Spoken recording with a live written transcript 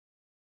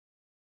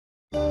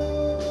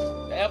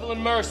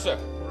Evelyn Mercer,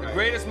 the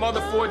greatest mother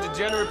four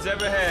degenerates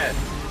ever had.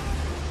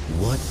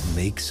 What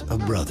makes a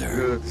brother?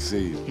 Good to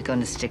see you. You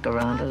gonna stick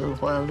around a little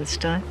while this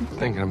time?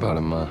 Thinking about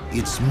it, Ma.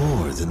 It's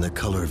more than the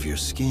color of your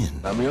skin.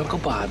 I'm your Uncle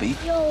Bobby.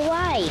 You're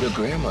white. Your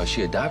grandma,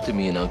 she adopted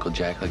me and Uncle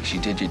Jack like she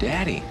did your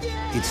daddy.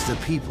 It's the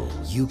people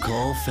you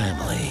call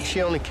family.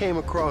 She only came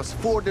across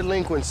 4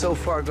 delinquents so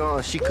far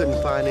gone, she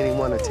couldn't find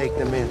anyone to take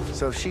them in.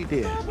 So she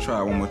did.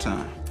 Try one more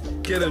time.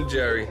 Get him,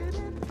 Jerry.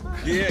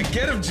 Yeah,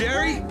 get him,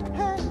 Jerry.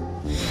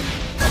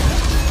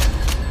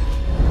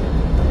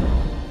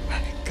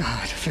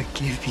 God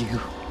forgive you.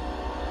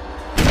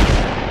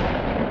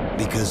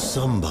 Because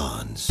some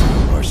bonds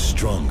are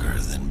stronger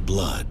than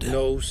blood.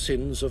 No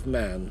sins of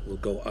man will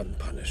go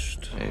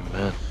unpunished.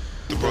 Amen.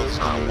 The brothers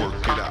gonna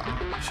work it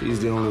out.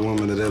 She's the only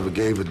woman that ever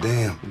gave a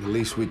damn. The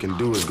least we can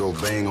do is go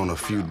bang on a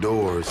few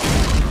doors.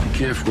 Be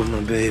careful with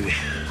my baby.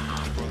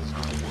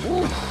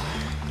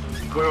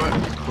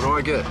 What do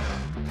I get?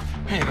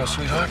 Here you go,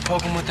 sweetheart.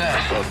 Poke him with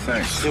that. Oh,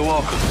 thanks. You're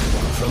welcome.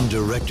 From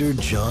director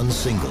John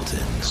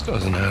Singleton. This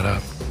doesn't add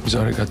up. He's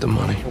already got the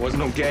money. There was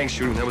no gang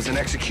shooting. There was an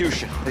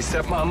execution. They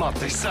set Mom up.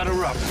 They set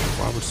her up.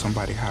 Why would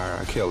somebody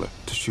hire a killer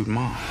to shoot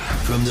Mom?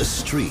 From the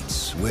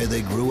streets where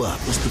they grew up.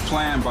 What's the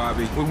plan,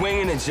 Bobby? We're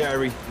winging it,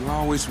 Jerry. You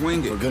always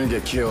wing it. We're gonna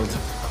get killed.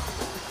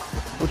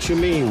 What you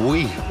mean,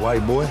 we,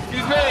 white boy?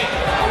 Excuse me.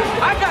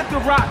 I got the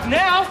rock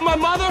now. My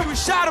mother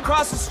was shot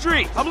across the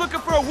street. I'm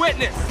looking for a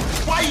witness.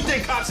 Why you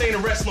think cops ain't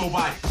arrest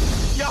nobody?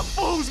 Y'all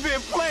fools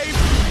been played.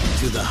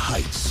 To the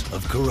heights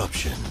of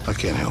corruption. I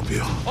can't help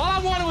you. All I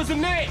wanted was a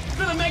name. It's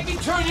gonna make me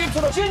turn you into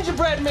the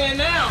gingerbread man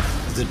now.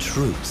 The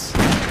truth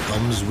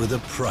comes with a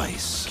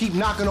price. Keep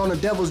knocking on the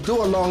devil's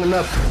door long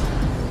enough,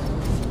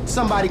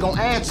 somebody gonna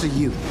answer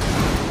you.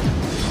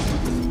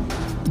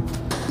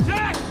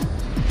 Jack!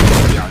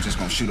 Y'all just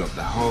gonna shoot up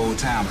the whole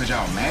town because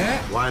y'all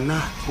mad? Why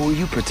not? Who are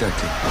you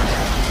protecting?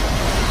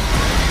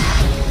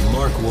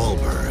 Mark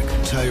Wahlberg,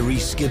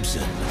 Tyrese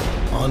Gibson,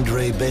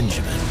 Andre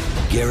Benjamin,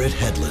 Garrett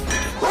Hedlund.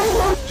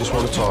 Just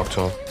want to talk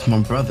to him. My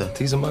brother.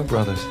 These are my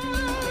brothers.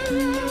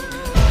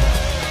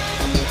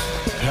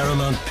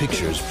 Paramount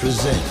Pictures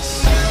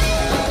presents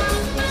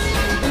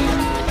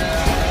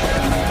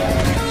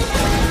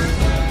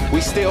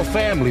We still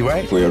family,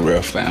 right? We're a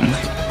real family.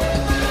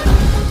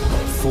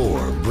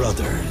 4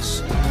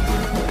 Brothers.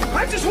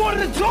 I just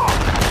wanted to talk.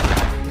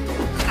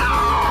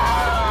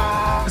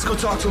 Let's go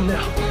talk to him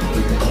now.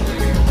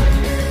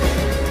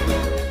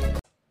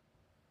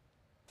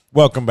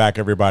 Welcome back,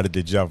 everybody,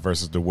 to Jump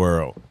versus the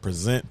World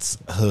presents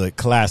Hood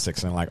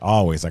Classics. And like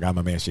always, I got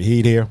my man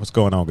Shahid here. What's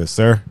going on, good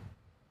sir?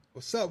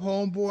 What's up,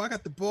 homeboy? I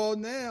got the ball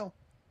now.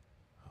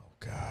 Oh,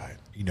 God.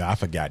 You know, I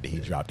forgot that he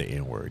dropped the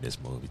N-word in this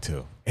movie,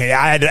 too. And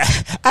I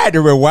had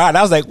to rewind.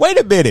 I was like, wait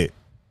a minute.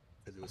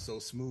 Because it was so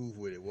smooth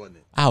with it, wasn't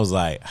it? I was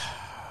like...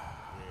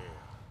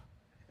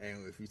 Yeah.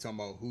 And if you're talking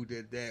about who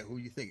did that, who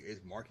you think?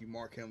 It's Marky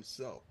Mark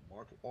himself,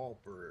 Mark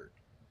Wahlberg.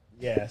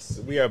 Yes,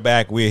 we are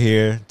back. We're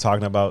here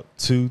talking about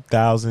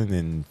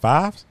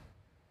 2005.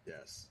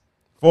 Yes.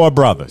 4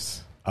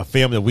 Brothers, a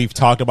film that we've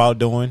talked about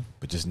doing,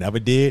 but just never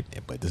did.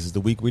 But this is the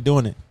week we're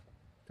doing it.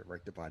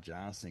 Directed by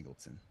John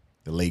Singleton.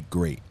 The late,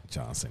 great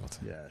John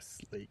Singleton. Yes,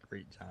 late,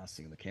 great John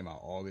Singleton. Came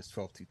out August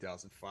 12,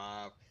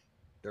 2005.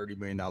 $30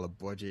 million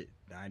budget,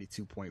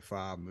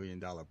 $92.5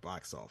 million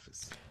box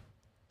office.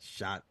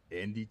 Shot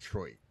in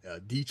Detroit.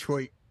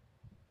 Detroit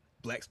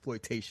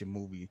blaxploitation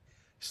movie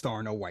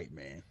starring a white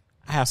man.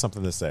 I have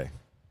something to say.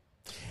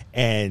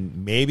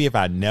 And maybe if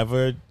I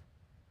never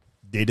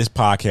did this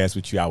podcast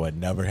with you, I would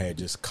never have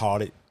just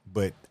caught it.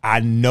 But I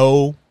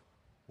know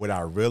what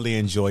I really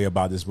enjoy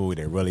about this movie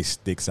that really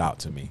sticks out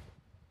to me.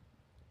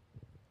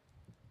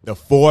 The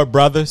 4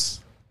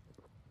 brothers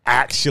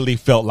actually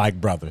felt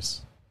like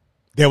brothers.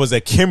 There was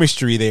a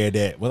chemistry there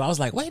that, well, I was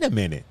like, wait a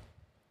minute.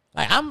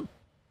 Like,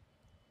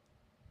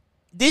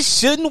 this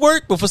shouldn't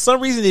work, but for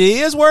some reason it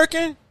is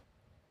working.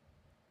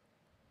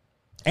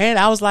 And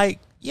I was like,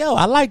 yo,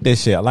 I like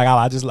this shit. Like,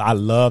 I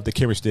love the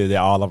chemistry that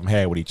all of them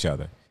had with each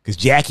other. Because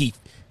Jackie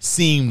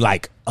seemed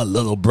like a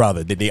little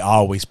brother that they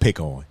always pick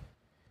on.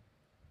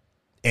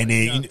 And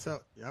then,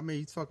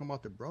 you're talking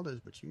about the brothers,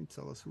 but you didn't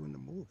tell us who in the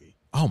movie.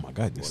 Oh my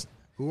goodness,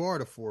 who are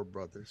the 4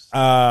 brothers?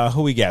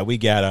 Who we got? We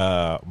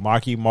got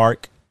Mark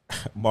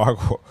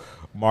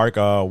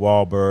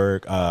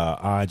Wahlberg,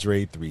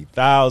 Andre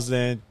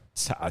 3000,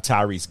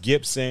 Tyrese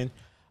Gibson.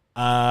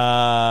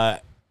 I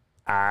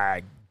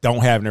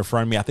don't have it in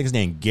front of me. I think his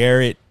name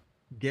Garrett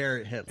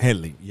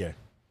Hedlund. Yeah.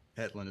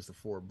 Hedlund is the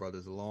 4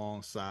 brothers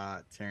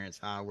alongside Terrence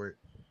Howard,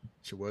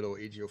 Chiwetel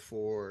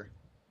Ejiofor,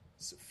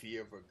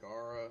 Sofia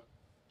Vergara,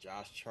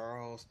 Josh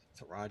Charles,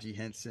 Taraji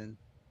Henson.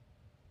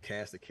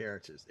 Cast of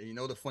characters. And you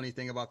know the funny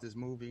thing about this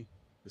movie,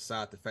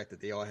 besides the fact that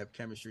they all have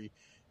chemistry,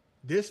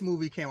 this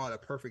movie came out at a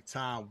perfect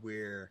time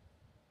where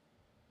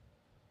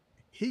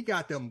he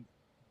got them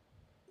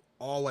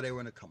all where they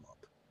were going to come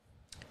up.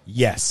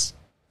 Yes.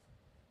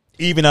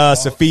 Even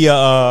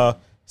Sophia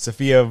what's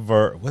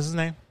his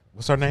name?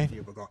 What's her name?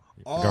 Sofia Vergara.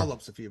 All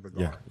of Sofia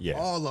Vergara. Yeah.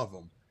 All of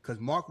them. Because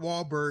Mark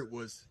Wahlberg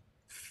was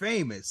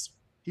famous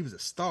he was a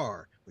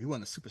star, but he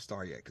wasn't a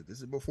superstar yet because this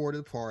is before The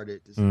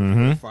Departed, this is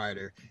before The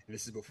Fighter, and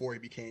this is before he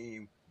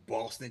became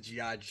Boston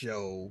G.I.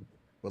 Joe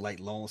with like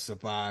Lone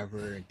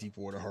Survivor and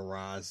Deepwater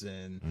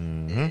Horizon,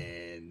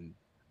 and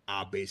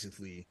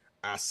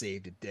I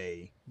saved the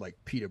day like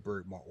Peter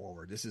Berg, Mark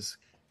Wahlberg.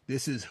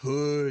 This is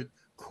hood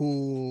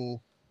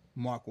cool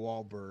Mark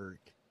Wahlberg,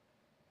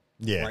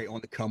 right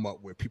on the come up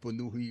where people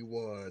knew who he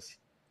was.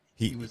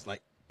 He was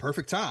like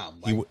perfect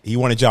time. Like, he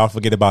wanted y'all to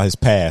forget about his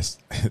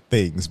past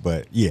things,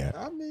 but yeah.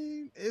 I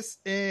mean,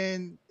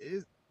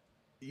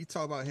 you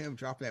talk about him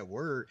dropping that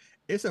word.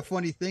 It's a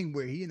funny thing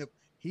where he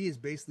is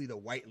basically the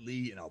white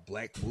lead in a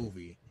black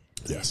movie.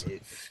 Yes, and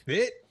it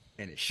fit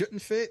and it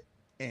shouldn't fit,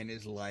 and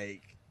it's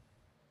like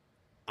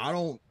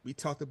we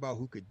talked about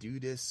who could do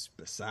this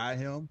beside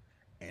him,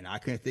 and I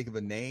couldn't think of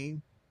a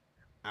name.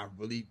 I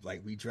really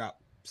like we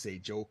dropped say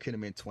Joel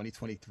Kinnaman in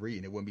 2023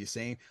 and it wouldn't be the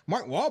same.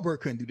 Mark Wahlberg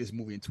couldn't do this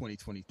movie in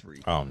 2023.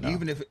 Oh no.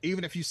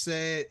 Even if you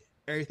said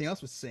everything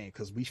else was the same,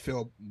 because we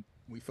feel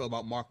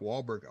about Mark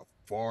Wahlberg a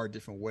far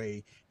different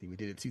way than we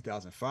did in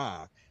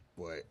 2005.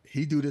 But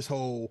he do this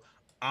whole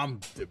I'm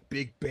the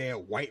big bad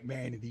white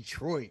man in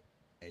Detroit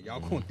and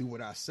y'all gonna do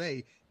what I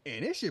say,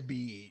 and it should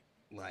be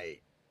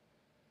like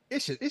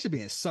it should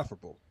be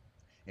insufferable,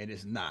 and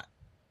it's not,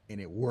 and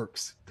it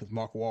works because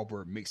Mark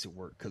Wahlberg makes it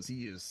work because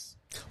he is.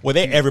 Well,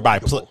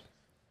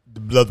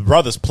 the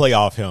brothers play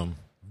off him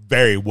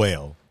very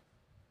well.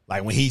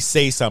 Like when he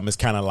says something, it's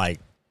kind of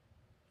like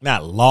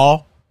not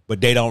law,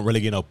 but they don't really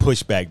get no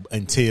pushback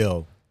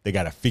until they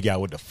got to figure out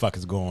what the fuck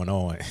is going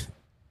on.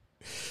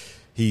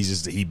 He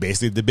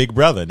basically the big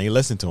brother, and they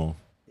listen to him.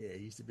 Yeah,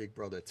 he's the big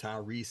brother.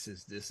 Tyrese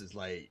is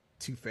like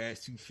Too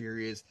Fast, Too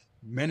Furious,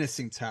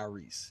 menacing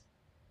Tyrese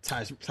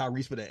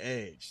with an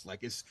edge.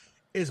 Like it's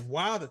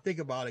wild to think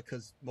about it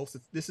because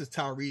this is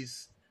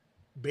Tyrese,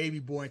 baby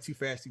boy in Too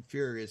Fast, Too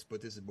Furious,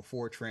 but this is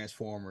before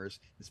Transformers.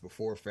 This is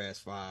before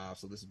Fast Five,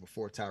 so this is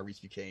before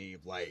Tyrese became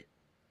like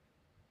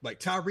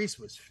Tyrese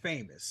was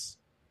famous,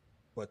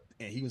 but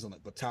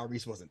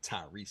Tyrese wasn't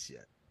Tyrese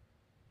yet.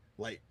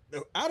 Like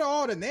out of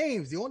all the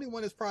names, the only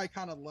one that's probably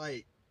kind of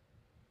like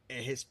at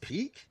his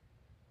peak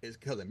is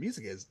because of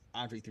music is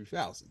Andre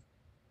 3000.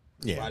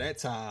 Yeah. By that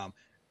time,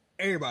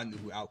 everybody knew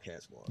who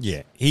Outkast was.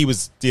 Yeah, he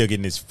was still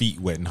getting his feet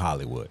wet in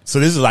Hollywood. So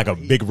this is like a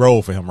big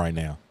role for him right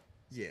now.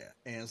 Yeah,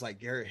 and it's like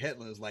Garrett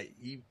Hedlund is like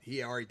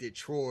he already did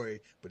Troy,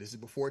 but this is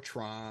before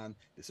Tron.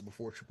 This is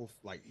before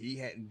like he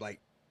hadn't like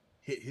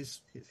hit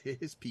his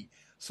peak.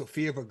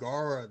 Sofia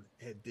Vergara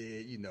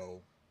did,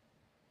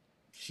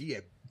 she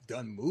had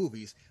done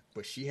movies,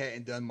 but she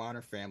hadn't done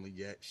Modern Family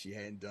yet. She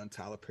hadn't done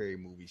Tyler Perry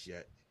movies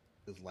yet.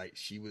 It was like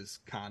she was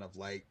kind of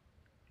like,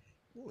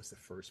 what was the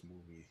first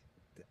movie?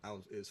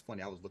 It was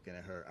funny. I was looking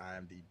at her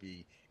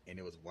IMDb, and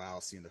it was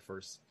wild seeing the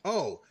first.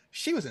 Oh,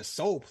 she was in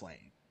Soul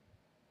Plane.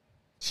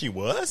 She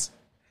was?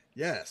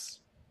 Yes.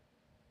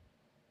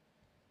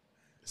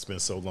 It's been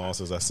so long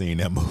since I've seen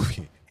that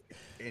movie.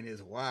 And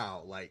it's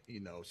wild. Like,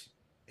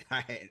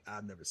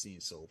 I've never seen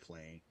Soul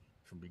Plane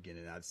from the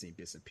beginning. I've seen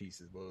bits and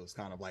pieces, but it was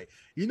kind of like,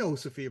 who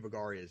Sofia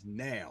Vergara is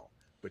now,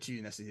 but you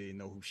didn't necessarily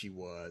know who she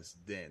was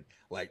then.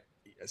 Like,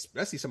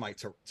 especially somebody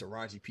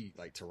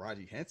like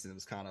Taraji Henson, it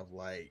was kind of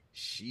like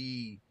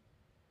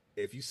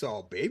if you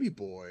saw Baby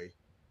Boy,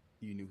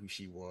 you knew who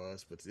she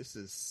was, but this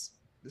is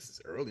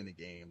early in the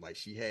game. Like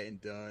she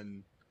hadn't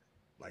done,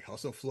 like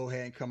Hustle and Flow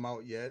hadn't come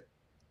out yet.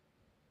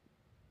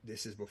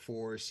 This is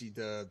before she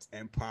does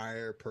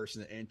Empire,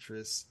 Person of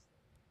Interest.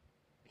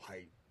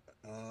 Like,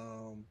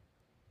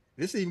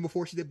 this is even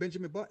before she did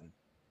Benjamin Button.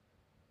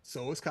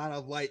 So it's kind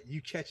of like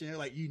you catching her,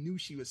 like you knew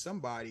she was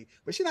somebody,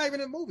 but she's not even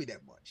in the movie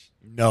that much.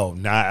 No,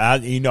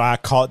 I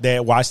caught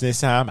that watching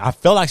this time. I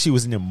felt like she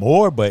was in there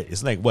more, but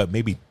it's like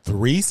maybe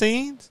 3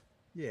 scenes?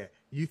 Yeah,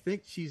 you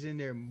think she's in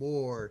there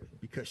more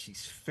because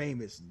she's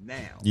famous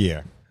now.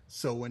 Yeah.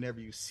 So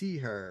whenever you see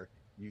her,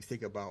 you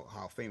think about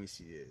how famous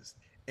she is,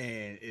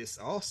 and it's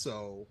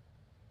also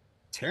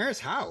Terrence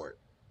Howard.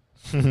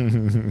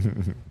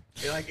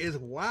 It's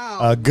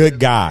wild. A good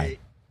guy,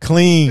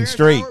 clean,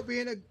 straight.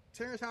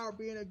 Terrence Howard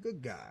being a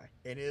good guy,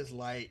 and it's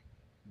like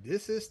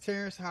this is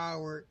Terrence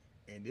Howard,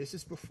 and this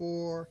is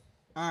before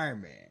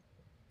Iron Man.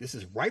 This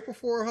is right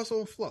before Hustle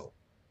and Flow.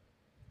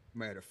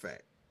 Matter of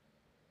fact,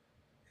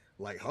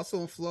 like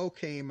Hustle and Flow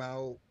came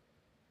out.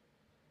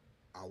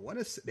 I want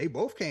to say they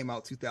both came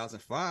out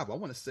 2005. I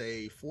want to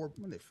say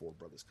when did Four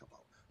Brothers come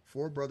out?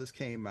 Four Brothers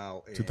came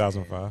out in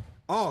 2005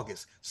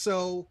 August.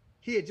 So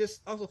he had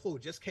Hustle and Flow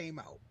just came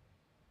out,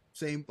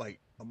 same like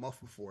a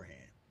month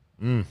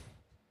beforehand.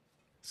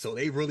 So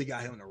they really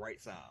got him in the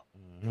right time.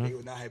 Mm-hmm. They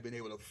would not have been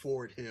able to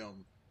afford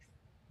him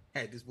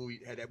had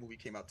that movie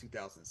came out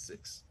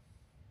 2006.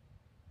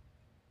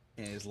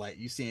 And it's like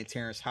you seeing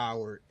Terrence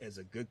Howard as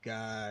a good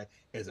guy,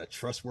 as a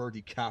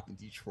trustworthy cop in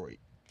Detroit.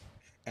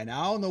 And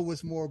I don't know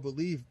what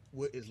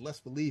is less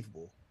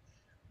believable.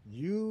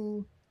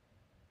 You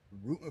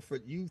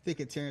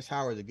thinking Terrence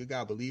Howard is a good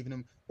guy, believing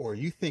him, or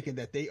you thinking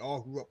that they all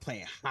grew up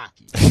playing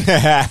hockey?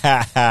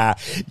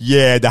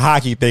 Yeah, the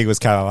hockey thing was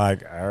kind of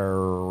like,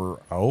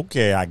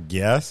 okay, I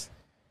guess.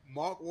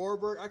 Mark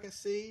Wahlberg, I can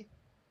see.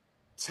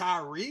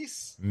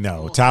 Tyrese.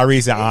 No,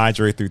 Tyrese and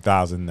Andre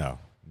 3000. No.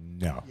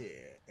 Yeah,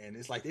 and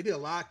it's like they did a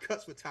lot of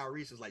cuts with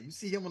Tyrese. It's like you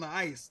see him on the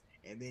ice,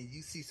 and then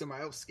you see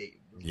somebody else skating.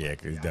 Yeah,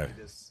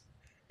 because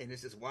and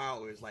it's just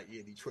wild. It's like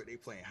Detroit, they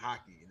playing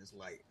hockey, and it's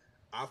like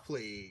I've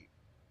played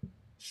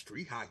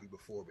street hockey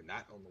before, but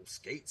not on those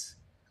skates.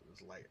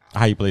 It's like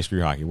how you play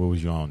street hockey? What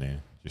was you on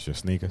there? Just your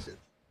sneakers?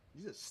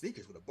 Just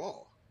sneakers with a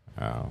ball.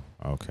 Oh,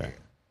 okay. Yeah.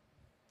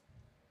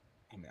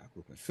 I mean, I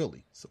grew up in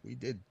Philly, so we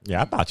did.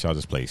 Yeah, I thought y'all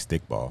just played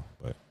stickball,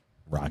 but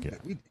rocket.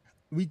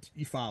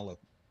 You find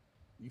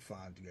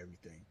do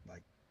everything.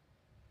 Like,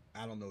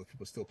 I don't know if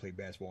people still play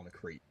basketball in the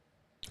crate.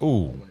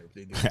 Ooh. I wonder if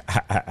they do.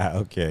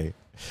 Okay.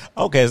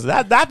 So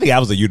I think that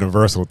was a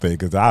universal thing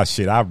because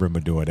I remember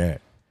doing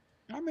that.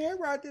 I mean,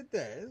 everybody did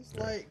that. It's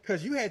like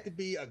because you had to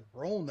be a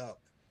grown up.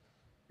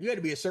 You had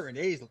to be a certain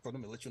age for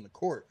them to let you on the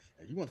court.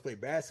 And you want to play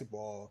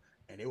basketball,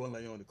 and they wouldn't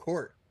let you on the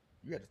court.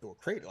 You had to throw a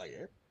crate like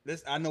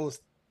this. I know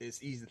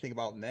it's easy to think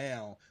about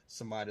now.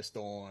 Somebody that's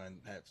playing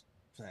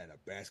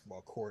a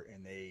basketball court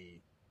in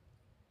a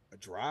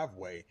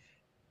driveway.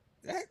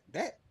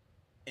 That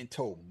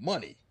entailed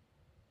money.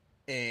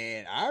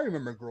 And I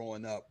remember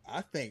growing up.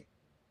 I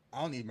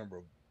don't even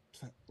remember.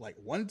 Like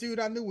one dude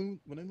I knew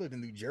when I lived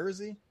in New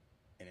Jersey,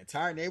 an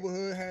entire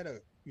neighborhood had an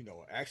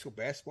actual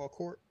basketball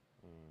court.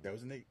 That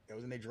was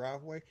in their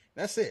driveway.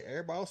 That's it.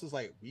 Everybody else was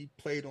like, we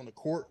played on the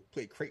court,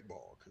 played crate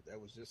ball because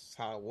that was just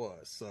how it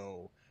was.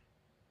 So,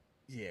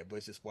 yeah, but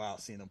it's just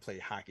wild seeing them play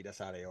hockey. That's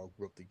how they all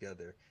grew up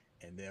together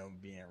and them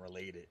being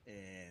related.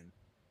 And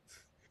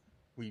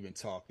we've been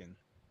talking.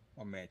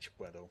 My man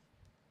Chiquetto,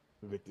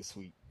 Victor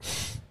Sweet.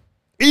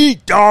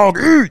 Eat, dog,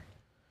 eat.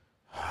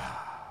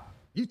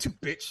 You too,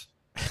 bitch.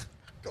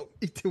 Go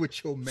eat it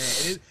with your man.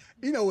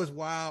 It's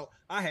wild.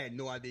 I had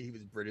no idea he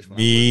was British when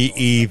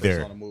I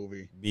first saw the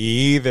movie. Me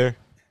either.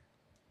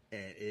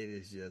 And it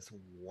is just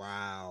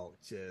wild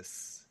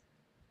just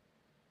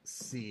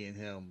seeing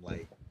him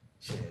like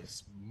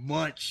just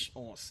munch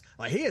on.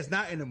 Like he is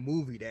not in the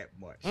movie that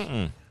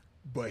much,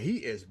 but he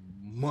is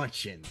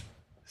munching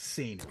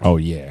scenery. Oh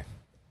yeah,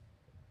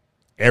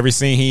 every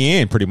scene he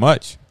in pretty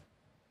much.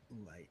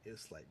 Like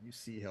it's like you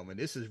see him, and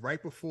this is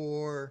right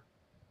before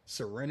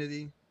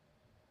Serenity,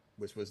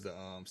 which was the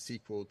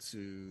sequel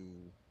to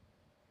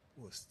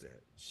what's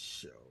that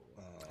show?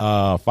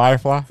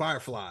 Firefly.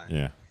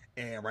 Yeah.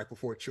 And right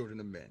before Children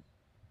of Men.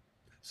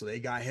 So they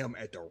got him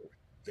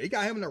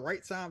in the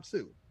right time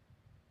too.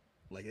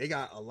 Like they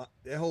got a lot.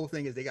 That whole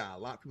thing is they got a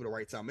lot of people at the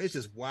right time. It's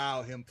just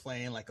wild him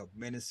playing like a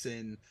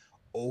menacing,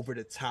 over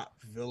the top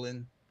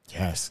villain.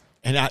 Yes,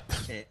 and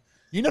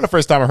the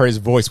first time I heard his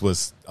voice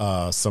was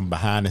some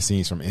behind the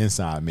scenes from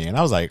Inside Man.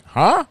 I was like,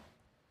 huh?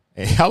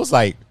 And I was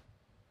like,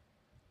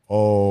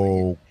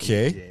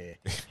 okay.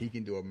 Yeah, he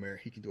can do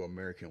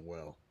American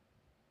well.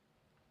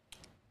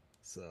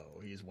 So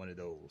he's one of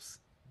those.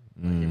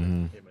 Like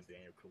him and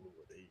Daniel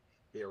Kaluuya,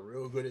 they're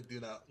real good at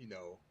doing that.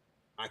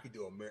 I could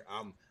do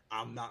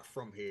I'm not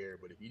from here,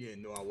 but if you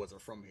didn't know I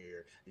wasn't from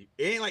here, it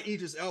ain't like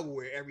Idris Elba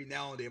where every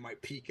now and then it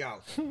might peek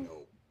out.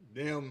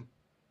 Them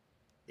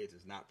it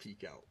does not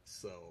peek out.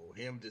 So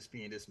him just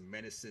being this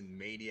menacing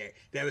maniac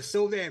that was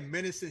so damn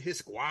menacing, his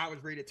squad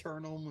was ready to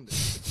turn on him.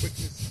 The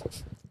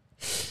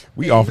quickness.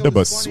 We offered him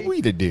a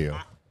sweeter deal.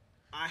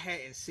 I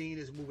hadn't seen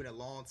this movie in a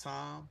long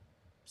time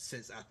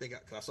since cause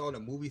I saw it in a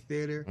movie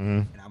theater,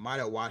 and I might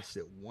have watched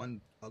it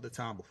one other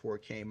time before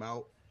it came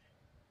out.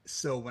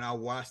 So when I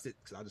watched it,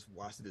 because I just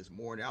watched it this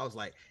morning, I was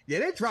like, yeah,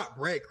 they dropped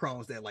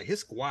breadcrumbs that like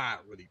his squad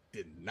really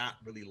did not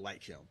really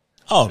like him.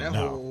 Oh, that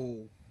no.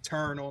 whole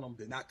turn on him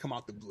did not come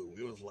out the blue.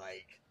 It was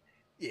like,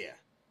 yeah,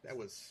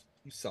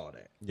 you saw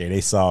that. Yeah, they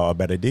saw a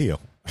better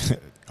deal.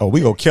 We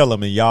gonna kill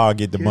him and y'all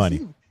get the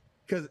money.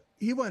 Because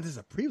he was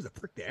a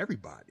prick to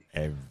everybody.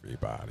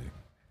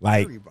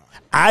 Like,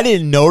 I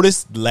didn't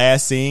notice the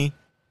last scene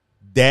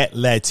that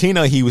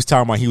Latina he was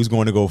talking about he was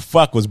going to go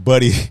fuck was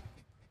Buddy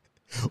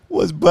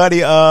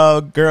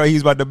girl he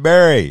was about to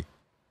marry.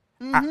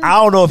 I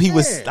don't know if he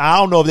was. I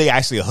don't know if they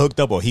actually hooked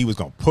up or he was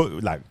gonna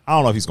put I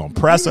don't know if he's gonna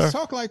press her.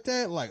 Talk like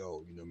that, like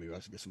maybe I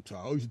should get some time.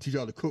 Oh, you should teach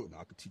y'all to cook. No,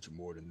 I could teach you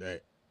more than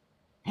that.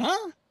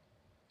 Huh?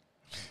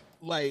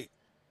 Like,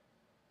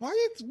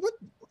 why? What?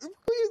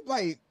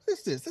 Like,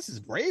 what's this? This is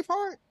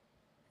Braveheart.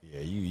 Yeah,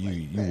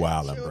 you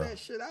wildin', bro. That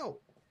shit out.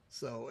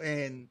 So,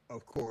 and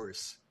of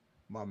course,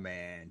 my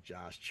man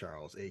Josh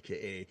Charles,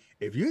 aka,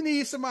 if you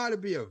need somebody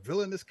to be a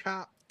villainous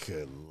cop,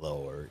 good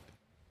lord,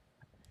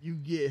 you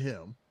get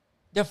him.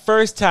 The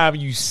first time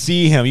you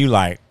see him, you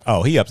like,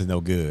 oh, he up to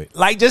no good.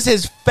 Like just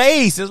his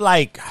face is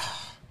like,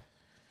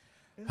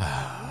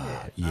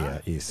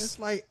 it's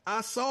like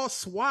I saw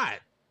SWAT.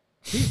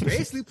 He's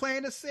basically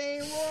playing the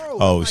same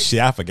role. Oh like,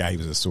 shit, I forgot he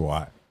was a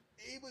SWAT.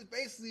 He was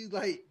basically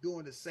like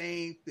doing the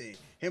same thing.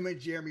 Him and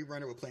Jeremy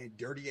Renner were playing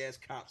dirty ass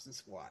cops in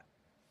SWAT.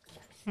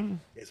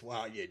 It's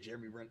wild. Yeah,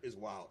 Jeremy Renner is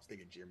wild. I was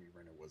thinking Jeremy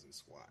Renner was in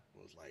SWAT.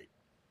 It was like,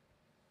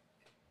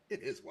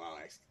 it is wild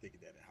actually thinking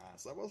that in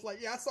hindsight. I was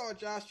like, yeah, I saw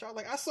Josh Charles.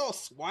 Like, I saw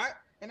SWAT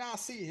and I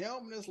see him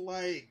and it's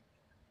like,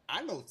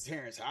 I know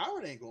Terrence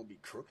Howard ain't gonna be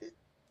crooked.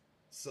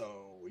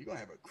 So you're gonna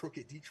have a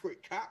crooked Detroit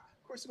cop.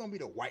 Of course, it's gonna be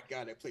the white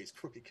guy that plays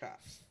crooked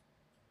cops.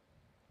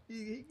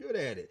 He good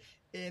at it,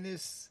 and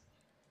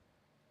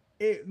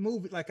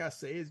movie, like I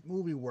say, his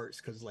movie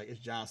works because like it's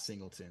John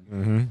Singleton.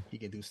 Mm-hmm. He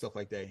can do stuff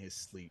like that in his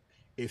sleep.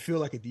 It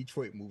feels like a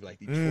Detroit movie. Like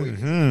Detroit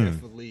is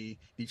definitely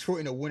Detroit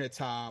in the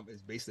wintertime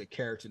is basically a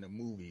character in the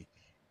movie,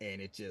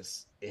 and it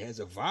has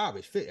a vibe.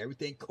 It fit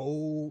everything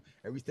cold,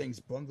 everything's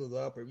bundled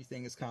up,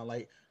 everything is kind of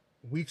like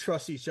we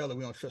trust each other.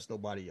 We don't trust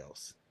nobody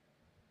else.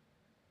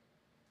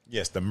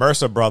 Yes, the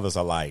Mercer brothers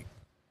are like,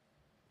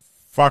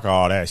 fuck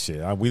all that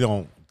shit. We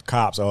don't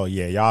cops. Oh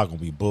yeah, y'all gonna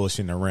be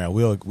bullshitting around.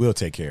 We'll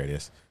take care of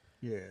this.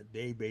 Yeah,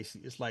 they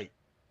basically it's like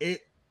it.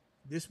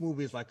 This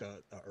movie is like a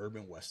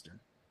urban western.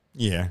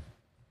 Yeah,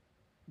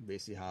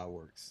 basically how it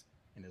works.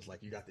 And it's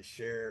like you got the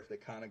sheriff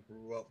that kind of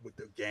grew up with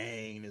the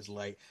gang. It's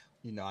like,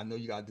 I know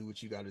you gotta do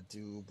what you gotta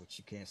do, but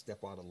you can't step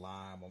out of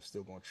line. I'm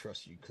still gonna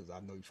trust you because I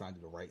know you're trying to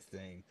do the right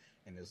thing.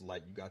 And it's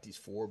like you got these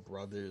 4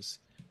 brothers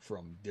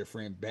from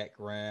different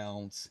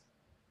backgrounds,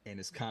 and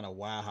it's kind of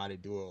wild how they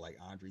do it. Like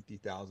Andre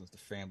 3000's the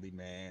family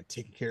man,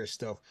 taking care of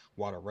stuff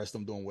while the rest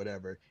of them doing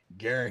whatever.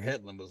 Garrett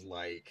Hedlund was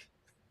like,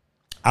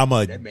 that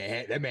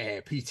man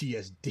had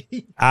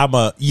PTSD.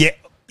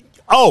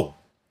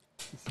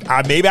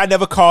 Maybe I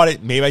never caught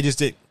it. Maybe I just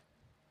did.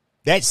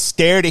 That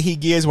stare that he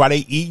gives while they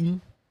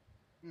eating,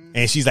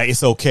 and she's like,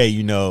 "It's okay,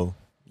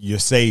 you're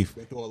safe."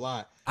 They do a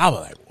lot. I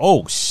was like,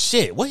 "Oh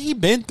shit, what he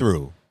been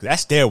through?" That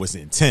stare was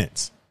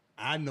intense.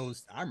 I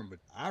remember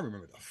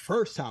the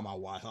first time I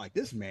watched. Like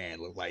this man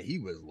looked like he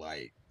was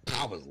like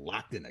I was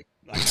locked in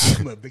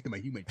I'm a victim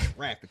of human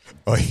trafficking.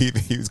 Oh, he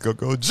was gonna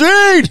go,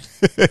 Gene.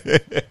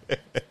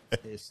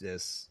 It's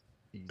just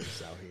he's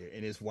just out here,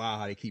 and it's wild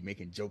how they keep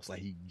making jokes like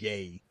he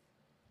gay.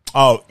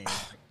 Oh,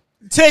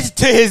 to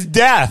his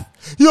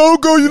death. Yo,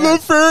 go, you little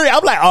furry.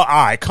 I'm like, oh, all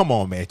right, come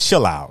on, man,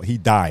 chill out. He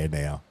dying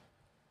now.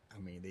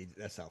 I mean,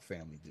 that's how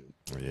family do.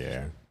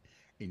 Yeah,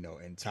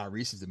 and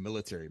Tyrese is a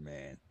military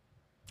man,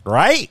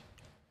 right?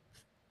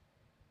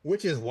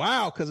 Which is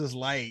wild because it's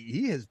like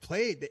he has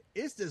played.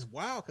 It's just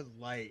wild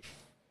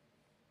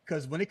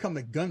because when it comes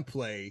to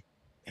gunplay,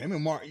 him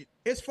and Mark.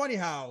 It's funny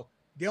how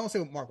they don't say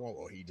with Mark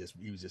Wahlberg. He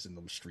was just in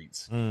them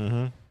streets.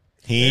 Mm-hmm.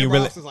 He ain't really.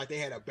 really. Else is like they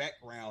had a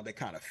background that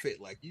kind of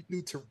fit. Like you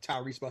knew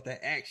Tyrese about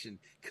that action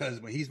because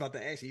when he's about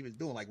the action, he was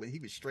doing like when he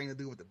was straining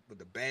the dude with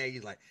the bag.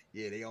 He's like,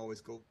 yeah, they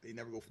always go. They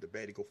never go for the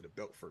bag. They go for the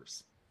belt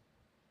first.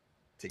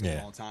 Take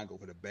a long time, go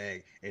for the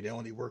bag, and they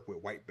only work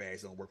with white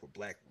bags. They don't work with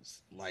black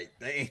ones. Like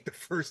that ain't the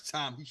first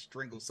time he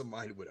strangled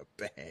somebody with a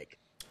bag.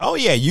 Oh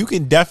yeah, you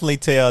can definitely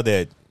tell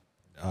that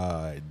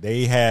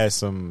they had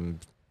some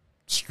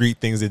street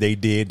things that they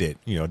did that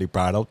they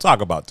probably don't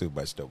talk about too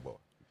much no more.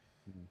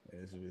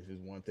 This is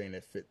one thing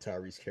that fit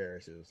Tyrese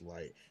character. Is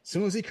like, as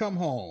soon as he come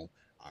home,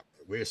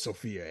 where's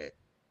Sophia at?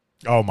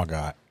 Oh my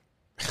God.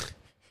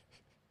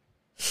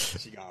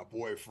 She got a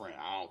boyfriend.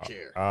 I don't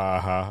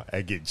care.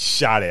 And get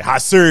shot at. How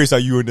serious are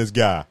you and this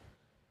guy?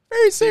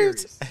 Very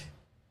serious.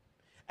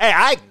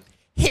 Hey,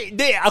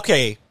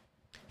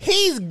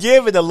 he's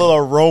giving a little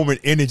Roman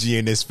energy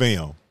in this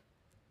film.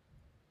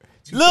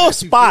 Little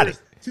spotty.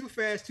 Too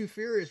fast, too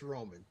furious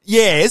Roman.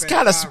 Yeah, it's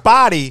kind of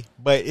spotty,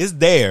 but it's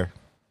there.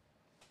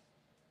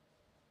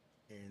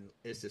 And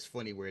it's just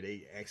funny where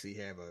they actually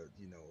have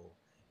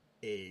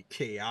a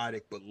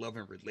chaotic but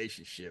loving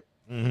relationship.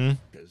 Mm-hmm.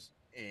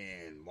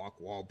 And Mark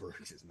Wahlberg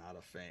is not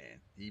a fan.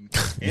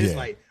 It's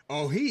like,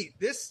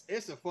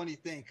 it's a funny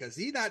thing because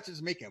he's not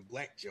just making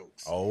black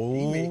jokes. Oh,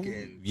 he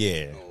making,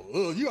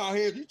 you out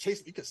here, you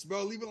can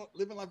smell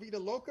living La Vida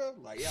Loca.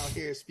 Like, you out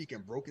here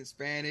speaking broken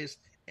Spanish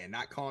and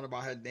not calling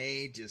about her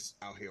name, just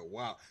out here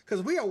wild.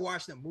 Because we are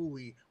watching a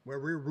movie where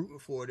we're rooting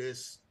for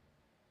this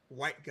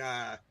white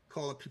guy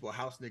calling people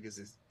house niggas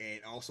and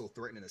also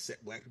threatening to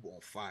set black people on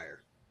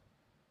fire.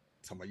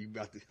 Talking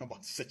about I'm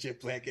about to set your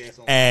black ass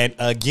on. And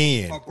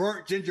again, a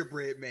burnt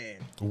gingerbread man.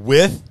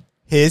 With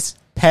his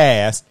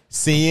past,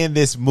 seeing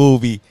this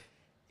movie,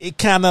 it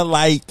kind of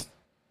like,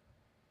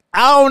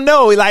 I don't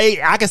know, like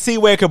I can see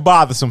where it could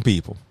bother some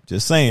people.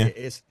 Just saying.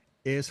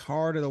 It's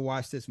harder to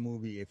watch this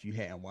movie if you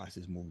hadn't watched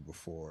this movie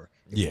before.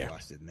 If you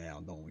watched it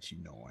now, knowing what you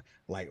know.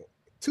 Like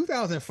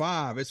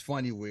 2005, it's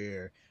funny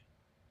where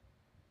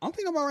I don't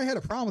think I already had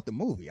a problem with the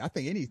movie. I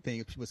think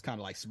anything was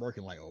kind of like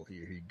smirking, like, "Oh,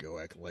 here he go,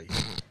 act like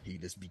he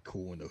just be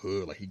cool in the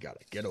hood, like he got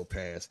a ghetto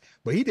pass."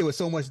 But he did with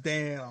so much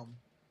damn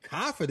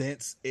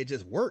confidence, it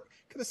just worked.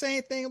 Cause the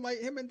same thing, like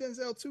him and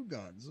Denzel, Two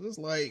Guns. It was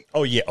like,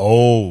 oh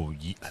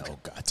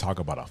God, talk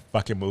about a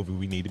fucking movie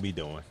we need to be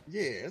doing.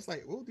 Yeah, it's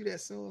like we'll do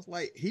that soon. It's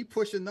like he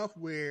pushed enough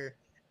where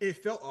it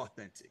felt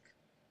authentic.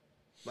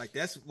 Like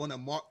that's one of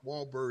Mark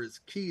Wahlberg's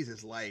keys.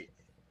 Is like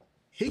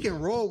he can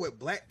roll with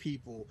black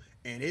people,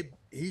 and he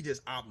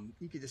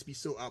could just be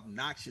so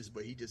obnoxious,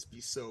 but he just be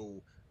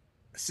so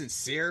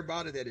sincere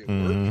about it that it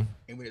worked.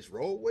 And we just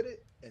roll with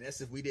it. And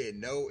that's if we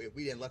didn't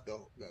let the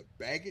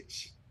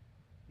baggage.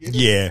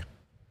 Yeah.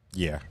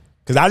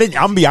 Because I'm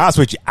gonna be honest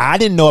with you, I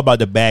didn't know about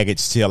the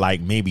baggage till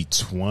like maybe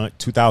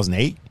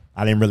 2008.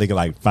 I didn't really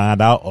like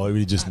find out or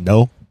really just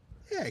know.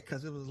 Yeah,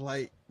 because it was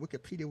like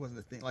Wikipedia wasn't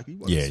a thing. Like you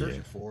wasn't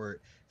searching for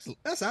it. So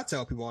that's what I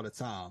tell people all the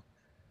time.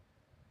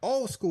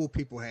 Old school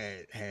people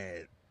had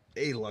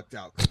they lucked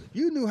out because if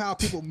you knew how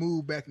people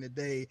moved back in the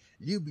day,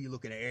 you'd be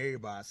looking at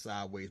everybody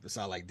sideways,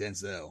 besides like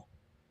Denzel.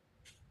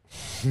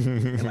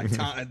 And like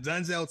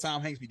Denzel,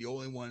 Tom Hanks be the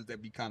only ones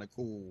that be kind of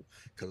cool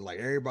because like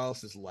everybody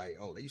else is like,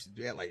 oh, they used to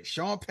do that. Like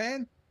Sean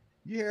Penn,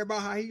 you hear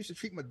about how he used to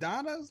treat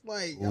Madonna's?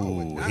 Like,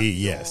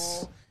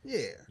 yes.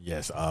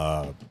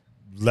 Yeah.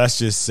 Let's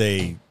just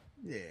say,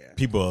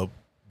 people,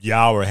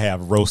 y'all would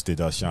have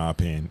roasted Sean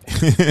Penn.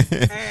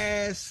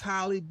 Ask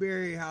Holly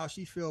Berry how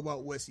she feel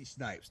about Wesley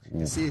Snipes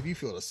and see if you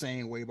feel the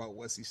same way about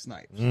Wesley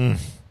Snipes.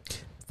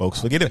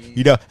 Folks forget it.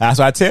 You know, that's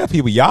why I tell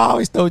people, y'all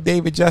always throw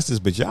David Justice,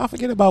 but y'all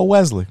forget about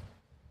Wesley.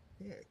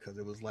 Yeah, because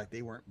it was like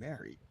they weren't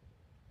married.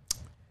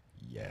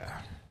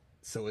 Yeah.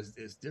 So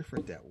it's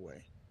different that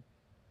way.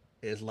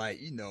 It's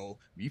like, you know,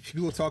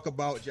 people talk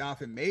about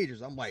Jonathan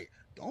Majors. I'm like,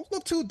 don't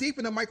look too deep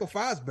into Michael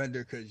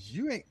Fassbender because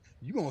you ain't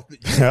gonna be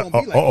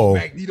like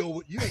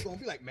Magneto. You ain't gonna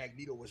be like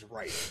Magneto was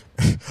right.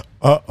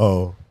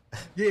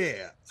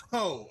 Yeah.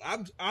 Oh,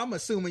 I'm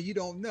assuming you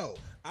don't know.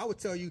 I would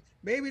tell you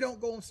maybe don't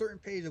go on certain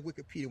pages of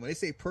Wikipedia when they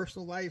say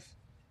personal life.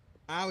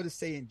 I would just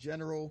say in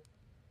general,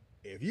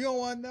 if you don't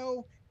want to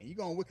know and you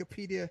go on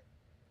Wikipedia,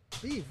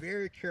 be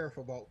very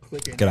careful about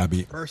clicking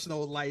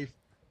personal life.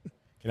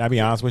 Can I be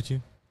honest with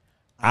you?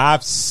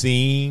 I've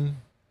seen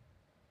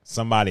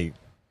somebody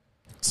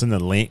send a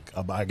link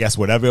about, I guess,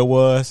 whatever it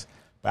was,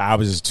 but I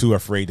was just too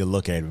afraid to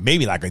look at it.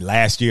 Maybe like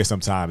last year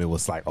sometime it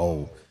was like,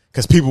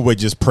 because people were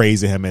just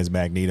praising him as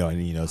Magneto,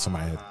 and you know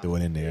somebody threw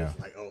it in there.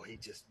 Like, oh, he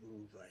just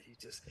moved, like he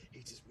just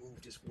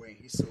moved this way.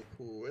 He's so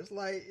cool. It's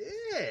like,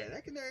 yeah,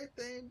 that can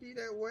everything be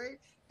that way.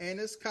 And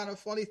it's kind of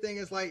funny thing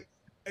is like,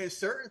 a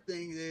certain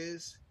thing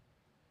is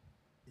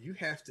you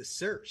have to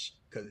search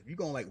because if you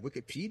go on like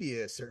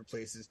Wikipedia at certain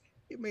places,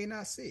 you may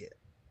not see it.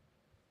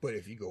 But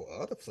if you go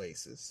other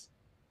places,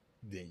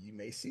 then you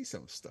may see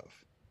some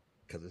stuff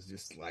because it's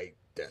just like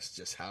that's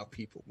just how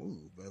people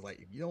move. But like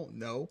if you don't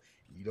know,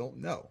 you don't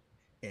know.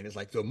 And it's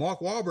like the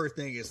Mark Wahlberg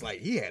thing is like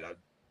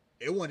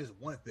it wasn't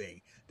just one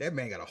thing. That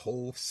man got a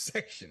whole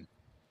section.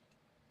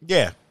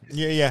 Yeah.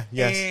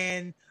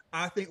 And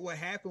I think what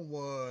happened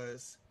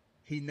was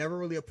he never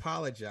really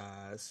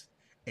apologized,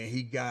 and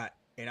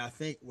I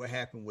think what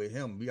happened with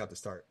him, we got to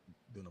start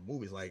doing the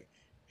movies. Like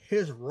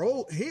his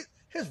role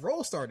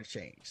started to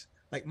change.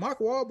 Like Mark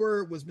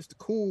Wahlberg was Mr.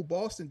 Cool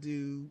Boston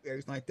dude,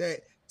 everything like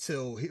that,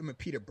 till him and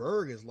Peter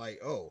Berg is like,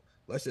 oh,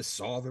 let's just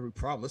solve every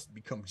problem. Let's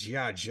become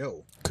G.I.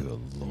 Joe. Good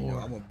Lord. You know,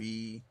 I'm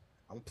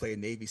gonna play a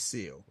Navy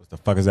SEAL. What the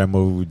fuck is that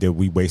movie that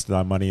we wasted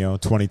our money on?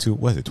 22,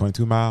 was it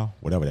 22 Mile?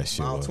 Whatever that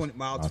shit was.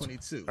 Mile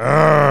 22.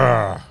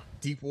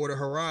 Deepwater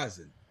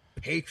Horizon.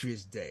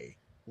 Patriots Day.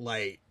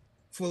 Like,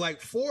 for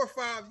like 4 or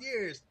 5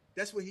 years,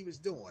 that's what he was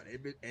doing.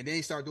 And then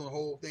he started doing the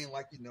whole thing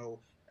like, you know,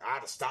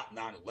 I'd have stopped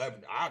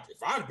 9/11.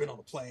 If I'd been on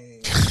the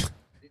plane,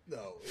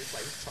 no, it's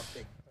like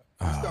something.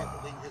 He started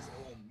believing his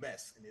own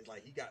mess, and it's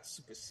like he got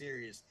super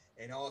serious,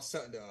 and all of a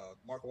sudden,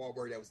 Mark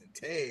Wahlberg that was in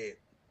Ted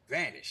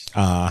vanished.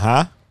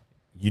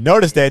 You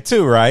noticed that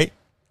too, right?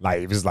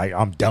 Like it was like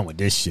I'm done with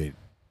this shit.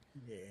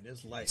 Yeah, and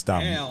it's like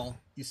now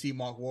you see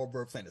Mark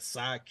Wahlberg playing the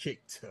sidekick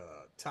to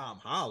Tom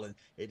Holland.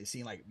 It just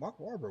seemed like Mark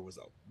Wahlberg was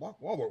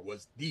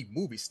the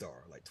movie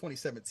star. Like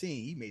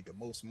 2017, he made the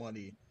most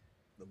money,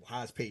 the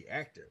highest paid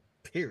actor.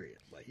 Period.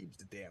 Like he was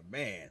the damn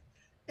man,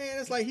 and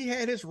it's like he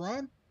had his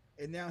run,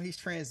 and now he's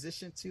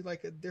transitioned to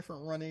like a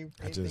different running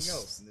anything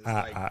else.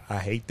 I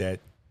hate that.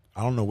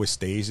 I don't know which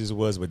stage this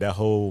was, but that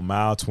whole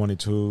Mile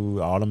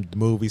 22, all them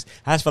movies.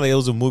 I just feel like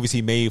those are movies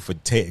he made for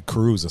Ted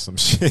Cruz or some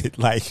shit.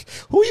 Like,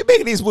 who are you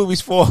making these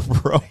movies for,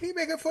 bro? He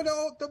making for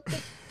the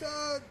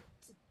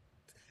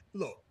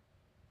look.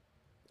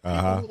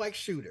 People who like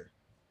Shooter.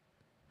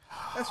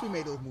 That's what he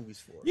made those movies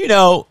for. You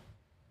know.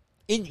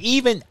 And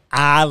even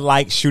I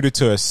like Shooter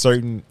to a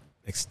certain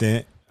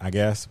extent, I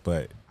guess,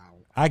 but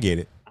I get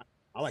it.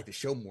 I like the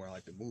show more. I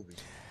like the movie.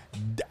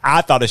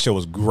 I thought the show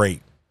was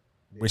great.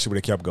 Wish it would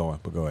have kept going,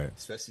 but go ahead.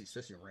 Especially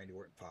when Randy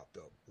Orton popped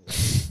up.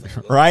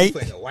 Right?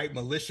 Playing a white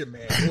militia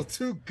man. Real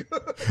too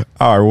good.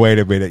 All right, wait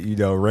a minute. You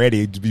know,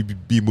 Randy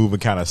be moving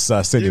kind of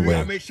sus anyway.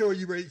 I make sure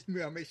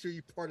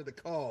you part of the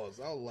cause.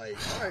 I was like,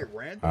 all right,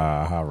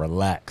 Randy.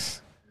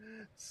 Relax.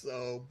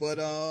 So, but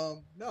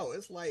no,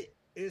 it's like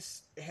it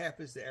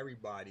happens to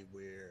everybody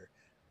where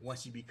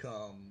once you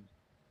become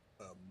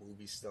a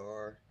movie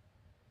star,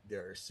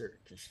 there are certain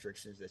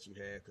constrictions that you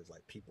have because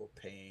like people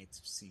paying to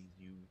see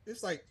you.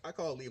 It's like I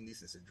call it Liam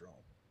Neeson syndrome.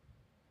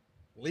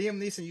 Liam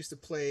Neeson used to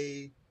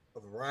play a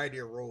variety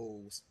of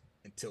roles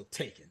until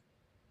Taken,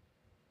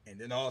 and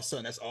then all of a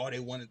sudden that's all they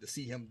wanted to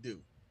see him do.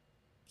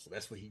 So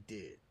that's what he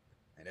did,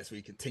 and that's what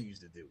he continues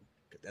to do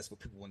because that's what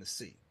people want to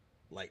see.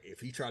 Like if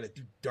he tried to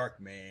do Dark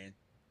Man,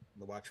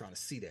 nobody trying to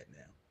see that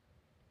now.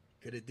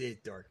 He could have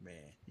did Dark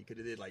Man. He could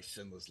have did like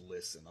Schindler's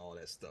List and all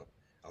that stuff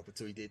up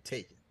until he did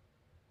Taken.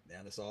 Now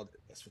that's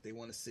what they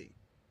want to see.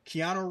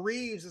 Keanu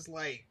Reeves is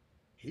like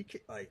he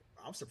could, like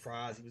I'm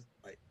surprised he was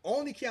like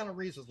only Keanu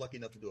Reeves was lucky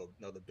enough to do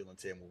another Bill and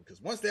Ted movie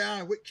because once the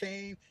Iron Wick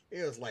came,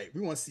 it was like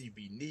we want to see you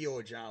be Neo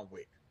or John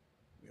Wick.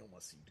 We don't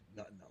want to see you do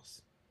nothing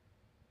else.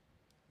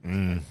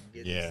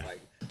 Yeah.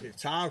 Like if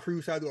Tom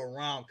Cruise tried to do a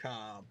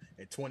rom-com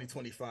in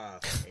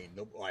 2025, ain't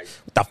no like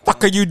what the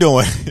fuck are you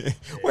doing?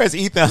 Where's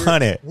Ethan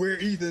Hunt at? Where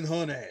Ethan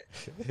Hunt at?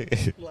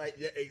 Like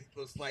it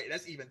was like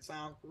that's even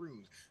Tom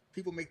Cruise.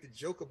 People make the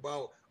joke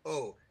about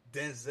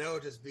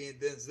Denzel just being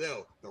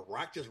Denzel, The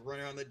Rock just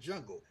running around the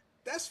jungle.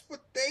 That's what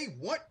they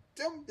want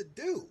them to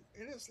do,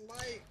 and it's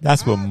like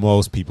that's what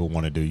most people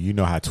want to do. You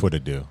know how Twitter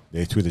do?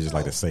 They Twitter just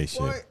like to say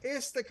shit. But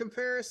it's the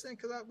comparison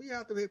because we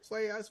have to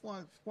play. I just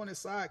want to point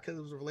aside because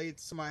it was related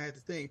to somebody had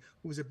to think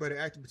who was a better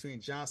actor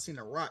between John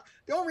Cena and Rock.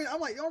 The only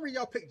reason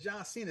y'all picked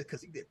John Cena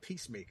because he did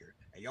Peacemaker,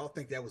 and y'all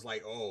think that was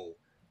like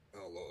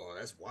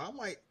that's why I'm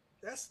like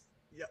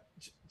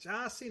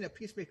John Cena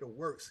Peacemaker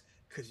works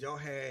because y'all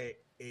had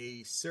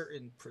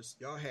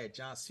y'all had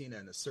John Cena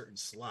in a certain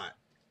slot.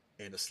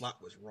 And the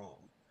slot was wrong.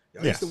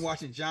 Y'all used to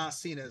watching John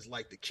Cena as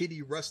like the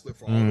kiddie wrestler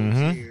for all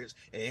those years,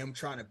 and him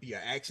trying to be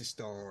an action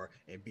star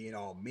and being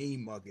all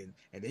mean mugging.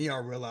 And then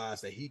y'all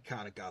realize that he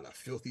kind of got a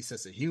filthy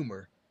sense of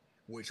humor,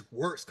 which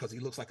works because he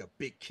looks like a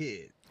big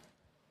kid,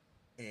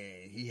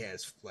 and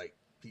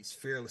he's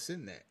fearless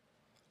in that.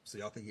 So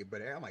y'all think he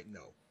better? I'm like,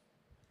 no,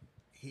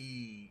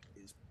 he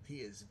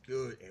is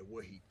good at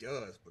what he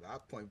does. But I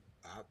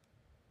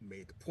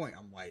made the point.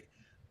 I'm like.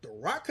 The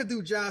Rock could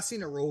do John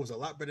Cena roles a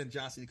lot better than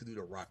John Cena could do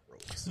the Rock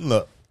roles.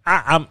 Look,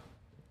 I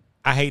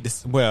hate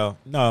this. Well,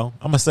 no,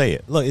 I'm gonna say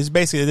it. Look, it's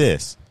basically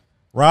this: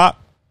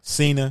 Rock,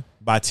 Cena,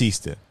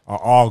 Batista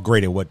are all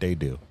great at what they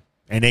do,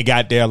 and they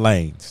got their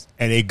lanes,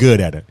 and they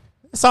good at it.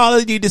 That's all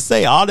they need to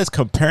say. All this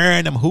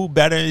comparing them who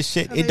better and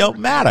shit, it don't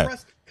matter.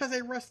 Because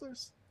they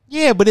wrestlers.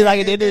 Yeah, but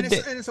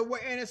it's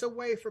a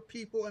way for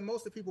people, and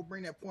most of the people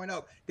bring that point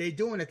up. They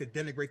doing it to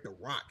denigrate the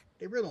Rock.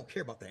 They really don't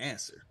care about the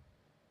answer.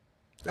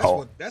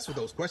 That's what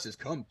those questions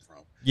come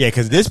from. Yeah,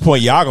 because at this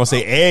point, y'all gonna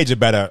say Edge a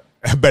better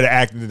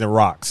actor than The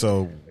Rock.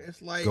 So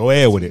it's like go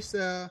ahead with it.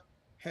 Batista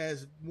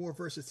has more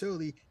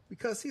versatility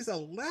because he's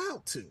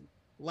allowed to.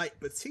 Like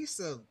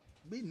Batista,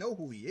 we know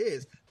who he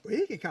is, but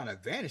he can kind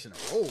of vanish in a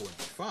role and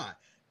be fine.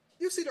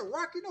 You see The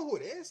Rock, you know who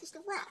it is. It's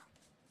The Rock.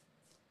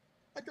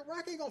 Like The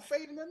Rock ain't gonna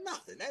fade into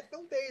nothing.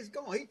 Them days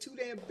gone. He too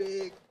damn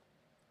big.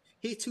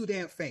 He too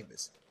damn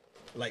famous.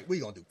 Like what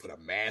you gonna do? Put a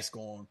mask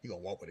on? He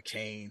gonna walk with a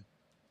cane?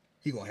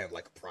 He gonna have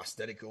like a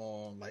prosthetic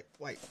on,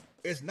 like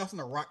there's nothing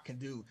The Rock can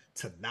do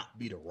to not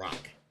be The Rock.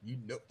 You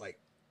know, like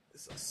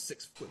it's a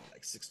 6 foot,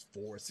 like 6'4",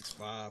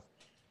 6'5",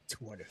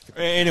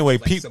 250. Anyway,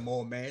 like some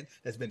old man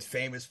that's been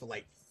famous for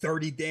like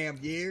 30 damn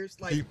years.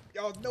 Like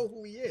y'all know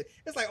who he is.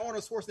 It's like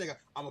Arnold Schwarzenegger.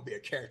 I'm gonna be a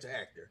character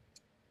actor.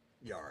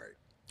 You all right?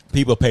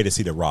 People pay to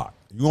see The Rock.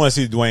 You want to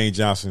see Dwayne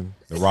Johnson,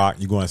 The Rock.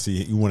 You want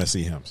to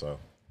see him. So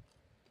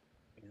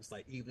and it's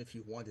like even if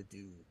you want to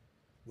do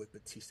what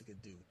Batista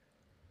could do.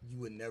 You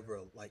would never,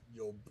 like,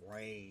 your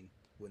brain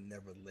would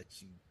never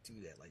let you do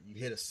that. Like, you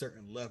hit a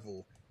certain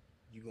level,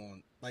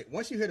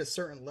 once you hit a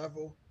certain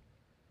level,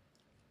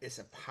 it's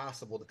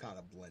impossible to kind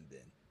of blend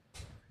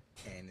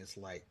in. And it's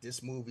like,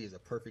 this movie is a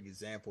perfect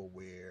example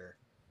where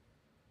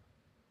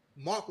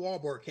Mark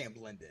Wahlberg can't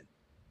blend in.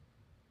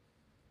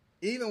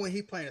 Even when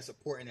he playing a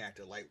supporting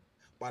actor, like,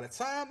 by the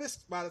time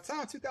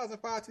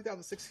 2005,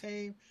 2006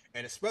 came,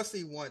 and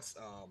especially once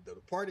The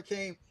Departed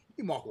came,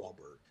 he Mark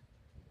Wahlberg.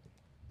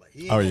 Like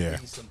he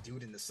ain't be some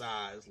dude in the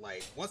size.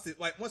 Like once he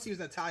was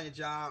in an Italian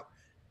Job,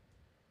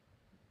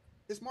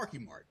 it's Marky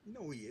Mark. You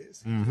know who he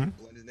is.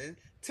 Blending in.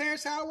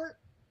 Terrence Howard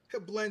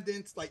could blend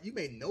in. Like you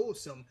may know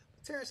some.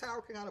 Terrence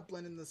Howard can kind of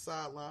blend in the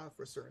sideline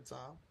for a certain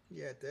time.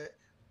 He had that.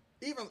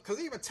 Even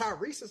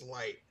Tyrese is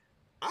like,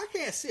 I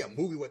can't see a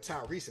movie with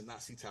Tyrese and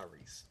not see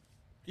Tyrese.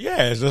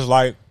 Yeah, it's just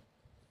like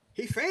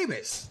he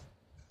famous.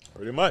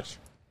 Pretty much.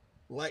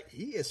 Like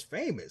he is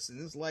famous, and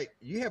it's like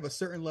you have a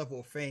certain level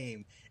of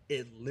fame.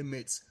 It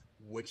limits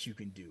what you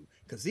can do.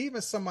 Because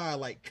even somebody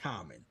like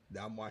Common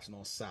that I'm watching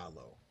on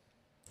Silo,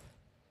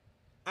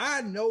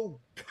 I know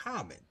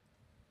Common.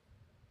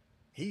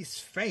 He's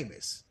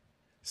famous.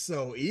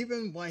 So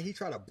even when he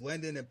tried to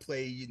blend in and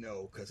play,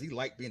 because he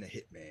liked being a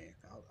hitman.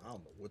 I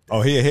don't know what.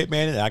 Oh, he a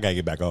hitman? I gotta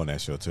get back on that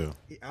show too.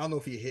 I don't know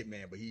if he a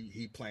hitman, but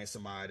he playing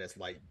somebody that's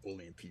like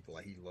bullying people.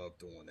 Like he loved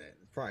doing that.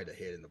 It's probably the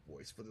head and the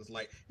voice. But it's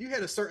like you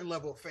had a certain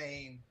level of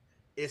fame.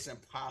 It's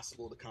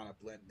impossible to kind of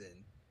blend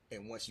in.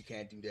 And once you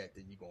can't do that,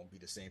 then you're going to be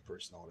the same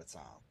person all the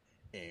time.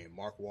 And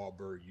Mark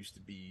Wahlberg used to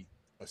be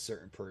a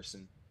certain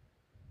person,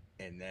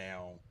 and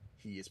now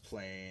he is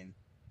playing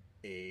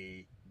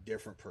a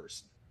different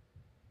person.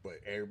 But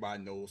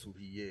everybody knows who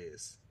he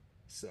is.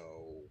 So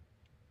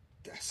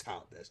that's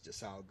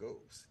just how it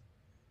goes.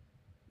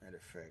 Matter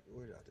of fact,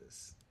 where did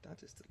I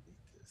just delete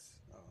this?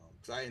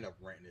 Because I ended up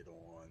renting it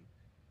on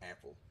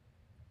Apple.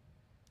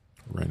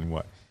 Renting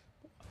what?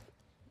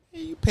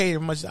 You paid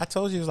much. I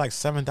told you it was like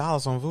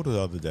 $7 on Vudu the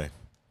other day.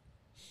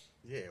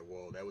 Yeah,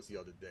 well, that was the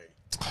other day.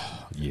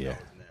 Yeah,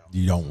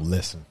 you don't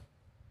listen.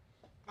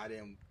 I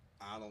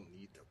don't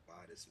need to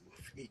buy this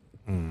movie.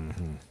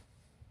 Mm-hmm.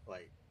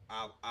 Like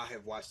I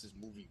have watched this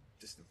movie.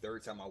 This is the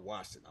third time I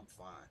watched it. I'm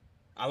fine.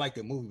 I like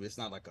the movie, but it's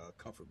not like a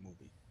comfort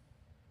movie.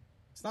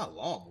 It's not a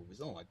long movie. It's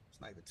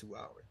not even 2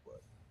 hours,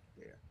 but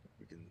yeah,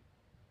 we can.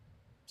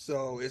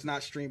 So it's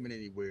not streaming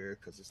anywhere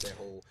because it's that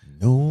whole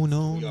no.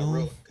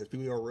 Because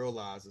people don't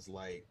realize it's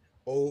like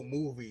old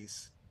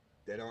movies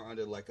that are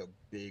under like a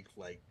big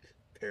like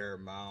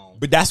Paramount.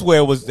 But that's where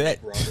it was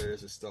at.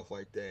 Brothers and stuff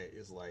like that.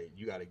 It's like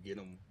you got to get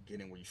in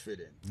where you fit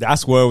in.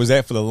 That's where it was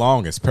at for the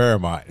longest,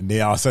 Paramount, and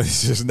then all of a sudden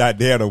it's just not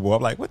there no more.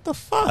 I'm like, what the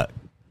fuck?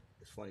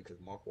 It's funny because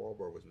Mark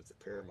Wahlberg was Mr.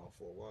 Paramount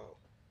for a while.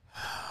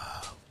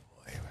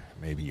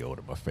 Maybe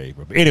Yoda my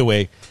favorite. But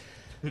anyway,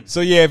 so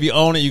yeah, if you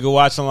own it, you can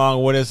watch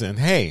along with us. And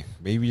hey,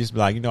 maybe just be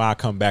like, I'll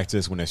come back to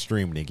this when they're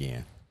streaming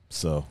again.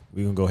 So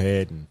we're going to go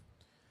ahead and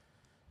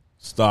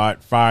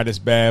fire this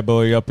bad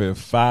boy up in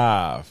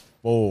 5,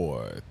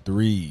 4,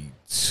 3,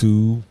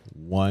 2,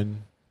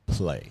 1,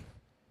 play.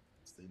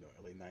 So,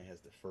 LA Knight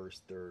has the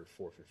first, third,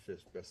 fourth, and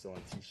fifth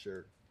best-selling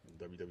T-shirt in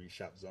WWE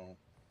Shop Zone.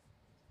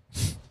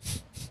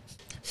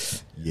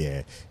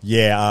 Yeah.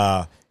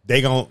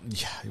 They gon'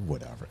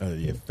 whatever.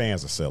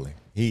 Fans are silly.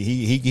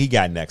 He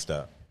got next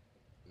up.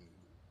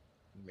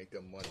 Make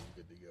them money,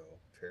 good to go.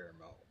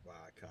 Paramount,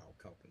 Viacom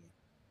company.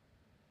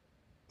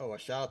 Oh, a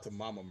shout out to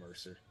Mama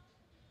Mercer.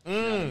 She's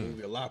not in the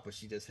movie a lot, but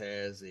she just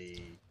has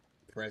a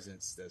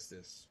presence that's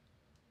this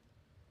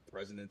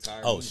present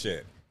entire. Oh movie.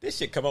 shit! This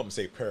shit come up and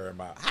say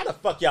Paramount. How the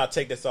fuck y'all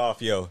take this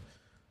off, yo?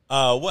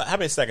 What? How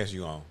many seconds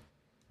you on?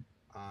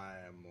 I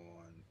am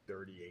on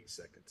 38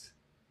 seconds.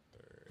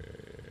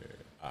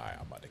 All right,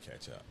 I'm about to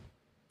catch up.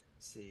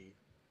 See,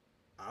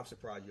 I'm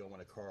surprised you don't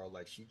want a car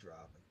like she driving.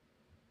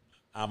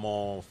 I'm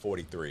on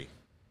 43.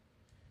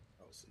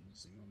 Oh, so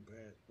I'm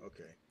bad.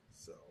 Okay,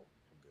 so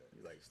I'm good.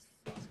 You like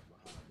behind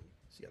me?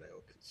 She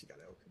got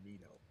El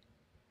Camino.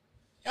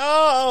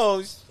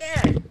 Oh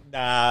shit!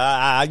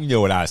 Nah, you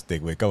know what I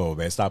stick with. Come on,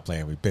 man, stop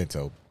playing with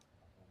Pinto.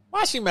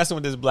 Why is she messing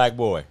with this black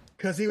boy?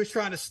 Because he was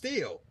trying to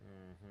steal.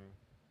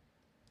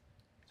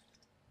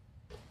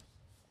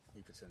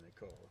 He pretended to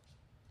call.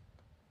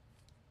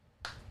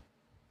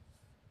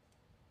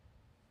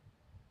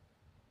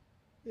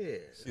 Yeah.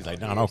 She's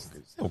like, no,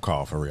 don't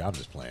call for real. I'm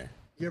just playing.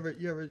 You ever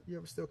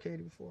steal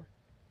candy before?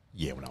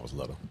 Yeah, when I was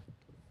little.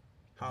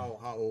 How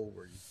old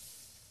were you?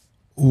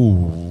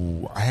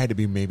 Ooh, I had to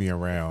be maybe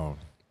around.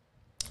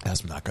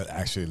 That's when I could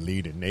actually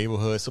lead a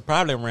neighborhood. So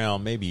probably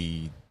around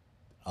maybe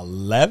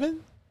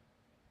 11.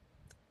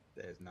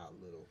 That is not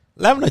little.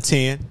 11 or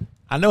 10.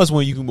 I know it's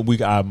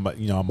when our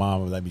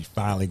mom would let me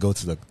finally go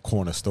to the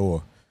corner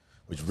store,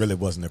 which really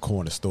wasn't a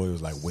corner store. It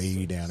was like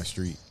way down the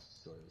street.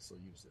 So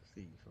you was a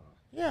thief, huh?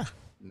 Yeah.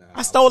 Nah,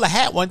 I stole a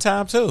hat one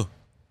time too. 11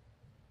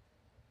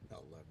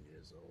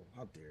 years old.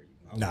 How dare you?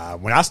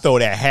 When I stole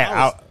that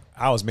hat,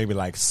 I was maybe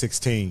like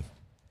 16.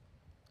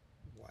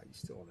 Why you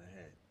stealing the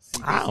hat?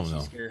 See, I don't know.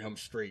 She scared him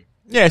straight.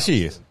 Yeah,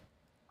 she is.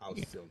 I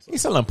was stealing something. You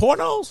selling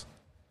pornos?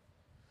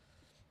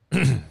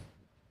 I've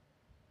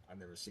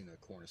never seen a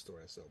corner store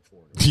that sell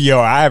pornos.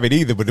 Yo, I haven't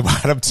either, but why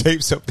them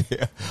tapes up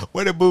there?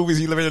 What the movies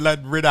you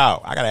letting rid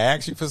out? I gotta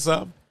ask you for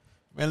something?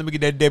 Man, let me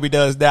get that Debbie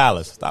Does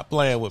Dallas. Stop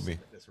playing with me.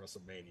 That's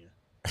WrestleMania.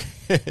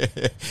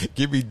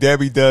 Give me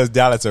Debbie Does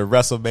Dallas at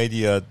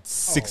WrestleMania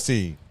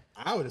 16.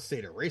 I would say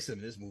the racism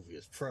in this movie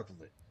is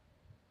prevalent.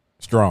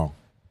 Strong.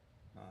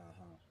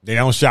 They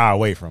don't shy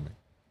away from it.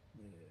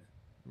 Yeah.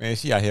 Man,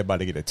 she out here about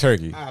to get a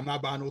turkey. I'm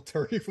not buying no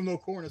turkey from no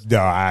corner store. No,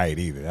 I ain't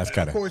either. That's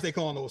kind of course they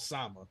call him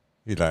Osama.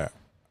 He's like,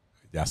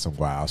 that's some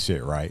wild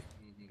shit, right?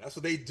 Mm-hmm. That's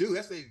what they do.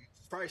 That's what they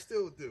probably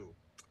still do.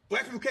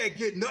 Black people can't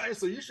get nothing,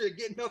 so you should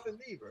get nothing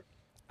either.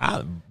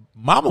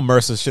 Mama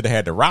Mercer should have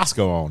had the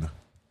Roscoe on her.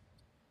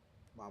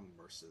 Mama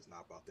Mercer is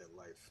not about that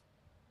life.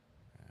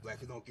 Black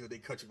people don't give their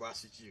country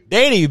watch at you.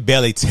 They didn't even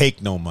barely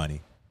take no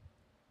money.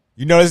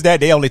 You notice that?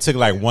 They only took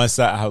like one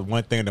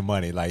thing of the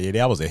money. Like, yeah,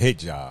 that was a hit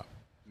job.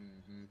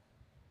 Mm-hmm.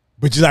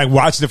 But you like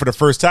watching it for the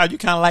first time, you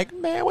kind of like,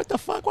 man, what the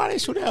fuck? Why they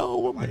shoot that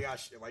old woman? Why you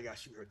gotta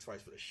shoot her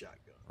twice for the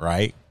shotgun?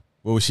 Right?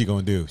 What was she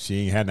gonna do?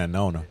 She ain't had nothing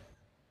on her.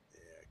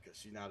 Yeah, because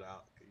she not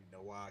out. You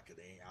know why? Because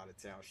they ain't out of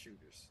town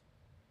shooters.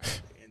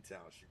 They in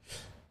town shooters.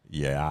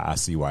 Yeah, I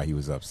see why he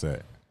was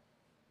upset.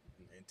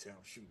 In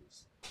town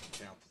shooters,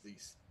 in town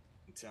police,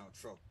 in town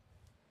trouble.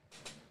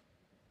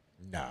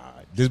 Nah,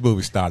 this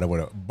movie started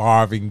with a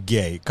Marvin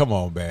Gaye. Come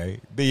on,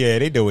 man. Yeah,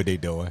 they know what they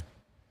doing.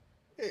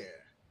 Yeah.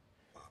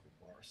 Bobby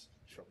Morris,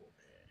 trouble,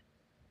 man.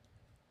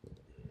 Yeah.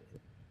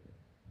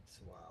 It's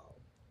wild.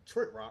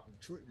 Detroit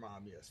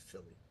remind me of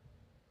Philly.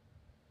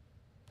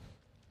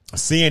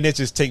 Seeing it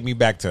just take me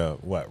back to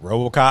what,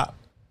 RoboCop?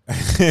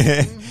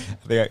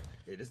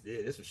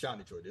 This was shot in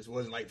Detroit. This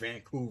wasn't like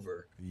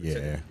Vancouver.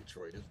 Yeah.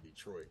 Detroit. This was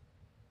Detroit.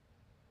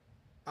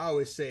 I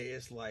always say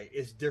it's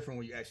different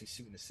when you actually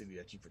shoot in the city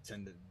that you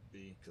pretend to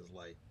be, because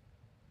like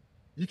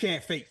you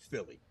can't fake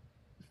Philly.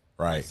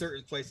 Right. Like,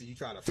 certain places you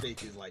try to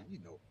fake is like,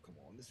 come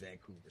on, this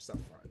Vancouver, stuff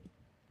front.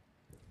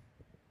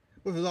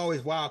 But it was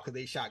always wild because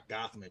they shot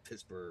Gotham and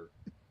Pittsburgh.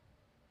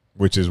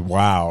 Which is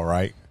wild,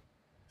 right?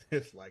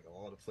 It's like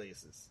all the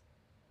places.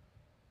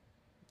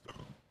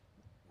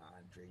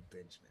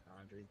 Benjamin.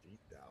 Andre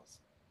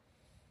 3000.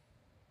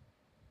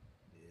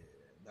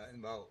 Yeah, nothing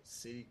about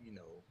city.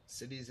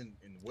 Cities in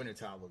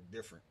wintertime look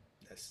different.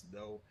 That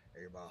snow,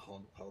 everybody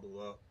huddled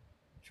up,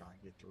 trying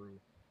to get through.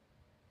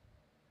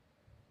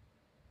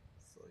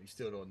 So you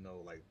still don't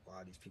know like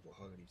why these people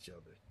hugging each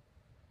other.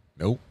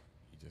 Nope.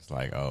 You just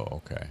like, oh,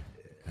 okay.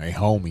 Yeah. Hey,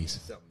 homies.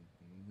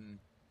 Mm-hmm.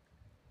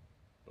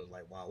 But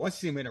like, wow, once you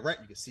see them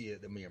interact, you can see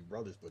them being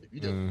brothers. But if you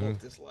just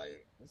look, it's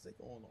like, what's that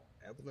going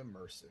on? Evelyn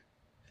Mercer.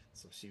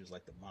 So she was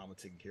like the mama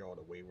taking care of all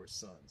the wayward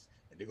sons.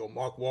 And they go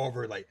Mark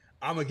Wahlberg like,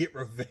 I'm gonna get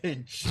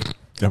revenge.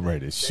 I'm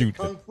ready to shoot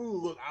Kung Fu,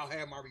 look, I'll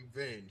have my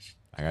revenge.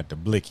 I got the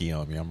blicky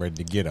on me. I'm ready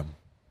to get him.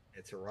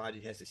 And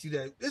Taraji has to see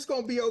that it's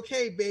gonna be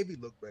okay, baby.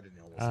 Look better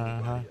than almost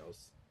anybody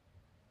else.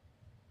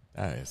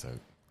 That is a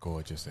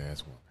gorgeous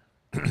ass woman.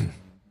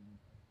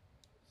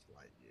 It's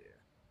like,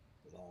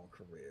 yeah, long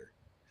career.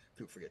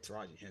 People forget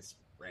Taraji Henson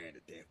ran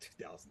the damn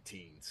 2000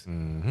 teens.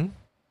 Mm-hmm.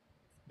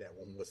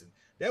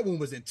 That one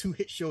was in 2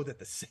 hit shows at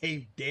the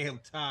same damn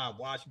time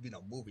while she being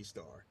a movie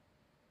star.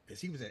 Because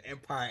he was an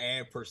Empire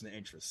and Person of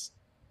Interest.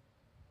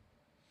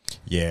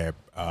 Yeah,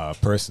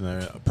 person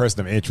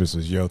of interest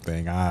was your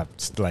thing. I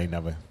still ain't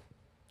never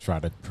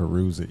tried to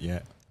peruse it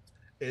yet.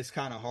 It's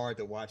kind of hard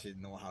to watch it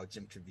knowing how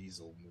Jim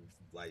Caviezel moved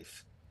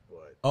life.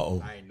 But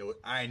I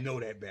ain't know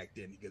that back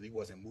then because he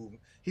wasn't moving.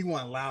 He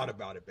wasn't loud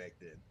about it back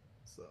then.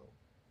 So,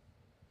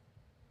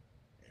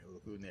 and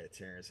look who's there,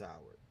 Terrence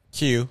Howard.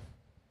 Q.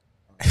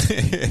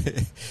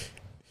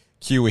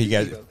 Q, he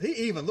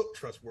even looked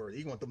trustworthy.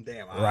 He want them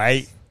damn eyes.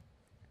 Right.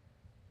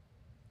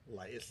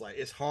 Like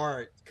it's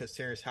hard because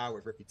Terrence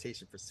Howard's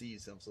reputation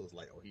precedes him, so it's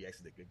like, oh, he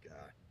actually a good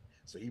guy.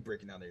 So he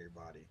breaking down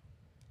everybody.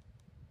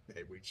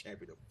 Hey, we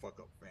champion the fuck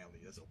up family.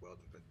 That's a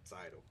well-defended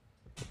title.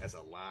 That's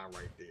a line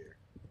right there.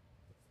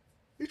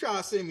 You try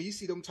to say me, you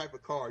see them type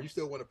of car, you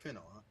still want to pin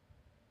on,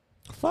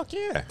 huh? Fuck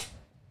yeah.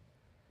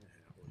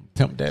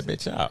 Pimp that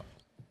bitch out.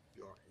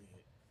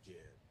 Yeah,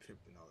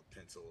 pimping on a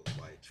pencil,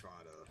 like trying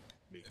to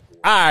make more.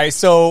 All right,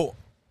 so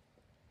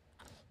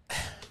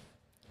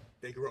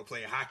they grew up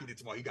playing hockey. Then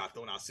tomorrow he got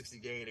thrown out 60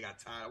 games. They got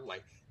time. I'm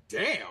like,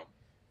 damn.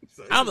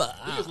 So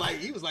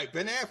he was like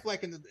Ben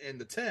Affleck in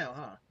the town,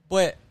 huh?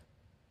 But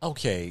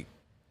okay,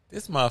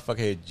 this motherfucker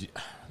had,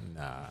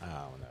 nah,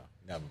 I don't know.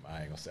 Never mind.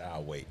 I ain't gonna say.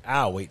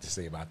 I'll wait to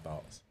say my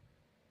thoughts.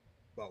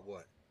 About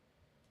what?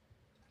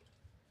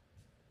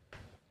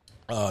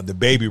 The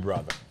baby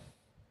brother.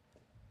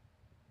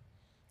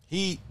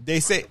 They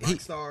say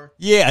rockstar.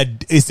 Yeah,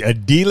 it's a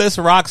D-list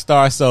rock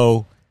star.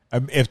 So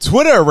if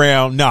Twitter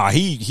around,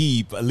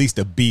 he at least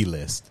a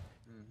B-list.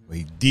 Mm-hmm.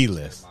 He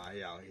D-list.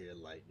 Everybody out here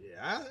like,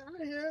 yeah,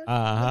 I hear.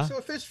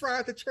 So fish fry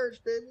at the church,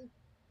 baby.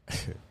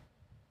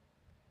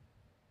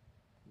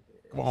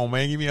 Come on,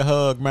 man, give me a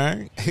hug,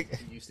 man. He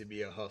used to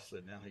be a hustler.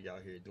 Now he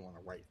out here doing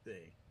the right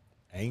thing.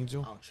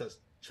 Angel. I don't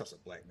trust a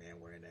black man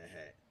wearing that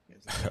hat.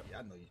 Like, yeah,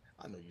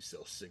 I know you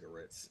sell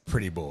cigarettes.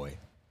 Pretty boy,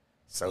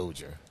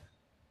 soldier.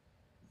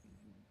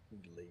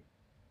 Late.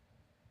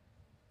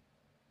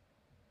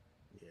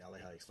 Yeah, I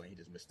like how he explained he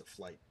just missed the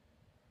flight.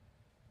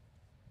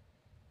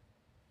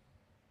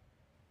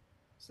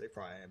 So they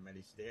probably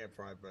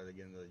probably by the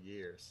end of the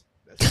years.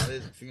 That's how it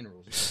is in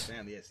funerals.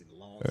 Family has seen a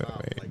long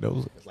time.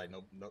 Man, it's like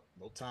no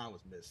time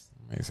was missed.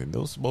 Man said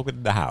no smoking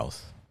in the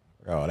house.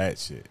 All that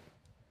shit.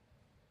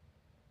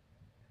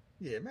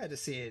 Yeah, imagine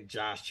seeing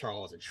Josh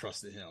Charles and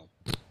trusting him.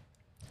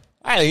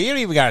 He don't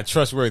even got a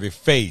trustworthy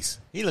face.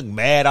 He look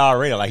mad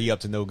already, like he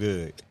up to no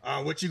good.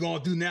 What you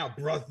gonna do now,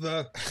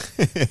 brother?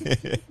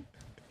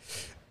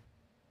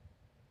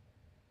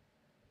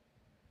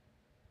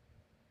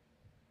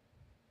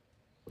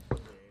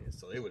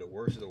 So they were the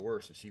worst of the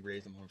worst, and she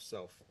raised them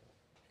herself.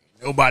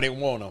 Nobody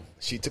want them.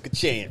 She took a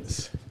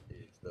chance.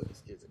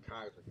 These kids in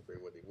college compared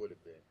to what they would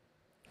have been.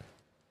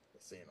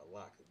 That's saying a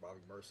lot because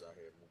Bobby Mercer out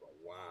here moving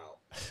wild.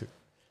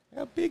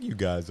 How big you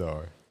guys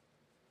are.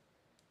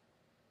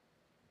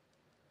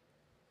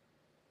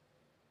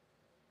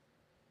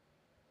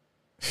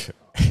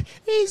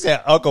 He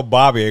said Uncle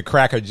Bobby and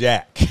Cracker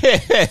Jack.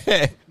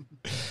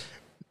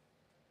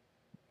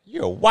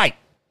 You're white.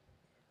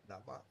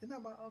 You're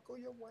not my uncle,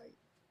 you're white.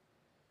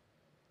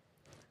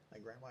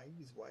 Like Grandma,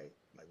 he's white.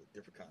 Like with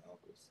different kind of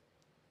uncles.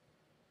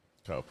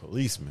 A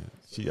policeman.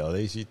 She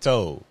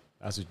told.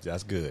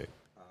 That's good.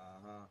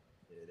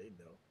 Yeah, they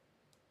know.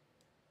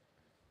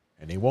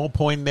 And they won't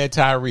point at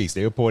Tyrese.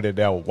 They will point at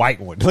that white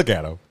one. Look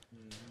at him.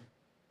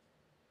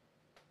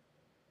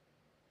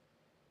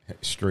 Mm-hmm.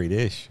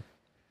 Straight-ish.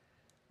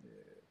 Yeah.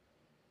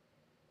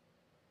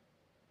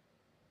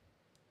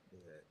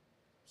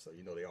 So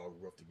they all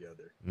grew up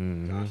together.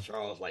 Mm-hmm. Josh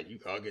Charles, like, you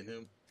hugging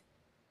him?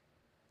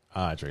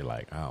 Andre,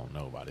 like, I don't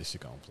know about this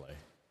shit gonna play.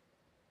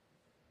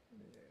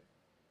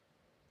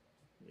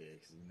 Yeah,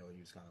 because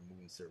he was kind of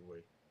moving a certain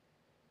way.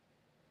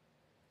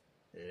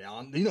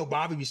 Yeah,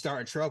 Bobby be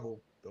starting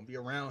trouble. Don't be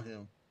around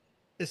him.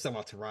 It's something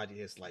about Taraji.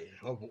 It's like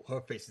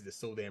her face is just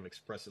so damn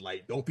expressive.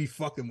 Like, don't be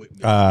fucking with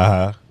me.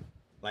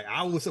 Like,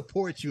 I will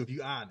support you if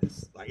you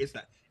honest. Like, it's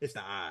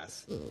the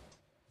eyes.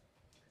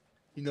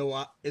 You know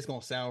what? It's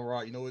gonna sound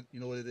raw. You know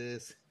what it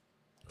is?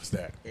 What's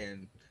that?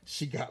 And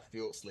she got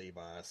field slave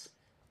eyes.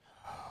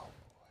 Oh boy.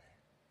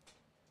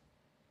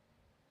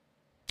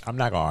 I'm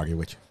not gonna argue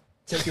with you.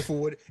 Take it for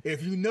what.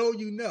 If you know,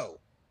 you know.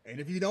 And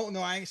if you don't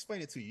know, I ain't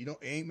explain it to you. You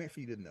don't. It ain't meant for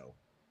you to know.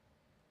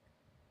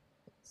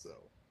 So,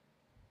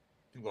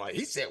 people are like,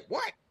 he said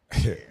what?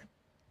 Yeah.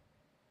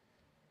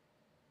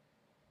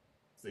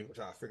 So they were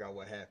trying to figure out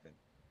what happened.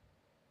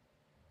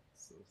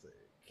 So it's like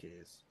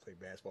kids play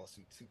basketball,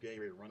 too gang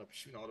ready to run up and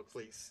shoot all the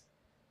place.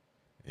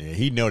 Yeah,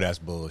 he know that's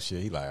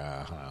bullshit. He like,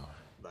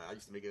 Like I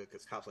used to make it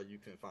because cops like you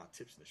couldn't find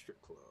tips in the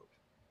strip club.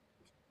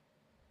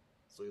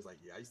 So he's like,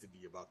 yeah, I used to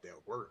be about that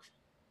work.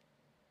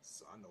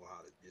 So I know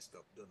how to get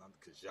stuff done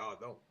because y'all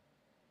don't.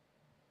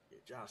 Yeah,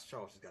 Josh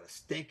Charles has got a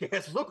stink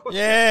ass look on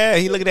yeah,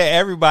 he looking at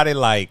everybody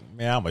like,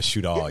 man, I'm gonna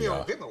shoot all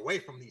y'all. Get him away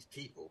from these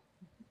people.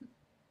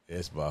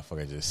 This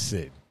motherfucker just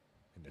sitting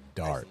in the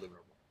dark.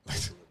 I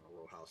used to live in a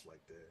row house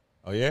like that.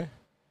 Oh yeah?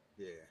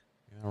 Yeah.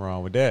 Nothing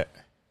wrong with that.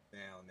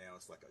 Now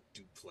it's like a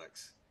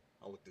duplex.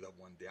 I looked it up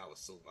one day. I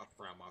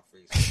frowned my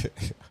face.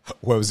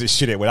 Where was this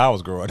shit at when I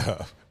was growing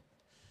up?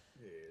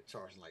 Yeah,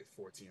 charging like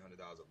 $1,400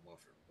 a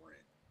month for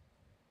rent.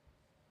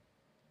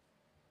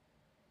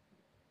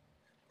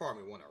 Part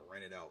of me want to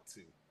rent it out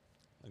too.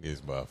 Look at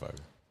this motherfucker.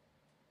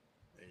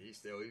 And he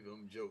still even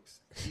them jokes.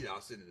 He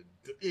out sitting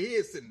he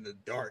is sitting in the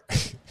dark.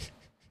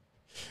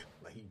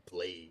 Like he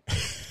played.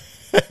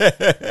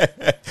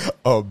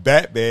 Oh,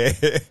 Batman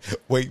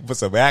waiting for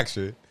some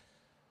action.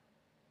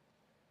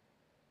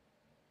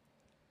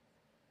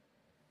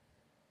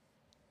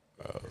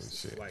 Oh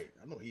shit! Like,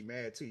 I know he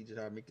mad too. He just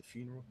had to make the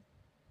funeral.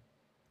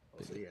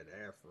 Oh, so he had the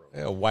afro.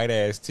 Yeah, white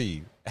ass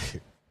teeth.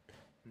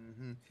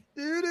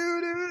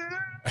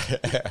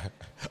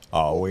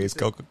 Always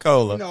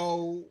Coca-Cola. You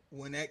know,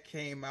 when that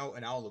came out,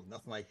 and I don't look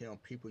nothing like him.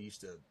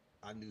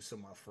 I knew some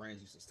of my friends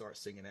used to start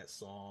singing that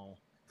song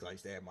because I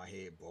used to have my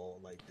head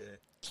bald like that.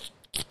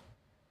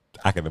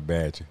 I can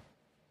imagine.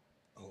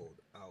 Oh,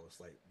 I was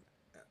like,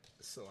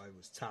 so I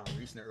was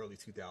Tyrese in the early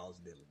 2000s.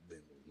 Then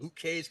Luke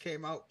Cage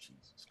came out.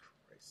 Jesus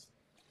Christ.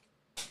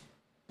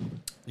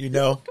 You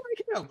know,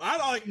 I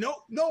like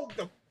no.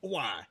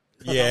 Why?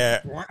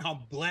 Yeah, I'm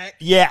black.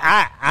 Yeah,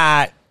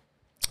 I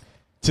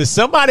to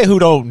somebody who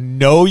don't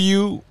know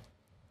you,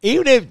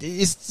 even if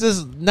it's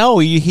just no,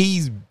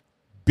 he's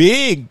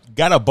big,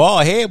 got a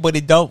bald head, but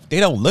they don't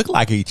look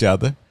like each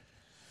other.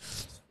 I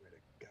swear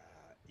to God,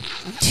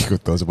 You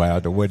could throw somebody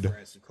out the window.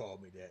 Friends who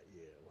called me that,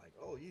 yeah, like,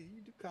 oh,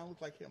 you do kind of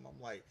look like him.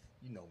 I'm like,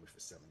 you know me for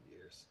 7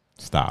 years.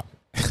 Stop.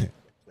 Don't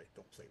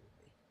play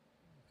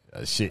with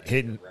me. Shit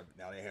hitting.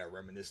 Now they had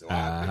reminiscing. Oh,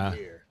 I've been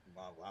here.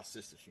 My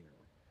sister's funeral.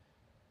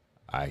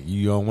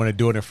 You don't want to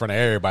do it in front of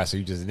everybody, so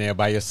you just in there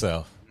by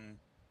yourself. Mm-hmm.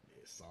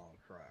 Yeah, song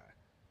cry.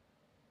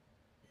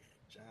 Yeah,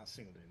 John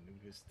Singleton knew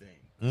his thing.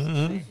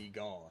 Mm-hmm. He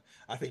gone.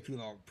 I think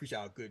people don't appreciate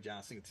how good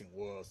John Singleton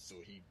was, so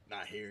he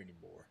not here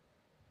anymore.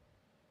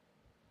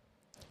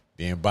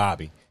 Then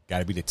Bobby got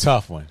to be the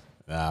tough one.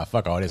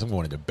 Fuck all this. I'm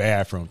going to the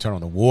bathroom, turn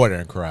on the water,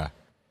 and cry.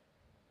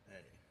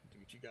 Hey, do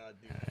what you gotta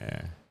do.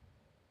 Yeah.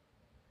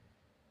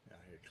 Out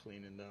here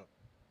cleaning up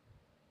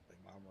like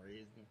mama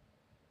raised me.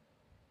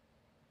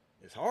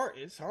 It's hard.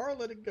 It's hard to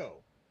let it go.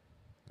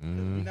 We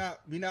not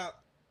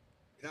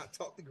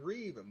taught to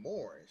grieve and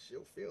mourn and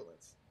show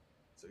feelings.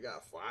 So you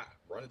gotta fight,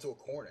 run into a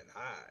corner and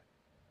hide.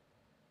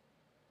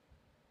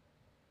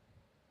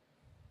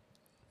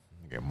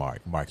 Look at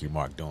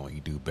Mark doing what he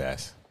do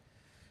best.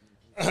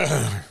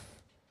 Oh,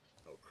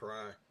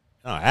 cry.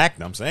 No,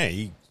 acting. I'm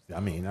saying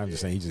I'm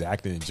just saying he just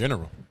acting in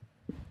general.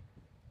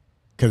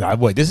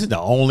 Because this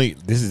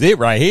is it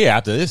right here.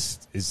 After this,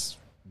 it's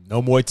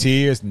no more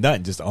tears,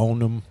 nothing. Just on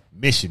them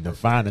mission of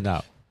finding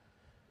out.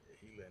 Yeah,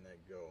 he letting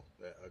that go.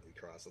 That ugly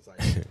cry.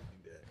 Sometimes you do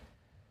that.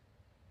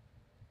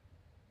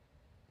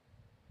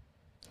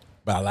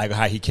 But I like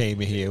how he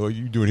came in here. What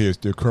you doing here?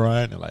 Still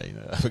crying? And like,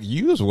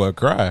 you was what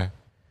cry.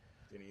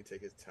 Didn't even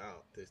take his tie off.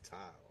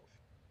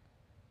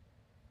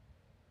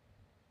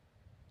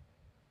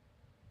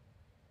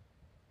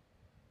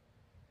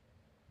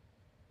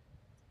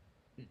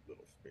 You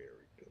little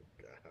fairy, good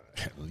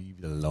God. Leave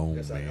it alone,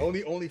 That's man.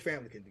 like only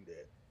family can do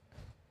that.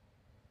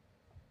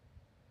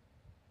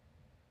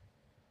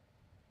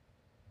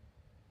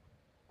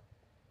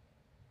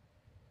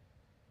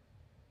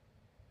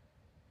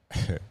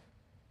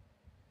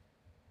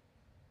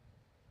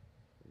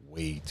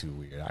 Way too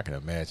weird. I can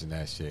imagine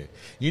that shit.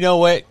 You know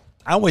what?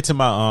 I went to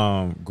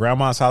my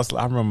grandma's house.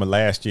 I remember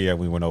last year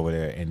we went over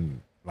there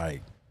and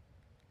like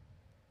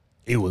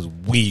it was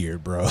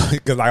weird, bro.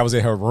 Because I was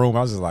in her room.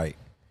 I was just like,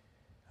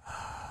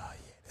 yeah,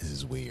 this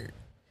is weird.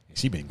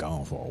 She been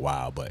gone for a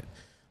while, but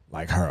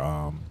like her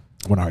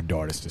one of her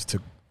daughters just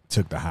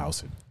took the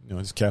house and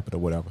just kept it or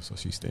whatever. So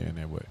she's staying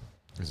there. But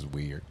this is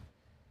weird.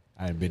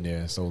 I hadn't been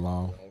there in so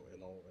long. It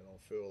don't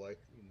feel like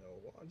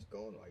well, I'm just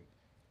going like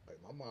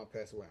my mom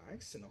passed away. I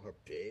ain't sitting on her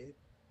bed.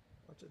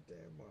 Watch your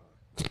damn mom.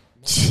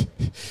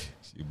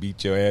 She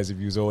beat your ass if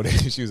you was over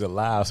there. She was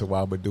alive, so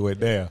why would do it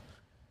there?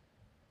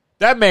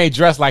 That man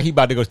dressed like he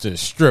about to go to the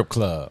strip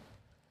club.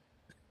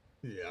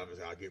 Yeah,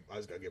 I'll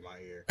just gotta get my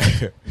hair.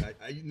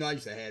 I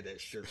used to have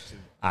that shirt too.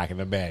 I can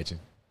imagine.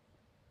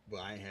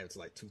 But I ain't had it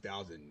till like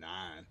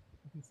 2009.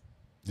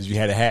 Did you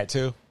have a hat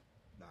too?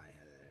 No, I ain't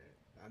had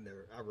a hat.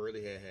 I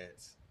rarely had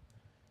hats.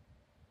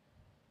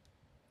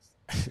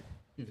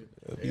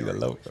 Be the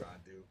local.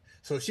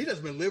 So she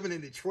just been living in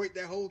Detroit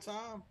that whole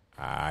time?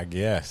 I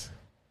guess.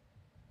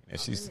 And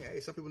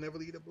Some people never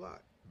leave the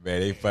block. Man,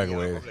 they fucking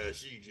with her.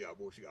 She got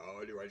all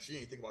right. She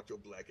ain't think about your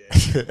black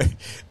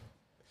ass.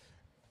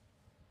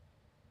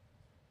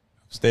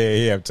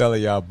 Staying here, I'm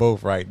telling y'all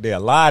both right there.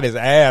 Lie his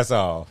ass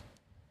off.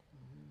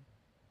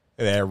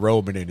 That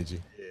Roman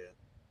energy. Yeah.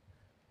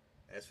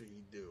 That's what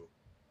you do.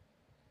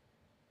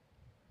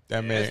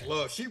 That man. That's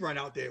love. She run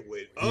out there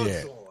with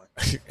us on.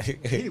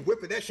 He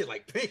whipping that shit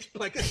like pink,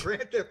 like a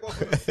Grand Theft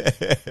Auto.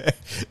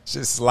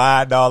 Just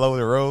sliding all over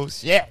the road.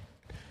 Shit.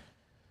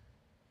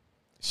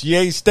 She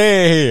ain't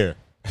staying here.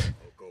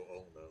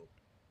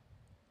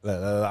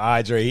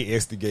 Andre, he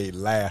instigate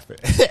laughing.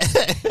 Like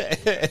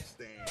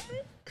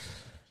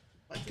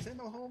this ain't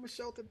no home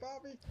shelter,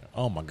 Bobby.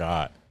 Oh my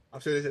God. I'm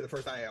sure this is the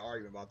first time I had an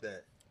argument about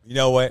that. You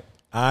know what?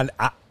 I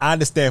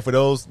understand for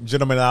those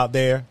gentlemen out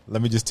there.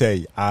 Let me just tell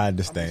you, I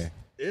understand.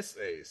 It's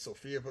a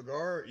Sofia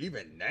Vergara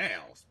even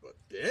now, but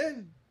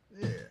then,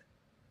 yeah.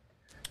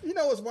 You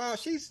know what's wild?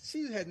 She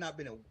had not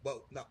been in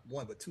not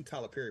one but 2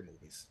 Tyler Perry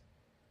movies.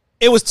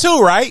 It was 2,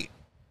 right?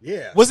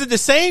 Yeah. Was it the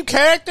same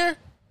character?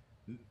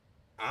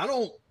 I'm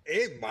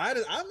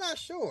not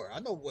sure. I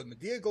know when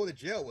Madea Go to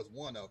Jail was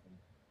one of them.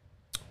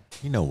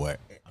 You know what?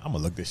 I'm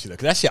gonna look this shit up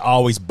because that shit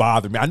always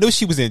bothered me. I knew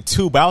she was in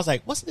 2, but I was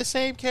like, "What's the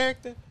same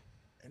character?"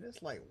 And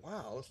it's like,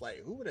 wow. It's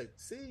like, who would have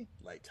see?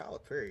 Like Tyler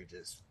Perry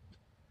just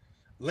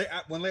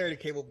when Larry the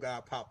Cable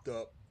Guy popped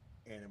up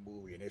in a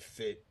movie and it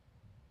fit.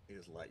 It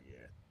was like,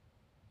 yeah,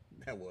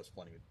 that was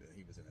funny.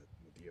 He was in a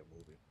Madea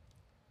movie.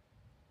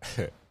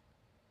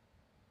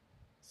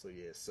 So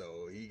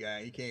he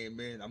came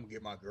in. I'm gonna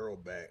get my girl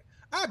back.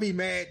 I'd be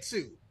mad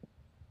too.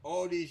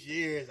 All these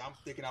years, I'm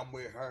thinking I'm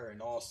with her,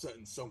 and all of a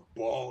sudden, some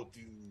bald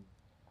dude.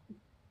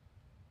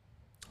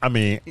 I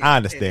mean, I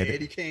understand it.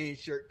 Eddie Kane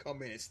shirt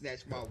come in and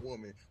snatch my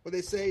woman. What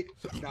they say?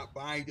 Not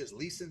buying, just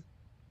leasing.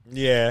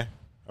 Yeah,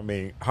 I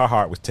mean, her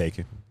heart was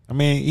taken. I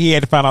mean, he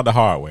had to find out the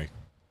hard way.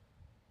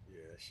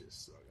 Yeah, that shit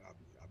suck. I'll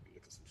be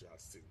looking some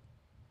shots too.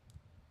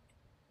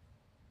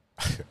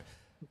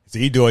 So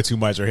he doing too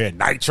much right here.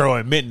 Nitro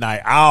and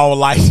Midnight.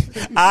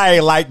 I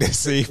ain't like this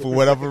scene for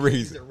whatever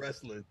reason. He's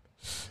wrestling.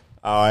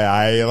 Oh,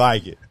 I ain't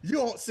like it. You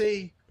don't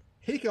see.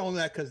 He can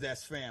only that because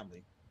that's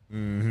family.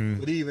 Mm-hmm.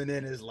 But even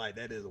then, it's like,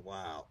 that is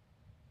wild.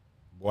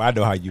 Boy, I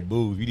know how you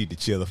move. You need to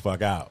chill the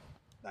fuck out.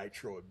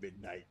 Nitro at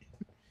midnight.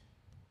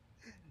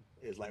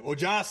 It's like, well,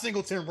 John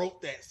Singleton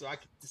wrote that, so I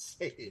can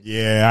say it.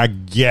 Yeah, I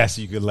guess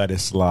you could let it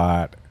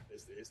slide.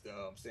 It's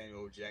the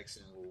Samuel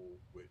Jackson rule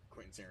with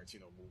Quentin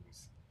Tarantino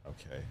movies.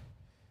 Okay.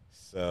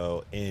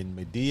 So in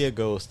Madea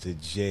Goes to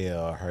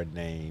Jail, her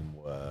name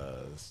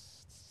was...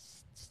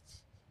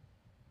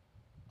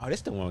 Oh,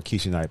 this the one with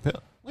Keisha Knight.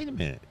 Wait a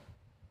minute.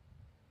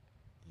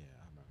 Yeah,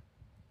 I know.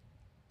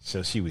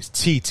 So she was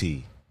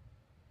TT.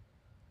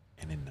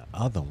 And then the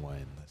other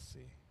one, let's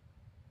see.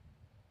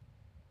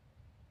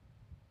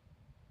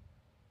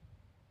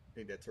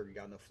 Think that turkey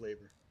got enough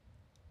flavor?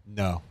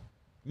 No.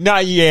 No,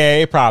 yeah,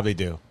 it probably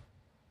do.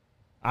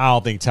 I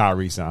don't think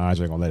Tyrese and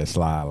Andre gonna let it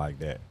slide like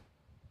that.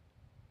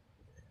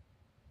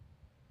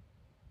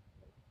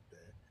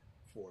 That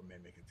 4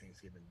 men making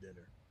Thanksgiving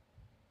dinner.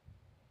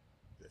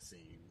 That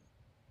scene.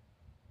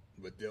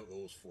 But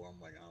those 4, I'm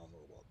like, I don't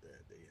know about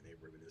that. They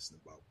reminiscing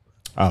about.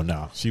 Oh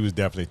no, she was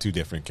definitely 2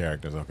 different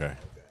characters. Okay.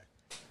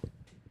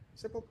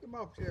 Step up the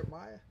mouth,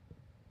 Jeremiah.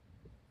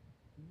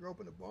 You grew up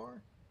in the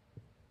barn.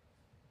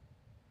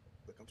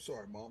 Look, I'm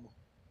sorry, Mama.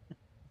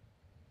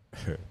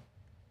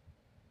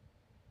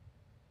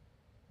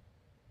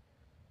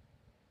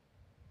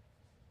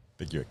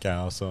 Think you're a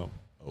cow or something?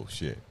 Oh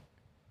shit.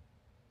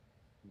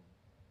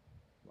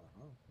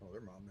 Oh,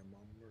 their mom and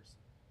Mama Mercer.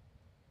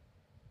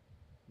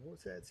 More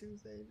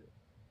tattoos, Angel.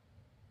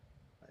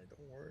 Hey,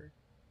 don't worry.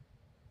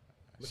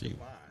 Look at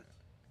mine.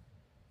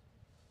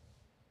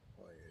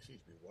 Oh yeah, she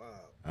used to be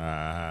wild.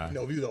 You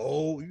know, if you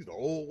was the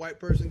old white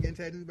person getting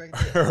tattoos back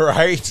then.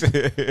 Right.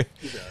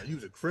 you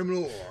was a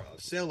criminal or a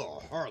seller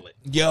or a harlot.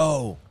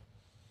 Yo.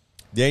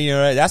 Yeah, you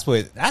know that's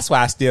why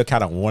I still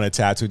kind of want a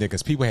tattoo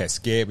because people had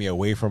scared me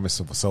away from it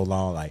for so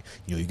long. Like,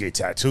 you get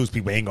tattoos,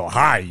 people ain't gonna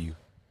hire you.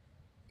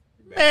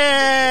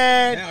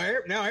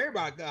 Man, now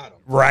everybody got them.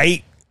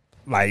 Right?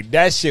 Like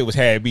that shit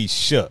had me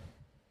shook.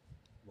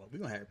 Well, we're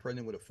gonna have it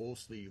pregnant with a full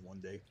sleeve one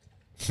day.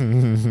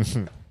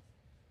 And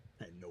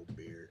no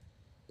beard.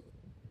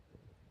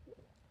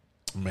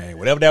 Man,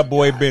 whatever that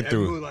boy been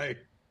through. Like,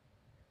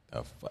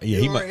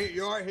 yeah,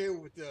 you are here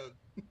with the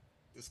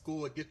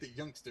school of gifted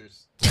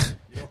youngsters.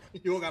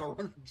 You don't gotta run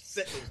from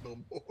settlers no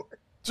more.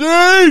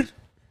 Jeez!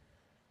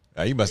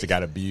 He must have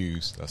got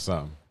abused or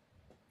something.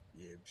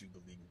 Yeah, but you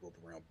believe you go up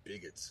around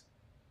bigots.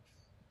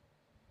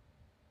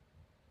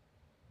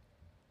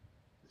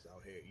 Just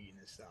out here eating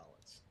his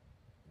salads.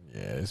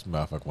 Yeah, this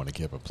motherfucker want to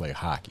get up and play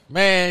hockey.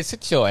 Man,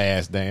 sit your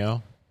ass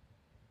down.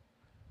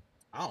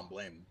 I don't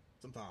blame him.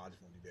 Sometimes I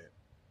just want to do that.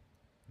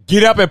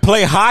 Get up and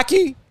play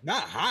hockey?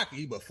 Not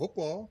hockey, but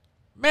football.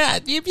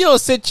 Man, if you don't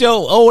sit your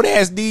old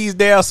ass knees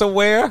down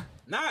somewhere.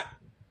 Not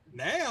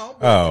now,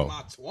 but in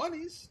my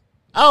 20s.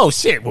 Oh,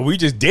 shit. Well, we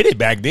just did it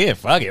back then.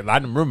 Fuck it. I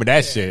remember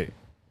that shit.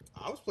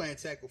 I was playing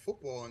tackle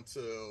football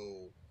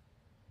until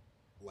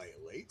like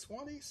late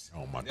 20s.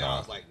 Oh, my God. I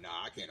was like, nah,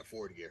 I can't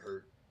afford to get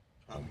hurt.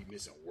 I'll be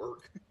missing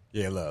work.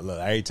 Yeah, look.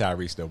 I ain't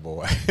Tyrese no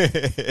boy.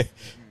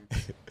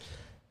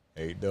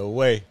 Ain't no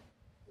way.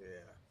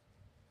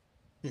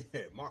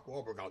 Yeah, Mark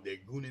Wahlberg out there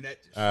gooning that.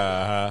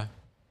 Uh-huh.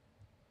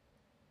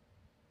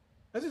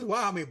 That's just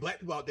why black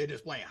people out there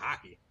just playing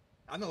hockey.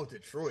 I know it's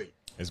Detroit.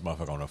 This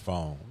motherfucker on the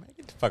phone. Man,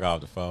 get the fuck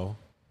off the phone.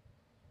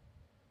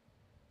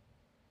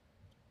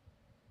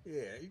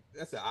 Yeah,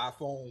 that's an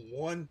iPhone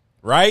 1.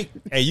 Right?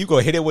 Hey, you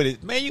gonna hit it with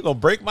it. Man, you gonna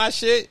break my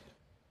shit?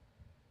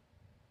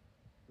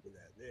 Look at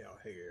that. They out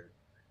here.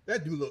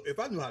 That dude look, if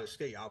I knew how to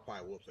skate, I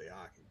probably would play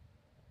hockey.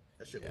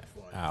 That shit look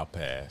fun. I'll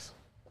pass.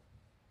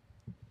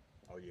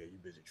 Oh, yeah, you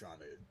busy trying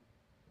to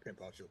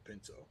pimp out your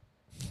Pinto.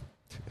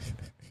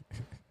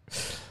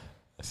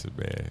 That's a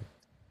bad.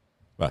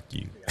 Fuck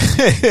you.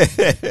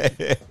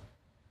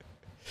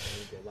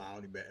 I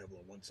only bet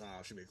Evelyn one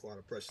time. She made quite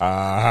a pressure.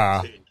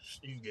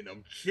 He's getting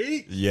them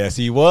cheeks. Yes,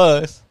 he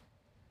was.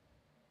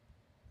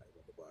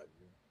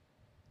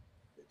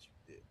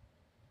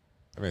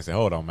 I mean, say,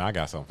 hold on, man. I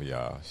got something for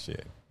y'all.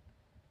 Shit.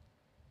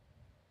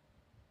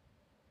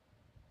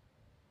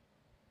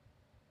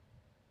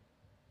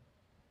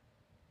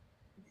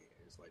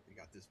 Yeah, it's like they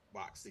got this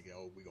box thinking,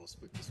 oh, we're going to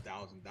split this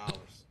 $1,000.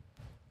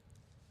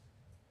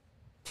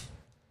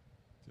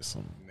 Just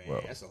some,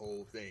 man, that's the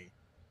whole thing.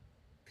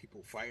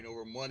 People fighting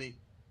over money.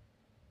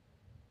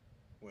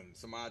 When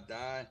somebody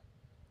died,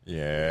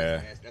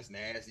 yeah, that's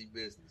nasty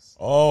business.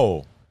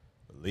 Oh,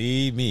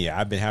 believe me,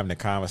 I've been having the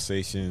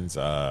conversations,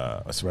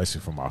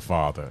 especially from my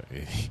father.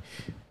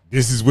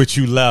 This is what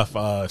you left.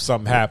 If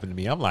something happened to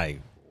me, I'm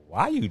like,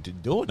 why are you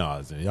doing all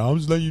this? I'm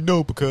just letting you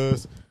know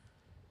because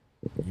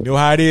you know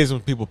how it is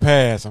when people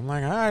pass. I'm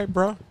like, all right,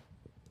 bro.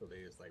 So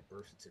there's like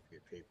birth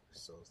certificate papers,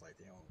 so it's like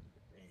they ain't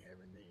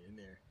having anything in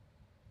there.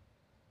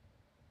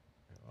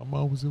 My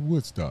mom was in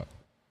Woodstock.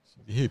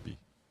 She's a hippie.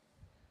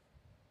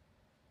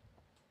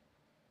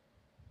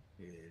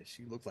 Yeah,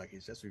 she looked like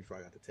it. That's where he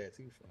probably got the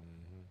tattoo from.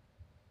 Mm-hmm.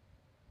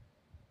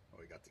 Oh,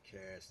 he got the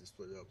cash and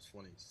split it up. It's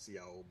funny to see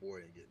how old boy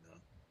ain't getting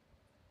none.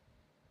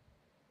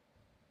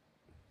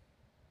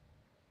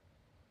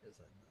 It's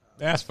like,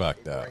 that's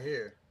fucked up. Right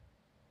here.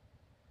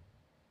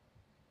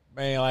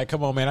 Man, like,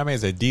 come on, man. I mean,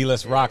 it's a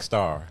D-list rock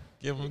star.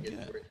 Give him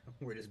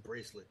wear this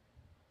bracelet.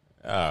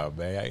 Oh,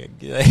 man.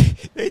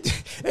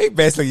 They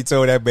basically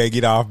told that man,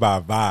 get off my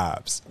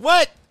vibes.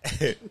 What?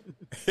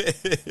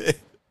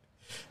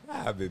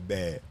 I've been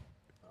bad.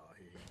 Oh,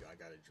 here you go. I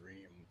got a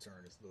dream.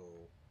 Turn this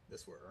little.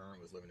 That's where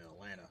Ern was living in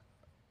Atlanta.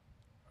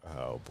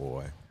 Oh,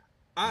 boy.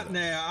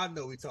 Now, I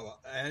know we talk about,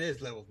 and his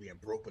level being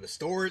broke, but a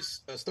storage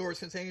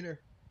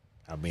container.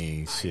 I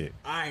mean, shit.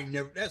 I ain't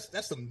never,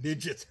 that's some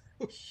ninja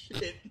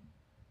shit.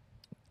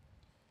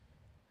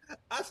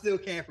 I still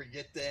can't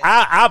forget that.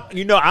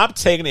 I'm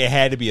taking it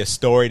had to be a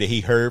story that he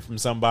heard from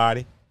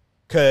somebody,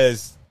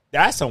 because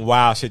that's some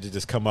wild shit to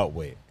just come up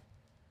with.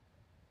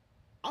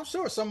 I'm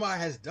sure somebody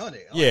has done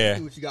it. Yeah,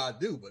 do what you gotta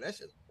do, but that's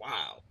just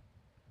wild.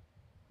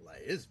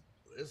 Like it's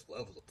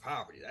levels of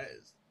poverty. That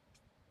is,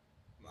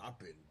 I've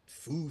been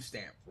food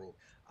stamp broke.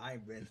 I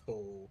ain't been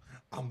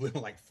I'm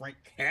living like Frank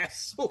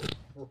Castle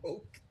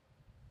broke.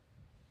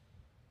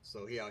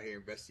 So he out here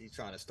investing. He's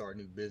trying to start a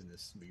new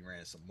business. But he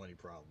ran some money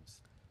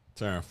problems.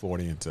 Turn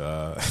 40 into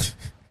 80.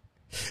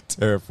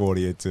 Turn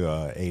 80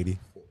 to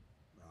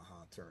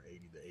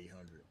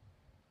 800.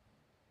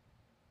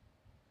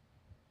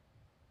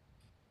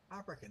 I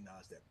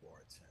recognize that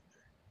bartender.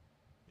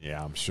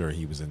 Yeah, I'm sure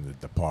he was in The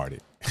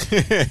Departed.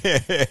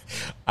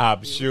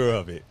 I'm sure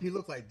of it. He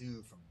looked like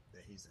dude from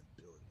that he's in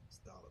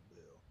Billions, $1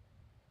 bill.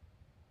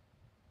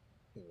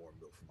 Warm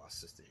milk for my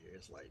sister here.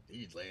 It's like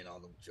he's laying all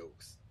them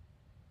jokes.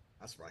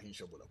 That's right. He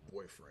showed up with a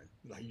boyfriend.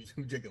 Like you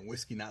drinking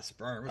whiskey, not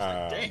sperm. It's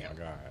like, damn. Oh my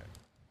God.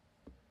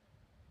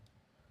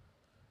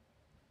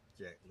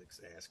 Jack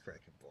licks ass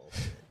cracking ball.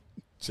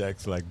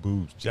 Jack's like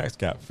boobs. Jack's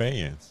got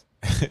fans.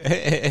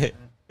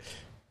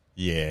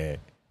 Yeah.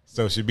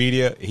 Social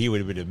media, he would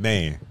have been the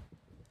man.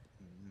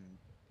 Mm-hmm.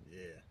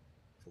 Yeah.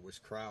 For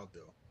which crowd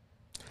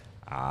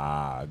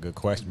though? Good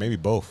question. Maybe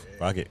both. Yeah.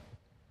 Fuck it.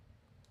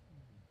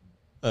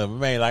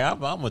 Man, like I'm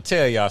gonna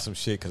tell y'all some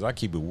shit because I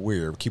keep it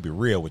weird, keep it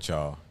real with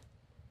y'all.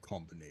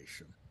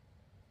 Combination.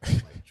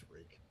 Like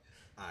Drake.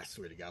 I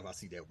swear to God, if I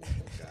see that one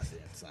more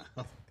goddamn time.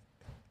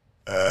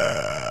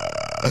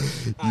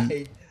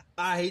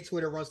 I hate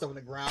Twitter run stuff on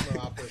the ground when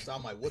I first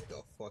I'm like, what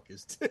the fuck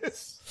is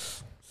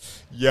this?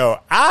 Yo,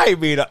 I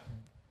mean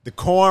the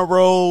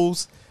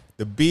cornrows,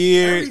 the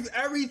beard,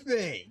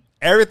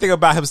 everything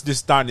about him is just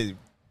starting to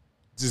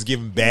just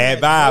giving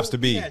bad vibes to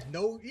me. He has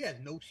no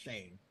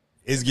shame.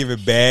 It's giving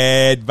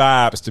bad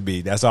vibes to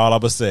me. That's all I'm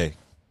gonna say.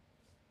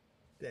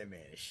 That man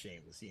is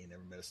shameless. He ain't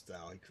never met a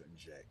style he couldn't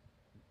jack.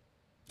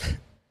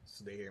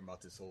 So they hear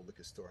about this whole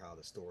liquor store, how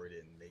the story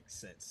didn't make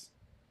sense.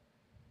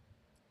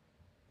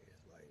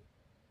 It's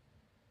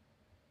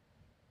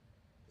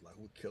like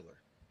who would kill her?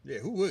 Yeah,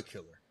 who would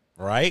kill her?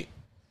 Right?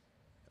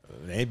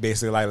 They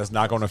basically like, let's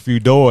knock on a few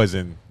doors,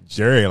 and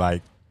Jerry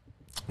like,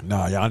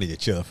 nah, y'all need to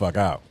chill the fuck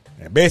out.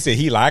 And basically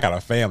he like, I got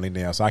a family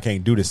now, so I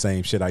can't do the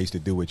same shit I used to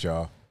do with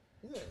y'all.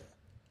 Yeah,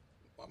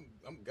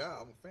 I'm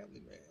God. I'm a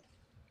family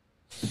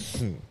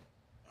man.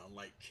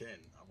 Unlike Ken,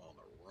 I'm on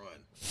the run.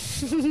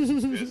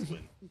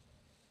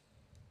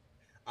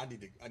 I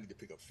need to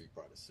pick up Street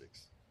Fighter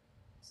 6.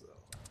 So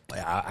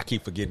I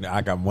keep forgetting.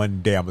 I got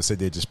one day I'm gonna sit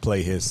there and just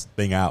play his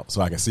thing out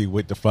so I can see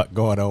what the fuck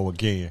going on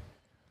again.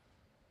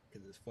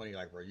 Because it's funny,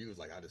 like where you was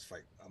like, I just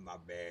fight. I'm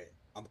not bad.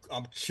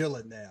 I'm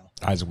chilling now.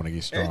 I just want to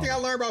get strong. Everything I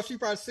learned about Street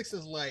Fighter 6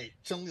 is like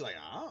chilling. Like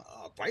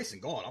Bison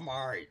gone. I'm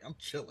all right. I'm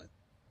chilling.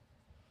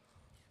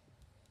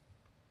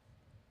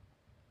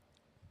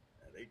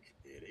 They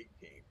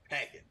came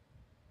packing.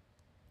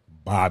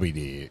 Bobby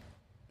did.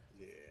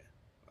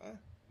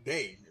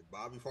 Yeah,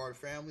 Bobby part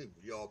of the family.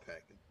 We all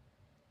packing.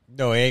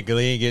 No, he ain't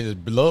getting his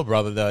little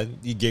brother done.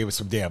 He gave us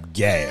some damn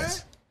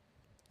gas.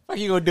 What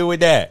you gonna do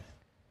with that?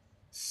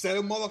 Set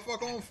a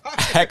motherfucker on fire.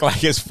 Act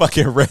like it's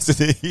fucking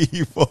Resident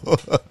Evil.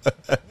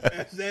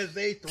 as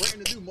they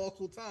threatened to do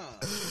multiple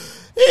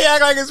times. He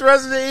act like it's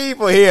Resident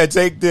Evil. Here,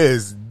 take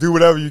this. Do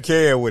whatever you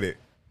can with it.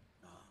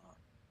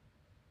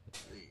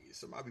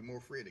 Somebody be more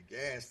afraid of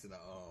gas than a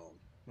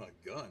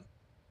gun.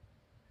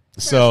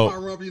 So I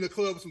run up in the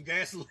club with some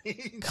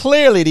gasoline.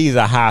 Clearly, these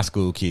are high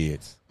school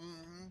kids.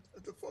 Mm-hmm.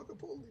 What the fuck,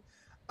 police?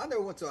 I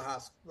never went to a high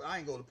school. I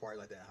ain't go to a party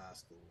like that in high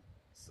school.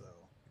 So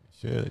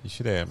You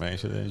should have, man. You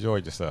should have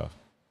enjoyed yourself.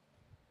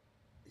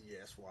 Yeah,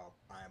 that's why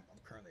I'm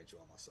currently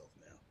enjoying myself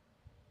now.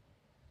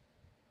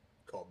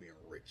 Called being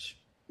rich.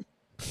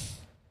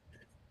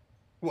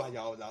 Why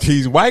y'all?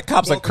 These white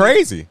cops are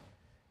crazy.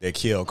 They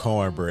kill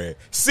cornbread.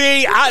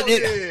 See,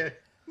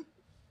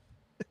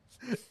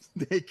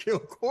 They kill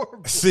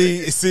cornbread.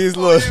 See,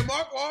 look. Yeah,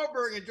 Mark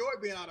Wahlberg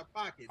enjoyed being out of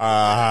pocket.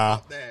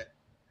 That.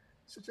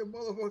 Sit your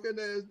motherfucking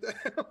ass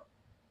down.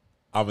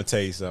 I'm gonna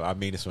tell you something. I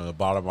mean this from the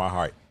bottom of my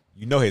heart.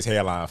 You know his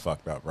hairline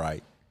fucked up,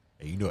 right?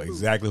 And you know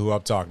exactly who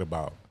I'm talking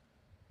about.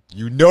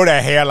 You know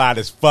that hairline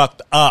is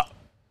fucked up.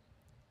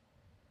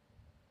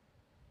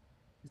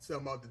 You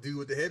talking about the dude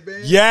with the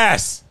headband?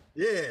 Yes.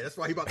 Yeah, that's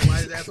why he about to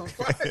light his ass on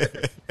fire.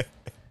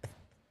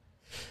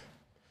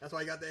 That's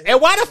why he got that. And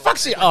why the fuck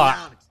she?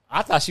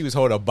 I thought she was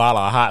holding a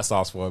bottle of hot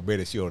sauce for a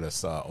minute. She ordered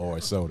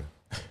orange soda.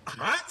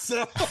 Hot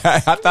sauce?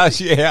 I thought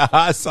she had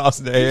hot sauce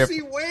in her hair. You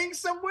see wings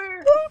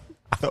somewhere?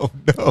 I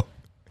don't know.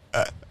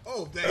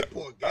 Oh, they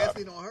poured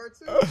gasoline on her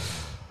too?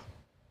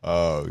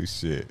 Oh,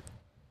 shit.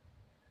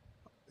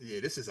 Yeah,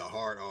 this is a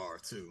hard R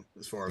too,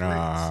 as far as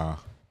ratings.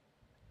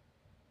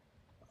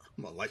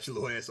 I'm gonna light your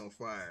little ass on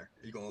fire.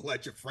 You're gonna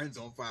light your friends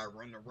on fire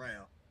running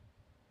around.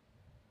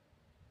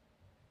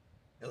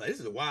 And like, this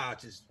is wild,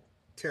 just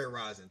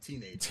terrorizing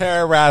teenagers.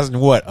 Terrorizing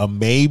what? A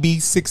maybe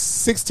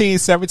 16,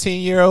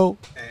 17-year-old?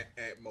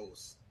 At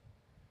most.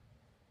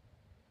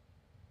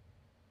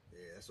 Yeah,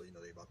 that's what you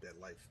know they about that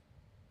life.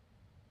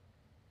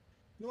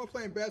 You know I'm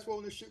playing basketball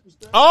when this shit was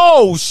done?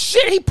 Oh,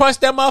 shit. He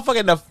punched that motherfucker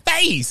in the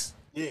face.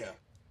 Yeah.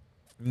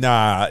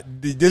 Nah,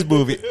 this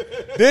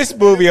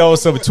movie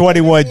owns some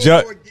 21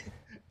 Jump.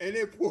 And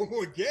then pour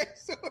more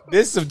gas on.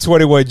 This is some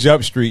 21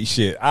 Jump Street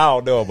shit. I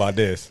don't know about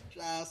this.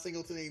 John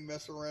Singleton ain't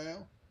mess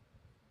around.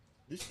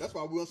 That's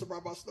why we don't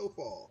surprised about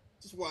Snowfall.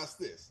 Just watch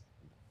this.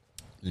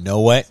 You know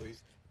what?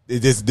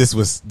 This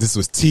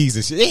was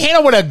teasing shit. They hit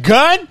him with a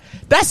gun?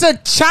 That's a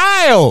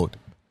child.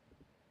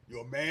 You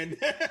a man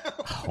now?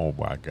 Oh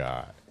my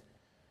God.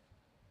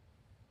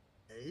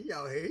 Hey, he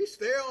out here. He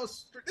stay on.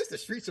 This the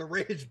Streets of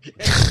Rage game.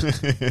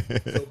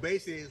 So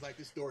basically, it's like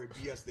this story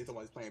BS. They talking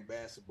about he's playing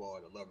basketball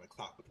at 11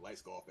 o'clock, but the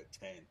lights go off at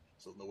 10.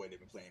 So no way they've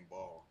been playing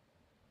ball.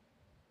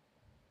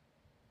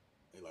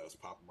 They like, let's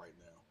pop them right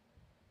now.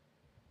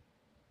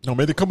 No,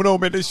 man, they coming on,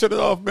 man. They shut it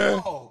off,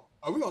 man. Oh,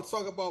 are we gonna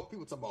talk about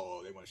people talking about?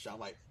 Oh, they want to shout. I'm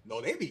like, no,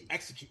 they be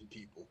executing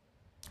people.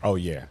 Oh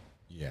yeah,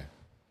 yeah.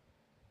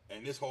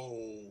 And this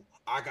whole,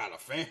 I got a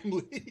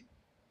family.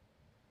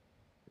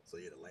 So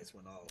yeah, the lights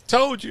went off.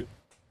 Told you,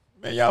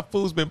 man. Y'all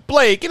fools been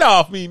playing. Get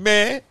off me,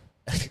 man.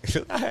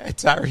 I had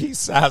Tyrese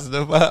sizing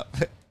them up.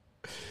 That's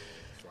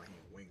why he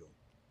didn't wing him.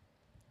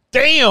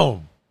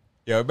 Damn.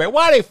 Yo, man,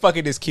 why they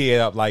fucking this kid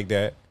up like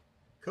that?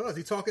 Cause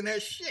he talking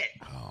that shit.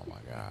 Oh my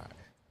God.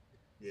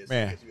 Yeah, so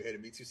man, you had to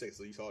be 2 seconds,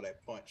 so you saw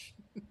that punch.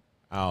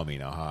 I don't mean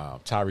no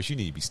harm. Tyrese, you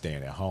need to be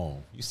staying at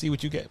home. You see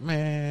what you get,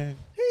 man.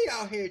 He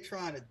out here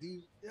trying to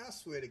do. I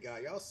swear to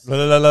God, y'all.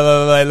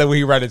 Look what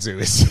he running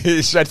to.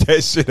 Shut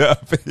that shit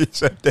up.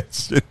 Shut that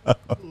shit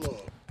up.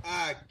 Look,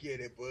 I get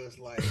it, but it's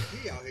like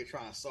he out here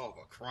trying to solve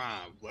a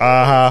crime.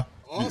 Like,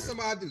 all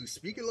somebody do,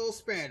 speak a little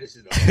Spanish.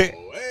 And,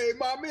 oh, hey,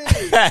 my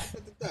man.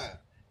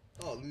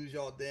 Oh, lose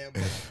y'all damn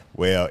money.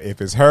 Well,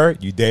 if it's her,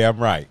 you damn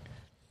right.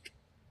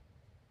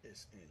 If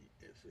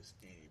it's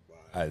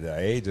anybody.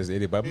 I ain't just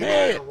anybody.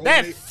 Man,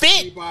 that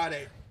fit.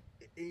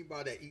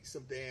 anybody that eats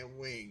some damn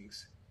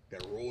wings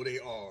that roll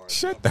their R's.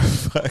 Shut the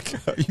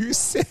fuck up. You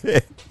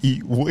said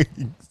eat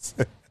wings.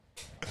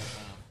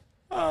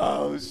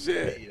 Oh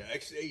shit.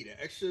 They eat an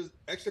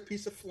extra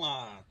piece of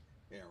flan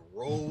and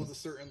rolls of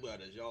certain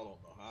letters. Y'all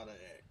don't know how to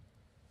act.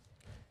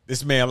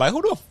 This man like,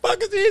 who the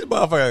fuck is these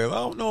motherfuckers? I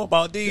don't know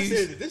about these.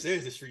 This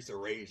is the Streets of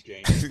Rage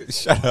game.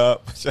 Shut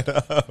up.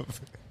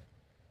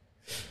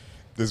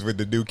 This with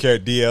the new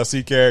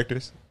DLC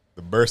characters,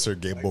 the Mercer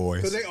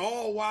boys. Because they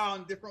all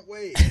wild in different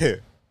ways.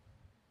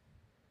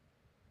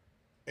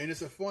 And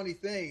it's a funny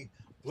thing.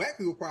 Black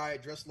people probably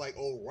dress like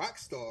old rock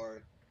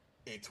star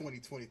in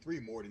 2023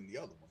 more than the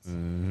other ones.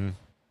 Mm-hmm.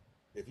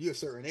 If you're a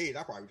certain age,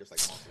 I probably just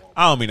like.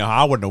 I don't mean no,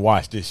 I wouldn't have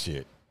watched this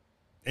shit.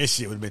 This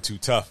shit would have been too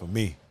tough for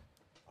me.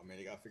 I mean,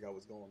 they gotta figure out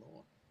what's going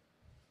on.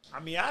 I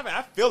mean,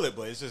 I feel it,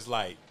 but it's just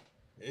like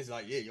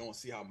yeah, you don't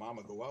see how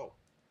Mama go out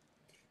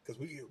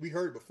because we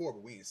heard it before,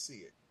 but we didn't see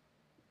it.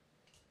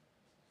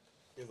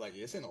 It's like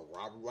it's ain't no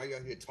robbery. Why you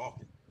out here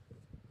talking?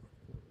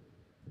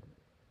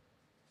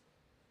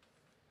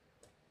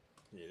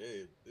 Yeah,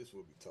 this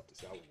would be tough to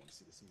see. I wouldn't want to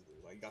see this either.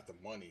 Like, you got the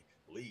money,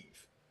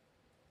 leave.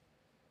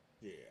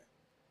 Yeah.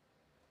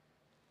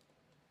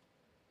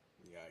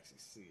 You actually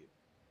see it.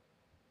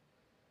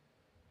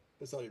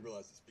 That's how they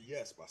realize it's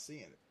BS by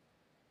seeing it.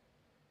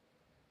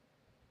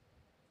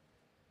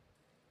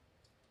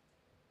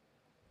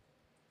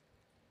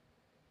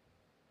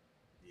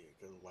 Yeah,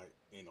 because like,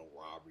 ain't no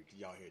robbery. Because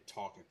y'all here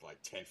talking for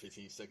like 10,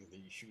 15 seconds,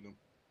 then you shoot them.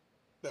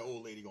 That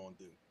old lady gonna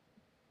do?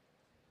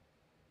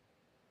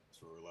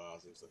 So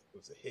realize it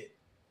was a hit.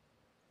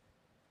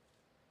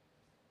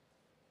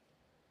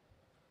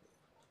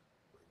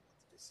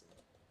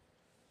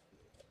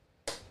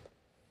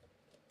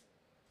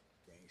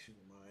 Gang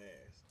shooting my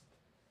ass.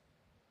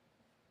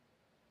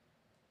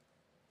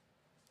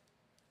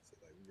 So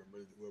like,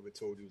 remember whoever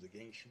told you it was a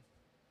gang shoot?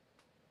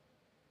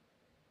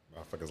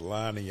 motherfuckers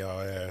lying to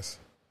y'all ass.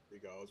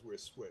 Big guys wear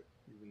sweat,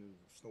 even in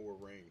snow or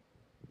rain.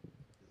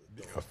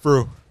 A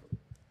fro.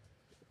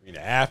 I mean,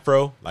 the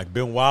afro, like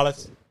Bill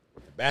Wallace,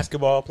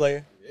 basketball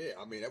player. Yeah,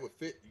 I mean, that would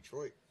fit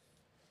Detroit,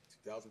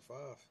 2005.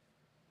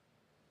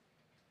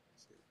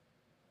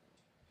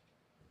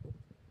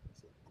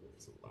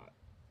 It's a lot.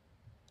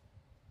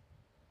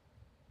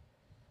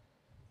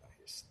 Out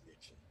here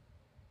snitching.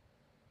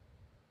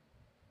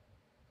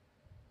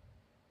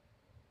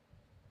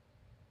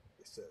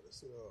 They set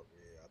us up.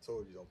 Yeah, I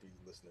told you don't be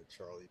listening to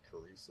Charlie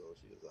Cariso.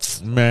 She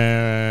is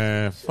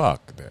Man,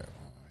 fuck that.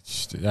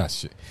 That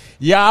shit.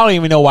 Yeah, I don't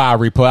even know why I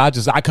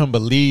reposted. I couldn't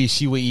believe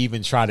she would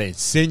even try to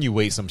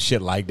insinuate some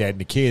shit like that. And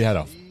the kid had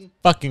a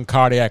fucking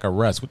cardiac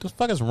arrest. What the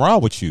fuck is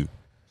wrong with you?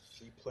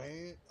 She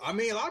playing. I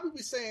mean, a lot of people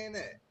be saying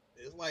that.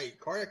 It's like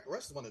cardiac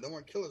arrest is one of the number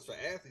one killers for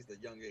athletes at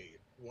a young age.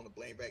 You want to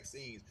blame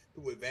vaccines.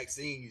 People with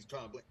vaccines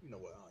trying to blame. You know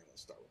what? I ain't gonna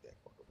start with that.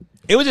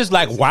 It was just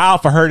like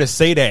wild for her to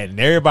say that, and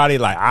everybody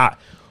like,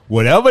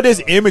 whatever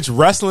this image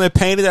wrestling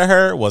painted at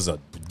her was a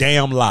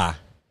damn lie.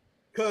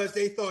 Because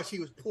they thought she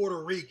was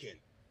Puerto Rican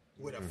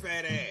with a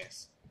fat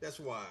ass. That's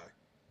why.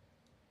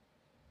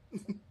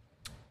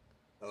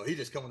 Oh, he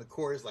just coming to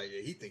court. It's like,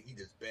 yeah, he think he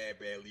just bad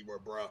Leroy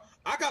Brown.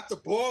 I got the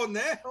ball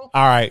now. All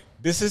right,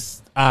 this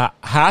is a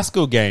high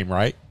school game,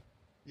 right?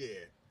 Yeah.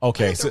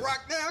 Okay, I got so the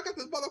rock now. I got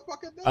this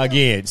motherfucker now.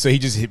 Again, so he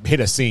just hit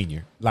a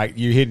senior. Like,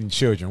 you're hitting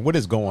children. What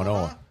is going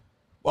on?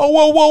 Whoa.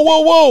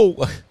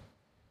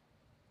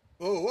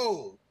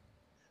 Whoa.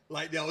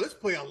 Like, yo, this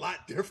play a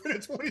lot different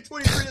in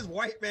 2023. This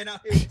white man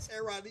out here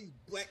terrorizing these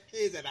black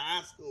kids at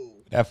high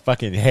school. That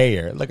fucking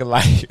hair looking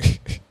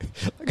like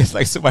it's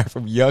like somebody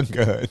from Young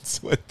Guns.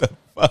 What the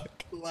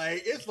fuck?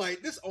 Like, it's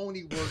like this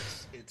only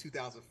works in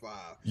 2005.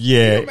 Yeah.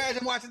 Can you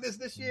imagine watching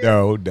this year?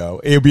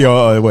 No. It'll be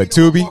on what,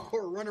 Tubi?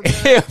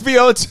 It'll be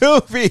on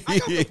Tubi. I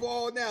got the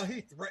ball now.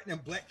 He's threatening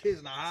black kids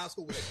in the high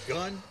school with a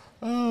gun.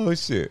 Oh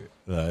shit,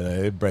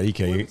 bro, he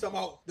can't.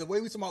 The way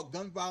we talk about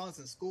gun violence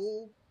in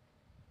school.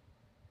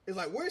 It's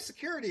like, where's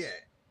security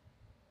at?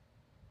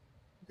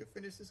 You can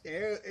finish this game.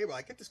 Everybody,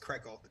 like, get this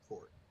crack off the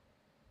court.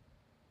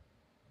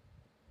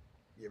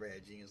 You ever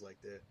had jeans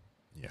like that?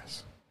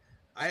 Yes.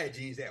 I had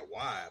jeans that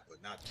wide,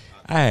 but not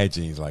I had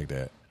jeans like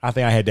that. I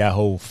think I had that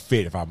whole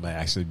fit if I'm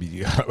actually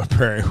be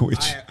pairing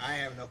with you. I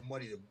have enough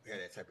money to have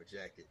that type of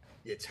jacket.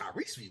 Yeah,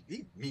 Tyrese,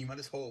 he mean on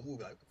this whole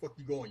movie. Like, the fuck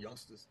you going,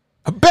 youngsters?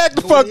 Back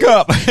the fuck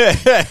up.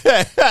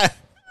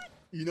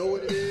 You know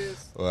what it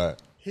is?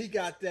 What? He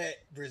got that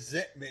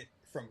resentment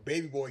from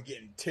Baby Boy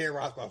getting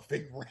terrorized by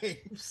Ving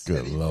Rhames.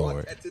 Good Lord.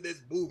 Brought that to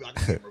this movie. I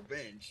got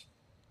revenge.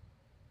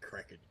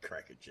 Crack it,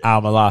 Jack.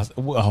 I'm a lost.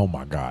 Oh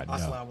my God. No.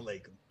 Assalamu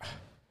alaikum.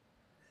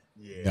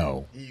 Yeah.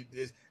 No. He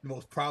is the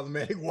most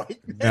problematic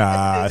white man.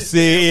 Nah,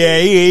 see, yeah,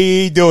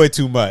 he doing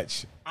too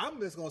much. I'm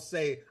just going to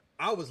say,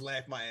 I was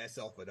laughing my ass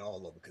off at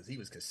all of it because he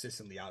was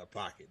consistently out of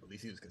pocket. At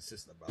least he was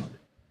consistent about it.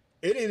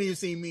 It didn't even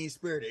seem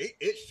mean-spirited.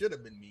 It should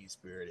have been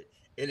mean-spirited.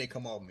 It didn't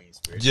come off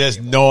mean-spirited.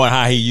 Just knowing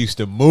how he used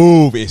to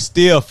move, it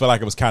still felt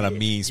like it was kind of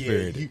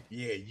mean-spirited.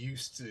 Yeah,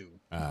 used to.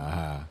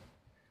 Uh-huh.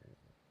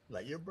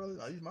 Like, your brother?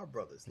 No, these my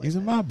brothers. Like, These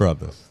are my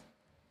brothers.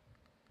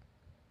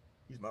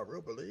 He's my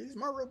real brother. He's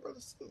my real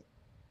brothers, too.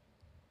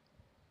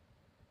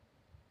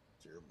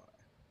 Jeremiah.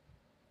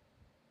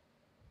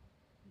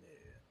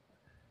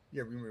 Yeah.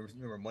 You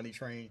remember Money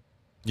Train?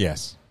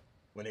 Yes.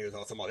 When they was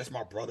all talking about, that's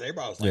my brother.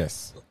 Everybody was like,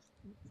 Yes.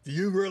 do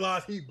you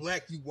realize he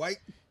black, you white?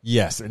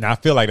 Yes, and I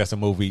feel like that's a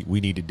movie we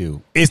need to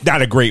do. It's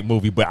not a great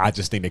movie, but I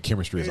just think the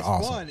chemistry is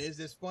awesome. Fun. It's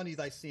just funny,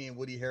 like seeing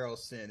Woody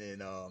Harrelson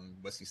and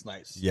Wesley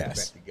Snipes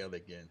yes. back together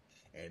again,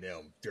 and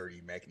them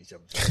dirty macking each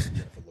other,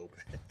 Jennifer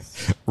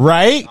Lopez.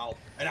 Right?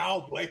 And I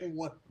don't blame him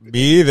one. Me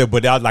either,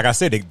 but like I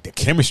said, the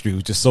chemistry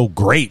was just so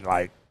great.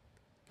 Like,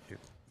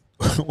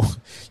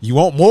 you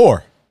want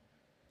more.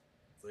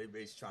 So they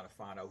basically trying to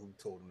find out who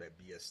told them that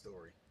BS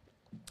story.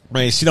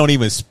 Man, she don't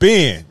even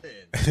spin.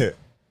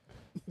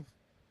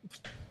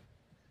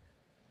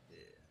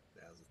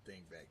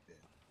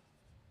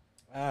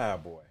 Ah,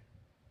 boy.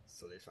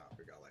 So they trying to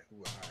figure out like who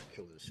hired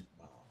killer to shoot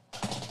bomb.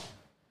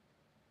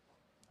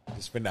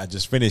 I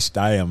just finished.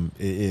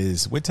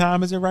 What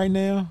time is it right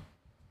now?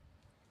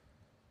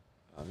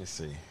 Let me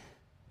see.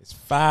 It's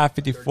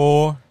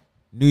 5:54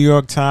 New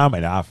York time,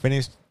 and I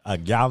finished a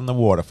gallon of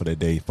water for the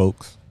day,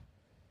 folks.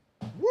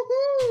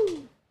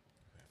 Woohoo!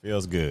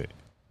 Feels good.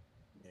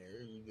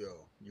 There you go.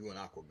 You and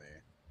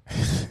Aquaman.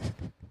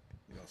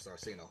 You're gonna start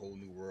seeing a whole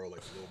new world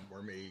like the Little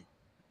Mermaid.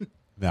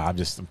 No, I'm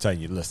telling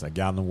you, listen, a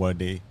gallon of water a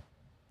day,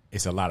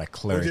 it's a lot of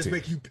clarity. It'll just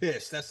make you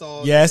pissed. That's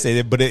all. Yes,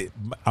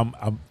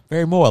 I'm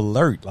very more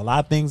alert. A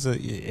lot of things,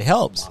 it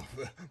helps.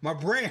 My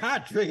brain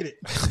hydrated.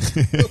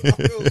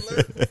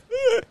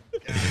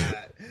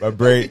 God. My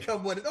brain.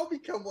 Don't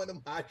become one of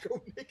them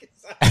hydro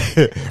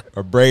niggas.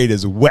 My brain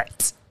is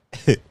wet.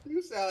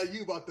 You sound like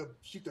you about to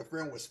shoot the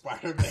friend with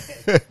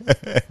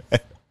Spider-Man.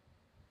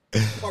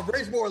 My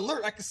brain's more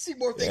alert. I can see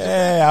more things.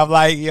 Yeah, I'm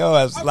like,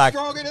 I'm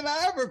stronger than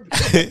I ever been.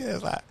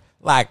 It's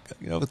like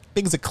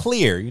things are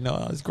clear.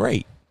 It's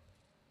great.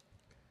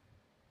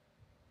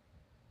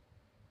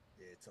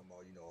 Yeah, talking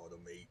about all the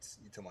mates.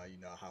 You talking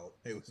about how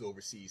it was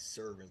overseas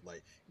servants,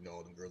 like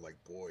all them girls like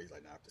boys.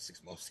 Like now after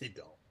 6 months they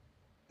don't.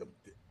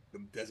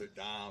 Them desert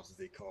dimes as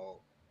they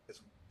call.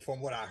 From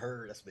what I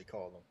heard, that's what they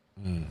call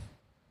them.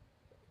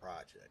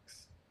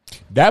 Projects.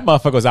 That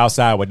motherfucker was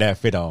outside with that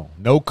fit on.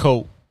 No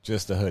coat,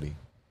 just a hoodie.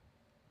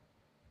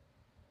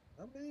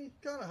 I mean,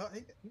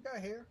 he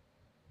got hair.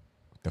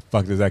 The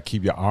fuck does that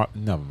keep your arm?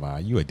 Never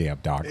mind. You a damn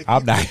doctor.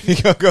 I'm not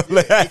even gonna go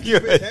let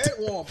you.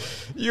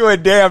 You a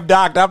damn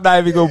doctor. I'm not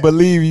even gonna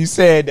believe you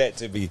said that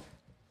to me.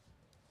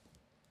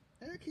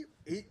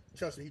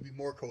 Trust me, he'd be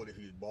more cold if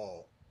he was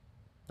bald.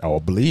 Oh,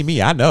 believe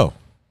me, I know.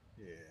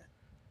 Yeah,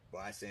 but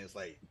I'm saying it's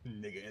like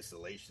nigga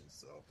insulation,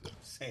 so I'm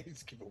saying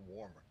just keep it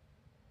warmer.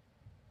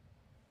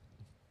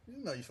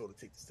 You know you're supposed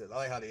to take the steps. I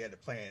like how they had the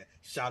plan.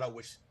 Shout out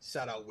which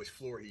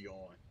floor he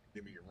on.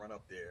 Then we can run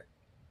up there.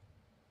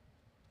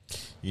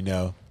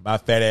 My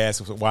fat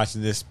ass was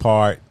watching this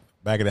part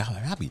back in the day.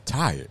 I'll be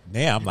tired.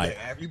 Now I'm like,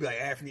 you be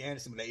like Anthony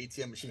Anderson with the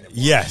ATM machine.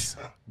 Yes,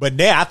 but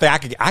now I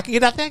think I can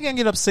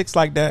get up 6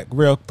 like that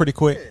real pretty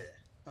quick. Yeah.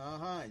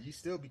 You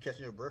still be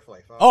catching your breath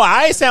like 5. Oh,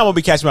 I ain't saying I won't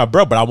be catching my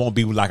breath, but I won't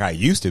be like I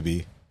used to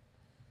be.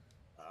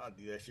 I'll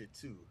do that shit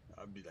too.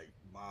 I'll be like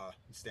my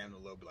stamina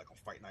level be like on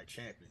Fight Night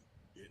Champion,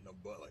 getting no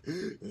butt like.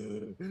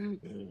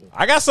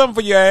 I got something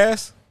for your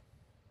ass.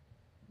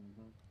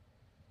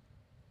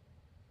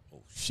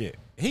 Oh shit!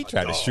 He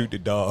tried to shoot the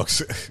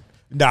dogs.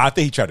 Nah, I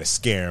think he tried to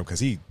scare him because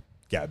he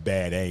got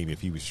bad aim if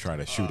he was trying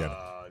to shoot at him.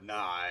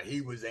 Nah, he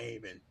was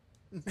aiming.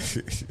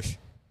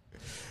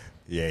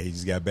 Yeah, he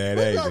just got bad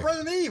aim. aim. What about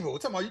Resident Evil? We're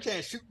talking about you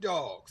can't shoot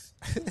dogs.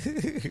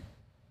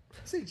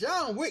 See,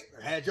 John Wick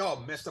had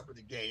y'all messed up with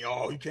the game.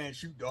 You can't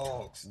shoot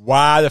dogs.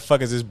 Why the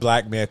fuck is this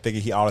black man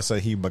thinking he all of a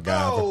sudden he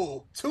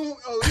MacGyver? You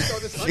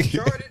thought this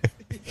Uncharted?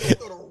 He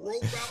throw the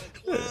rope out and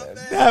climb down.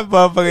 That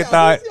motherfucker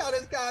thought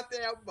this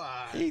goddamn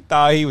mind. He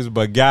thought he was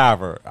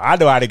MacGyver. I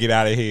know how to get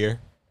out of here.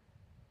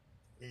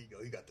 Here you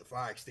go. He got the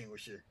fire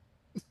extinguisher.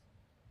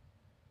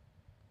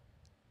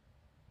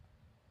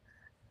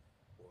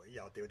 Boy, he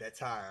out there with that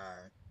tire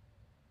iron.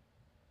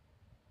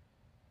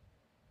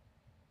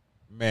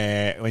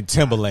 Man, in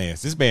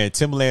Timberlands. This man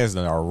Timberlands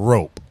on a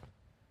rope.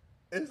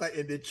 It's like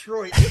in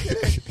Detroit. Look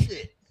at that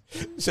shit.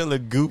 Shit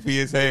look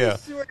goofy as hell.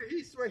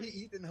 He swear he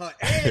Ethan Hunt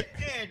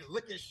and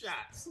licking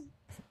shots.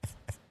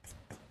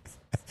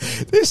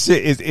 This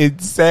shit is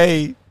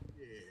insane.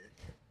 Yeah.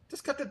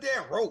 Just cut the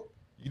damn rope.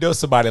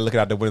 Somebody looking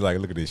out the window like,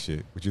 look at this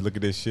shit. Would you look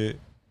at this shit?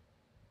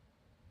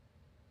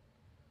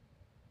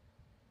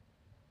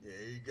 Yeah,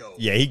 there you go.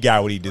 Yeah, he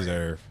got what he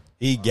deserved.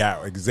 He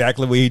got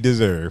exactly what he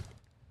deserved.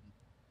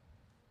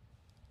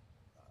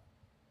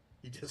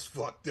 He just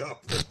fucked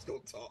up. Let's go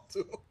talk to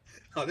him.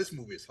 Oh, this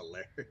movie is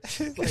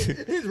hilarious.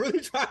 Like, he's really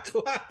trying to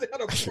climb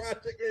down a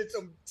project in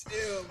some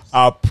Timbs.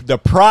 The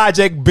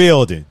project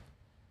building.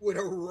 With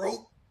a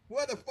rope.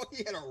 Where the fuck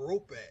he had a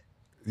rope at?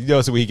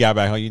 So when he got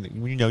back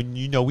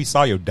home, we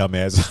saw your dumb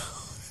ass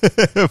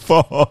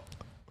fall.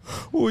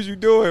 What was you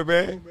doing,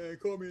 man? Oh, man,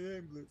 call me an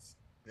ambulance.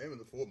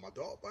 Ambulance for my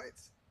dog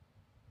bites?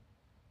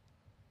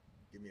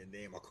 Give me a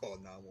name, I'll call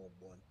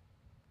 911.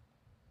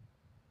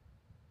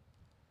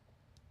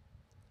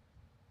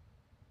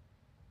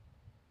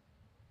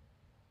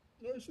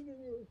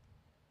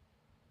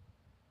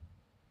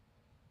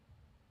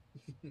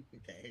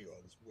 Can't hear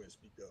all this wind.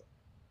 Speak up.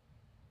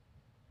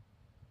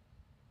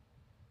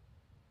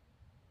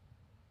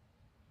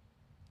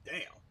 Damn.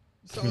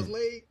 You saw his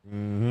leg?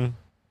 Mm-hmm.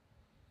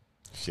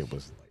 Shit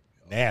was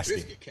nasty.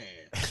 Biscuit can.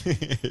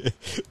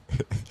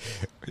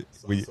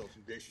 Saw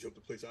some gangsters up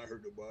the place. I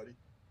heard nobody.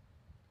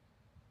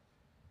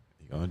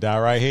 You're gonna die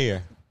right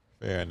here.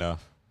 Fair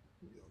enough.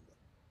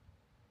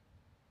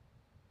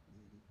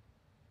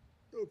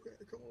 Okay,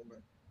 come on,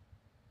 man.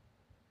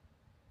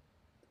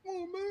 Come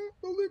on, man.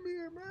 Don't leave me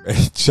here,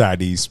 man.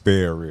 Chinese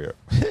spare rib.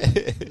 It's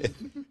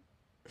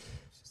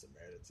just a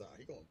matter of time.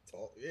 He gonna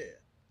talk. Yeah.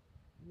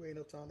 You ain't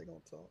no time. They gonna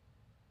talk.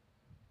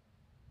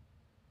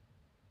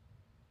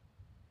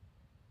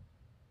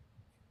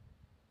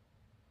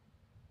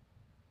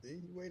 See,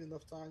 you wait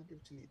enough time. You get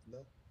what you need to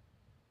know.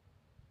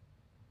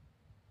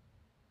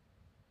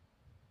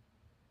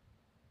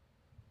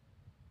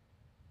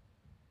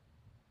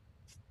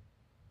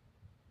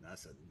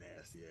 That's a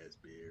nasty ass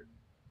beard.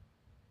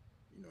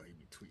 You know he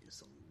be tweeting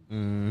some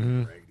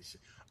raggedy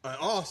shit. And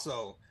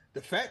also,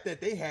 the fact that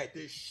they had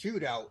this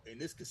shootout in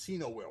this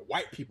casino where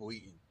white people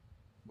eating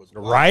was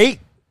wild. Right.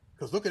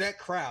 Because look at that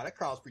crowd. That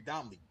crowd's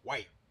predominantly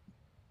white,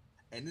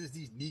 and there's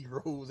these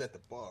Negroes at the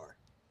bar.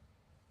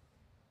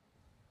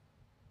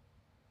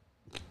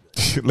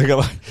 look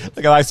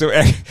at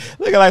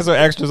some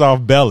extras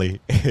off belly.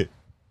 Yeah, shoot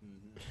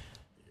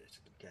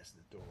them cats in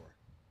the door.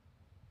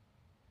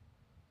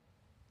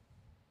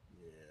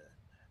 Yeah,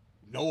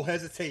 no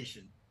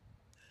hesitation.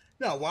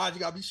 No, why'd you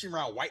gotta be shooting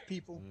around white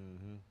people?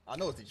 I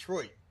know it's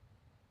Detroit.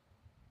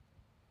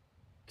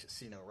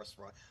 Casino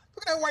restaurant.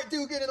 Look at that white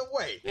dude getting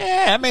away.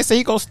 Yeah, that man say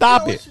he gonna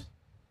stop it.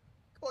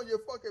 Come on, you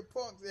fucking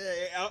punks.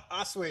 Yeah,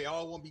 I swear,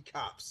 y'all want to be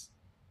cops.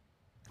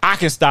 I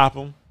can stop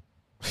him.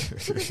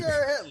 Look at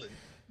Jared Hedlund.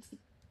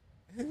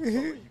 Oh,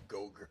 you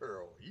go,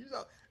 girl. He's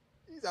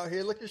out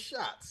here looking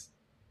shots.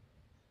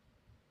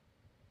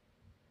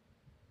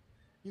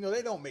 You know,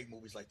 they don't make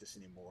movies like this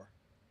anymore.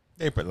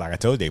 Like I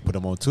told you, they put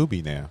them on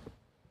Tubi now.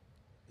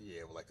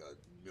 Yeah, with like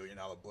 $1 million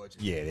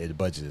budget. Yeah, the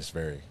budget is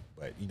very,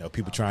 but you know,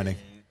 people trying to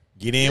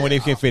get in where they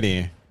can fit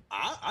in.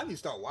 I need to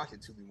start watching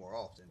Tubi more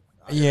often.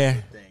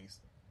 Things.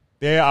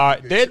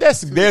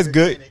 There's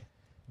good.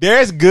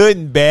 There's good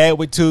and bad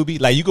with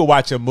Tubi. Like you can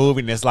watch a movie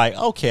and it's like,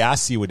 okay, I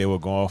see what they were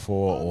going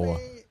for.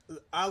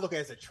 I look at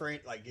it as a train,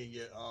 like getting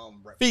your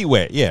feet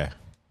wet, yeah.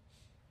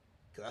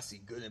 Because I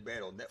see good and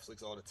bad on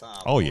Netflix all the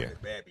time. Oh yeah,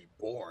 bad be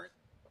boring.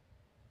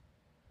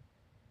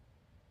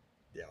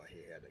 Down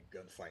here had a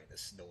gunfight in the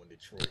snow in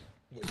Detroit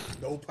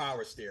with no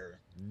power steering.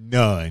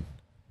 None.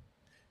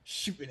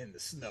 Shooting in the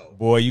snow.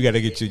 Boy, you got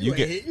to get you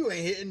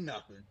ain't hitting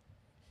nothing.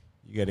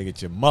 You got to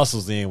get your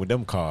muscles in with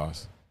them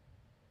cars.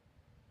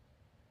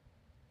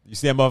 You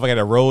see that motherfucker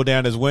that rolled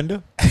down his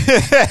window?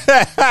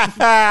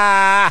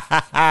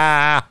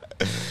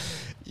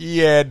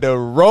 Yeah, to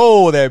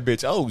roll that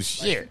bitch. Oh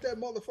shit! Like, that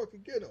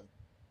motherfucker get him.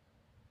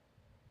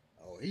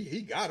 Oh,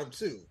 he got him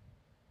too.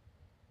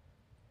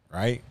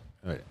 Right?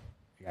 You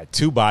got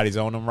two bodies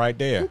on him right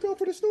there. Look out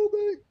for the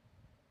snowbank.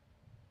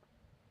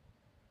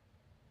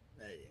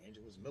 Hey,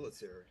 Angel was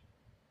military.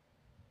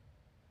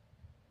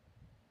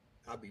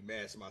 I'd be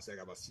mad if somebody said I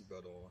got my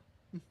seatbelt on.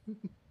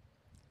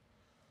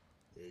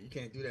 Yeah, you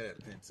can't do that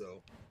at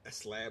Pinto. That's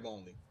slab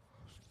only.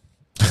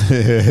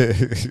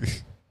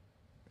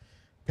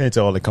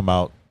 Pinto only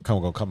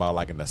gonna come out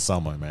like in the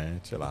summer,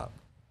 man. Chill out.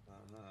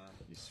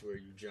 You swear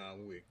you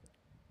John Wick.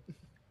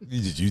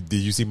 Did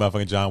you see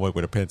motherfucking John Wick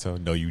with a Pinto?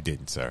 No, you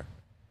didn't, sir.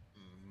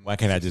 Why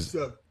can't I just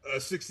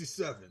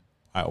 67?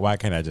 Why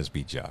can't I just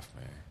be Jeff,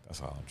 man? That's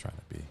all I'm trying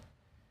to be.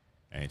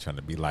 I ain't trying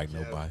to be like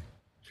nobody.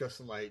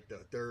 Trusting like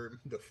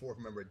the fourth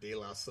member of De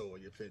La Soul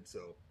in your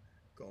Pinto.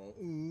 Going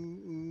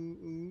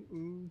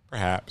ooh.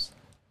 Perhaps.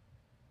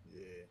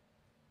 Yeah.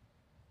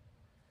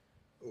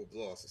 Oh,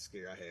 blowout's a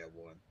scare. I had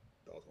one.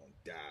 Thought I was gonna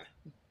die.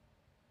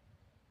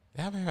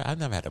 I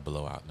never had a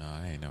blowout. No,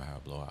 I ain't never had a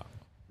blowout.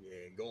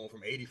 Yeah, going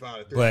from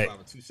 85 to 35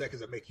 in 2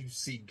 seconds, that make you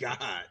see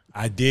God.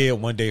 I did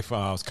one day.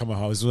 I was coming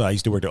home. I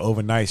used to work the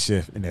overnight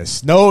shift, and it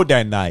snowed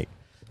that night.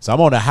 So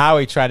I'm on the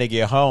highway trying to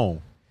get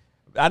home.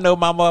 I know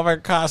my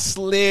motherfucking car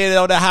slid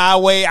on the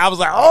highway. I was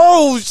like,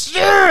 oh,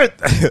 shit.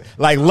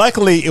 Like,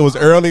 luckily, it was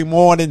early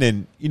morning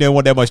and, you know,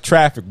 wasn't that much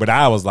traffic. But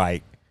I was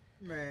like.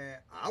 Man,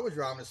 I was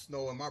driving in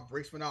snow and my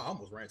brakes went out. I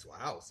almost ran into a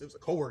house. It was a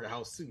coworker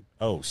house, too.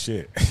 Oh,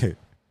 shit.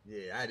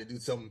 Yeah, I had to do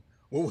something.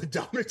 What would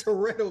Dominic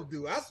Toretto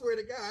do? I swear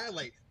to God, I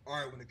like, all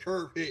right, when the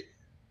curve hit,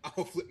 I'm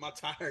going to flip my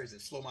tires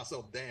and slow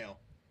myself down.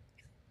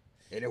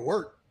 And it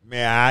worked.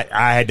 Man,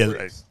 I had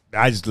to.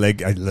 I just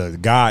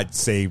God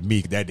saved me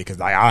that day because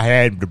I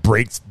had the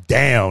brakes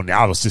down.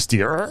 I was just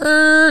here.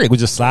 It was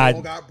just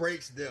sliding. Got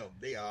brakes, them.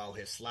 They all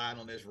here sliding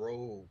on this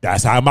road.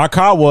 That's how my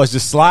car was,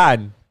 just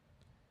sliding.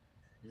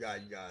 You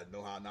gotta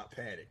know how not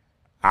panic.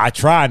 I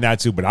tried not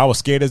to, but I was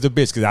scared as a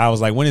bitch because I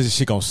was like, when is this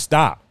shit gonna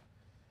stop?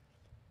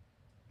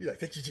 You're like,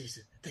 thank you,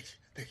 Jesus. Thank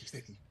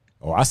you.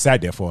 Oh, I sat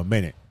there for a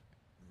minute.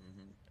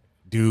 Mm-hmm.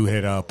 Dude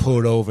had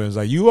pulled over and was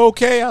like, you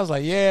okay? I was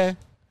like, yeah. And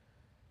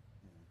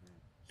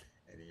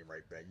then you're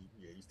right back.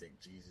 You think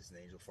Jesus and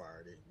angel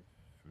fire, didn't you?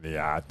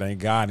 Yeah, I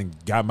thank God and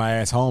got my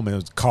ass home and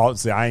was called and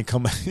said I ain't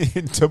coming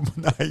in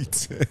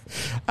tonight.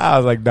 I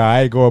was like, nah,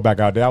 I ain't going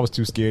back out there. I was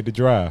too scared to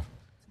drive.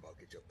 About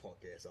get your punk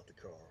ass out the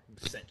car. Who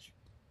sent you?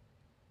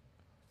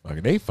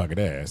 Fucking, they fucking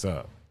their ass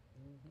up.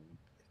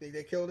 Think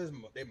they killed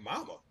their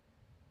mama.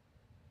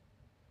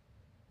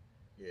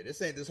 Yeah,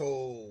 this ain't this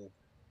whole.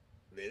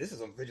 Man, this is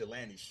some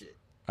vigilante shit.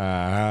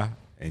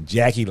 And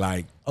Jackie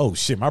like, oh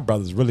shit, my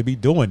brothers really be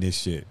doing this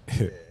shit.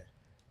 Yeah.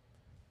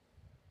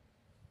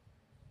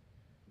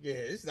 Yeah,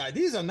 it's like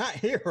these are not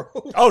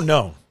heroes. Oh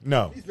no.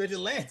 These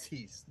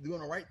vigilantes doing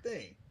the right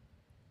thing.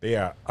 They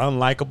are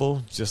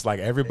unlikable, just like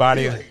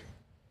everybody.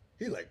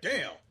 He like,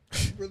 damn,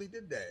 he really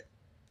did that.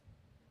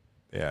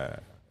 Yeah.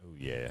 Oh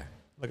yeah.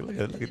 Look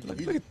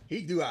at.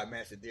 He do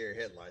outmatch their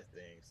headlight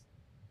things.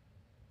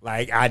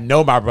 Like I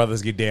know my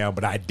brothers get down,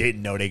 but I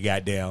didn't know they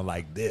got down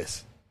like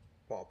this.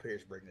 Paul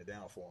Pierce breaking it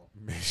down for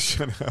him. Man,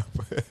 shut up.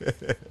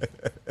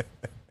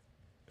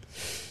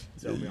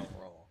 Tell me I'm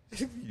wrong.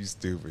 You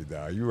stupid,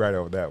 dog. You right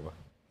on that one.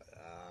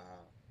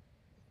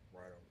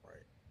 Right.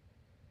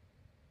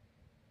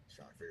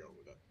 Trying to figure out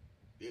what I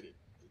did it.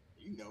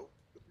 You know,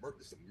 the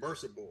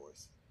Mercer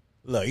boys.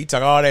 Look, he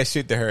talk all that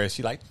shit to her, and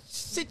she like,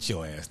 sit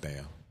your ass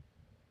down.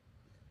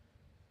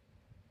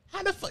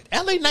 How the fuck?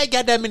 LA Knight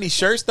got that many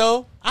shirts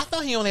though? I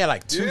thought he only had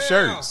like 2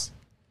 shirts.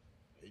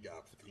 He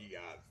got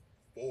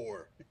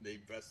 4. They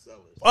best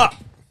sellers. Up.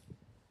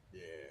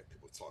 Yeah,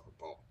 people talk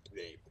about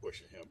they ain't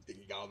pushing him. Think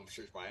he got all them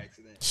shirts by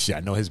accident? Shit,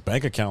 I know his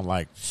bank account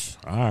like,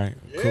 all right,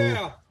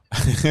 yeah.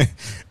 Cool.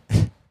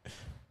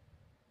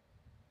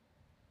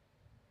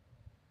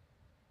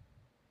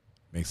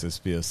 Makes us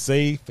feel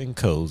safe and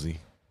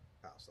cozy.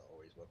 I also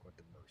always work with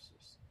the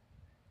Mercers.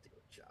 To go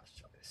Josh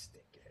Chuck that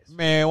stink ass.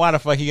 Man, why the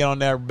fuck he got on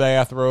that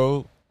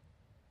bathrobe?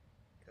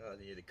 God,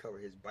 he had to cover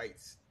his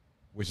bites.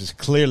 Which is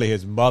clearly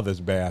his mother's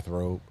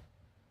bathrobe.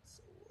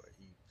 So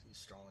he's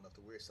strong enough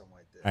to wear something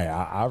like that. Hey,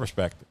 I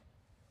respect it.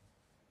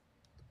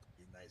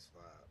 He's nice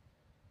vibe.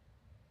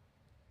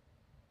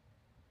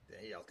 Then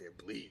he out there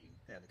bleeding,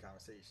 having a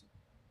conversation.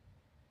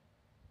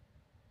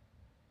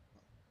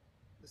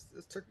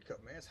 This turkey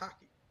cup, man, it's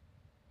hockey.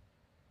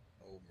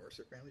 Old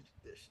Mercer family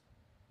tradition.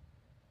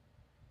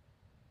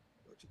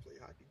 Don't you play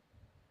hockey?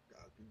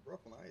 Gotta be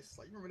rough on the ice.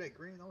 Like, you remember that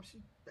green, don't you?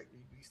 Back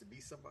when you used to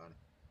beat somebody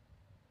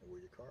and wear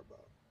your car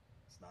out.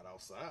 It's not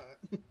outside.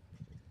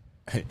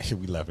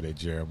 We left it at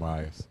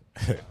Jeremiah's.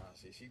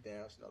 She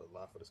down. She's not a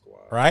lot for the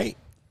squad. Right?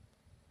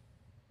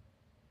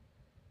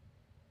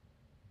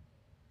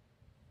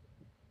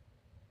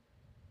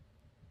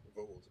 The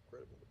vote was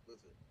incredible with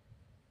Blizzard.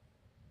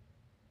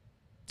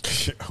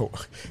 Oh,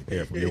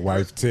 yeah, from your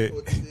wife's tit.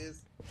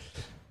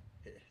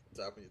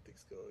 Top of your thick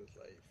skull is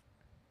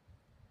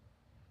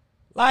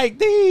Like,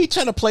 they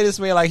trying to play this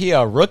man like he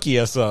a rookie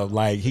or something.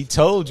 Like, he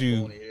told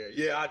you.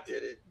 Yeah, I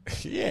did it.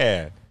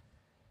 Yeah.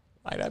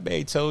 Like, that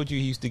man told you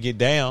he used to get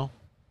down.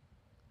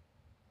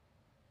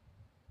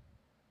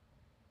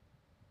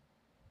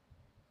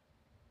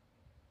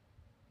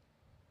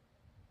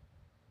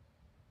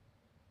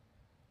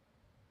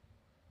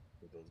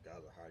 Those guys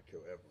are hard to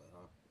kill Evelyn,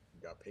 huh?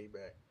 You got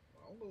payback. I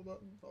don't know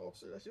nothing,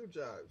 officer. That's your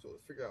job. So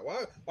let's figure out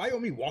why you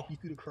want me walk you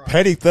through the crime.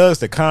 Petty thugs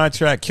to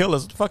contract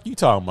killers. What the fuck you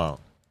talking about?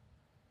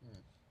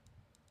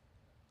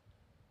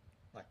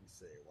 Like you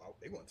said, well,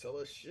 they gonna tell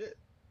us shit.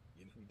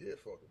 Even if we did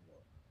fuck them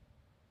up.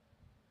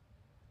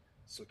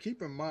 So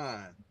keep in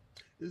mind,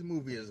 this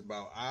movie is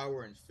about an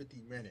hour and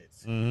 50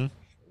 minutes. Mm-hmm.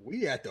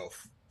 We at the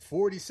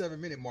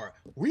 47-minute mark.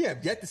 We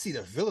have yet to see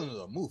the villain of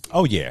the movie.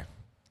 Oh, yeah.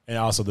 And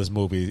also, this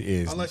movie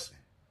is...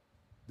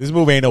 This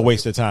movie ain't no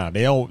waste of time.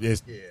 They don't...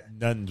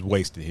 Nothing's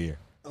wasted here.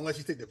 Unless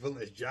you think the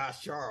villain is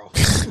Josh Charles.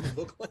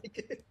 Look like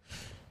it.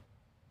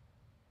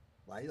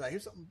 Like,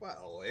 here's something about...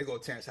 Oh, there go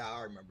Terrence Howard.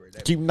 I remember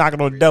that. Keep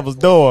knocking on the devil's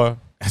door.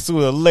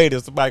 Sooner or later,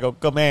 somebody gonna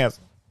come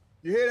answer.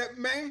 You hear that,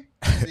 man?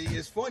 See,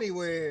 it's funny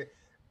where...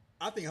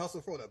 I think Hustle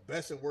for the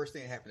best and worst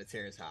thing happened to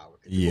Terrence Howard.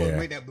 Yeah.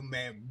 Made that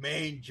man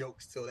main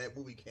jokes till that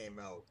movie came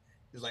out.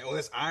 He was like, oh,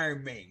 that's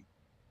Iron Man.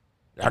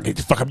 Y'all get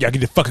the fuck up. Y'all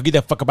get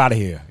that fuck up out of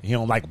here. He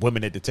don't like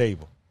women at the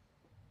table.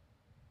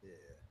 Yeah.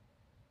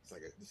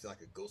 It's like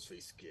a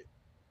Ghostface skit.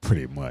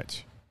 Pretty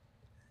much.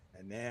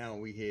 And now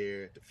we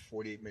hear the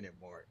 48-minute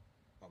mark.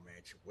 My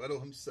man Chiwetel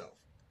himself.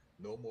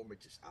 No more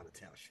bitches out of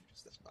town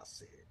shooters. That's what I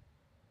said.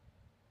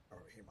 I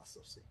already hear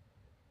myself say.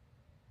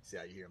 See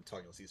how you hear him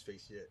talking? You don't see his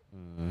face yet?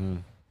 Mm-hmm.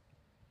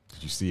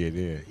 Did you see it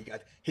there?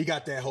 He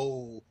got that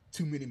whole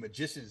too many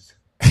magicians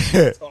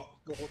talk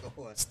going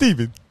on.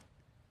 Steven,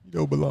 you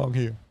don't belong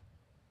here.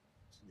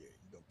 Yeah,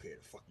 you don't pay to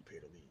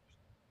leave.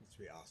 Let's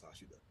be honest, I'll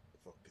shoot the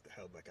fuck get the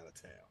hell back out of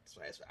town.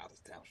 So that's for out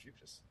of town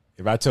shooters.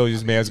 If I told you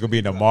this man's gonna be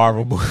in a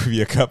Marvel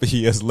movie a couple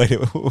years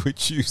later, what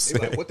would you say?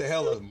 Like, what the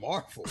hell is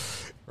Marvel?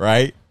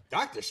 Right?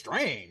 Doctor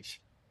Strange.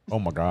 Oh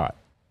my God.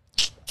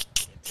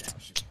 In-town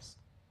shooters.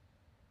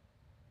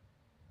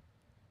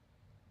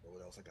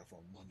 What else I got for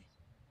money?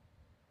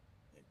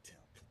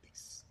 In-town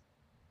police.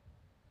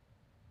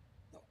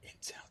 No,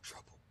 in-town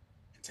trouble.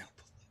 In-town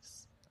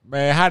police.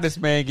 Man, how this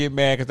man get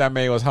mad because that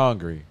man was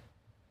hungry?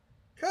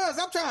 Cuz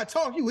I'm trying to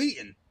talk, you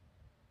eating.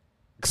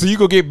 So you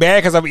gonna get mad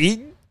because I'm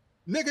eating?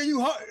 Nigga,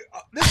 you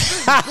this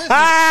is business.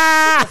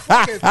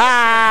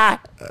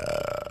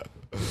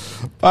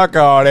 Fuck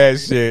all that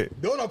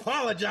shit. Don't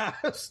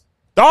apologize.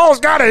 Dogs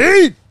gotta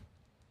eat.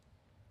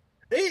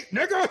 Eat,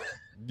 nigga.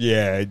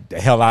 Yeah,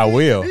 the hell I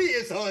will. He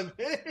is on.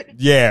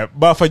 Yeah,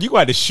 motherfucker, you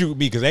gonna have to shoot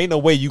me because ain't no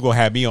way you gonna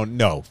have me on.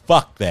 No,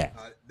 fuck that.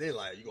 They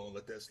like, you gonna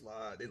let that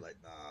slide? They like,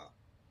 nah.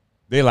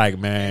 They like,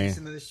 man.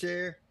 Sitting in the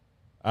chair.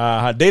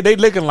 They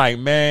looking like,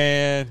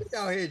 man. He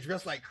out here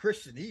dressed like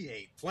Christian. He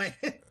ain't playing.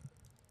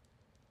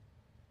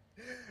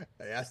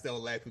 Hey, I still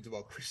laugh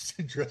about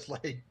Christian dressed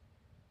like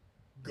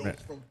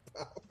Ghost from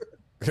Power.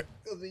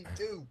 Because he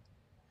do.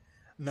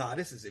 Nah,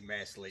 this is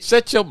emasculating.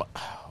 Shut your mouth.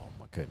 Oh,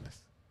 my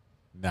goodness.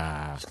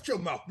 Nah. Shut your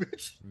mouth,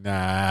 bitch.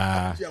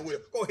 Nah. Go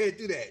ahead,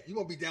 do that. You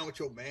gonna be down with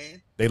your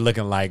man? They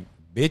looking like,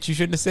 bitch, you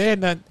shouldn't have said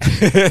nothing.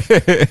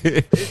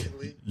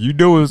 You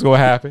knew it was gonna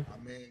happen. I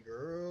mean,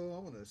 girl, I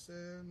wanna say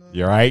nothing.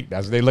 You're right.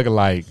 That's what they looking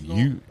like.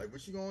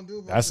 What you gonna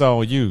do? That's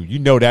on you. You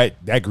know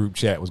that group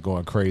chat was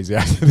going crazy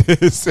after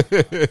this. You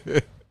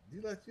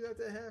let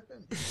that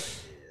happen? Like,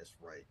 yeah, that's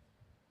right.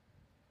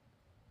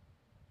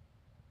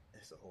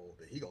 That's a whole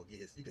thing. He gonna get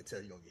his. You can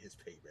tell he gonna get his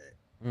payback.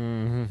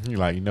 You're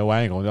like, you know,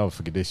 I ain't gonna never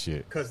forget this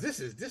shit. Cause this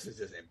is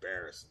just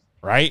embarrassing,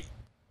 right?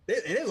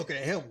 They're looking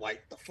at him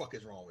like, the fuck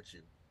is wrong with you?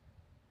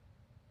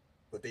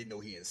 But they know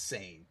he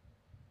insane.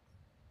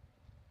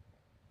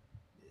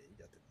 Yeah, he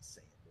got the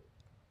insane look.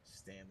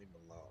 Stanley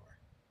Millar.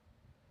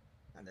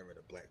 I never had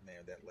a black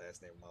name that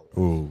last name in my life.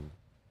 Ooh.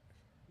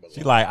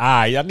 She like,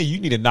 I mean, you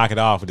need to knock it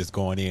off with this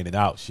going in and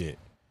out shit.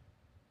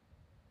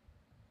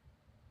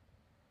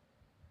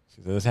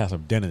 She said, let's have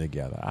some dinner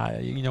together.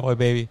 You know what,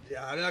 baby?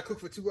 Yeah, I did not cook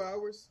for 2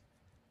 hours.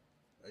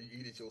 You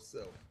eat it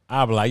yourself.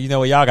 I'll be like, you know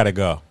what, y'all gotta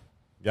go.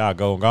 Y'all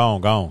go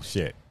on,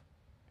 shit.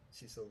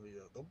 She told me,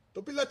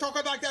 don't be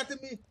talking like that to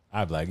me.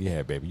 I'd be like,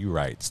 yeah, baby, you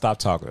right. Stop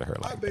talking to her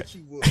like that. I bet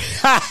you would.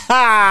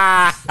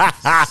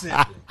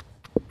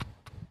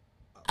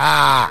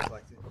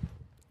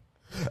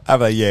 I'm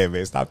like, yeah,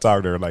 man, stop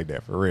talking to her like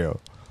that for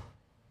real.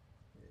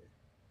 Yeah.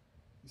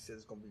 He said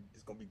it's gonna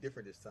be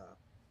different this time.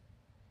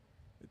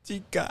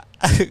 Chica.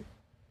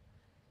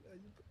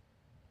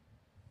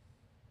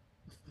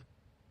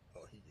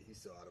 He's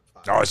still out of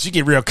pocket. Oh, she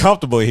get real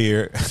comfortable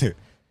here. You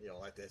know,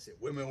 like that shit.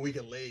 Women weak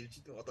and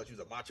lazy. I thought she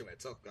was a macho man,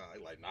 tough guy.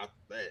 Like, not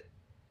that.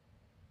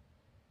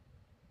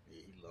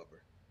 Yeah, he love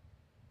her.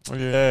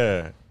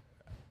 Yeah.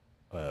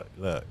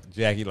 Look,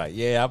 Jackie like,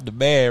 yeah, I'm the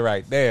man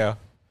right now.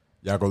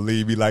 Y'all gonna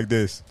leave me like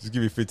this? Just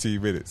give me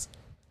 15 minutes.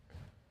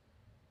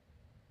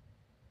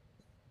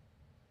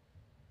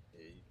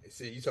 Yeah,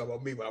 see, you talking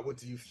about me when I went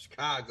to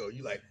Chicago.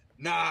 You like,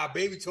 nah,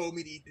 baby told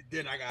me to eat the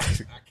dinner. I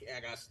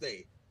gotta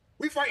stay.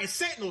 We fighting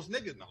Sentinels,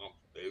 niggas. No,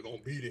 they're gonna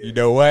be there. You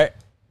know what?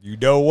 You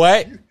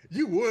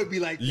would be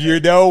like that. You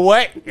know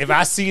what? If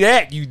I see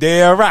that, you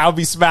damn right. I'll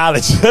be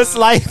smiling just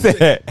like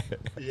that.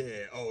 Yeah.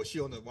 Oh, she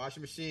on the washing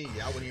machine?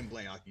 Yeah, I wouldn't even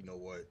blame. Like, you know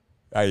what?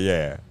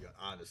 Yeah.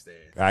 I understand.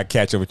 I'll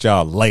catch up with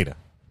y'all later.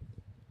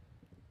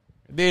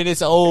 And then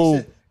it's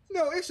old.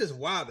 It's just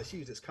wild that she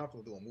was just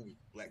comfortable doing movies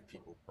with black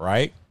people.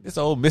 Right? This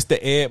old Mr.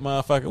 Ed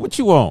motherfucker. What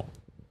you want?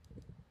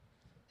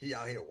 He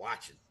out here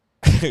watching.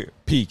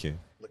 Peeking.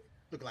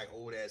 Looking like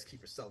old ass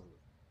Kiefer Sutherland.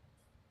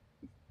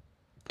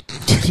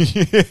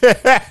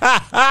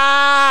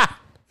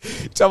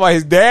 Talking about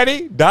his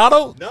daddy,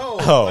 Donald? No,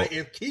 like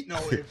if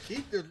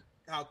Kiefer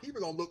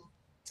gonna look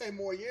 10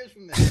 more years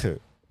from now.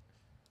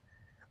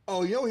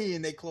 Oh, you know he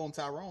and they clone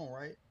Tyrone,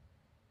 right?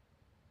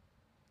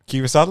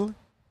 Kiefer Sutherland?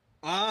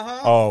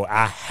 Uh-huh. Oh,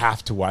 I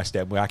have to watch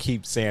that movie. I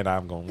keep saying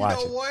I'm gonna watch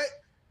it. You know what?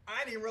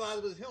 I didn't realize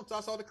it was him until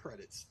I saw the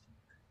credits.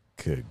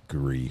 Good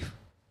grief.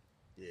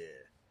 Yeah.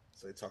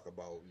 So they talk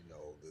about,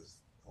 this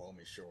home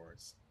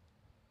insurance.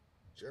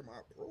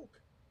 Jeremiah broke.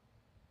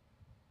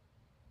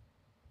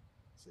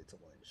 So they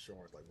talk about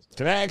insurance like what's going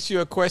Can I ask you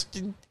a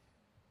question?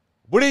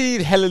 What are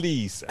these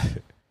hellalies?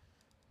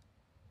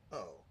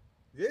 Oh,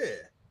 yeah.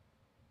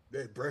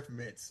 They're breath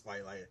mints.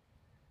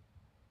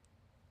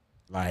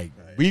 Like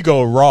we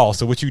go raw,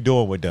 so what you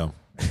doing with them?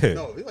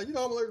 No, he's like, I'm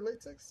allergic to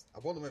latex. I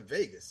bought them in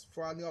Vegas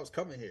before I knew I was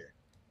coming here.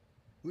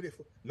 Who they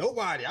for?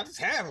 Nobody. I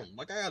just have them.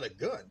 Like I got a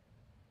gun.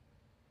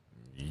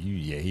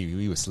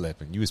 He was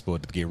slipping. You was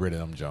supposed to get rid of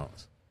them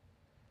Jones.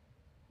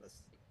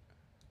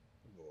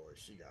 Lord,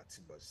 she got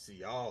too much. See,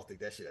 y'all think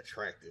that shit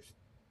attractive.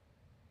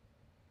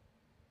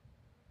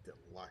 They're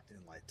locked in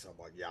like talking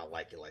about I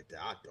like it like that.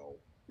 I don't.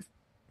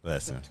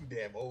 Listen, I'm too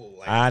damn old.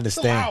 Like, I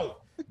understand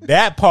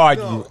that part.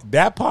 No.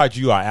 That part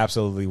you are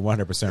absolutely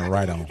 100%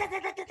 right on.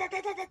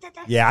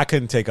 Yeah, I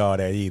couldn't take all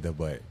that either,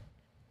 but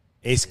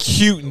it's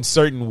cute in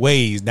certain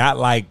ways. Not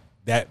like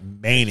that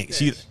manic.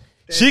 She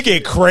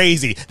get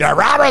crazy. The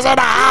robbers in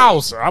the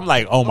house. I'm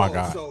like, oh my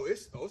god. So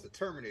it's the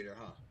Terminator,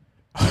 huh?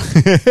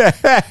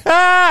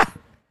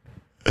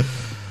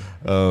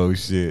 Oh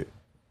shit.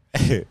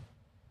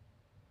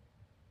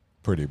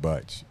 Pretty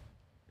much.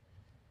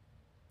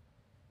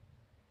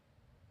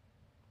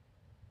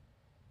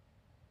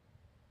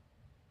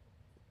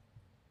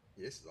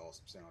 Yeah, this is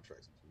awesome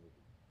soundtracks in this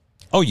movie.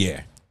 Oh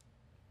yeah.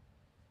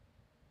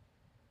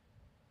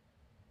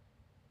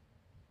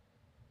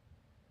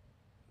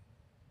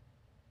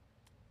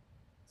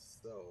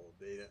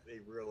 they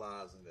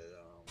realizing that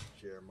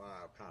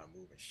Jeremiah kind of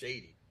moving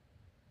shady.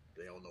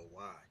 They don't know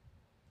why.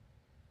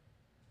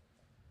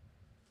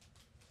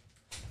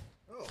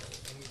 Oh,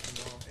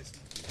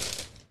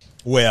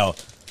 well,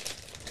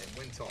 and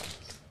Win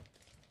Thomas.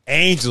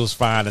 Angel's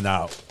finding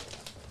out.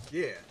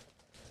 Yeah.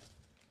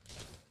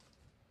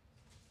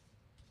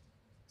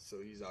 So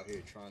he's out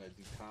here trying to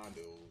do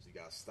condos. He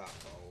got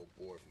stopped by old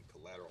boy from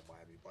Collateral,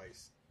 Miami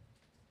Vice.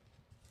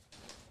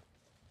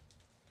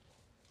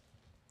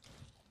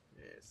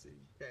 Yeah, see,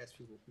 past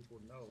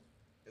people know.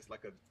 It's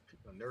like a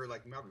nerd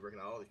like me. I'll be working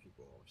out all these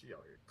people. She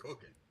out here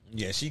cooking.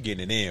 Yeah, she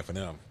getting it in for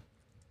them.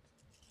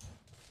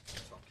 So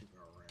I'm keeping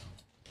her around.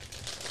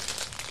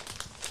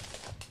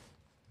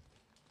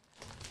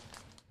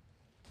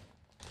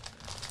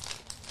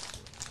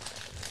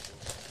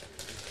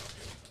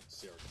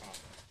 Sarah Connor.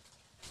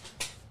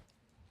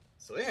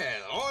 So they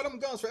had all them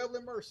guns for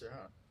Evelyn Mercer,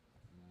 huh?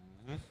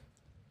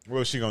 Mm-hmm.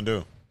 What's she gonna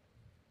do?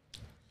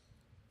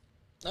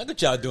 Look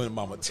at y'all doing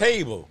on my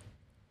table.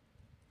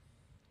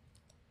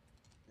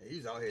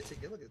 He's out here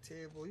taking a look at the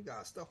table. He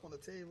got stuff on the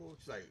table.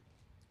 She's like,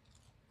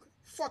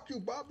 "Fuck you,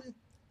 Bobby."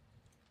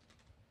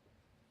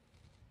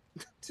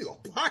 See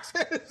a box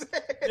at his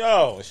head.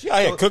 Yo, she out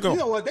here cooking. You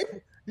know what?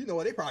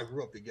 They probably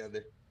grew up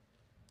together.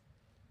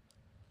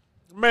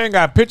 Man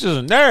got pictures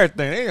and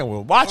everything. They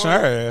were watching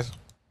her ass.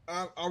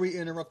 Are we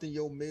interrupting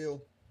your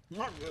meal?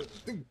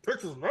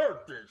 Pictures and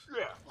everything.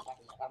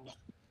 Yeah.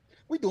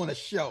 We doing a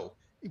show.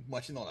 You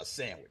munching on a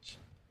sandwich.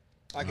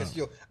 I guess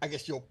your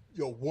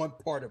one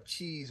part of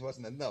cheese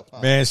wasn't enough, huh?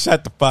 Man,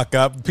 shut the fuck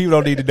up. People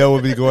don't need to know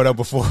what be going on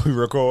before we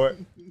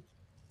record.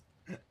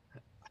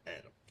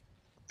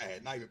 I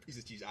had not even a piece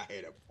of cheese. I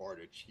had a part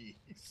of cheese.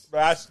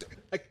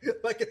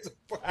 Like it's a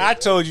part. I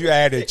told you I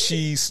had a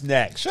cheese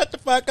snack. Shut the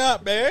fuck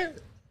up, man.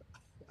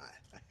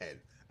 I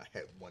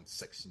had one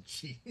section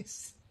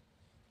cheese.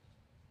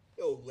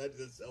 Yo, let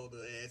this elder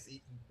ass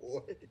eating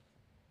boy.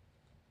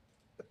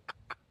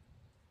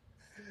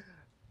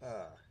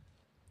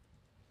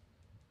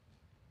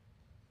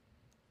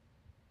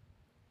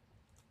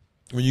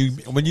 When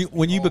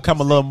you become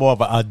a little more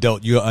of an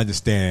adult, you'll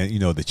understand,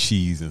 the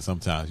cheese, and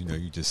sometimes,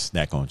 you just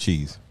snack on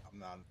cheese. I'm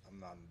not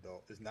an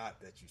adult. It's not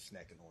that you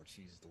snacking on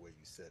cheese the way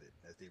you said it.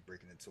 As they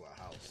breaking into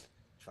a house,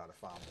 trying to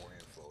find more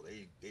info.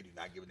 They do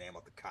not give a damn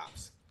about the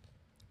cops.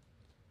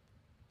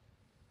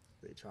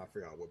 They trying to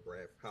figure out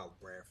how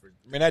Bradford.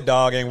 I mean, that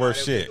dog ain't worth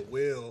shit. The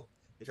will.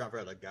 They trying to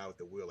figure out the guy with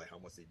the will, like how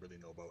much they really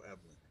know about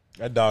Evelyn.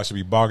 That dog should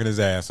be barking his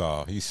ass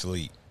off. He's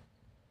asleep.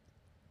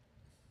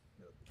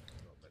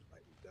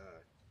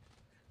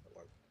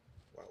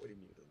 Why would he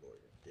meet with a lawyer?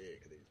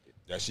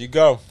 Yeah, There she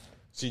go.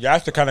 See,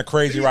 that's the kind of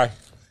crazy, right?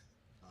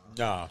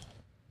 Nah,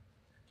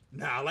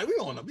 like we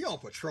on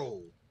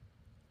patrol.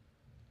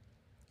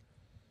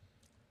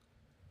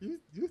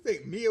 You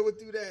think Mia would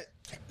do that?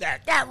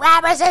 That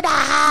robber's in the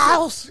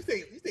house. You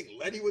think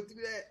Letty would do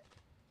that?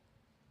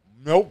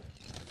 Nope.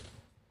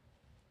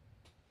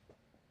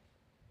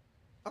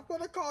 I'm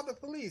gonna call the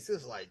police.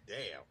 It's like,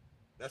 damn,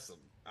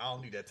 I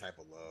don't need that type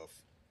of love.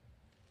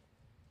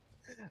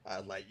 I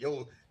like,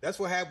 yo, that's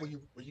what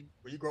happened when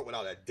you grow up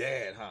without a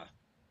dad, huh?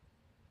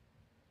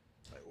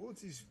 Like,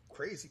 what's these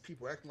crazy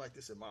people acting like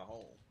this in my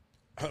home?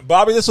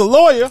 Bobby, this a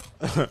lawyer.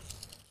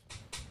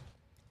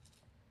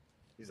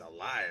 He's a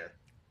liar.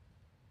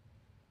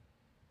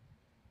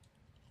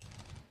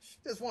 She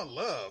just want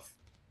love.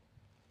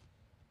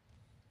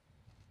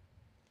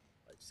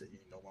 Like you said, you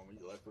know, when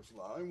you like person,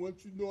 I didn't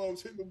want you to know I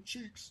was hitting them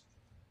cheeks.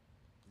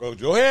 Go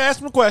ahead,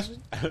 ask him a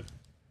question.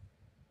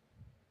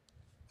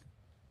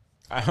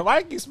 Why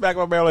you keep smacking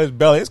my man on his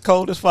belly? It's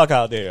cold as fuck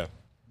out there.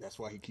 That's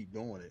why he keep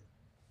doing it.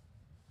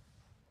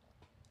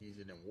 He's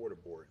in them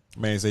waterboard.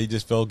 Man said he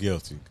just felt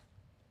guilty.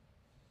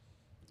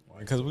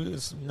 Because we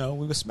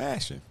were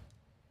smashing.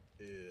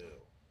 Ew.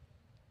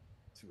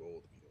 Too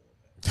old to be doing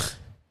that.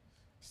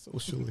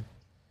 Socially.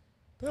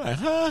 They're like,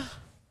 huh?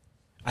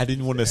 I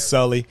didn't want to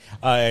sully.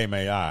 Hey,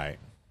 man, all right.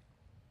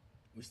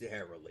 We still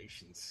have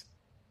relations.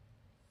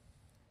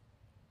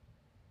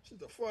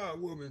 She's a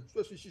fine woman,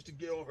 especially she's to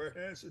get on her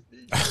hands and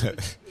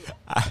knees.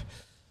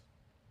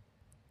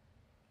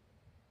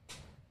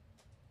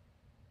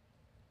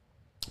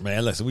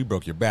 Man, listen, we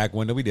broke your back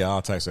window. We did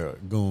all types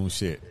of goon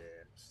shit. Yeah,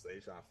 so they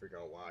trying to figure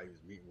out why he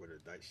was meeting with her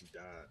the night she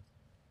died.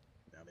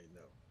 Now they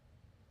know.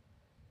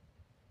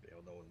 They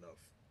don't know enough.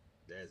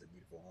 Dad's a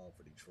beautiful home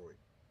for Detroit.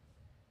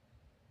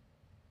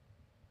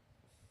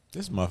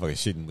 This motherfucker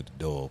shitting with the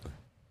door open.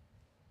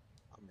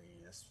 I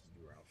mean, that's what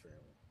you do around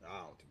family. I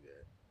don't do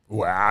that.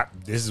 Well,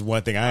 this is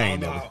one thing I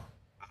ain't never. I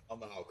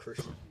don't know how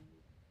Christians do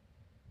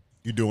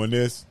it. You doing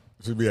this?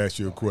 Let me ask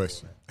you a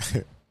question.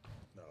 No,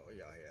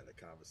 y'all had a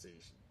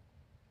conversation.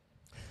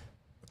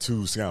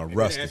 Two sound And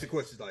rusty. ask the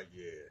questions like,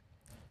 yeah.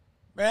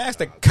 Man, ask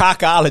the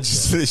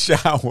cockologist in the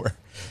shower.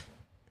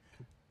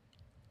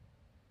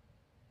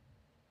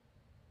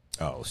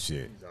 Oh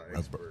shit,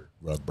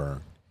 rug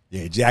burn.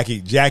 Yeah,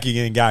 Jackie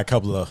ain't got a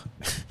couple of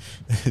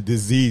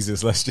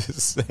diseases. Let's just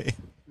say.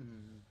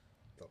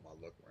 Thought my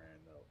luck ran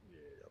out.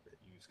 Yeah, I bet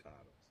use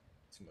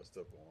condoms. Too much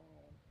stuff going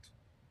on.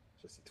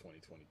 Just in 2020.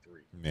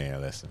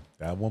 Man, listen.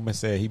 That woman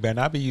said he better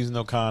not be using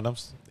no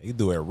condoms. He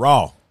do it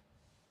raw.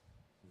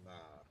 Nah,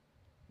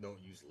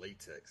 don't use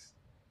latex.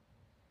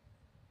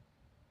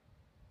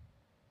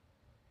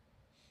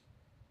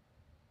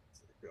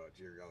 So they got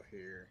Jerry out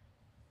here.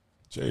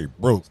 Jerry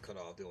broke. Cut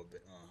off a little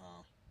bit.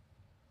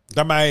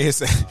 Somebody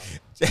said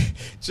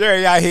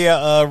Jerry out here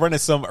running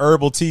some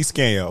herbal tea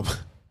scam.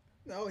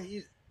 No,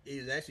 he's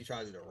actually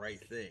trying to do the right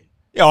thing.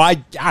 Yo, I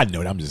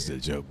know that. I'm just a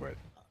joke, bro.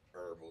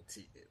 Herbal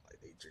tea,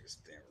 like they drink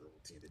some damn herbal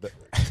tea in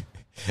Detroit.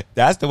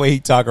 That's the way he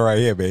talking right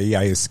here, man. He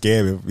out here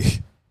scamming me,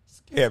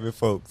 scamming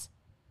folks.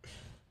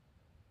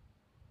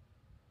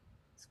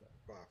 It's gonna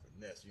buy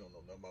finesse. You don't know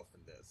nothing about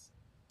finesse.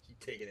 Keep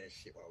taking that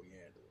shit while we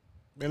handle it.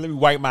 Man, let me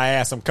wipe my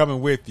ass. I'm coming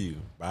with you.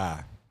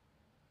 Bye.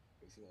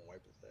 He won't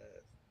wipe his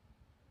ass.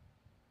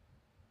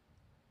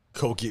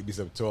 Go get me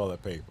some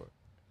toilet paper.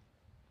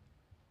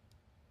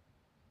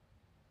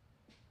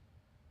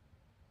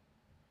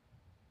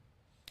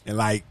 And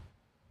like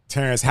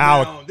Terrence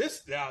Howard,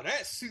 Now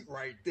that suit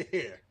right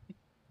there.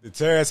 the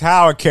Terrence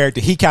Howard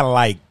character, he kind of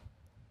like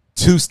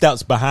 2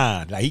 steps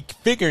behind. Like he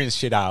figuring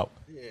shit out.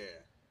 Yeah.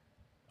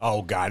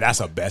 Oh God, that's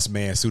a best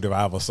man suit if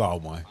I ever saw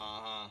one.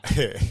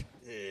 Yeah.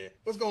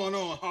 What's going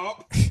on,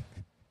 Hop?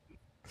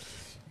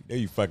 There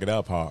you fucking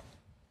up, Hawk.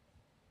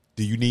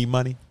 Do you need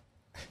money?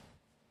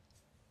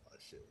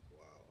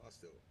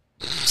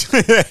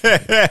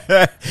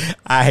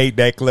 I hate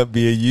that clip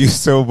being used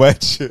so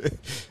much.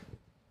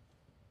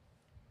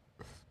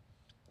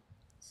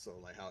 So,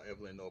 like, how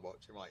Evelyn know about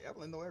you? I'm like,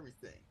 Evelyn know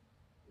everything.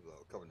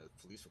 Covering the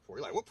police report.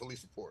 You're like, what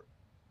police report?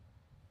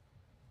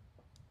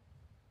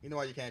 You know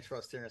why you can't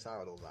trust Terrence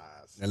Howard with those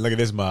eyes. And look at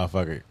this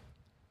motherfucker.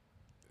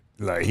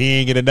 Like, he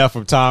ain't get enough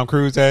from Tom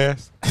Cruise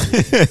ass.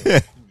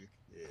 Kuya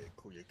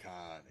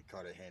Khan and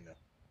Carter Hanna.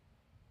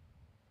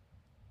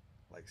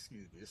 Like,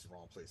 excuse me, this is the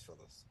wrong place,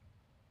 fellas.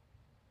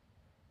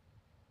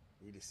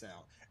 He just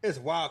sound. It's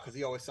wild because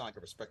he always sound like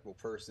a respectable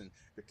person.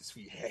 Victor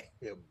Sweet had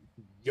him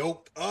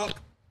yoked up.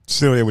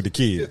 Still there with the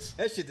kids.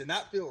 That shit did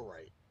not feel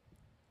right.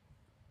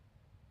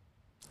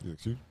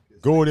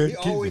 Go there. He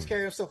always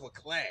carry himself with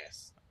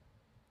class.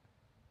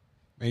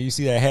 Man, you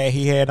see that hat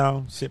he had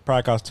on? Shit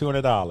probably cost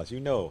 $200.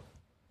 You know.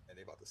 And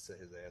they about to set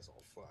his ass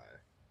on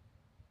fire.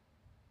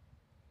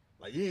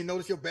 Like, you didn't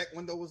notice your back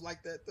window was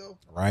like that, though?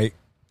 Right.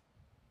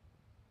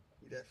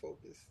 You that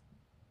focused?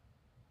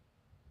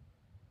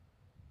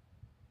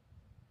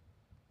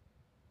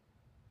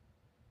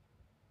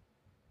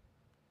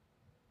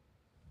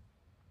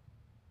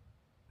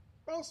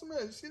 Bounce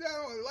man, you see that?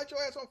 Light your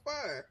ass on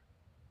fire.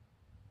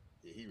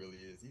 Yeah, he really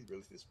is. He's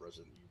really this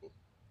Resident Evil.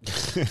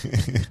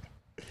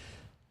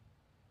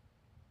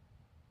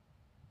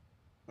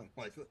 I'm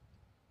like,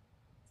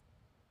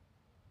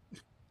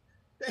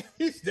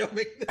 he's still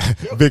making that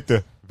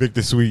joke.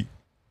 Victor Sweet.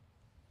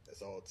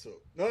 That's all it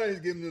took. No, I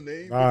didn't give him the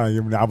name.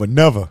 I would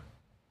never.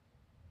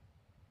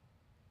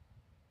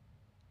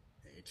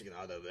 Ain't checking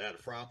out of that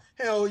frown.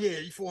 Hell yeah,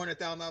 you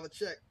 $400,000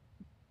 check.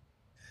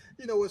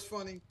 You know what's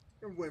funny?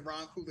 Remember when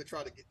Ron Coogler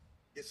tried to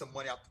get some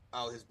money out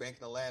of his bank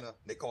in Atlanta?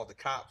 They called the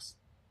cops.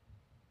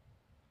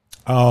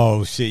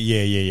 Oh shit!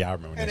 Yeah. I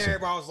remember. And that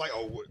everybody was like,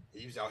 "Oh, what?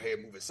 He was out here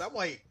moving." So I'm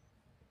like,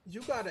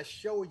 you gotta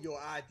show your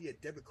ID a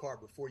debit card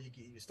before you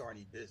can even start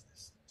any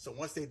business. So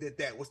once they did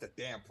that, what's the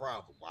damn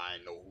problem? Well, I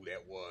didn't know who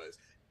that was.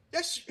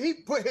 He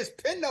put his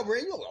PIN number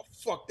in. You know what the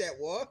fuck that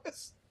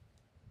was?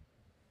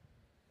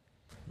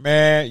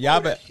 Man, y'all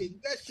bet.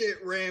 That shit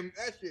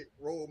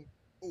rolled.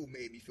 Oh,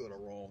 made me feel the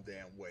wrong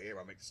damn way.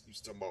 Everybody make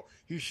excuses talking about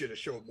he should have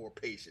showed more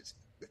patience.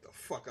 Get the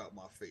fuck out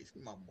my face.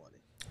 Give my money.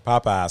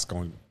 Popeye's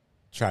gonna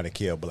try to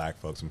kill black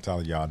folks. I'm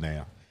telling y'all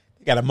now.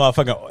 They got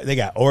They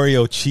got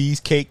Oreo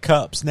cheesecake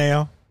cups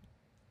now.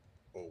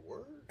 Oh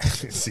word.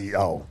 See,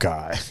 oh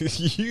God,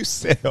 you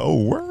said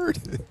oh word.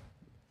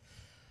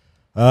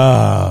 So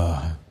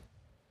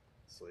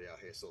yeah,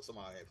 here. So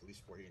somebody had police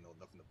report. He didn't know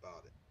nothing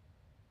about it.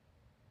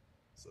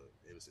 So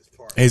it was his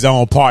partner. His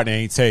own partner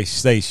ain't say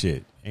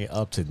shit. Ain't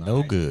up to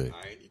no good.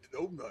 I ain't need to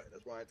know nothing.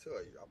 That's why I tell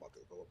you. I'm about to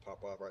go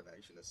pop off right now.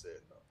 You shouldn't have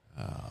said no.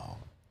 Oh.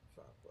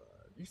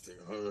 You think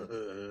I'm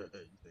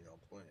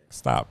playing?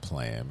 Stop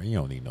playing, man. You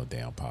don't need no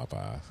damn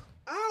Popeyes.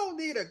 I don't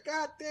need a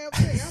goddamn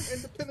thing. I'm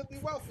independently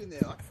wealthy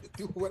now. I can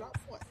do what I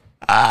want.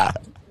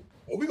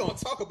 Well, we're going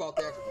to talk about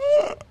that for the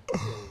show.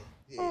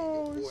 Yeah,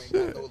 your boy ain't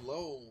got no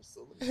loans,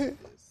 so let me do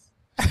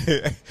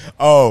this.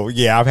 Oh,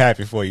 yeah, I'm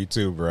happy for you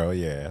too, bro.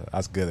 Yeah,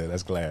 that's good.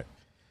 That's glad.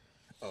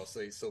 Oh,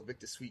 so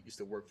Victor Sweet used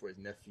to work for his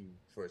nephew,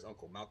 for his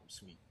uncle Malcolm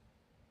Sweet.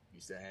 He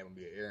used to have him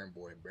be an errand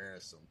boy,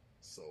 embarrass him.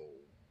 So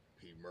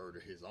he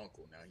murdered his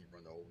uncle. Now he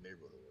run the whole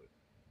neighborhood.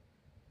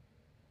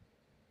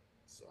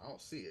 So I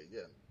don't see it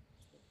yet.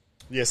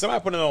 Yeah,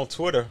 somebody put it on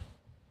Twitter.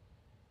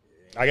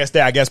 I guess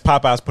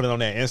Popeyes put it on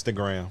their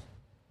Instagram.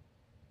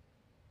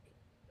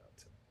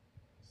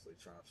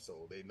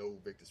 So they know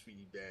Victor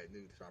Sweet bad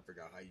news. Trying to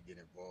figure out how you get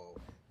involved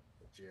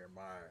with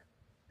Jeremiah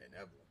and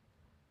Evelyn.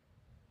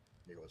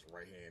 Nigga was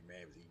right hand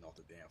man was eating off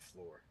the damn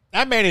floor.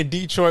 That man in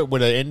Detroit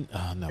with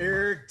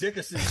Eric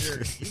Dickerson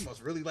jersey. He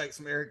must really like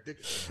some Eric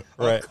Dickerson.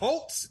 Right. A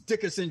Colts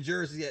Dickerson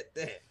jersey at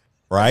that.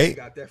 Right? They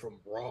got that from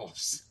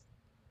Ross.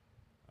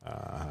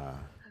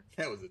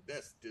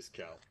 That's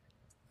discount.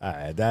 All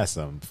right, that's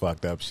some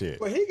fucked up shit.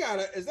 But he got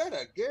is that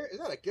a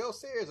Gil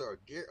Sayers or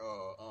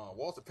a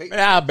Walter Payton?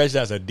 Man, I bet you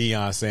that's a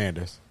Deion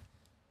Sanders.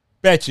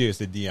 Bet you it's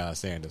the Deion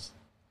Sanders.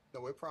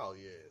 No, it probably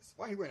is.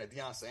 Why he wearing a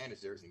Deion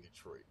Sanders jersey in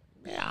Detroit?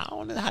 Man, I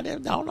don't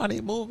know how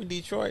they move in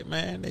Detroit,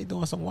 man. They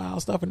doing some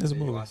wild stuff in this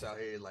movie. Watch out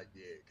here, like,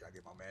 yeah, can I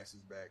get my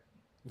masters back?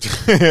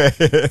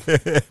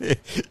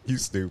 You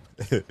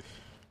stupid.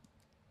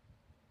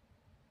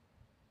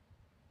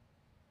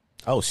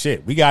 Oh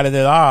shit, we got it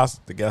at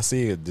ours. I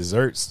see a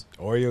desserts,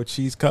 Oreo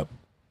cheesecake cup.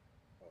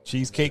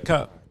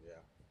 Yeah,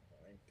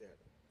 ain't that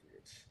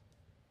bitch?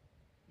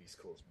 East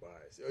Coast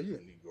bias. Oh, you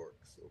in New York,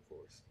 so of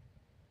course.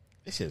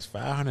 This is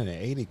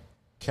 580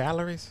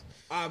 calories.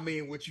 I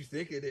mean, what you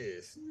think it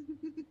is?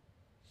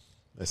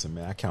 Listen,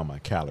 man, I count my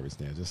calories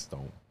now. Just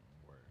don't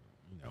worry.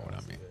 You know what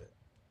I mean?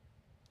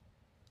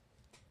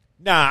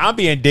 Nah, I'm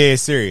being dead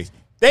serious.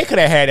 They could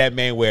have had that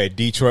man wear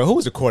Detroit. Who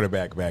was the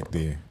quarterback back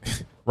then?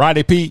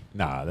 Rodney Pete?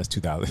 Nah, that's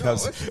 2000. No,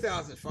 it's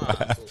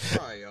 2005. So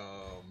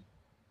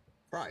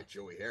probably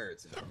Joey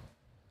Harrison.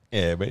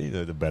 Yeah, but he's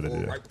the better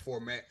than right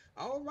before Matt.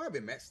 Oh, it might have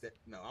been Matt Stafford.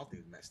 No, I don't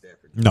think it was Matt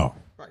Stafford. No,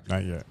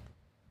 not yet.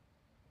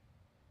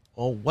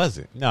 Or was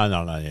it? No,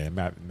 yeah.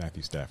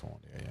 Matthew Stafford on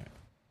there, yeah.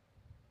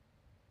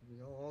 You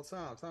know, all the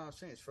time. Times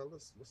change,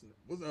 fellas. What's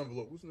the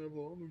envelope? What's the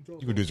envelope?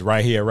 You can do this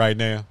right here, right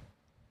now.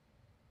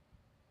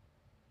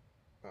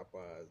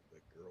 Popeye's the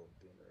girl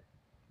dinner.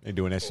 They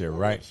doing that shit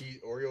right.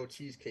 Oreo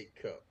cheesecake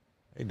cup.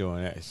 They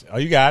doing that. Oh,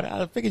 you got it?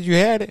 I figured you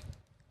had it.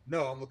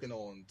 No, I'm looking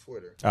on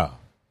Twitter. Oh.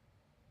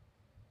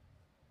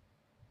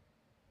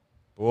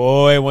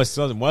 Boy, once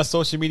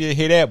social media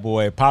hit that,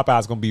 boy,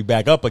 Popeye's going to be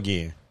back up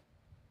again.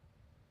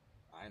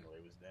 I know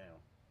it was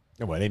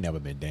down. Well, they never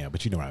been down,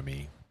 but you know what I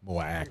mean.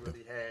 More active.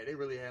 They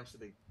really had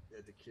them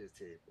at the kids'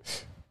 table.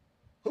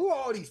 Who are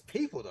all these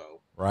people, though?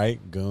 Right?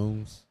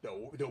 Goons.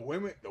 The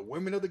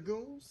women of the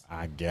goons?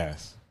 I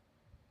guess.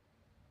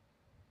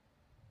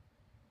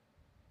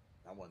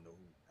 I want to know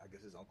who. I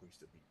guess his uncle used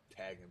to be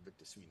tagging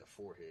Victor Sweet in the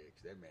forehead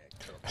because that man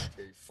cut up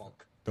Terry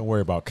Funk. Don't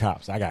worry about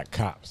cops. I got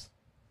cops.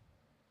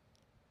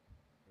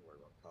 Don't worry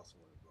about cops.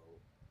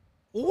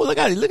 Ooh,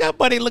 look how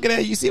buddy looking at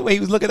you. You see where he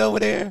was looking over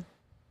there?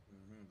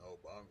 Mm-hmm. Oh,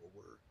 Bob,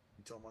 word.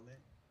 You tell my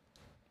name?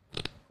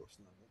 Of course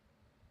not.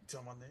 You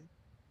tell my name?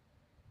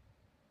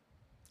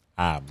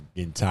 I'm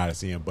getting tired of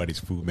seeing Buddy's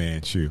Fu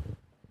Manchu.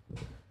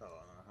 Oh,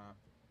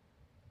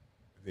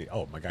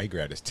 Oh my God, he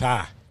grabbed his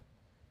tie.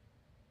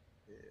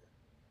 Yeah.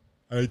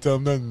 I ain't tell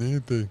him nothing,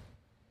 anything.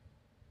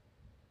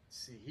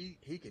 See,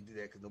 he can do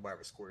that because nobody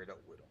ever squared up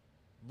with him.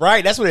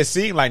 Right, that's what it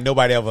seemed like.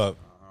 Nobody ever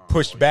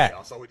pushed back. Yeah,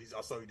 I saw what he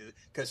did.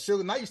 Because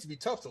Suge Knight used to be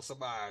tough till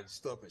somebody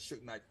stood up in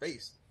Suge Knight's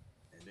face.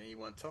 And then he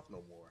wasn't tough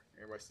no more.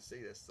 Everybody used to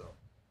say that stuff.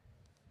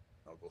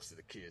 I'll go sit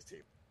at the kids'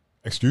 table.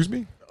 Excuse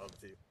me? The other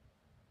table.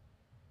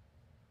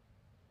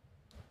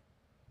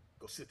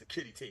 Go sit at the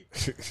kitty table.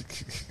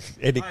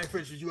 I ain't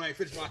finished with you. I ain't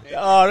finished my hand.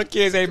 Oh, the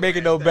kids ain't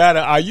making no better.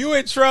 Are you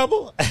in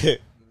trouble? He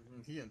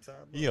in time.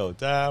 He on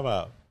time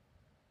out.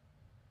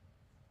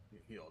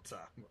 He on time.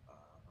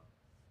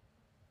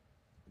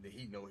 And then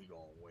he know he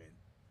gonna win.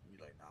 He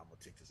like, nah, I'm gonna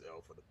take this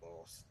L for the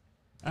boss.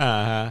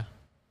 Uh-huh.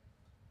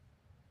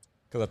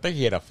 Because I think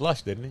he had a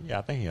flush, didn't he? Yeah,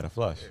 I think he had a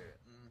flush. Yeah.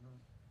 Mm-hmm.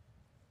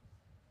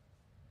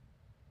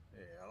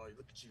 Yeah,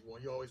 look at you.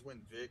 You always win,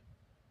 Vic.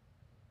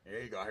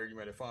 There you go. I heard you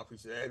made a phone call. You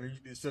said, hey, you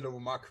need to sit over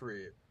my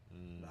crib.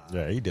 Nah.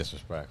 Yeah, he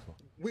disrespectful.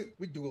 We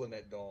dueling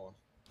that dawn.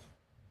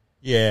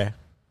 Yeah.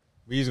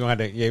 We just gonna have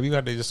to we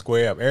got to just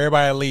square up.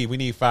 Everybody leave. We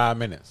need 5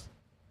 minutes.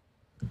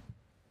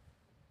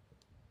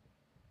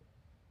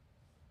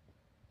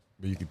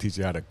 But you can teach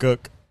you how to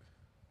cook.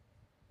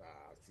 I'll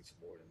teach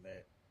you more than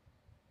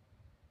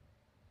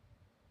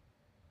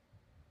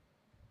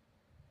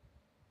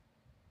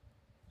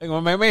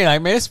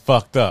that. Man, it's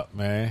fucked up,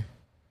 man.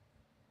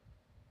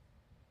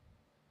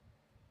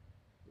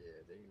 Yeah,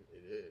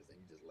 it is. And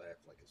you just laugh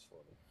like it's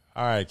funny.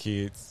 All right,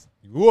 kids.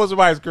 Who wants some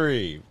ice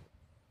cream?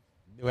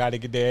 Knew how to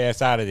get their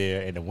ass out of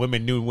there, and the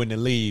women knew when to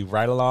leave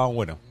right along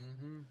with them.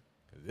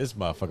 Mm-hmm. This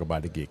motherfucker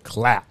about to get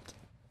clapped.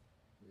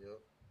 Yep.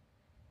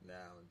 Now,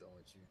 don't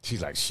you?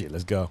 She's like, shit,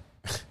 let's go.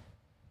 Yeah.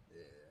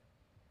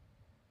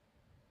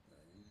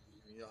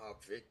 You know how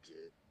Vic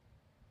get.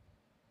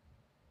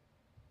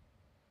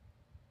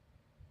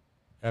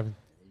 Evan?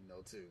 You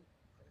know, too.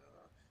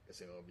 Guess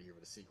they're going to be here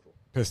for the sequel.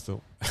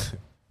 Pistol.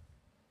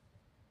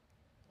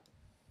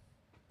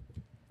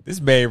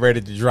 This man ready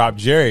to drop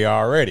Jerry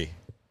already.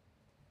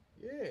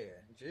 Yeah,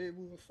 Jerry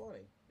moving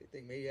funny. They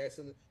think maybe he had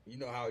something. You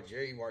know how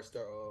Jerry Mark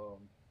start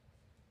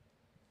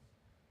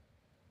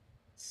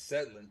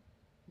settling.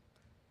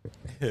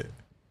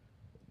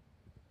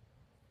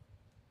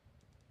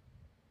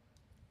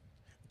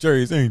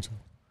 Jerry's angel.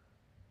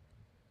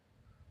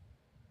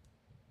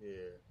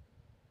 Yeah.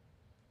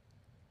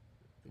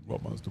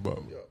 What monster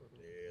Bob? Yeah,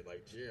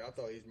 like Jerry. I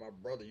thought he's my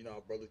brother. You know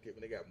how brothers get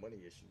when they got money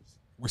issues.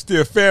 We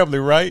still family,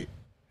 right?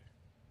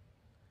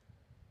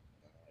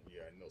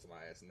 Yeah, I know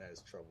somebody asking that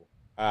is trouble.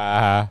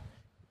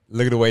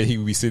 Look at the way he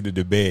would be sitting in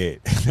the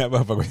bed. That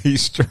motherfucker,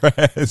 he's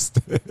stressed.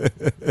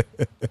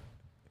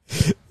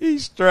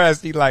 He's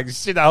stressed. He like,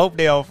 shit, I hope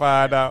they don't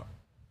find out.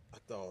 I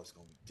thought it was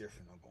going to be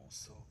different. I'm going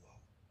solo.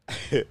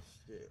 Shit.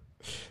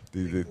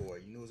 Dude, Big boy,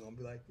 you know it's going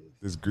to be like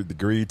this? the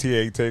green tea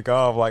ain't take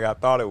off like I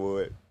thought it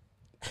would.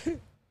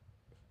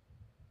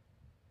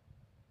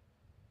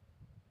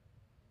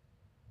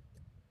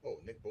 Oh,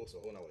 Nick Bosa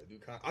holding out with a new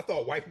con. I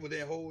thought white people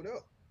didn't hold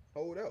out,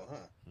 huh?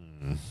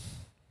 Mm.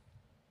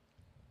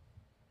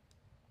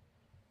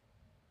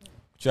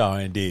 What y'all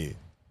ain't did?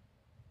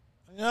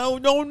 No,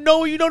 you don't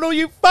know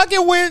you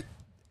fucking with.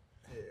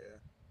 Yeah.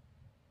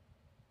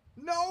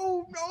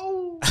 No.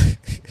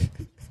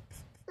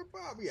 Where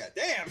Bobby at?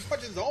 Damn, he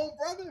punched his own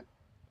brother.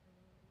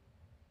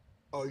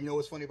 Oh, you know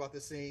what's funny about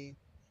this scene?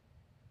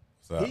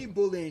 He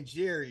bullying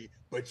Jerry,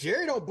 but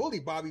Jerry don't bully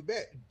Bobby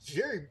back.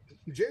 Jerry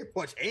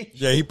punched Angel.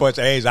 Yeah, he punched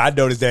Angel. I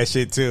noticed that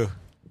shit too.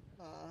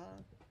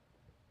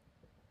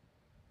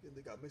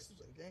 They got mixed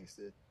up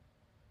gangster.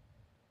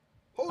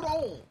 Hold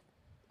on.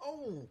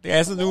 Oh, They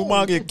asked the new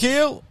mom get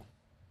killed.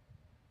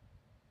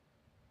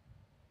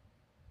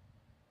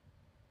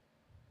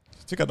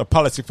 Check out the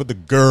policy for the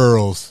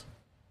girls.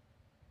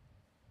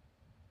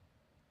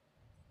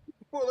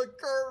 For the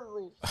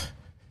girls.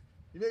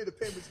 You made the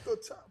payments good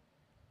time.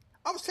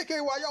 I was taking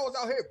care while y'all was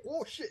out here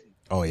bullshitting.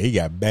 Oh, he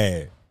got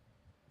bad.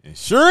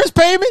 Insurance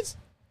payments?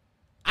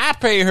 I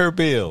paid her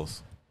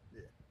bills.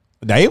 Yeah.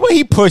 Now,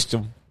 he pushed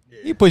him. Yeah.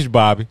 He pushed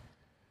Bobby.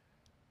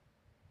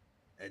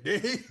 And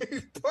then he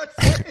punched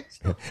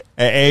Angel.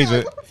 And Angel.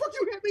 Like, what the fuck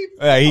you hit me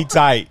for? He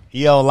tight.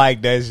 He don't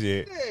like that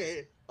shit.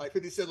 Yeah. Like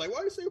 50 Cent, like,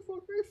 why you say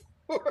fuck me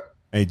for?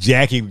 And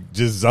Jackie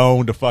just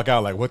zoned the fuck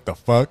out, like, what the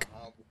fuck?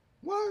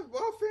 Why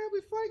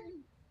family fighting?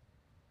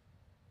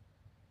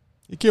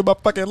 You killed my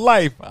fucking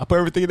life. I put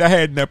everything that I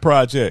had in that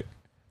project.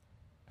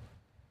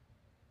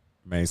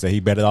 Man, he said he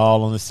bet it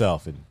all on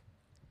himself, and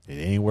it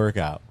ain't work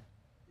out.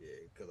 Yeah,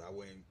 because I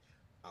wouldn't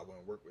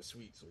work with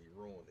Sweet, so he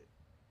ruined it.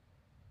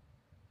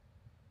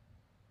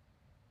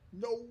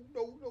 No.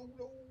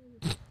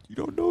 You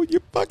don't know what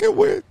you're fucking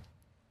with.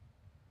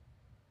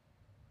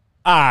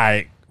 All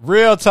right,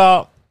 real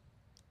talk.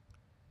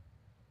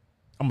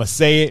 I'm going to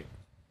say it.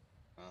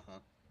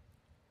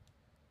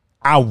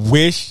 I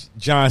wish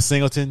John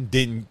Singleton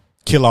didn't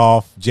kill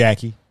off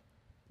Jackie.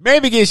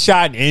 Maybe get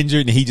shot and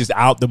injured and he just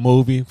out the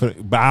movie. But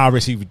I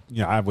wish he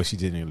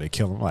didn't really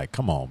kill him. Like,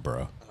 come on,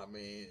 bro. I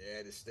mean, it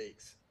had its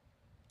stakes.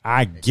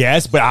 I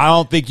guess, but I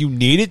don't think you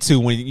needed to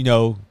when,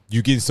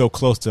 you're getting so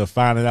close to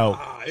finding out.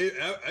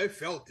 I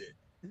felt it.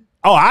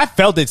 Oh, I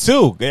felt it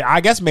too.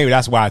 I guess maybe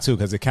that's why too,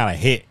 because it kind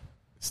of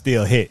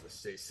still hit. Let's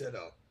say set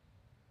up.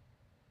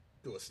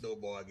 Do a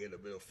snowball, get a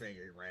middle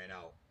finger, he ran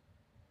out.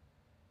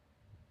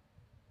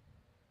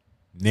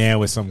 Now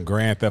with some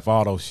Grand Theft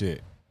Auto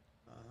shit.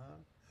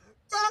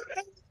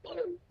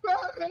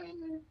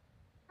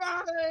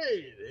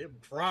 Him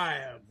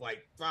crying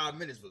like 5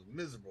 minutes was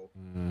miserable.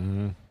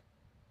 Mm-hmm.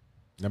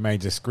 That man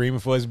just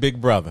screaming for his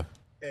big brother.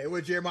 Hey,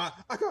 where Jeremiah?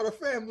 I got a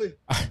family.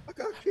 I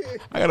got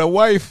kids. I got a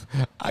wife.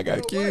 I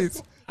got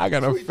kids. I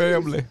got a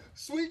family.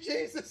 Sweet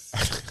Jesus.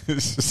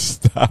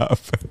 Stop.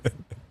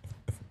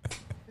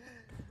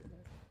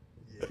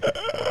 He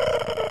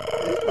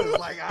was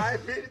like, I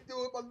ain't been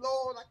through it, my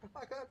Lord.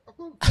 I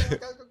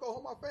gotta go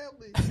home, my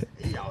family.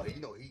 He out,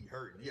 he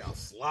hurt. He out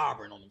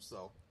slobbering on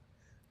himself.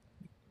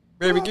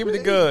 Baby, give me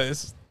the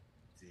guns.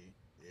 See,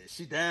 yeah,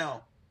 she down.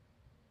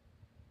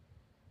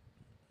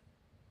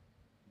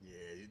 Yeah,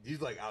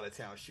 these like out of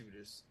town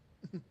shooters.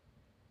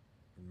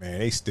 Man,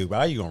 they stupid.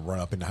 How you gonna run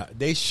up in the house?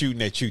 They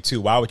shooting at you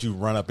too. Why would you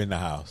run up in the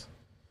house?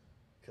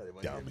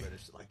 Dummy.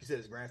 Like you said,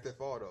 it's Grand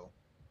Theft Auto.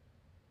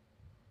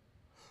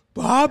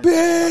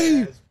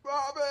 Bobby!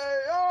 Bobby!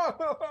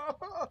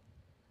 Oh!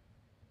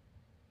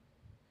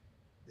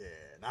 Yeah,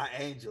 not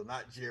Angel,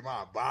 not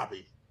Jeremiah,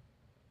 Bobby.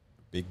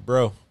 Big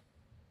bro.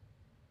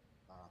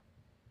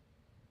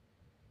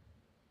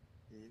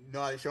 You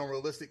know how they show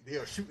realistic? They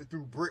are shooting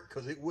through brick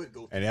because it would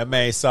go through. And that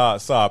man saw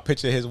a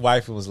picture of his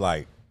wife and was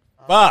like,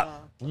 fuck,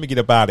 let me get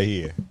up out of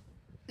here.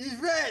 He's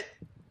red.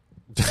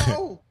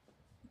 No.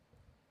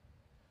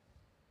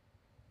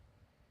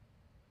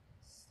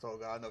 So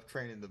got enough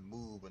training to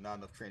move, but not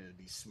enough training to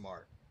be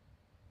smart.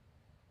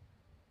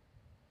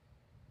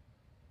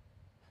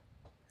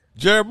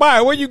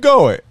 Jeremiah, where you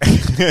going? I'm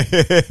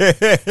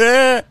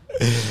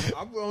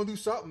going to do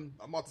something.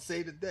 I'm about to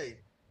save the day.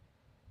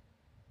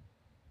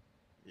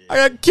 Yeah. I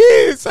got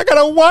kids. I got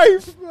a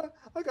wife.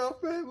 I got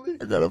a family.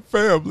 I got a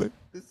family.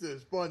 This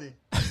is funny.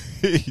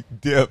 He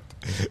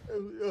dipped.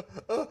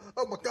 Oh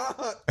my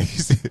God.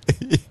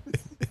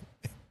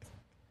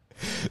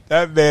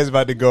 That man's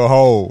about to go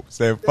home.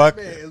 Saying, fuck.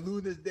 That man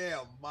lose his damn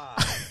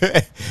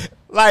mind.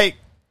 Like,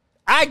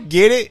 I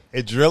get it.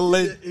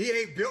 Adrenaline. He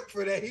ain't built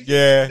for that. He's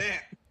yeah. just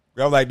that.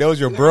 I'm like, those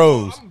your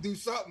bros. I'm going to do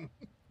something.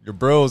 Your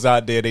bros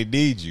out there, they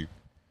need you.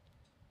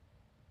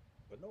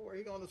 But no worry,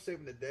 he going to save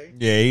him today.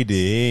 Yeah, he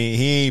did.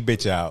 He ain't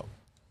bitch out.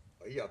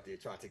 Oh, he up there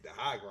trying to take the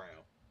high ground.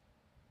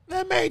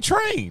 That man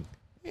trained.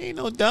 He ain't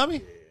no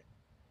dummy.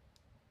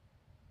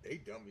 They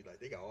dummy like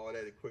they got all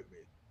that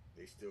equipment.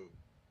 They still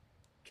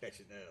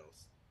catching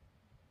L's.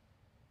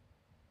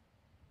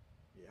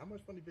 Yeah, how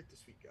much money Victor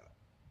Sweet got?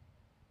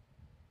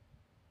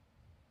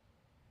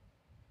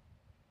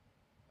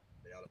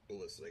 They out of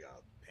bullets, so they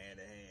got hand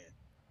in hand.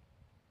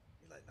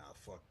 He's like, nah,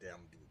 fuck that. I'm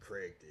gonna do what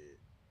Craig did.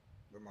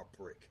 Where my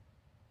brick?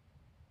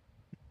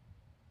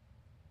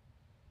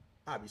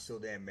 I'd be so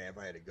damn mad if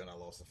I had a gun. I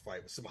lost a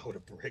fight with somebody with a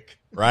brick.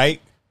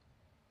 Right?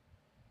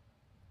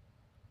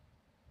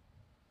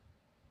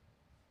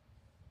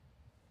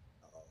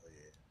 Oh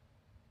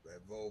yeah,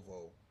 that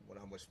Volvo.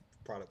 Wonder how much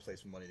product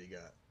placement money they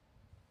got.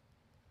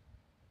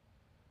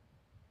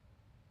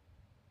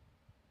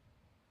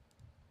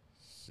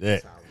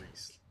 Shit.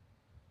 Tyrese.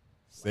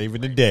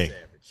 Saving the Randy day.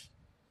 Savage.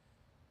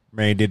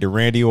 Man did the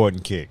Randy Orton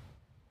kick.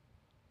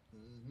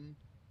 Mm-hmm.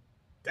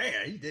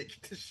 Damn, he did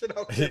get the shit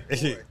out there,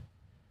 boy.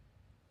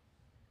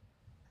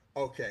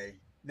 Okay,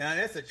 now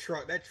that's a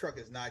truck. That truck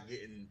is not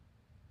getting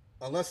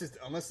unless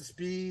the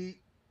speed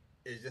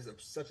is just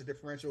such a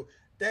differential.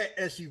 That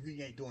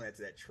SUV ain't doing that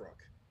to that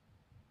truck.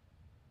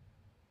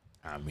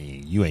 I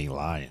mean, you ain't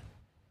lying.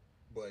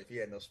 But if he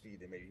had no speed,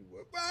 then maybe he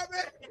would.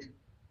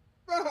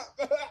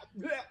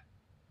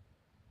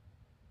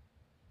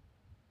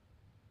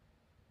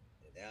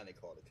 And now they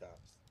call the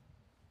cops.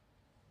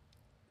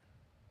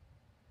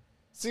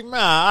 See,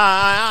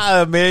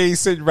 man, he's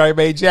sitting right,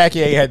 man.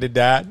 Jackie ain't had to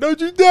die. Don't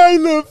you die,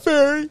 little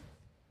fairy.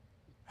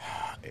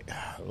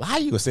 How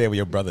you gonna say it when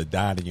your brother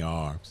died in your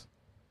arms?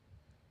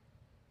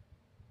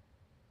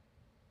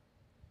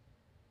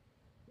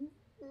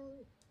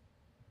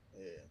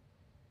 Yeah.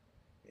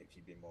 If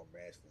he'd been more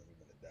masculine, he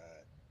would have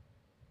died.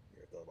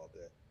 You ever thought about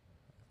that?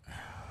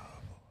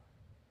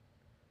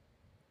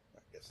 I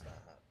guess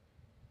not.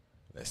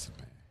 Listen,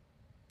 man.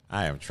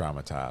 I am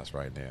traumatized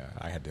right now.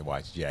 I had to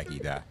watch Jackie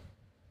die.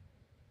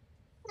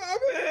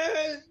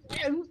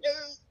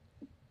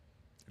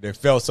 It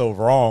felt so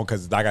wrong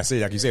because, like I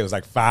said, like you said, it was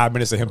like 5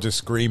 minutes of him just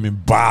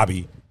screaming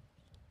Bobby.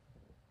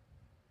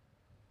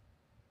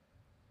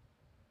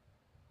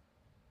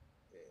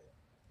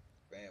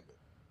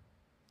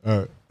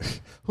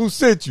 Who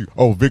sent you?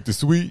 Oh, Victor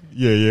Sweet?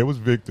 Yeah, it was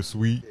Victor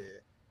Sweet. Yeah.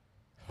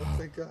 Oh,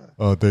 thank God.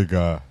 Oh, thank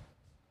God.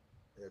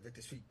 Yeah,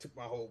 Victor Sweet took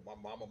my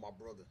mama, my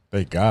brother.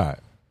 Thank God.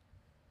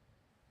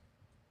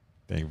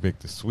 Thank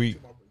Victor Sweet.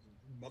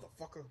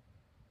 Motherfucker.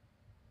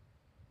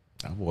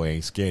 That boy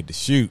ain't scared to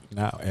shoot.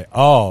 Not at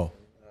all.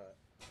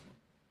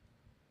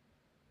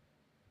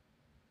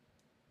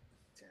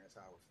 Terrence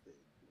Howard,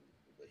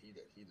 but he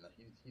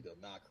the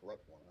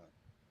non-corrupt one, huh?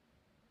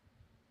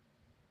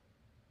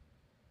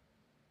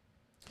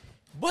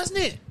 Wasn't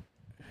it?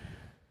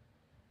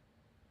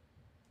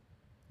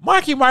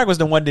 Marky Mark was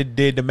the one that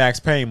did the Max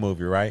Payne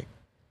movie, right?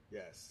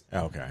 Yes.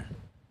 Okay.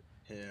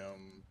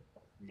 Him,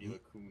 Mila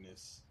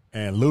Kunis.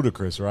 And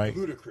Ludacris, right?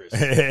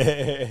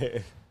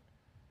 Ludacris.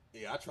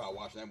 Yeah, I tried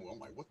watching that movie. I'm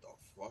like, what the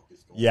fuck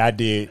is going on? Yeah, I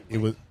did. Like, it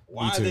was.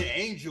 why are there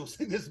angels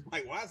in this?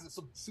 Like, why is there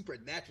some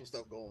supernatural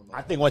stuff going on?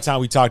 I think one time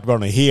we talked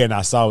about it here, and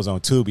I saw it was on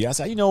Tubi. I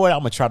said, you know what? I'm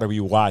gonna try to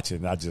rewatch it.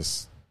 And I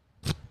just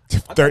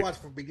I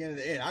watched from beginning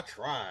to end. I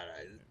tried.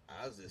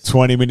 I was just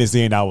 20 minutes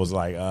in. I was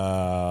like,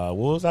 what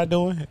was I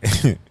doing?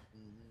 So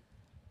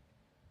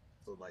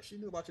like, she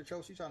knew about your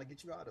show. She's trying to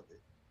get you out of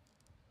it.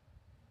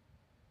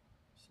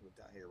 She was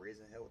down here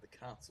raising hell with the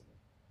councilman.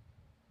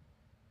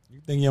 You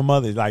think your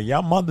mother, like,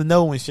 your mother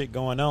know when shit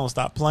going on.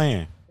 Stop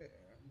playing. Yeah.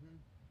 Mm-hmm.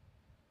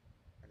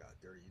 I got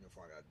a dirty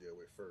uniform I got to deal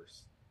with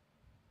first.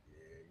 Yeah,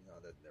 you know,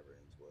 that never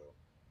ends well.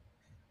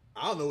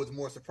 I don't know what's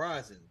more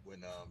surprising,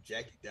 when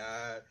Jackie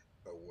died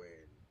or when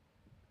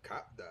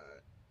Cop died.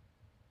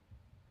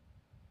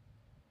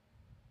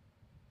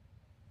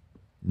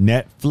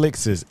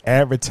 Netflix is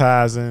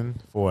advertising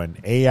for an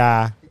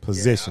AI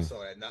position. Yeah, I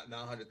saw that. Not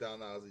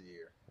 $900,000 a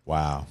year.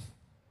 Wow.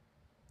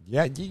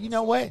 Yeah, you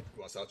know what? You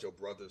want to sell your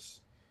brothers?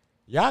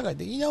 Y'all got,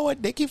 you know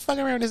what? They keep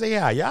fucking around with this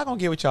AI. Y'all gonna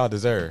get what y'all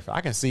deserve.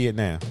 I can see it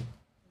now.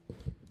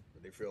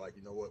 But they feel like,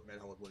 you know what, man?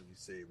 How much money we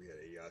say we had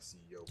an AI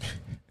CEO?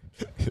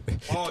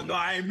 Oh no,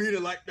 I ain't mean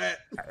it like that.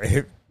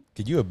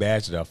 Can you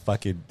imagine a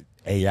fucking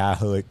AI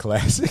hood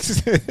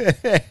classics?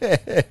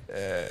 It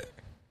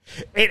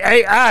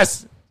ain't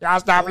us. Y'all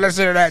stop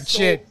listening to that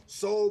shit.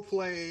 So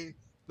plain,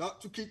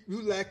 not to keep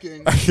you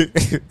lacking.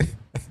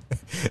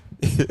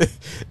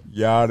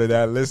 Y'all did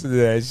not listen to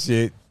that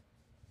shit.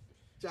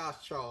 Josh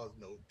Charles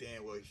knows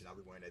damn well he should not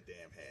be wearing that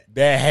damn hat.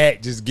 That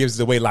hat just gives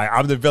it away like,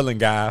 I'm the villain,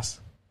 guys.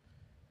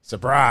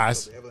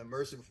 Surprise. Evelyn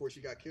Mercer before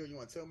she got killed. You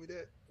want to tell me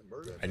that? The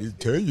murder? I didn't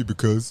tell you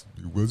because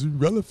it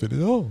wasn't relevant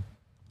at all.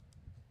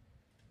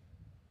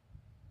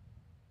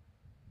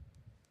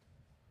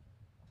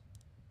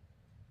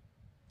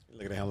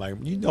 Look at him like,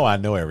 you know I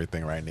know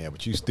everything right now,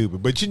 but you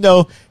stupid. But you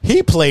know,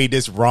 he played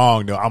this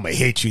wrong, though. I'm going to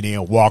hit you then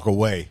and walk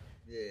away.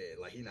 Yeah,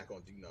 like he's not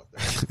going to do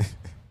nothing.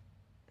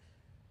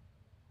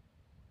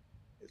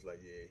 It's like,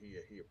 yeah,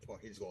 he a punk.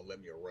 He's going to let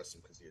me arrest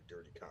him because he's a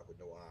dirty cop with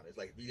no honor. It's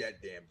like, be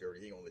that damn dirty.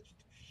 He ain't going to let you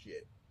do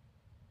shit.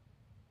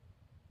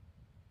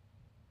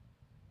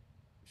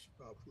 You should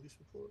file a police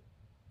report.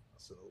 I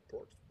said, oh,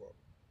 Parks Department.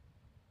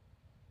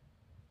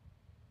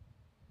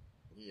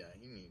 Yeah,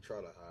 he didn't even try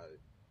to hide it.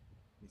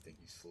 You think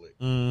he's slick?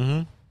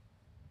 Mm-hmm.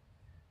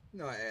 You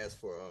know, I asked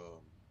for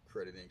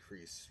credit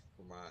increase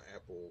for my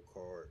Apple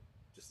card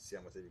just to see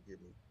how much they would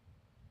give me.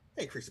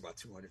 They increased about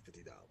 $250.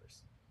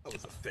 I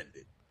was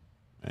offended.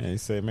 And he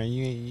said, "Man,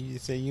 you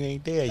say you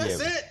ain't there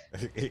That's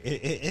yet."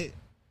 it.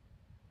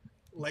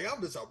 Like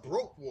I'm just a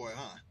broke boy,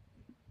 huh?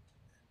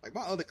 Like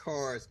my other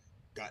cards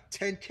got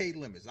 10K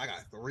limits. I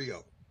got 3 of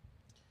them.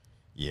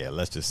 Yeah,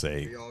 let's just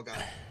say Y'all got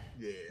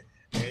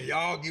and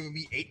y'all giving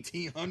me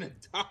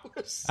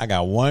 $1,800. I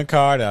got one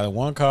card.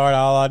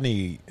 All I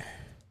need.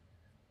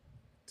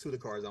 2 of the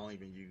cards I don't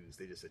even use.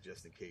 They just said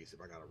just in case if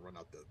I gotta run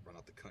out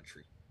the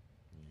country.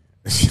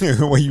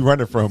 Where you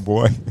running from,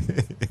 boy?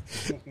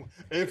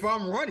 If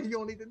I'm running, you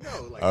don't need to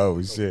know. Like,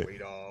 oh shit!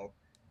 Wait off.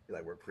 You're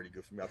like, we're pretty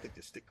good for me. I think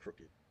the stick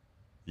crooked.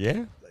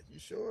 Yeah. Like, you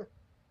sure?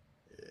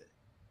 Yeah.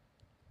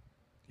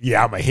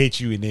 Yeah, I'm gonna hit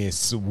you and then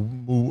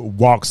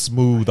walk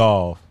smooth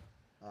off.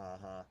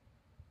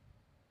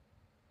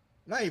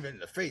 Not even in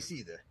the face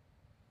either.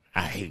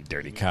 I hate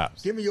dirty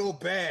cops. Give me your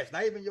badge,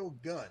 not even your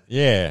gun.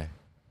 Yeah,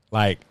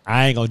 like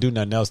I ain't gonna do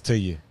nothing else to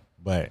you,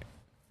 but.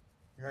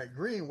 You're right,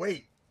 Green.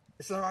 Wait,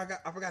 it's something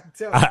I forgot to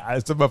tell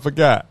you. Something I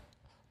forgot.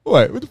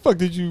 What the fuck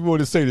did you want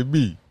to say to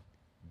me,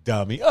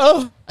 dummy?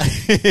 Oh,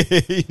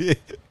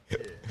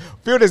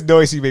 feel this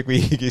noise you make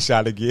me get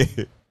shot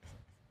again.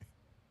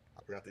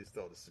 I forgot they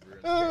stole the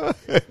cigarette.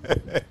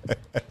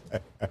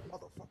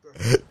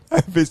 Motherfucker.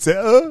 I've been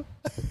saying,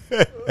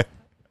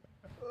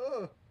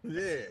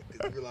 yeah,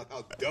 because you realize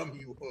how dumb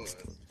he was.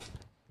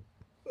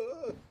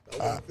 I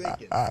wasn't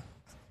thinking.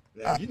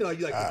 Now, you know,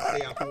 you like to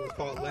say how people was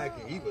caught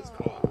lacking. He was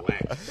caught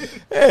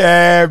lacking.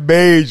 Yeah,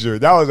 major.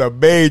 That was a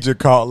major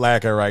caught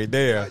lacking right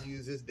there. I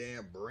use his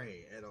damn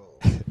brain at all.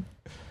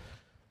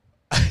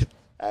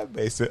 I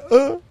basically,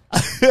 Now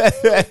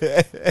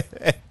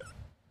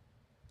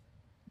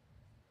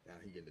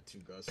he getting the 2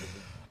 guns.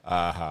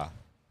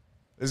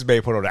 This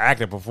man put on the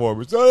acting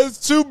performance. Oh,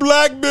 it's 2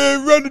 black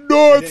men running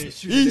north,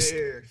 east.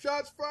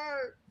 Shots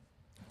fired.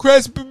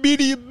 Crest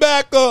immediate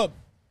backup. Of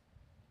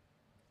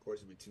course,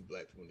 it'd be 2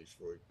 black people in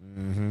Detroit.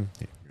 Mm-hmm.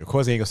 Of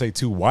course, he ain't gonna say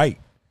 2 white.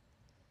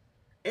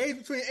 Age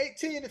between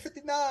 18 and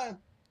 59.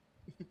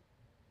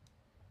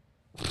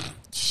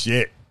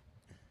 Shit.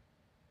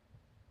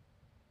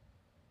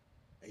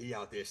 And he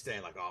out there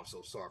staying like, oh, I'm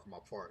so sorry for my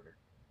partner.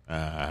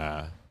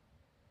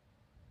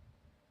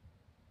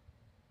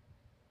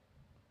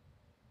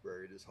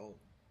 Buried his home.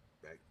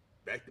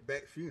 Back to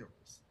back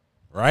funerals.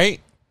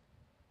 Right?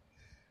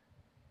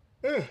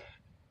 Yeah.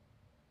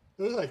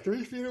 There's like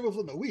 3 funerals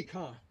in a week,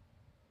 huh?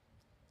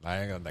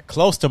 Like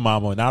close to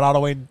mama, not all the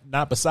way,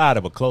 not beside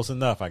her, but close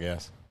enough, I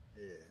guess.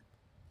 Yeah.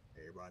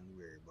 Everybody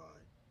knew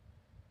everybody.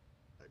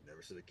 I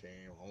never should have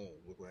came home.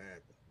 Look what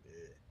happened.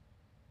 Yeah.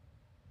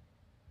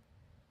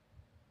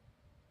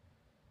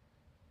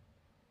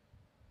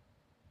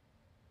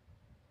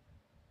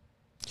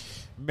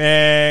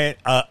 Man,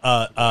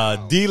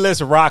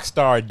 D-list rock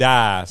star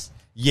dies.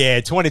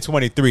 Yeah,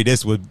 2023.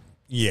 This would,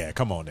 yeah,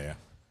 come on there.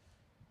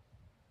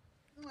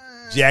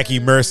 Jackie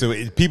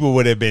Mercer. People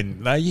would have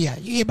been like, yeah,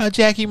 you hear about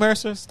Jackie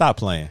Mercer? Stop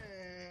playing.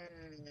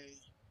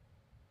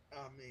 I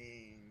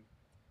mean,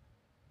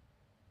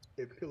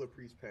 if Killer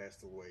Priest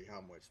passed away,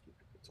 how much do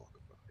people talk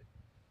about it?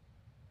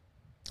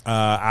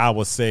 I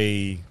would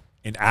say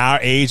in our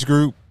age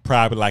group,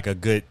 probably like a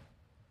good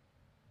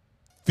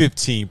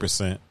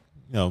 15%,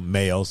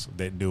 males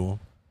that do them.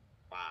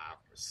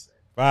 5%.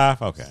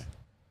 5? Okay.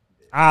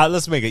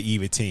 Let's make it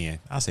even 10.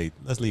 I'll say,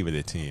 let's leave it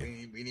at 10.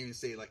 We didn't even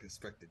say like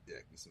Inspector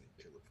Deck. We said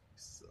Killer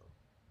Priest. So,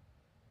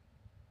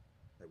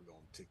 that we're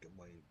going to take the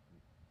money,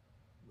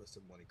 let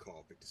the money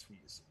call Victor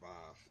Sweet to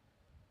survive.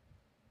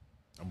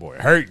 That boy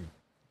hurting.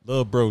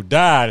 Little bro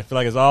died. I feel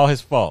like it's all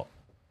his fault.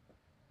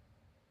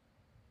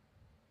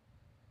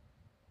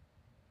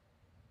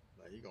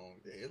 Like he gonna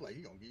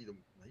give them.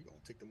 Like he gonna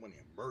take the money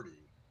and murder you.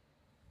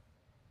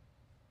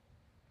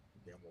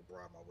 Then I'm gonna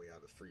bribe my way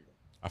out of freedom.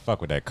 I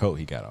fuck with that coat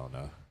he got on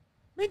though.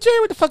 Man, Jerry,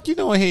 what the fuck you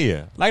doing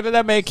here? Like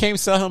that man came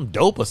sell him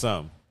dope or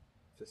something.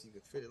 Just you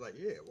can fit it. Like,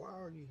 yeah, why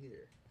are you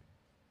here?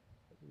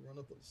 You run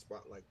up on the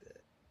spot like that.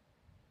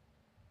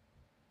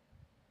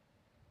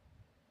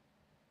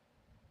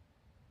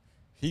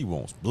 He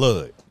wants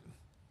blood.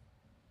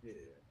 Yeah.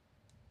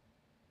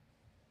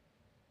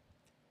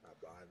 I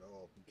buy it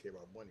all. You care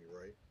about money,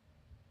 right?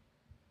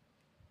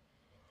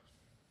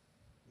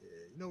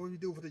 Yeah. You know what we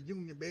do for the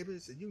union, baby?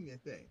 It's a union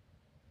thing.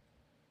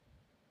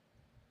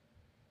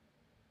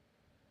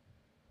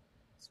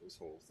 So his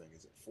whole thing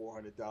is at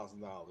 $400,000,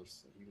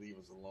 and he leave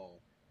us alone.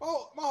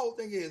 Oh, my whole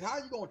thing is, how are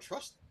you gonna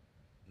trust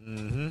him?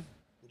 Mm-hmm.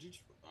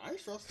 I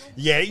ain't trust him.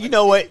 Yeah, you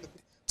know what?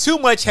 Too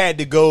much had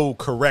to go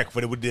correct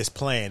with this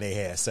plan they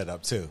had set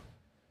up too.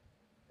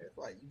 It's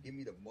like you give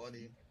me the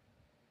money,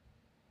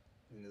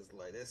 and it's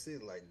like that's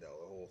it. Like no,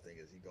 the whole thing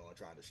is he gonna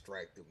try and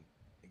distract them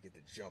and get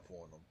the jump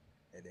on them,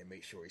 and then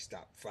make sure he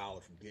stop Fowler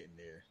from getting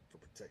there for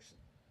protection.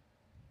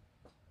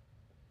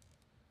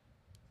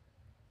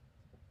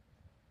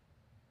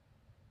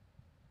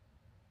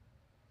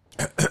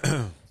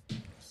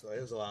 So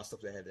there was a lot of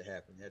stuff that had to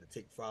happen. They had to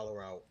take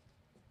Fowler out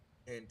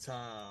in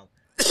time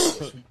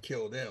before Sweet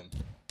killed him.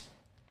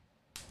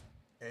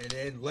 And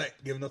then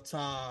give enough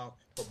time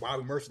for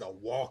Bobby Mercer to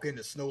walk in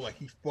the snow like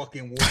he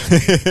fucking won.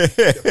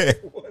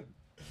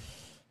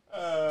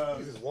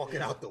 He was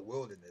walking out the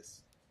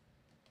wilderness.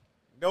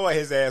 No way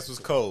his ass was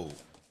cold.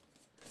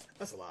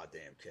 That's a lot of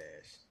damn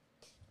cash.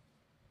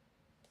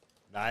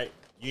 Right?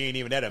 You ain't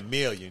even at $1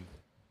 million.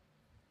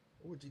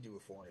 What would you do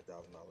with $400,000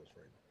 right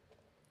now?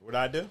 What'd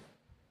I do?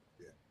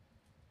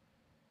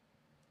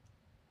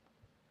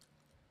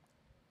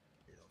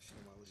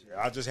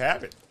 I'll just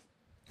have it.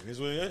 It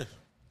is what it is.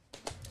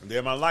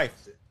 Live my life.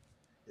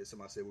 Yeah,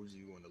 somebody said, what would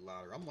you do in the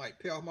lottery? I'm like,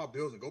 pay off my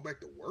bills and go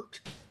back to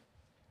work?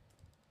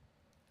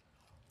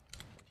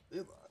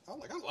 I'm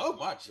like, I love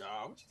my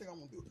job. What you think I'm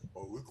going to do?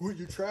 Oh, would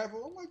you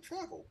travel? I'm like,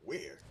 travel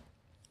where?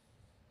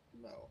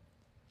 No.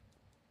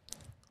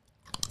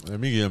 Let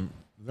me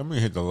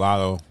hit the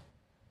lotto.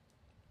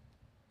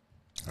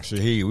 I should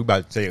hear you. We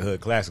about to take Hood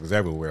Classics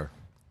everywhere.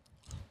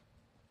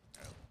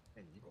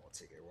 And you going to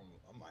take it.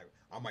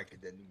 I might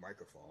get that new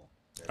microphone.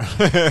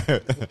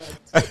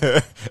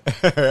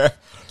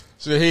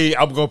 So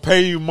I'm gonna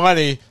pay you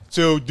money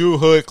to do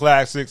Hood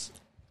Classics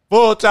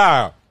full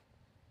time.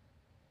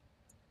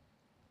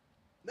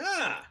 Nah,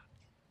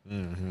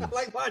 I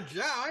like my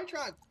job. I ain't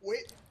trying to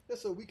quit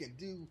just so we can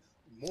do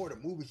more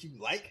of the movies you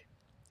like.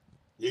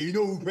 Yeah, you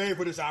know who's paying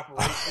for this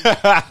operation.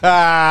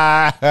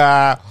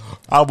 I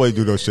wouldn't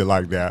do no shit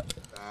like that.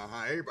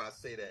 Everybody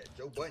say that.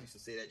 Joe Budden used to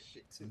say that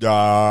shit too.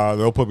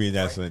 Don't put me in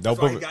that. Right? That's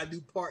why he got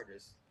new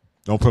partners.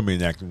 Don't put me in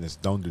that.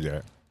 Don't do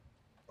that.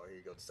 Oh, here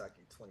you go.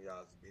 Sucking $20 in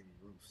baby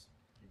roofs.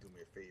 You do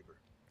me a favor.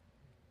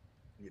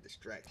 You get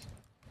distraction.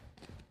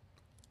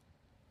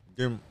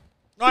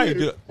 Why you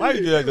do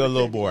that to a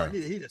little boy?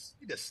 He just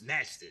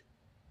snatched it.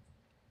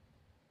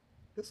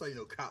 That's how you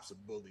know cops are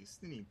bullies.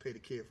 They didn't even pay the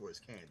kid for his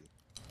candy.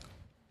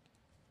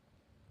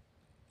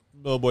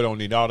 Little boy don't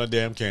need all the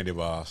damn candy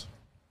bars.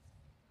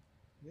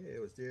 Yeah,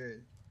 it was there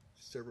to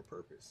serve a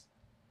purpose.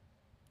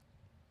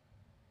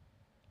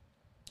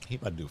 He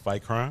about to do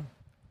fight crime?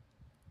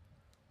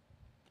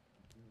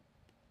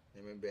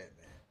 Him and Batman.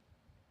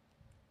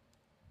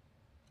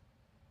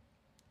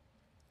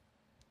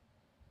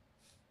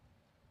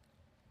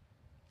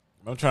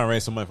 I'm trying to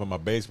raise some money for my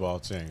baseball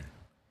team.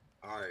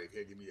 All right,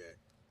 here, give me that.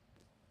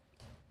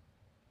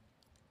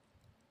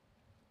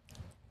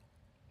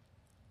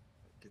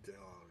 Get the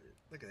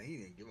look at that. He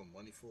didn't give him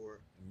money for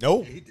it.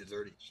 Nope. Yeah, he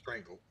deserved it.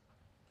 Strangled.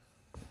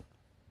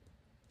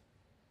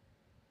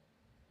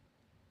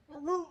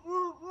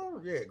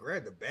 Yeah,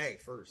 grab the bag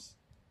first,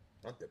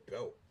 not the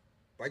belt.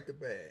 Bite the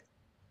bag.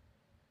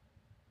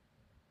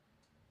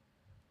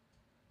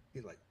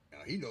 He's like,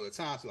 he know the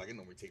time, so like it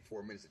normally take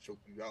 4 minutes to choke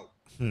you out.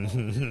 I'm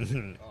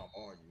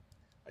on you.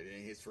 Like it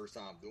ain't his first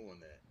time doing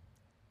that.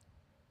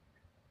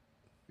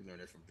 He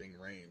learned that from Ving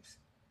Rhames.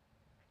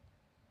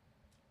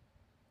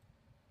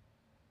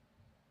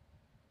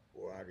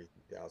 Boy, I think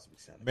that was be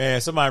sounding.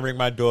 Man, somebody ring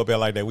my doorbell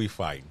like that. We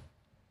fighting.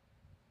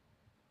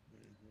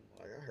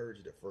 Like I heard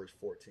you the first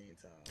 14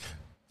 times.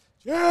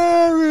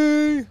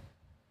 Jerry.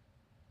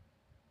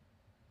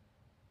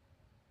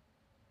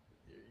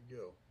 Here you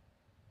go.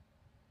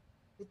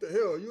 What the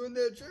hell? You in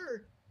there, Jerry?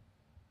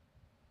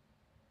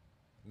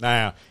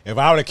 Now, if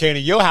I would have came to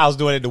your house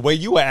doing it the way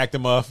you were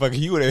acting, motherfucker,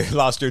 you would have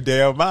lost your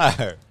damn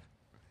mind.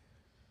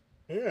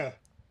 Yeah.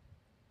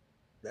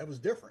 That was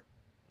different.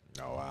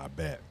 No, I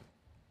bet.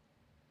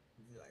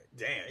 You're like,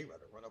 damn, he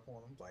about to run up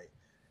on him. Like,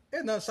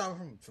 there's nothing stopping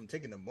him from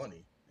taking the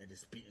money and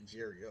just beating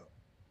Jerry up.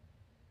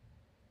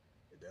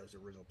 That was the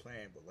original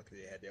plan, but luckily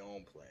they had their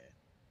own plan.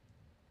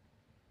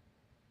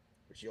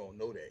 But you don't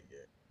know that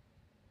yet.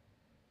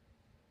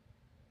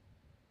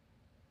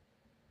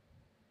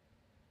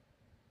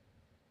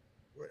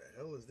 Where the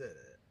hell is that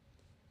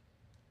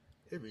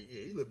at?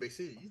 You look big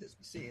city, you just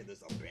be seeing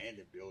this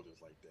abandoned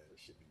buildings like that. It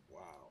should be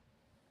wild.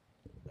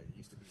 Like it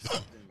used to be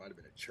something, might have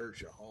been a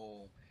church or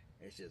home,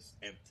 and it's just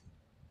empty.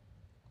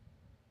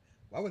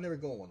 I would never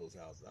go in one of those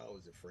houses. I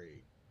was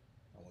afraid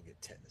I won't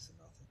get tetanus or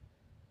nothing.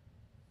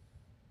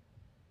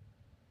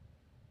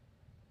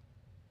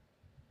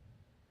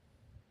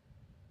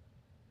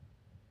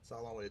 So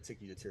how long would it take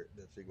you to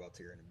figure out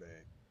tearing the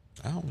bag?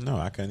 I don't know.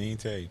 I couldn't even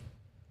tell you.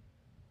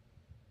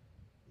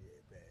 Yeah,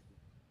 bad.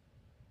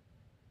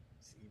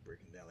 See, he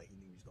breaking down like he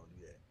knew he was gonna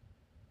do that.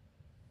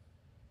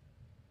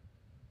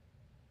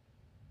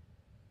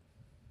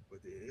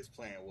 But his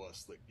plan was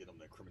slick, get him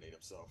to incriminate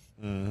himself.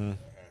 Mm-hmm.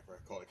 After I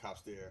call the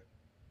cops there.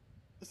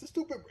 It's a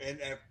stupid. And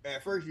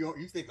at first you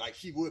think like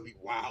she would be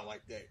wild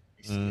like that.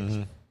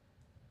 Mm-hmm.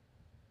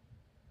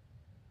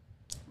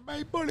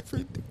 My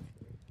boyfriend.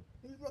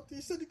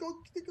 He said he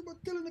go think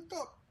about killing the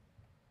cop.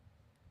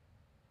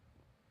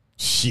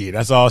 Shit,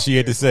 that's all she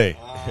had to say.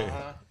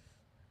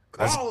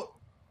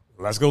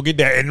 Let's go get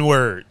that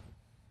N-word.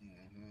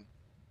 Mm-hmm.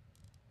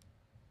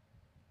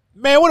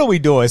 Man, what are we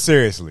doing?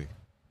 Seriously.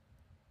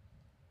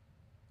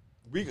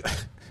 We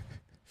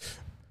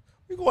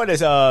going to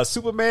this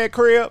Superman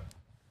crib?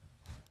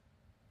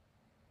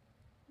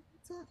 What you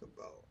talking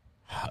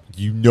about?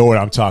 You know what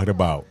I'm talking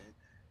about.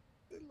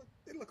 They're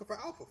looking for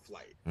Alpha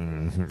Flight.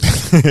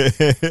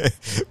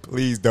 Mm-hmm.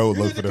 Please don't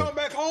You look need for to them. come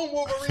back home,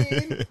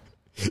 Wolverine.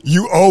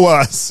 You owe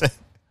us.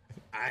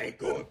 I ain't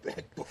going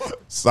back, boy.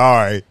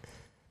 Sorry.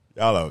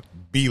 Y'all are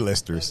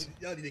B-listers.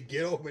 Y'all need to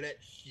get over that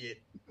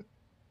shit.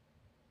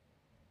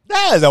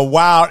 That is a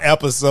wild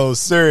episode,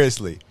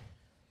 seriously.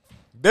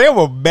 They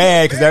were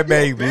mad because that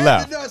man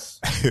left.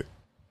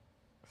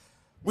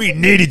 We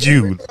needed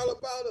you. All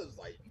about us.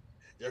 Like,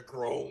 you're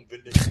grown,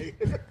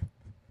 vindicator.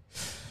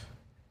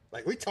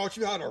 Like, we taught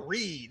you how to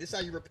read. This how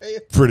you repay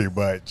it? Pretty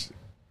much.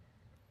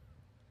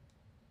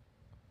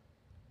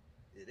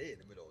 Yeah, they in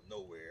the middle of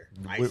nowhere.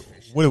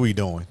 What are we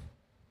doing?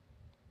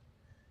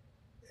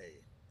 Hey,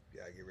 you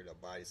gotta get rid of the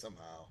body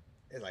somehow.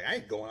 It's like, I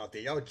ain't going out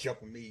there. Y'all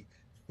jumping me.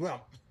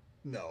 Well,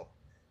 no.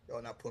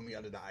 Y'all not putting me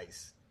under the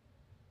ice.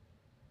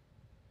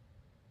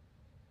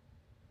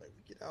 Like,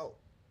 we get out.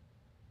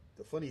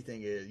 The funny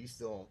thing is, you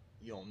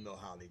don't know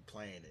how they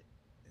playing it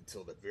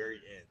until the very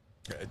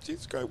end.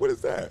 Jesus Christ, what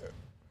is that?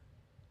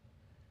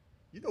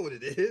 You know what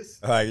it is?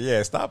 Like,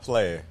 yeah, stop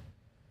playing.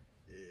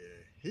 Yeah,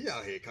 he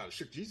out here kind of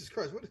shook. Jesus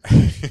Christ, what is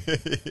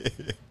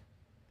that?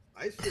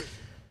 Ice fish.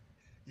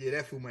 Yeah,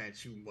 that Fu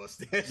Manchu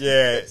mustache.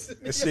 Yeah,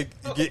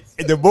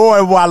 the more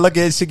I look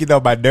at it, shit get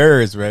on my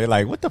nerves, man.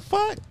 Like, what the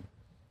fuck?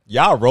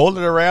 Y'all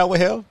rolling around with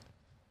him?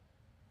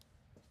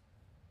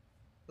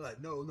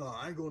 Like, no,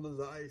 I ain't going under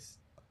the ice.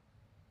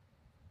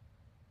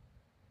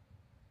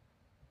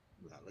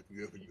 Not looking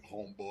good for you,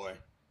 homeboy.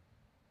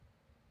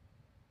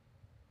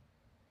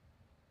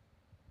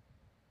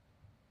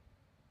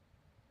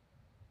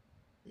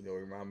 You know,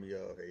 remind me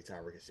of every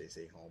time Ricochet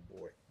say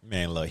homeboy.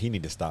 Man, look, he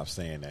need to stop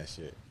saying that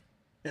shit.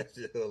 That's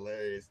just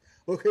hilarious.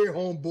 Look here,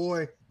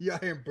 homeboy. You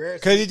out here embarrassing.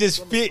 Because it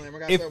just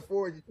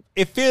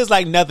it feels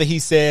like nothing he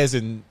says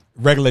in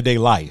regular day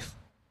life.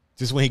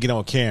 Just when he get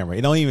on camera.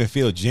 It don't even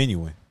feel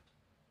genuine.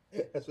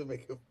 That's what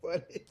makes it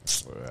funny.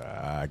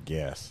 I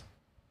guess.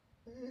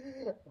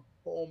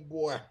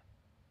 Homeboy.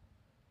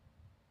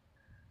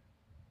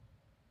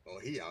 Oh,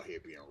 he out here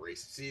being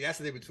racist. See, that's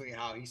the difference between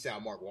how he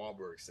sound Mark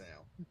Wahlberg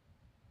sound.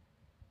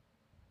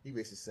 He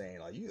basically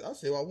saying, like, I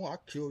say what I want, I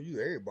kill you,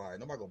 everybody.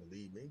 Nobody gonna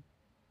believe me.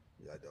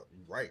 You're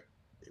right.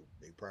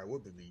 They probably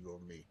would believe you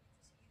over me.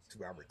 Too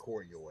bad I'm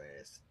recording your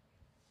ass.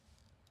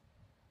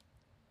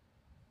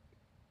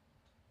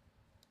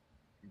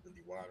 He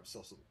really wired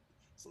himself,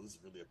 so this is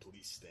really a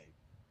police sting.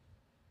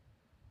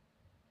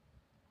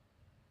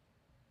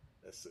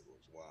 That shit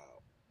was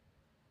wild.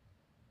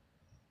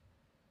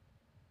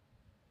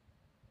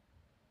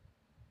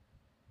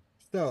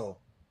 So,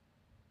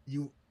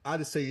 I'll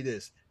just say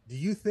this. Do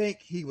you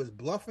think he was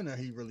bluffing or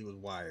he really was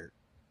wired?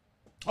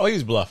 Oh, he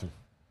was bluffing.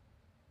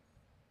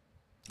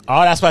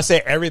 Oh, that's why I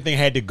said everything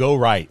had to go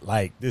right.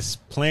 Like, this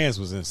plan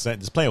was insane.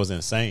 This plan was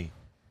insane.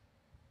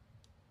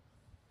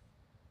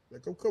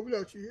 Like, I'm coming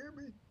out, you hear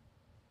me?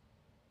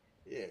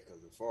 Yeah,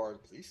 because as far as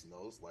police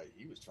knows, like,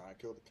 he was trying to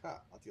kill the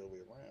cop, not the other way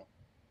around.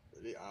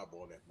 But they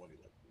eyeball that money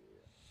like,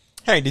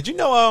 yeah. Hey, did you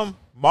know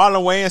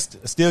Marlon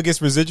Wayans still gets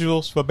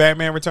residuals for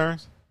Batman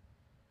Returns?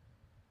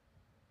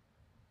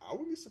 I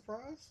wouldn't be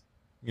surprised.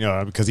 You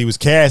know, because he was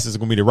cast as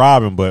going to be the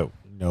Robin, but,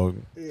 you know.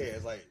 Yeah,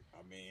 it's like,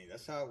 I mean,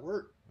 that's how it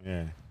worked.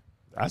 Yeah.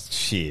 That's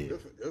shit.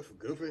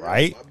 Good for him.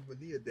 Right?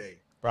 Bobby Day.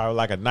 Probably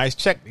like a nice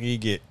check that you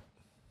get.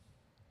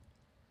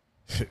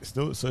 There's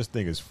no such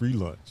thing as free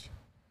lunch.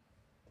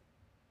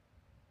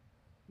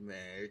 Man,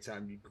 every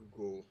time you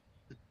Google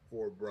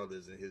Four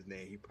Brothers and his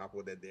name, he pop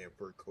with that damn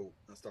fur coat.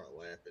 I start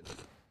laughing.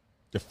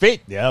 The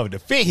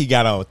fit he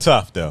got on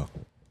tough, though.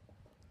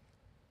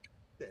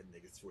 That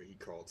nigga swear he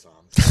called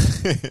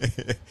Thomas.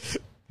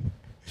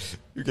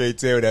 You can't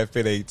tell that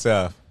fit ain't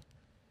tough.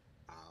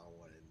 I don't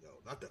want to know.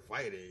 Not the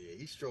fighter.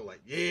 He's still like,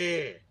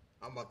 yeah,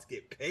 I'm about to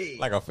get paid.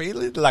 Like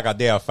a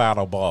damn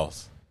final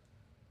boss.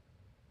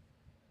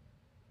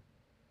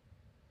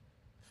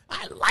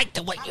 I like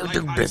the way you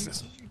do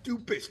business. You do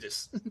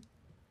business.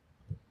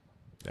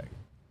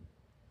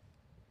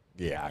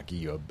 Yeah,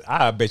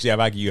 I bet you if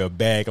I give you a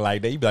bag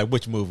like that, you'd be like,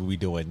 which movie we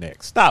doing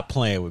next? Stop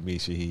playing with me,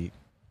 Shaheed.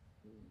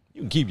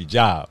 You can keep your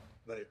job.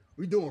 Like,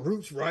 we doing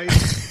Roots, right?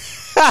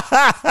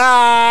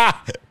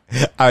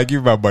 I'll give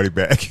you my money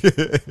back.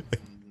 Let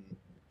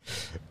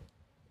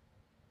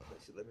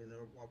me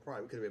know my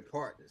pride. We could have been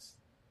partners.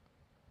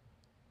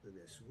 It would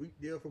have been a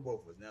sweet deal for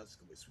both of us. Now it's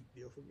going to be a sweet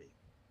deal for me.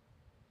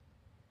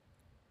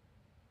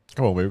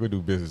 Come on, baby. We're going to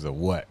do business of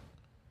what?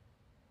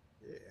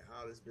 Yeah,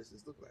 how does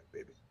business look like,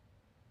 baby?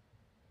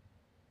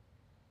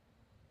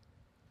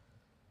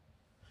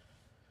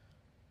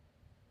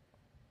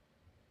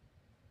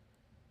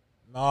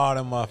 No,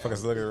 them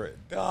motherfuckers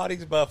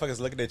these motherfuckers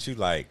looking at you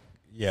like,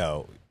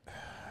 yo,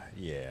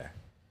 yeah.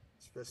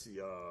 Especially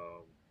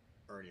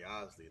Ernie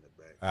Osley in the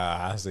back.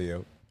 I see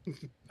you.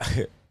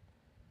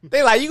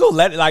 They like, you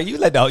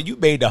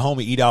made the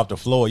homie eat off the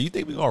floor. You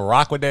think we gonna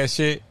rock with that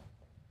shit?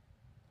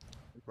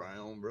 You probably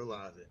don't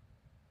realize it.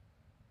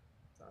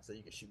 So I say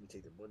you can shoot me,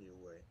 take the money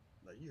away.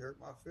 Like, you hurt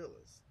my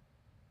feelings.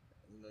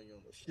 You know you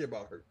don't know shit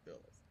about hurt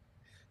feelings.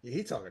 Yeah,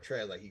 he talking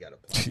trash like he got a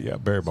plan. Yeah, I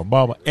buried my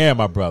mama and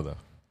my brother.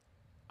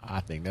 I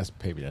think that's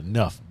maybe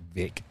enough,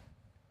 Vic.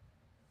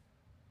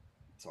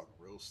 Talking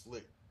real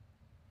slick.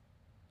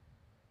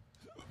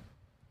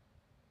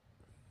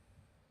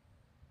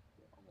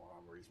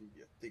 I'm raised me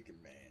be a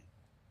thinking man.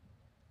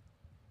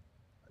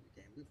 I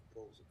can't be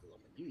proposal because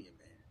I'm a union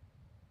man.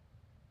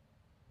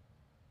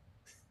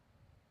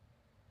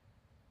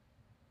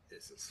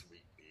 It's a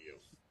sweet deal.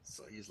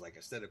 So he's like,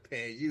 instead of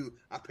paying you,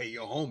 I pay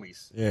your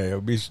homies. Yeah,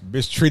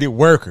 mistreated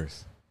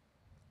workers.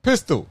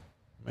 Pistol.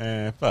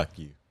 Man, fuck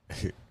you.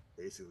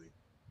 Basically.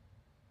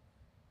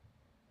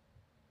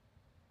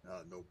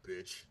 No,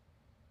 bitch.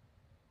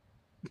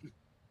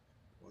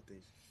 One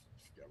thing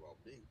she got about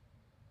me.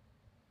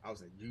 I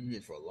was in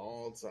union for a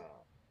long time.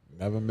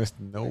 Never missed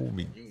no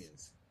meetings.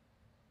 Unions.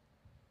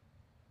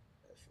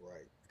 That's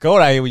right.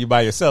 Cold out here when you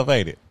by yourself,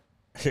 ain't it?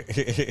 Yeah,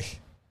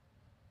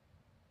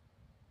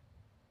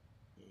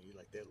 you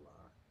like that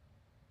line.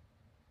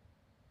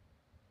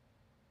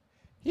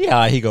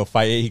 Yeah, he go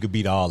fight. He could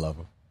beat all of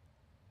them.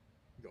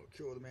 You gonna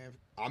kill the man?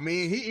 I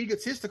mean, he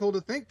egotistical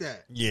to think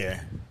that.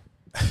 Yeah.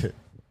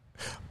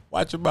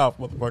 Watch your mouth,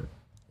 motherfucker.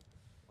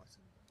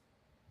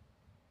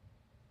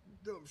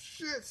 Dumb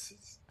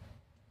shits.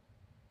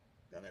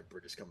 Now that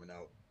British coming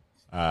out.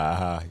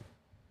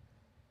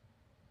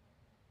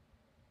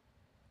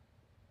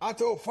 I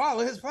told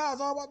Fowler, his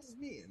father's all about this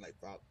meeting. Like,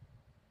 Fowler,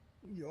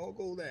 you all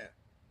go there.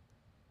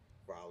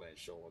 Fowler ain't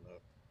showing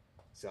up.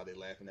 See how they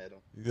laughing at him?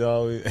 You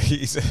know,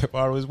 he said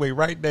part of his way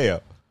right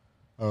there.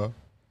 He ain't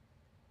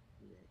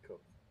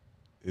coming.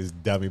 This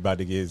dummy about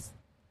to get his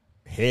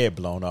head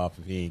blown off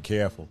if he ain't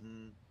careful. Mm-hmm.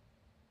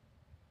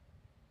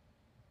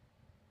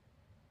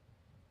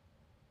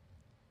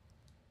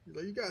 He's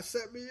like, you gotta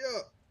set me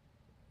up.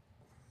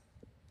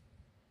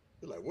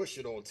 He's like, what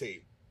shit on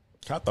tape?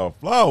 I thought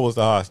Flaw was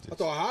the hostage. I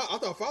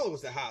thought Fowler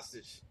was the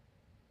hostage.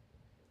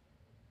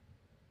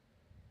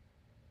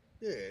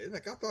 Yeah,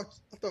 like I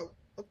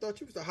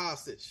thought you was the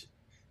hostage.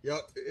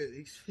 Yup,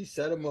 he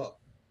set him up.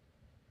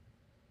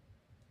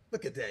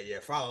 Look at that, yeah.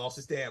 Fowler lost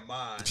his damn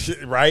mind.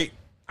 Right?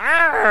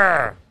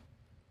 Ah!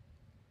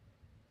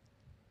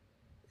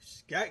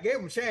 Gave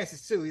him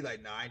chances too. He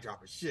like, nah, I ain't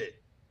dropping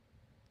shit.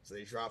 So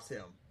he drops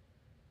him.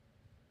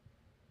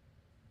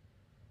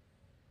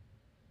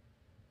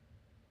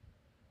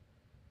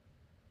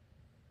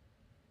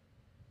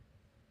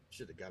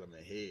 Should have got him in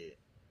the head.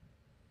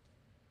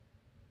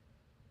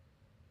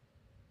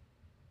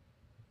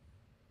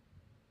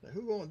 Like,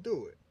 who gonna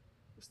do it?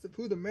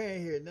 Who the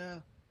man here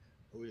now?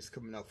 Who is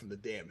coming out from the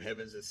damn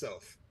heavens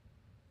itself?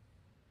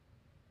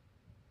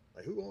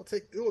 Like, who gonna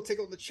take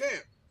on the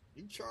champ?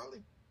 You,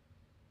 Charlie?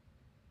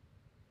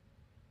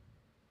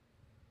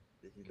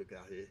 If you look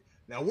out here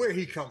now, where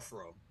he come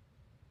from?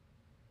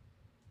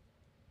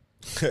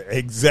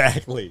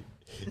 Exactly.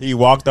 He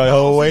walked the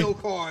whole way. No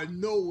car,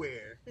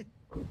 nowhere.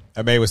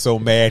 That man was so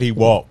mad he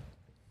walked.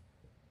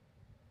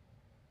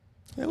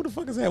 Hey, who the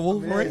fuck is that?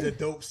 Wolverine? It's a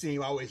dope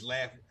scene. I always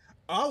laugh.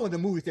 I went to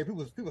movies that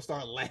people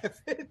start laughing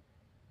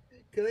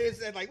because they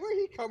said like, "Where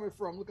he coming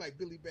from?" Look like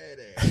Billy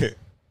Badass.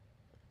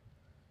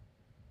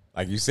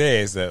 Like you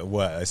said, it's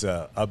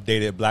a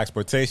updated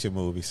blaxploitation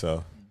movie,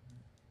 so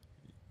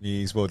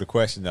you ain't supposed to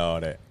question all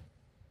that.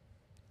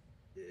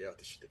 Yeah,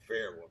 the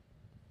fair one.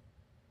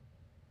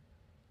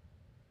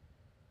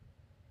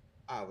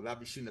 I will not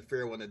be shooting the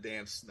fair one in the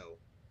damn snow.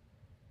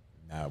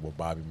 Nah, with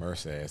Bobby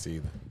Mercer ass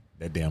either.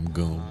 That damn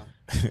goon.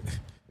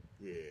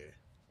 Yeah.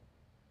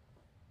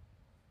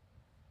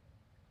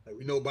 Like,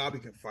 we know Bobby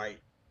can fight.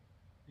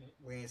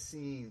 We ain't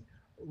seen.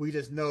 We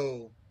just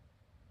know.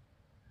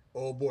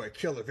 Oh boy,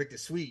 killer Victor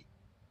Sweet.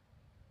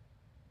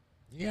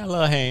 You got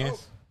little hands.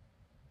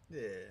 Oh.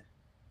 Yeah.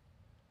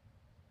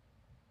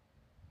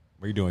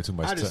 Were you doing too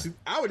much?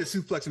 I would have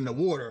suplexed him in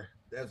the water.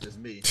 That's just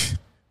me.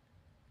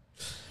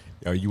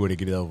 Yo, you would have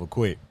get it over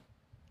quick.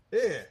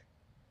 Yeah.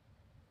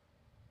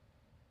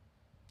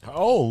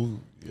 Oh,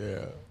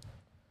 yeah.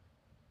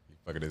 He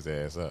fucking his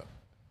ass up.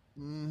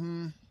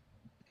 Mm-hmm.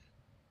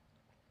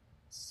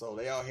 So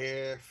they out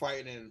here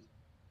fighting in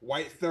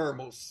white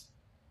thermals.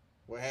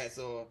 What hats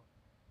on?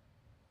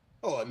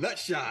 Oh, a nut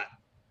shot.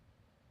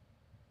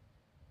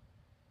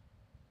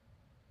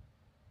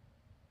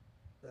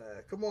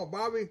 Come on,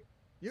 Bobby.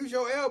 Use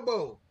your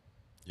elbow.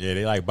 Yeah,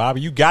 they like,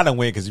 Bobby, you gotta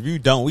win, because if you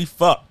don't, we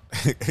fuck.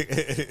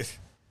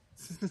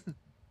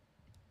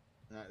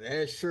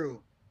 That's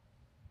true.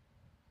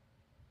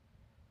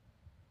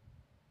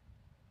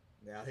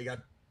 Now he got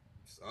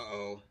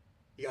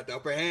the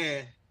upper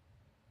hand.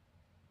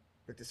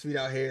 With the Sweet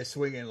out here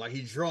swinging like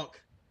he's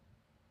drunk.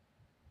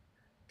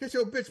 Get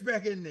your bitch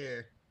back in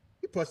there.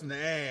 He punched him in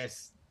the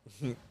ass.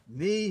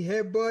 Knee,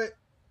 headbutt,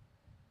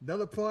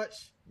 another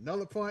punch,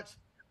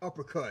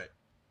 uppercut.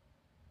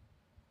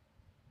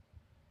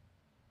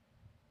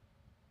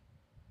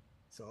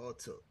 That's all it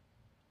took.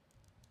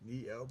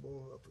 Knee,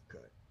 elbow,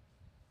 uppercut.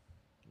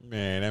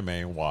 Man, that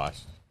man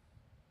washed.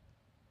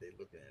 They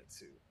looking at it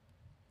too.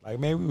 Like,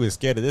 man, we was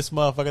scared of this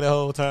motherfucker the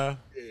whole time.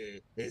 Yeah.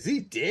 Is he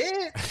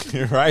dead?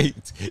 Right?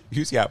 You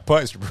just got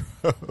punched,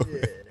 bro.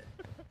 Yeah.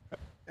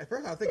 At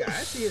first I think I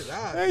see his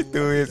eyes. They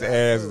threw his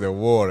ass in the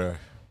water.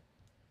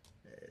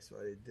 Yeah, that's why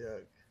they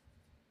dug.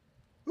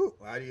 Ooh,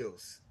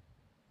 adios.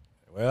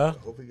 Well,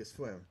 I hope he can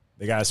swim.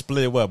 They got to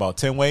split it, what, about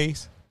 10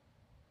 ways?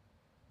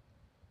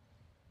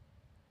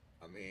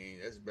 I mean,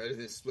 that's better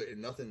than splitting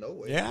nothing no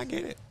way. Yeah, I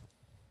get it.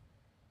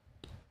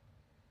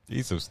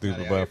 He's some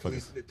stupid nah,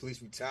 motherfuckers. Police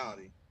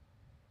brutality.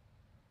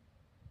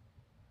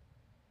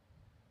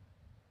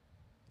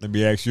 Let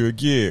me ask you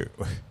again.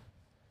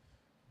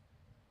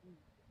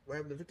 What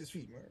happened to Victor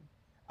Street, man?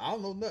 I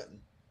don't know nothing.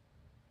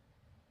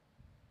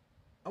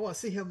 I want to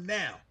see him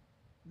now.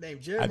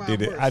 Named Jeremiah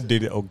Mercer. I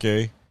did it,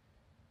 okay.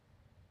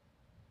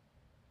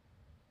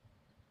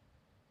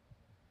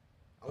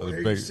 I want to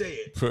hear you say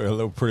it.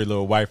 Pretty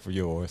little wife of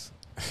yours.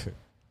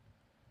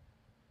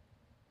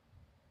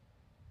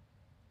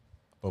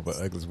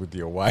 Bubba Uggles with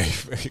your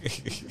wife.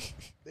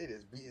 They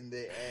just beating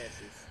their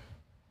asses.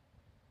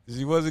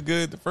 She wasn't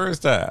good the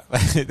first time.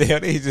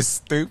 They just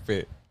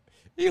stupid.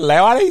 He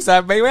like, why they say,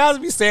 baby, I was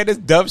be saying this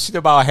dumb shit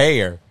about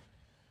hair.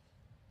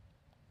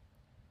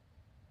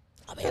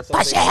 I mean,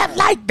 push your hair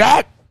like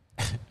that.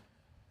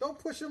 Don't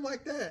push him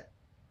like that.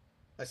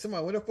 Like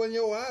somebody went up on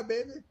your eye,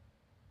 baby.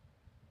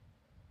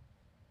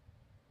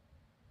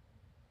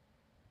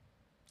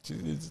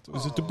 It's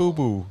just a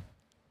boo-boo.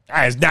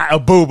 That is not a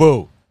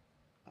boo-boo.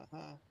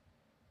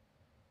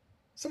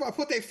 Somebody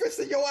put their fist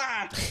in your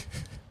eye.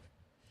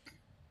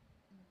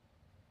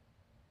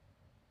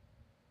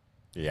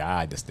 Yeah,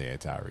 I understand,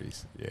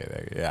 Tyrese.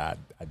 Yeah,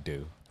 I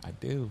do. I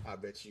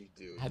bet you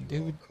do. I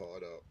do. All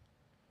caught up.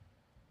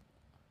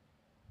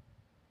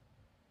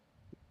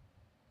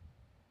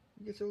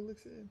 Get your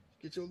licks in.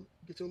 Get your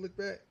lick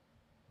back.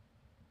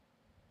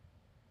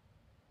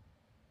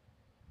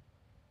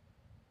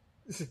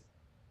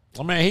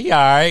 I mean, he all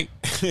right.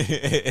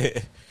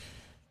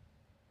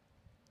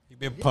 He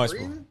been punched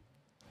before.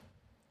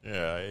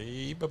 Yeah,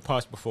 he been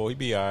punched before. He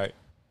be all right.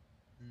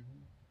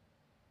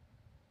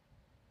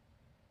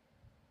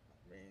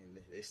 I mean,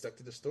 they stuck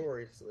to the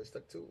story, so they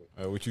stuck to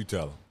it. What you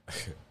tell him?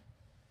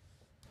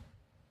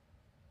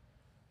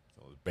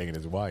 So he's banging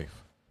his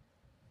wife.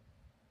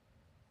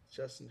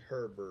 Justin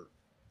Herbert,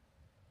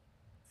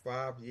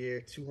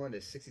 5-year,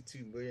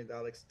 $262 million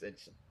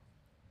extension.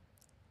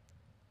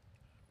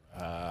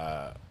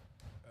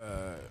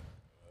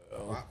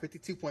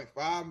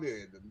 $52.5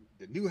 million.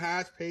 The new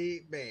highest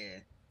paid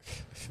man.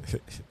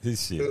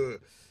 This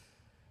shit.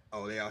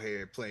 Oh, they out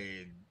here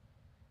playing.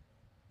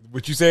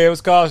 What you say it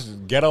was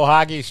called? Ghetto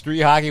hockey,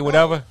 street hockey,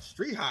 whatever.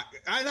 Street hockey.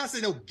 I did not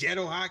say no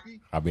ghetto hockey.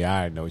 I mean,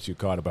 I didn't know what you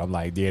called it, but I'm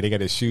like, yeah, they got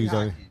their shoes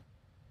on.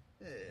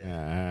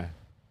 Yeah.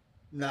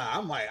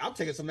 Nah, I'm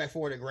taking some of that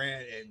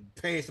 $40,000 and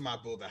paying somebody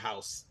to build a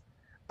house.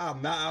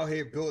 I'm not out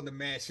here building the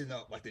mansion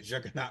up like the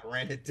Juggernaut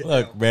ran it down.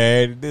 Look,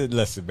 man,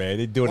 listen, man,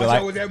 they doing Watch it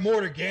like out with that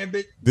mortar,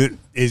 Gambit.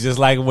 It's just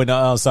like when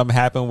something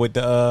happened with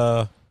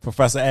the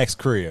Professor X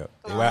crib.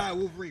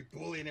 Wolverine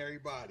bullying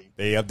everybody.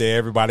 They up there,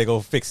 everybody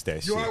go fix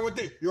that shit. You all right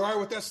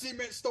with that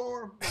cement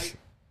storm? Like,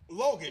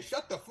 Logan,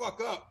 shut the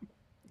fuck up.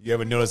 You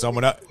ever notice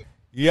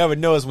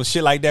when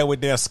shit like that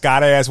with their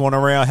Scott ass went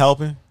around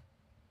helping?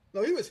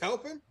 No, he was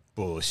helping.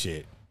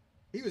 Bullshit.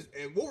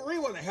 And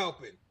Wolverine wasn't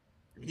helping.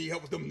 You need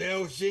help with them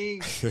nails,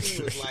 Gene? He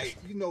was like,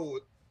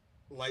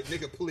 like,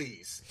 nigga,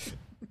 please.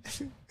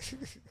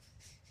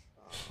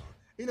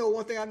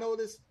 One thing I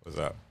noticed? What's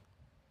up?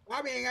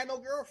 Bobby ain't got no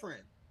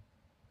girlfriend.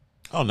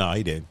 Oh, no,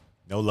 he didn't.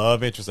 No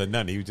love interest or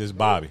nothing. He was just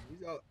Bobby.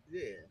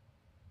 Yeah.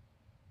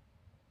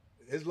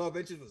 His love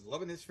interest was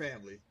loving his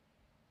family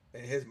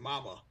and his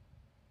mama.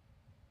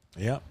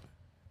 Yep.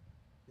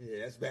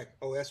 Yeah, that's back.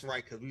 Oh, that's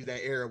right, because we was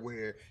that era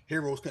where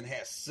heroes couldn't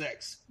have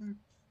sex.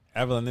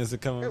 Evelyn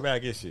isn't coming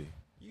back, is she?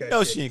 You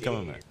know she ain't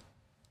coming back.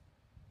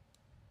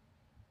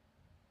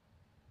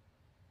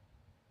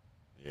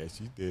 Yeah,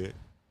 she did.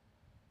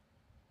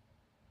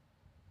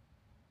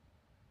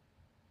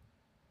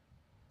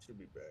 She'll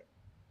be back.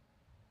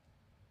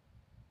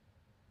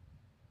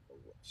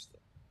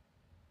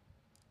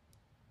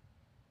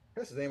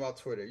 That's the thing about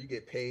Twitter. You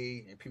get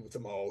paid, and people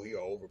tell me, "Oh, he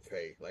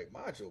overpaid." Like,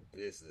 mind your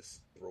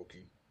business,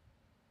 brokey.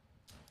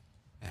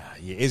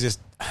 Yeah, it's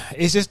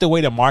just the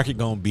way the market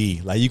gonna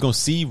be. Like, you gonna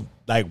see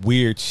like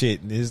weird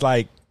shit, and it's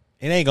like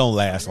it ain't gonna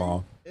last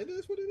long. It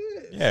is what it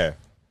is. Yeah,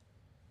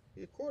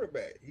 he's a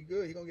quarterback. He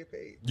good. He gonna get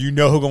paid. You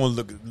know who gonna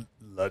look?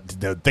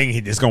 The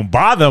thing that's gonna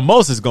bother him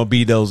most is gonna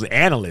be those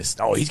analysts.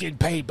 Oh, he's getting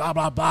paid, blah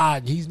blah blah.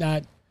 And he's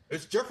not.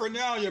 It's different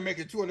now. You're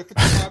making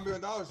 $255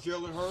 million,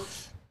 Jalen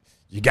Hurts.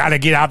 You got to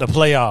get out the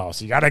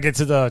playoffs. You got to get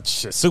to the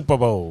Super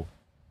Bowl.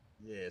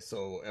 Yeah.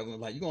 So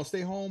everyone's like, "You gonna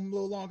stay home a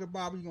little longer,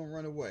 Bobby? You gonna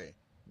run away?"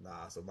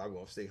 Nah, so Bobby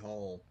gonna stay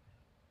home,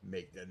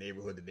 make the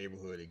neighborhood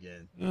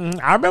again.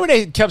 I remember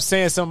they kept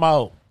saying something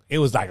about it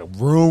was like a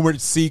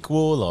rumored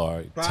sequel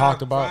or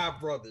talked about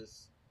Five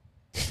Brothers.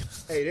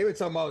 Hey, they been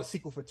talking about a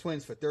sequel for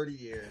Twins for 30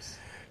 years.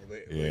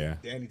 With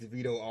Danny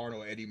DeVito,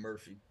 Arnold, Eddie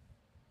Murphy.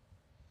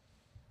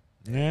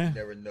 Yeah, you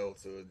never know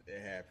till it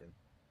happened.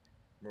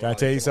 Can I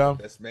tell you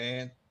something? Best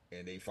Man,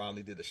 and they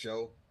finally did the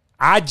show.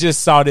 I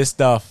just saw this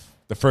stuff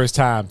the first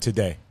time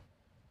today.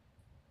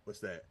 What's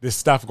that? This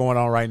stuff going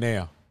on right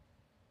now.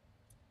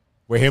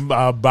 Where him,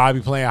 Bobby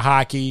playing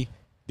hockey.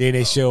 Then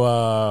they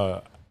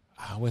show,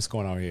 what's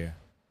going on here?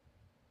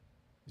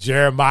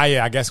 Jeremiah,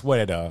 I guess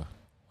I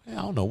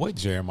don't know what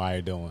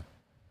Jeremiah doing.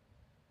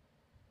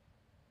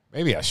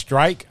 Maybe a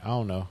strike? I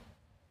don't know.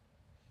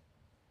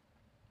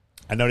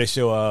 I know they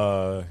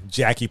show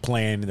Jackie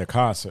playing in the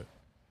concert.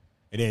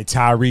 And then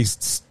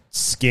Tyrese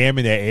scamming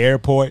at the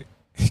airport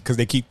because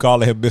they keep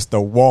calling him Mr.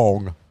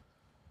 Wong.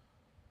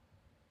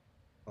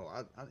 Oh,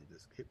 I need to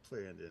hit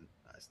play and then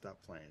I stop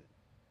playing.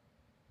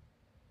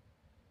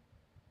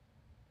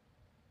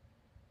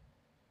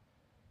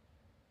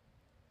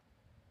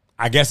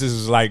 I guess this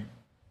is like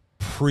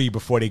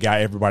before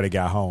everybody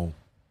got home.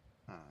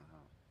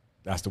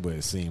 That's the way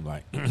it seemed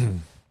like.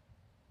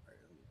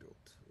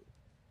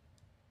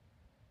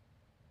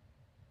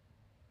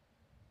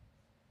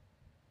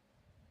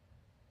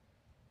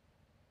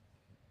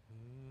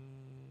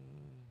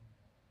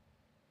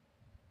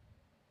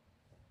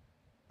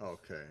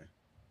 Okay.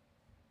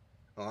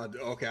 Oh,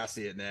 okay, I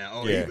see it now.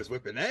 Oh, Yeah. He was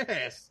whipping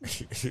ass.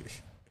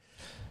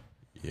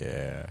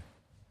 Yeah.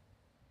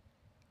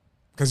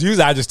 Because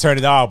usually I just turned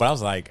it off, but I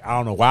was like, I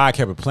don't know why I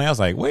kept it playing. I was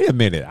like, wait a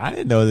minute. I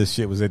didn't know this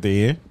shit was at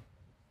the end.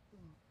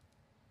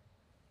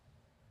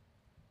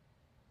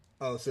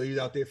 Oh, so he's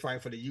out there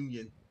fighting for the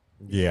union.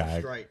 Yeah.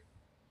 Strike.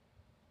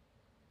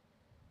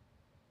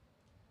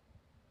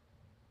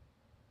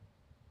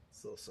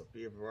 So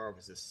Sophia Vergara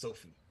versus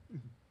Sophie.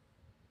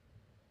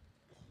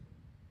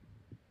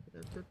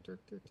 Yeah,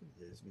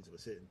 this music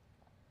was hitting.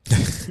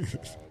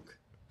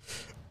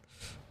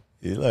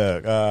 Yeah,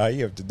 look, he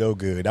have to know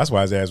good. That's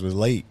why his ass was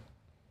late.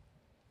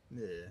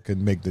 Yeah.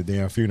 Couldn't make the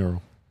damn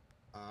funeral.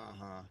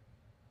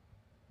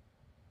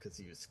 Because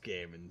he was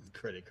scamming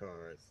credit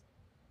cards.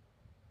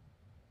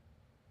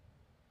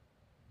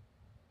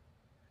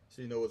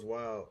 So you know what's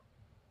wild?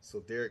 So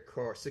Derek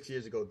Carr, 6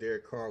 years ago,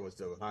 Derek Carr was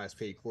the highest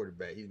paid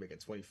quarterback. He's making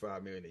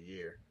 $25 million a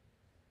year.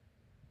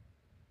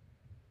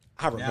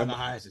 I remember. Now the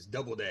highest is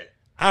double that.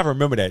 I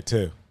remember that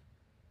too.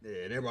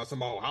 Yeah, and everybody's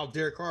talking about how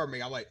Derek Carr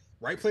made. I'm like,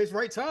 right place,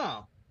 right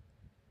time.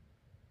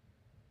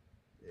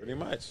 Pretty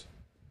much.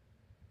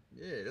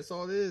 Yeah, that's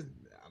all it is.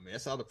 I mean,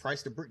 that's how the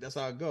price to brick. That's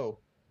how it go.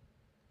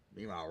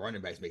 Meanwhile,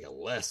 running backs making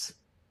less.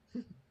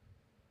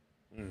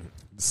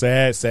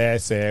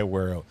 Sad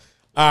world.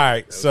 All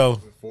right, so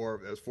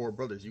that's four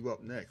brothers. You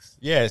up next?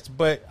 Yes,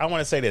 but I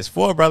want to say this: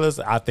 Four Brothers.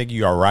 I think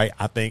you are right.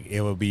 I think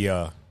it would be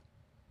I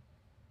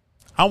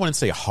wouldn't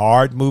say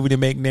hard movie to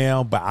make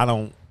now, but I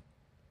don't.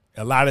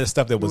 A lot of the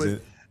stuff that was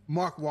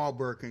Mark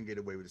Wahlberg couldn't get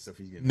away with the stuff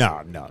he's getting.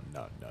 No.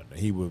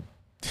 He would.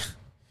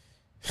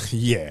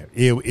 Yeah,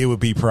 it would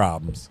be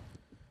problems.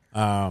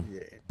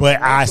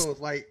 But I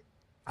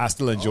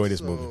still enjoy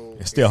this movie.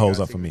 It still holds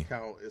up for me.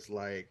 It's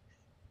like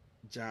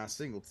John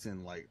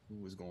Singleton, like who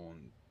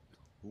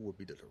would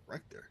be the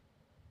director?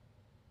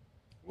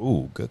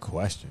 Ooh, good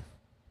question.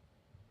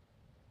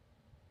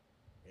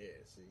 Yeah,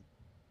 see,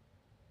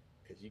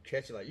 because you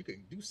catch it, like you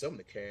can do some of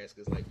the cast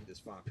because like you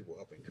just find people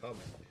up and coming,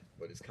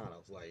 but it's kind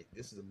of like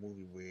this is a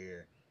movie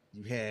where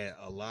you had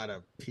a lot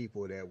of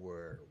people that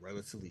were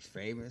relatively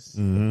famous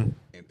and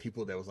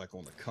people that was like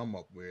on the come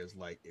up. Whereas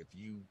like if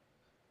you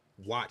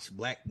watch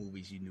black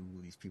movies, you knew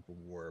who these people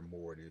were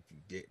more than if you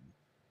didn't.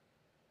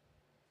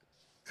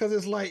 Because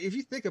it's like, if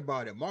you think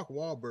about it, Mark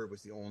Wahlberg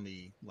was the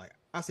only, like,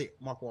 I say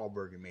Mark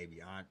Wahlberg and maybe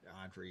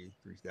Andre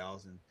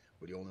 3000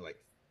 were the only, like,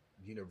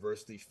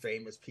 universally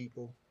famous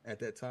people at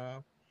that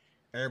time.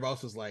 Everybody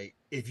else was like,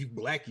 if you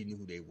black, you knew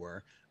who they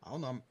were. I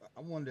don't know.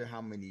 I wonder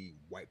how many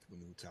white people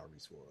knew who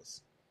Tyrese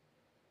was.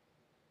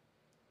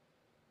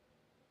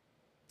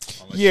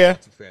 Unless you saw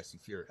Too Fast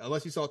and Furious.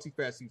 Unless you saw Too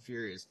Fast and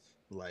Furious,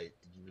 like,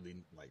 did you really,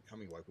 like, how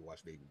many white people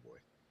watch Baby Boy?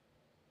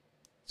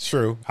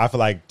 True. I feel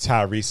like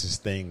Tyrese's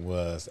thing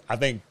was, I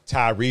think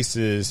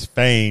Tyrese's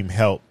fame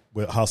helped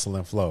with Hustle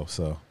and Flow.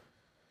 So,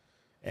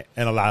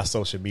 and a lot of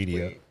social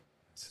media.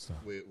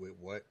 With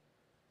what?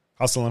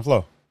 Hustle and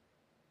Flow.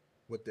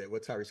 What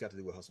Tyrese got to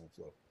do with Hustle and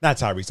Flow? Not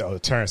Tyrese. Oh,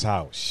 Terrence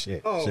Howard.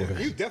 Shit. Oh, shit.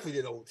 you definitely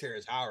didn't know who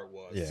Terrence Howard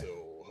was. Yeah.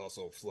 So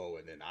Hustle and Flow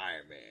and then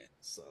Iron Man.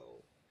 So,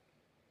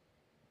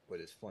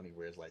 but it's funny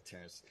where it's like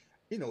Terrence.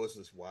 You know, it's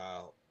just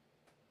wild.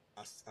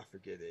 I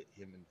forget it.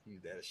 Him and he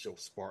had a show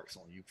Sparks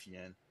on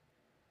UPN.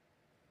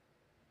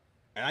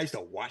 And I used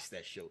to watch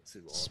that show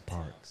too.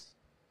 Sparks.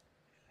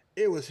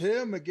 It was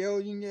him, Miguel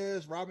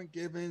Nunez, Robin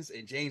Gibbons,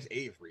 and James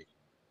Avery.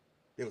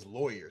 It was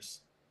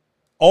lawyers.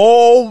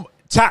 Oh,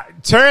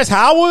 Terrence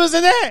Howard was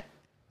in that?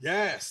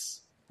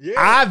 Yes. Yeah.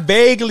 I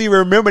vaguely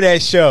remember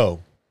that show.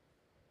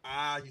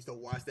 I used to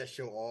watch that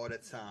show all the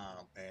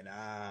time, and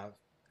I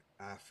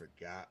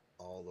forgot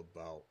all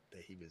about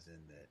that he was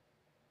in that.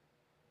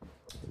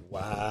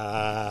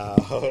 Wow.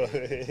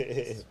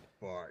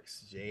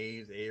 Sparks,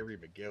 James Avery,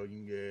 Miguel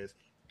Nunez,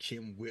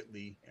 Kim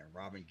Whitley, and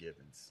Robin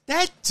Gibbons.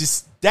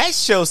 That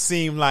show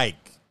seemed like,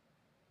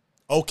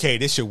 okay,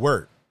 this should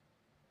work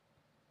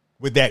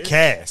with that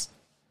cast.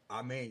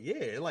 I mean, yeah,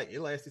 it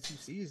lasted 2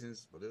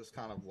 seasons, but it was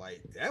kind of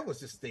like that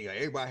was just the thing. Like,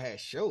 everybody had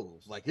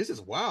shows. Like, this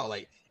is wild.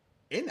 Like,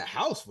 In the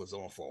House was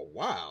on for a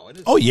while.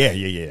 And Oh yeah.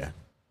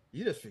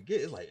 You just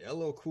forget it's like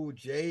LL Cool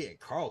J and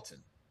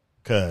Carlton.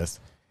 Cause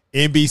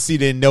NBC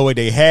didn't know what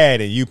they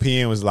had, and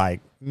UPN was like,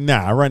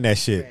 "Nah, run that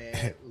shit."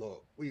 Man,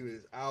 look,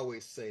 I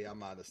always say I'm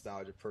not a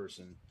nostalgia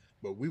person,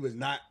 but we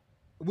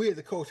as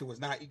a culture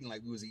was not eating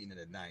like we was eating in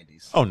the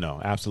 90s. Oh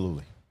no,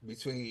 absolutely.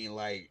 Between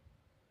like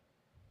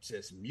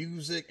just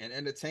music and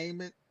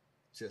entertainment,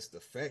 just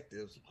the fact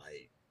it was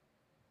like,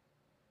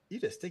 you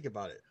just think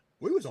about it.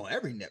 We was on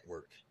every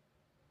network.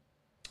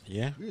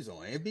 Yeah. We was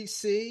on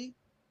NBC.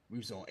 We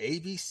was on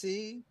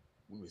ABC.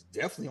 We was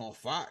definitely on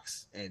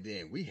Fox, and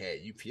then we had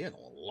UPN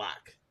on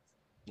lock.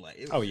 Like,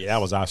 That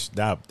was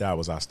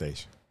our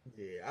station.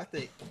 Yeah, I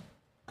think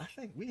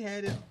we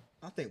had it.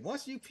 I think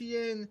once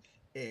UPN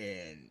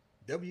and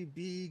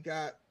WB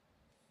got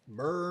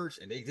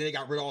merged, and they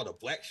got rid of all the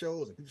black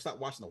shows, and people stopped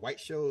watching the white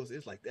shows.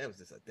 It's like that was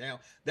just a down.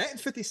 That and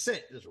 50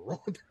 Cent just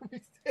ruined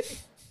everything.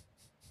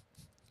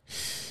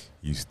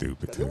 You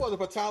stupid. It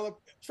wasn't for Tyler.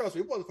 Trust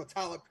me, it wasn't for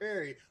Tyler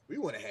Perry. We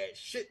would have had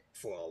shit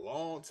for a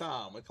long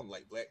time when it comes to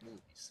like black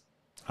movies.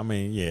 I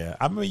mean, yeah.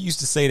 I remember you used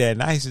to say that,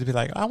 and I used to be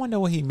like, I wonder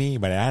what he mean,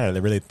 but I had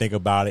to really think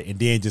about it and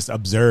then just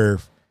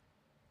observe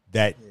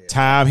that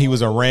time he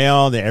was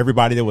around and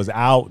everybody that was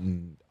out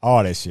and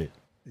all that shit.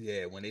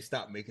 Yeah, when they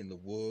stopped making the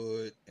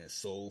wood and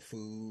soul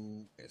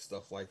food and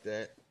stuff like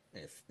that,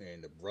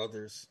 and the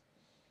brothers,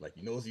 like,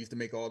 they used to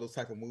make all those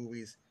type of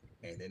movies,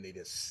 and then they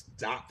just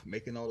stopped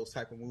making all those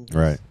type of movies,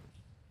 right?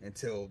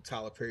 Until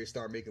Tyler Perry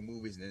started making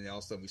movies, and then all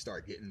of a sudden we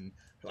start getting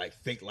like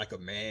Think Like a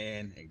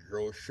Man and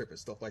Girl Trip and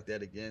stuff like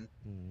that again.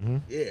 Mm-hmm.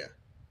 Yeah,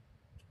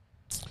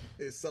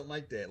 it's something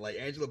like that. Like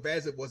Angela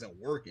Bassett wasn't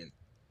working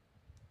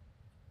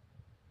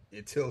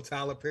until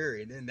Tyler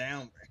Perry, and then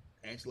now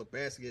Angela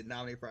Bassett get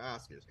nominated for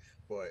Oscars.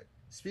 But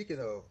speaking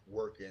of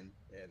working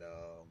and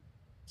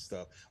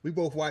stuff, we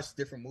both watched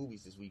different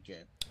movies this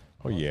weekend.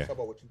 Oh yeah. Talk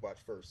about what you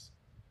watched first.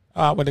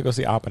 I went to go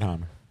see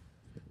Oppenheimer.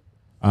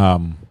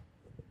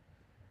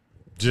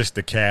 Just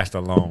the cast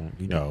alone,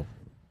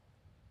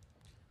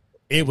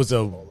 it was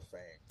a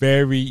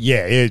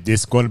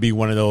it's going to be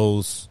one of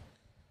those.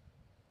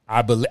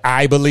 I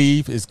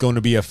believe it's going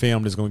to be a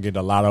film that's going to get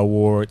a lot of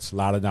awards, a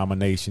lot of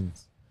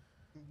nominations.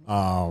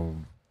 How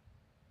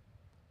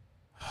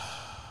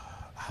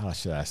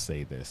should I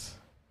say this?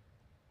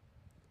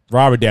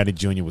 Robert Downey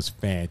Jr. was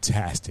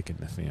fantastic in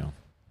the film.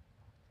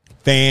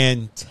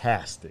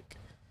 Fantastic.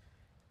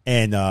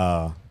 And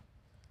I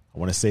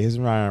want to say his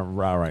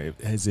right.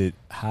 Is it?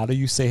 How do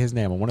you say his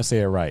name? I want to say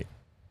it right.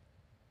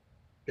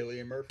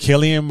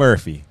 Cillian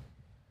Murphy.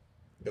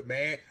 The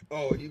man.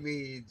 Oh, you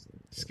mean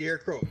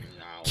Scarecrow?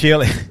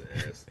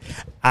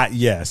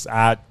 Yes.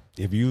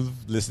 If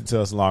you've listened to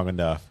us long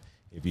enough,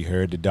 if you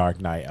heard the Dark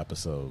Knight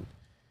episode,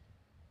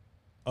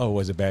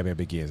 was it Batman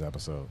Begins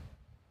episode?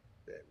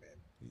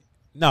 Batman.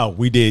 No,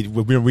 we did.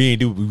 We didn't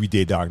do. We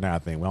did Dark Knight. I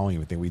think. I don't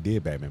even think we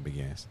did Batman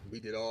Begins. We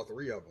did all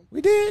three of them.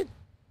 We did.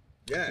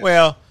 Yeah.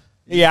 Well,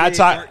 I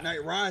talked. Dark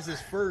Knight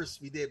Rises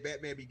first. We did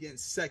Batman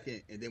Begins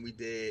second, and then we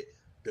did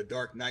the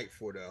Dark Knight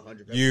for the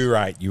 100th. You're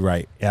right.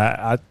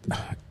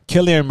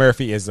 Cillian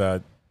Murphy is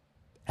a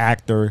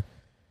actor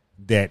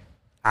that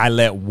I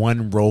let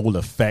one role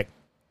affect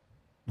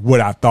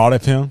what I thought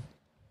of him,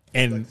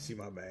 and like to see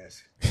my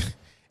mask.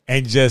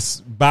 And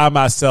just by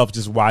myself,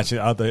 just watching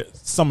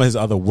some of his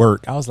other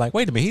work, I was like,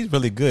 wait a minute, he's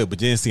really good. But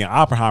then seeing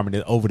Oppenheimer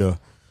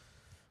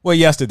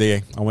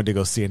yesterday, I went to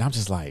go see it, and I'm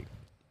just like,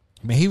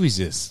 man, he was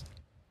just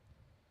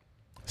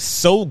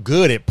so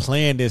good at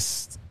playing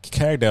this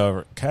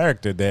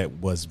character that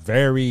was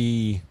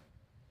very.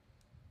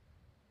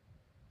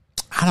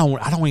 I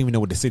don't even know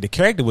what to say. The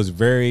character was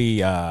very.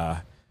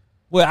 Well,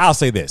 I'll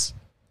say this: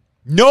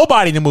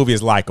 nobody in the movie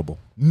is likable.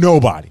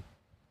 Nobody.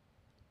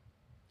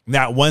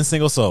 Not one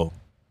single soul.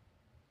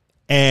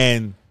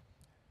 And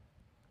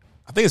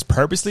I think it's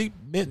purposely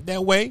meant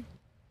that way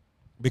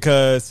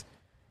because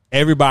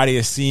everybody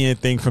is seeing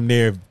things from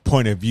their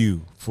point of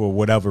view for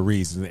whatever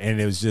reason.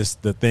 And it was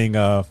just the thing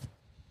of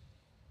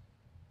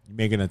you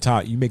make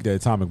the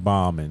atomic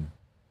bomb and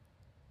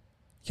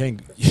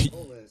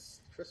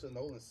Christopher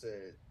Nolan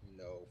said,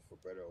 for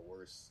better or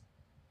worse,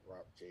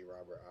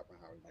 Robert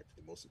Oppenheimer might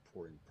be the most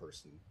important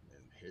person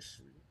in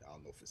history. I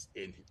don't know if it's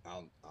I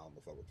don't know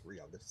if I would agree.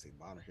 I'll just say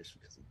modern history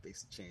because he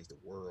basically changed the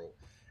world.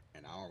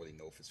 And I don't really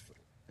know if it's for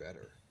the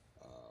better.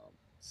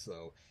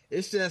 So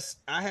it's just,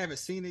 I haven't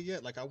seen it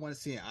yet. Like, I want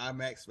to see it in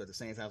IMAX, but at the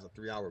same time, it's a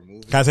 3-hour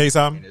movie. Can I tell you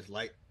something? And it's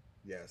like,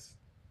 yes.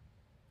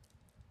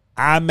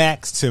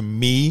 IMAX to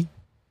me,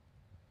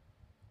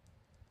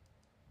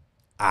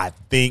 I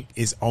think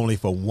is only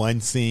for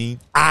one scene.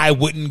 I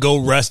wouldn't go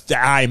rush to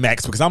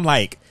IMAX because I'm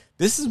like,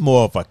 this is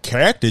more of a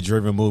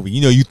character-driven movie.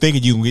 You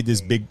thinking you can get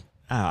this big.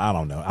 I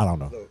don't know.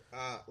 Look,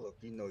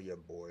 your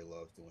boy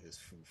loves doing his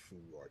foo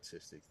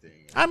artistic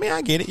thing. I mean,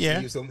 I get it. Yeah,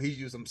 he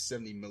used some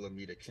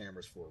 70mm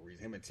cameras for a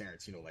reason. Him and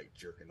Tarantino like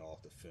jerking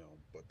off the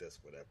film, but that's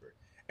whatever.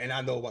 And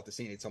I know about the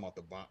scene they talking about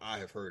the bomb. I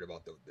have heard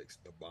about the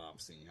bomb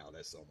scene, how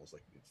that's almost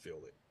like you can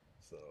feel it.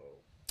 So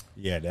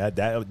Yeah,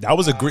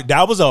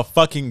 that was a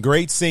fucking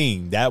great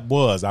scene. That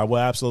was. I will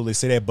absolutely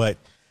say that, but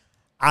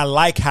I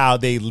like how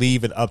they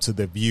leave it up to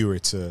the viewer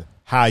to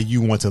how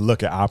you want to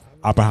look at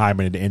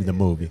Oppenheimer at the end of the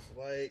movie.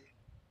 Like,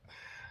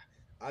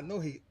 I know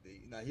he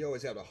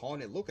always have a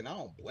haunted look, and I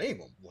don't blame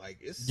him. Like,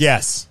 it's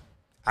Yes,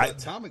 the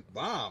atomic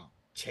bomb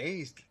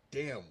changed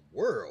the damn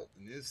world,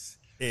 and it's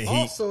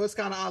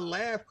kind of I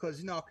laugh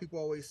because how people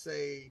always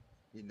say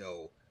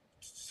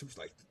troops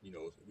like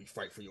we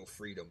fight for your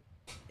freedom,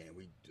 and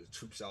the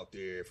troops out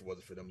there, if it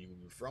wasn't for them, you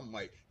would be from.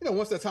 Like,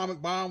 once the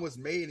atomic bomb was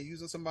made and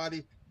used on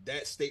somebody,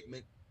 that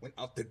statement went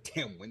out the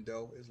damn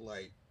window. It's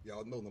like,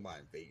 y'all know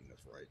nobody invading us,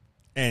 right?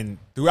 And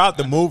throughout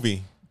the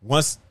movie,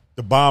 once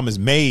the bomb is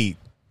made,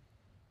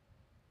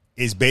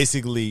 it's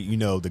basically,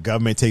 the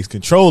government takes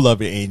control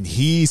of it, and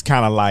he's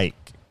kind of like,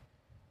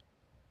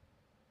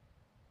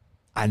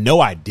 I know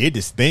I did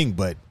this thing,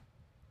 but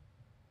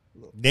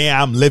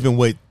now I'm living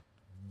with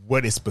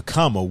what it's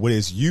become or what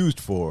it's used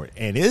for.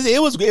 And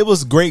it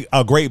was great,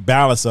 a great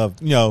balance of,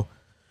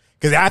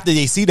 because after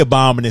they see the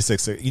bomb and it's,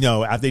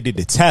 after they did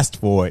the test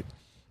for it,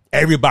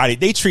 everybody,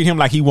 they treat him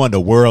like he won the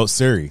World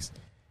Series.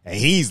 And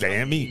he's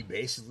like, he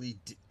basically,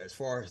 as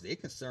far as they're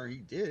concerned, he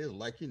did it.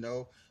 Like,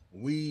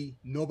 nobody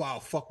will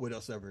fuck with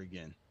us ever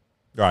again.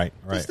 Right.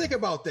 Just think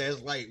about that.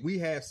 It's like we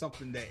have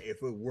something that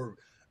if it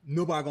worked,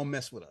 nobody gonna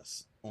mess with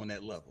us on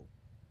that level.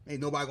 Ain't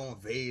nobody gonna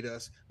invade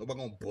us. Nobody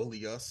gonna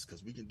bully us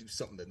because we can do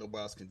something that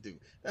nobody else can do.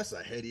 That's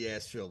a heady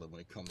ass feeling when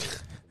it comes to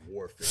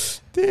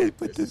warfare.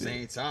 But at the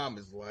same time,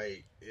 it's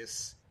like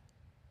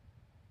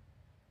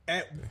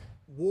at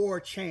war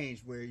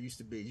changed where it used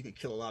to be you can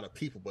kill a lot of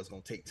people, but it's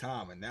gonna take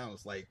time. And now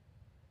it's like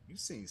you've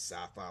seen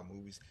sci-fi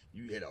movies.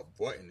 You hit a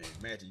button and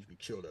imagine you can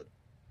kill the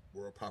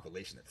world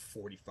population in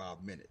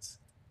 45 minutes.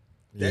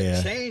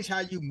 That changed how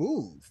you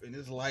move, and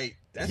it's like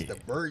that's the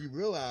bird. You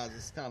realize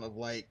it's kind of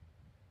like.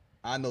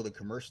 I know the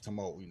commercial talking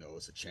about,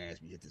 it's a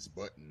chance we hit this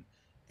button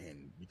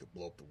and we could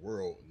blow up the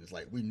world. And it's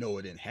like, we know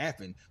it didn't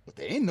happen, but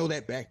they didn't know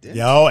that back then.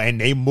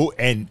 And they move,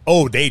 and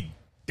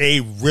they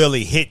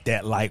really hit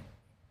that, like,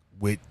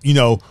 with,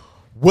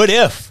 what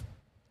if,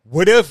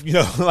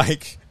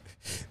 like,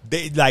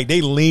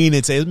 they lean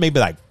into, it's maybe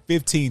like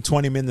 15,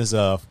 20 minutes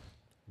of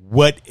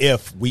what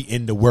if we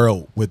end the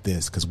world with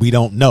this? Cause we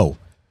don't know.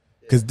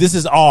 Cause this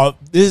has all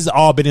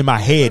been in my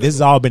head. This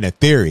has all been a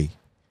theory.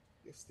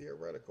 It's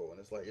theoretical. And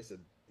it's like, it's a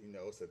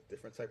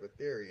different type of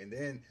theory. And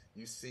then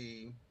you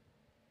see,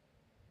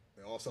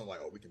 and all of a sudden, like,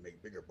 we can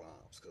make bigger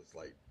bombs because,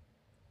 like,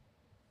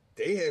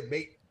 they have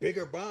made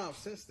bigger bombs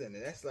since then,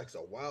 and that's like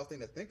a wild thing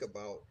to think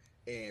about.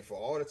 And for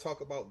all the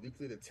talk about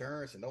nuclear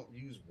deterrence and don't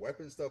use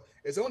weapons stuff,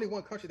 there's only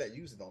one country that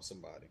uses it on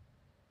somebody.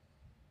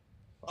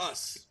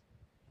 Us.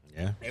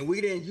 Yeah. And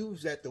we didn't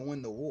use that to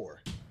win the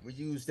war. We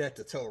used that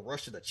to tell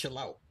Russia to chill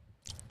out.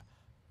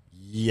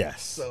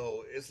 Yes.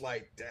 So it's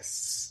like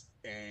that's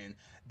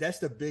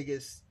the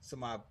biggest.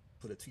 Somebody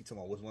put a tweet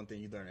about what's one thing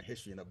you learn in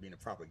history end up being a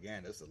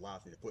propaganda. That's a lot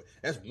of things to put.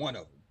 That's one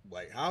of them.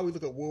 Like how we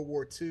look at World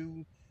War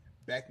II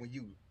back when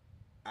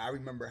I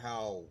remember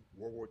how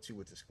World War II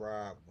was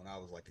described when I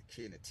was like a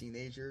kid and a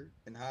teenager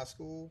in high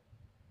school.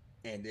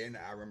 And then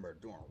I remember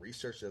doing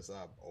research as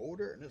I'm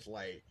older, and it's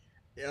like,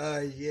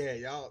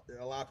 y'all,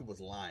 a lot of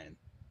people's lying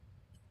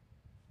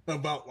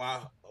about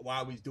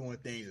why we was doing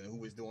things and who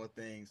was doing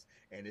things,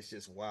 and it's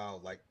just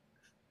wild. Like,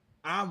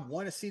 I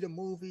want to see the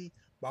movie,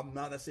 but I'm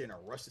not necessarily in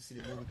a rush to see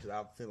the movie because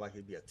I feel like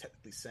it'd be a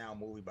technically sound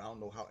movie, but I don't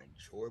know how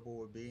enjoyable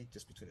it would be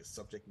just between the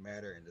subject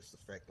matter and this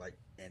effect,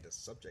 and the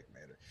subject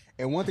matter.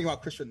 And one thing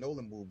about Christopher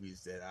Nolan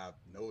movies that I've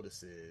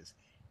noticed is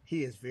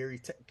he is very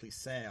technically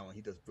sound.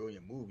 He does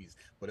brilliant movies,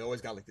 but it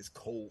always got like this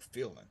cold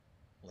feeling.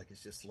 Like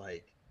it's just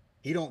like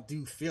he don't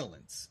do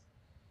feelings.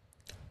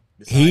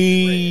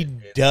 He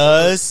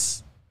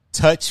does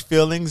touch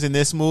feelings in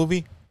this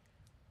movie,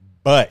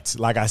 but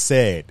like I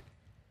said,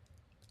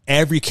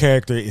 every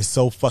character is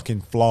so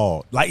fucking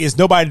flawed. Like, it's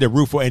nobody to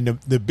root for. And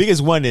the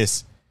biggest one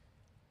is,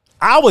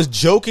 I was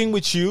joking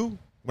with you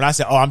when I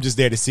said, I'm just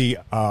there to see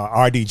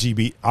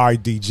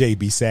RDJ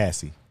be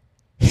sassy.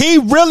 He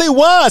really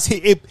was.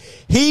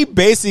 He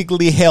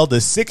basically held a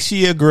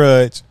 6-year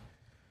grudge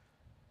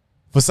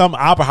for some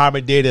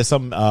Oppenheimer did at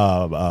some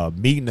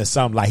meeting or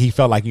something. Like, he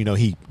felt like, you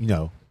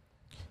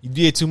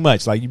did too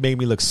much. Like, you made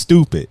me look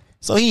stupid.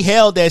 So he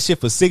held that shit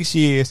for 6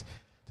 years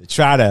to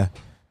try to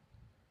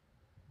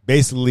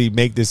basically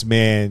make this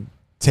man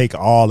take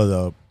all of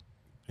the,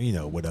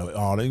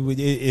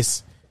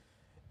 it's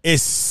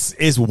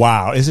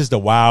wild. It's just a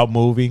wild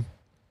movie.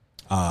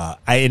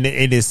 And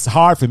it's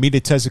hard for me to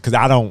touch it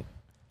because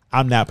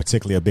I'm not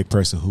particularly a big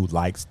person who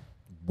likes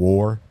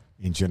war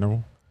in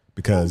general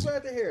because I'm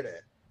glad to hear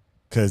that.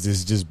 Because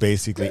it's just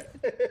basically.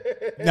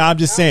 No, I'm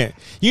just saying.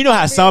 You know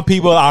how some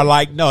people are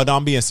like, no,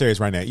 I'm being serious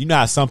right now. You know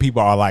how some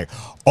people are like,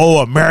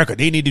 America,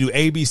 they need to do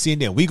A, B, C,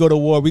 and then we go to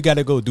war. We got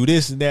to go do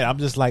this and that. I'm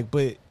just like,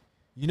 but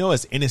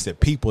it's innocent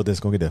people that's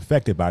going to get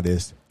affected by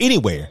this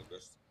anywhere.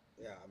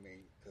 Yeah, I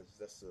mean,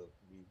 because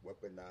we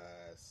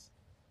weaponize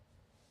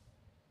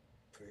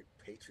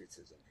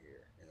patriotism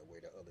here in a way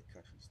that other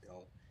countries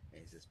don't.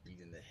 and it's just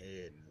beating the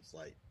head, and it's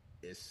like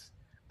it's.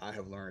 I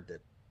have learned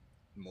that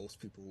most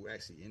people who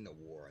actually in the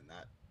war are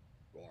not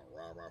going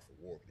rah for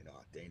war. You know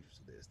how dangerous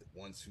it is. The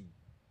ones who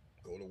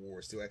go to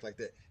war still act like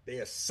that. They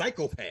are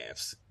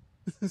psychopaths.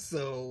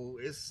 So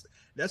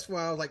that's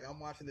why I was like, I'm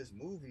watching this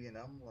movie and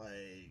I'm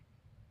like,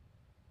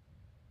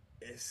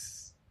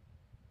 it's.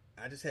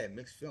 I just had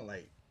mixed feeling.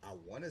 Like I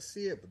want to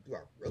see it, but do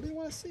I really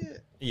want to see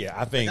it? Yeah,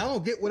 I think like, I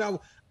don't get what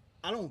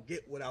I don't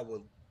get what I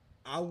would.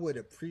 I would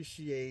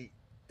appreciate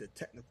the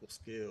technical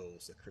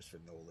skills of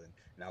Christopher Nolan,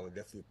 and I would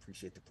definitely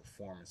appreciate the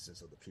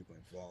performances of the people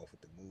involved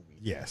with the movie.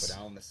 Yes, but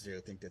I don't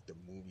necessarily think that the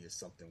movie is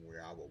something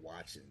where I would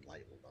watch it and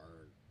like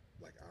learn.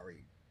 Like I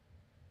already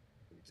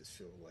just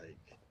feel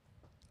like.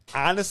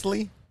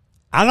 Honestly,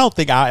 I don't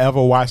think I'll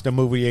ever watch the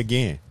movie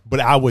again. But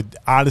I would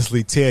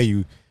honestly tell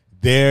you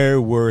there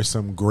were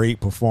some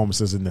great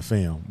performances in the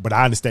film. But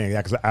I understand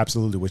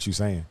absolutely what you're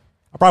saying.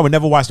 I probably would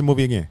never watch the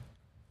movie again.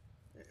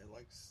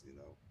 Like, you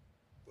know,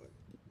 but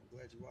I'm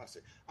glad you watched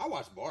it. I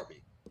watched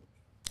Barbie.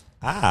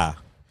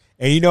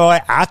 And you know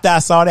what? After I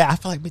saw that, I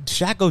felt like,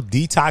 should I go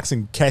detox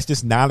and catch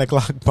this 9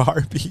 o'clock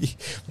Barbie?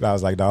 But I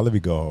was like, no, let me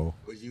go.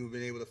 Would you have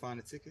been able to find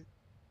a ticket?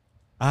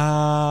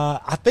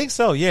 I think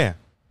so, yeah.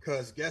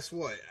 Because guess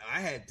what? I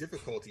had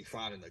difficulty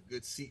finding a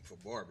good seat for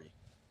Barbie.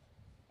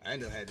 I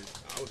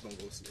was going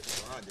to go see it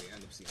Friday. I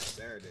ended up seeing it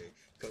Saturday.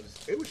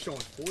 Because it was showing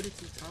 42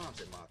 times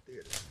in my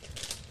theater.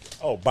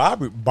 Oh,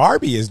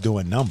 Barbie is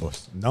doing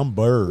numbers.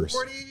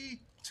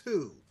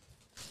 42.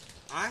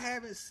 I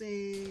haven't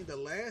seen, the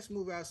last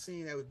movie I've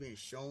seen that was being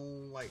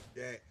shown like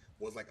that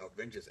was like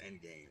Avengers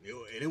Endgame.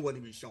 It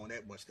wasn't even shown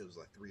that much because it was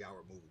like a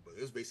 3-hour movie, but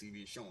it was basically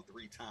being shown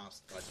three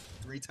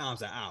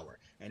times an hour.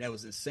 And that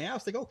was insane. I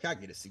was like, okay, I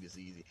get to see this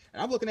easy.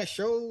 And I'm looking at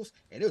shows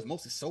and it was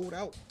mostly sold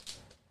out.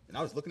 And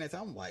I was looking at it,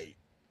 I'm like,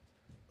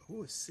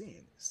 who is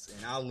seeing this?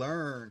 And I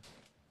learned,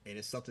 and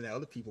it's something that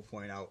other people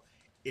point out,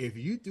 if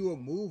you do a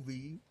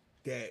movie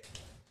that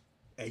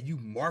and you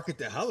market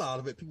the hell out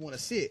of it, people want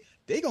to see it,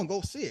 they gonna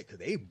go see it because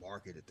they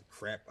marketed the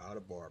crap out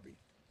of Barbie.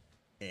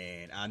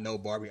 And I know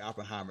Barbie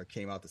Oppenheimer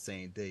came out the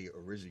same day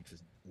originally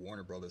because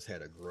Warner Brothers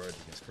had a grudge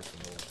against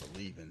Christopher Nolan for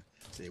leaving,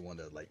 so they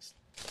wanted to like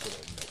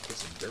put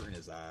some dirt in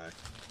his eye,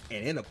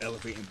 and end up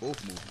elevating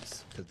both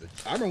movies. Because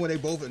I remember when they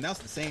both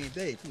announced the same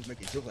day, people was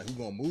making jokes like, "Who's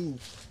gonna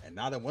move?" And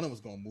now that one of them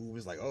was gonna move,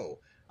 it's like, "Oh,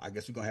 I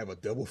guess we're gonna have a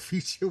double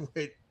feature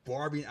with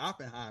Barbie and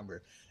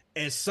Oppenheimer,"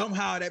 and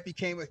somehow that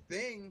became a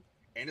thing.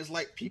 And it's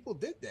like people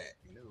did that,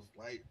 and it was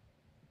like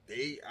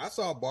I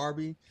saw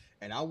Barbie,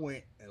 and I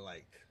went at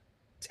like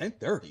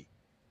 10:30.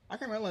 I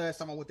can't remember the last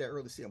time I went that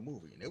early to see a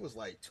movie, and it was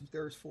like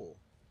 2/3 full,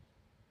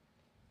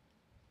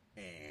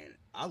 and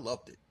I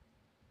loved it.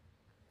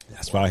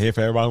 That's why I hear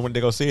for everybody who went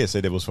to go see it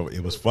said it was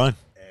fun.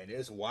 And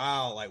it's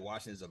wild, like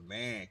watching as a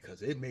man,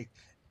 because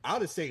I'll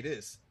just say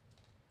this: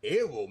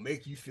 it will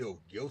make you feel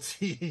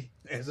guilty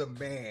as a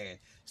man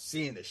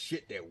seeing the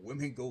shit that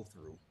women go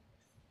through.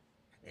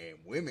 And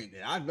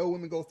I know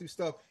women go through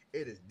stuff.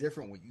 It is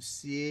different when you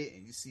see it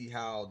and you see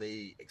how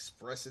they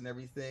express and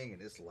everything.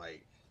 And it's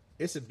like,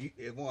 it's a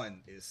beautiful,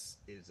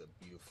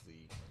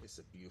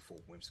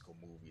 whimsical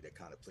movie that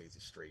kind of plays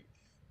it straight.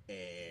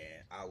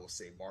 And I will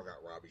say Margot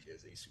Robbie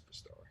is a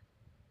superstar.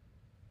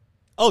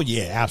 Oh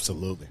yeah,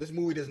 absolutely. This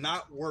movie does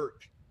not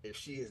work if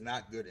she is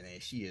not good in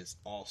it. She is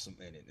awesome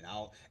in it.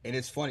 And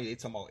it's funny, they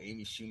talking about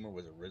Amy Schumer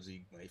was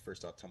originally, when they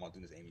first started talking about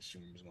doing this, Amy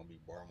Schumer was going to be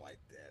Barbie. I'm like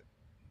that.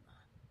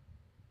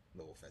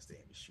 No offense to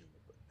Amy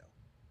Schumer, but no.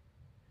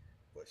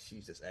 But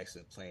she's just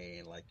excellent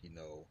playing,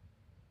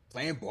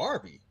 playing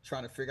Barbie,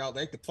 trying to figure out,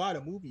 like, the plot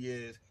of the movie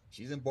is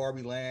she's in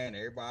Barbie land,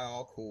 everybody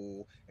all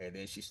cool, and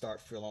then she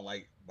starts feeling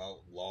like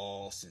about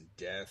loss and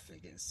death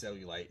and getting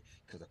cellulite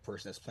because the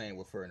person that's playing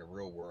with her in the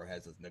real world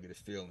has those negative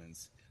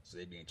feelings, so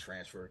they're being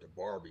transferred to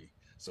Barbie.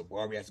 So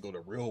Barbie has to go to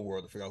the real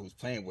world to figure out who's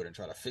playing with her and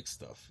try to fix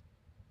stuff.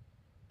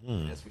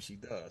 That's what she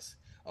does,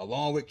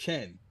 along with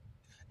Ken.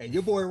 And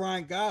your boy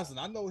Ryan Gosling,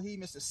 I know he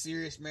Mr.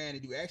 Serious Man,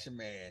 he do Action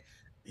Man.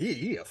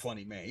 He a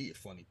funny man. He is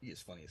funny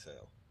as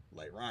hell.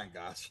 Like, Ryan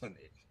Gosling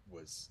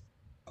was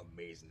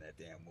amazing in that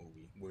damn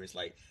movie. Where it's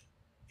like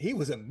he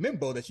was a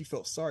Mimbo that you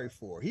felt sorry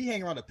for. He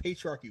hang around the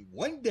patriarchy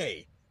one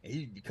day and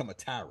he become a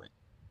tyrant.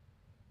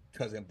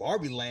 Because in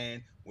Barbie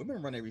land,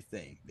 women run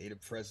everything. They the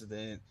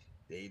president,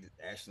 they the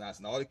astronauts,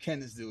 and all the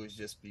Kenneds do is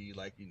just be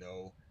like,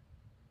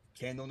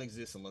 Ken don't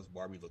exist unless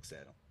Barbie looks at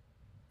him.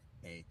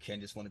 And Ken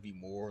just want to be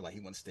more like,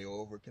 he want to stay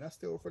over. Can I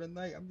stay over for the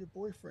night? I'm your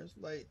boyfriend. It's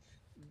like,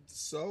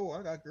 so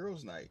I got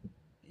girls' night. And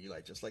you're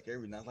like, just like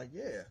every night. Like,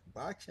 yeah,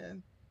 bye,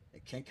 Ken.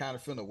 And Ken kind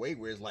of feeling a way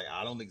where it's like,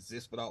 I don't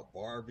exist without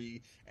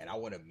Barbie, and I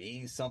want to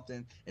mean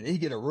something. And then he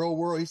get a real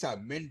world. He saw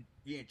men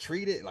being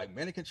treated like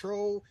men in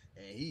control,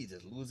 and he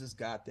just loses his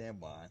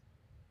goddamn mind.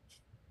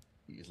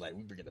 He's like,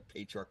 we bringing the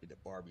patriarchy to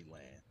Barbie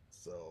land.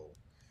 So.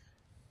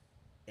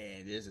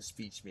 And there's a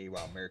speech made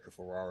by America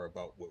Ferrara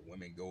about what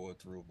women go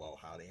through, about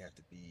how they have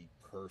to be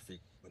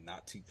perfect, but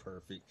not too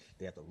perfect.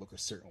 They have to look a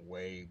certain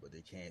way, but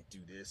they can't do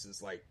this.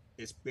 It's like,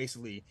 it's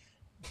basically,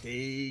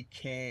 they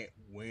can't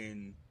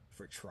win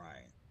for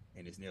trying.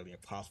 And it's nearly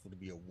impossible to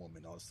be a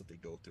woman, all the stuff they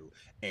go through.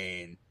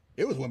 And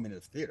it was women in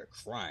the theater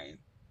crying.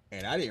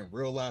 And I didn't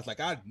realize,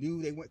 like, I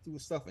knew they went through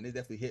stuff and it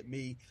definitely hit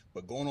me.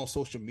 But going on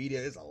social media,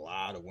 there's a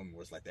lot of women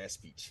where it's like that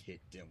speech hit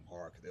them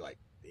hard because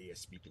they are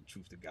speaking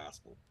truth to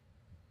gospel.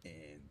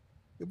 And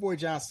your boy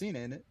John Cena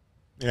in it.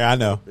 Yeah, I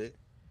know.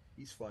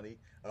 He's funny.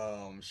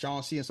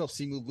 Sean C himself,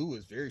 Simu Liu,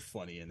 is very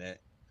funny in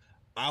that.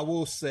 I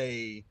will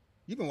say,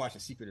 you've been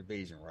watching Secret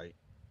Invasion, right?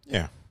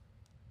 Yeah.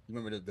 You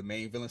remember the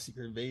main villain,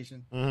 Secret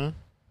Invasion? Mm-hmm.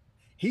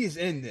 He's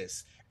in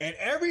this. And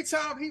every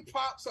time he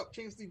pops up,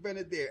 Kingsley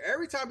Bennett there,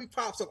 every time he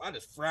pops up, I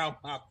just frown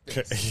my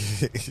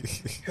face.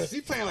 Because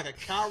he's playing like a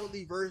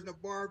cowardly version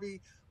of Barbie,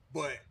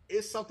 but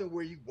it's something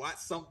where you watch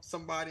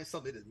somebody and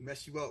something that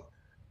mess you up.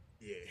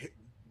 Yeah,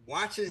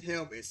 watching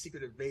him in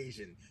Secret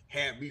Invasion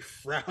had me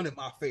frowning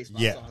my face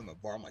when I saw him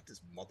at bar. I'm like, this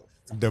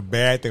motherfucker. The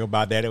bad thing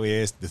about that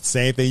is the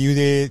same thing you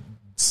did,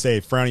 say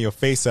frowning your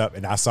face up,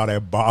 and I saw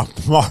that Bob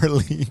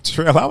Marley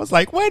trail. I was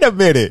like, wait a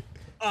minute.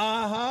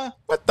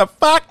 What the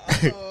fuck? I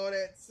saw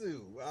that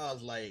too. I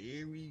was like,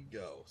 here we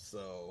go.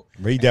 So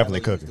he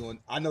definitely cooking.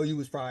 I know you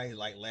was probably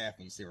like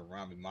laughing. You see when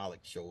Rami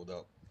Malek showed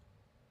up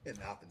in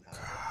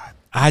Oppenheimer.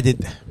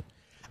 God,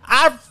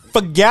 I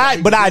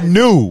forgot, but I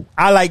knew.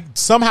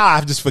 Somehow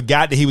I just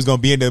forgot that he was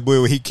gonna be in the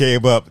movie when he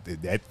came up.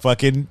 That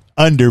fucking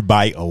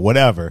underbite or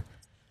whatever.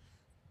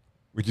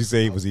 Would you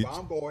say was he?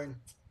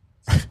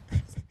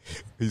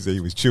 He said he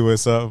was chewing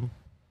something.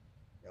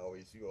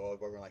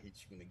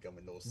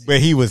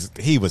 But he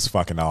was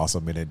fucking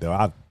awesome in it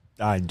though.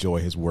 I enjoy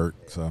his work.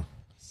 Yeah.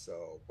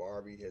 So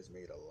Barbie has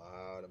made a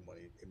lot of money.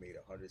 It made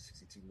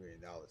 $162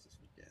 million this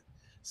weekend.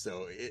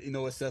 So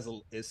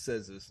it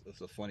says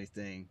it's a funny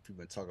thing. People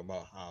been talking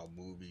about how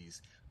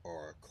movies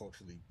are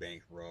culturally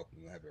bankrupt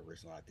and have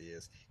original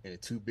ideas. And the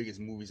two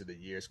biggest movies of the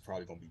year is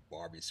probably gonna be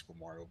Barbie and Super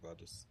Mario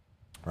Brothers.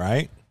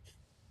 Right.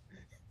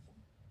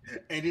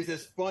 And it's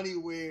just funny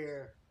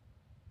where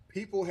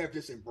people have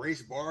just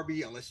embraced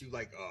Barbie unless you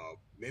like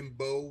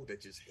Mimbo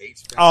that just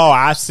hates Barbie. Oh,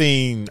 I've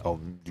seen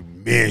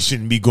men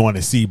shouldn't be going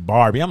to see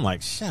Barbie. I'm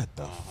like, shut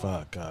the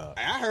fuck up.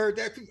 I heard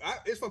that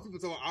it's from people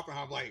talking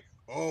Oppenheimer like,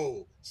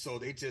 oh,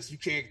 so you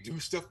can't do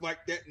stuff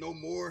like that no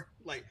more.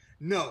 Like,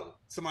 no,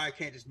 somebody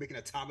can't just make an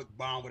atomic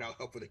bomb without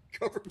help of the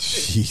government.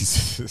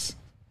 Jesus.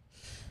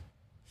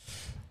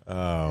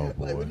 Oh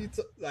boy.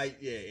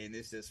 And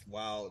it's just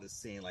wild to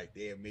seeing like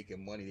they're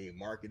making money, they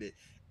market it,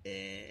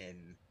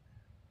 and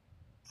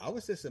I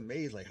was just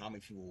amazed like how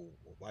many people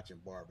were watching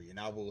Barbie. And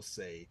I will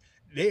say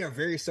they are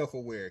very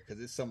self-aware because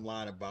there's some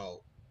line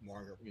about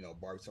Margaret,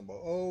 Barbie talking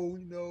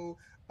about,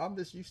 I'm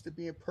just used to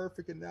being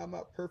perfect and now I'm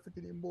not perfect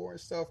anymore and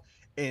stuff.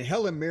 And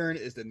Helen Mirren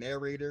is the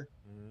narrator.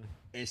 Mm-hmm.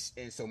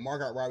 And so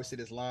Margot Robbie said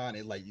this line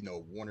and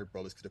Warner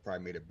Brothers could have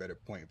probably made a better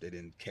point if they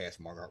didn't cast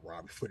Margot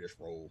Robbie for this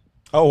role.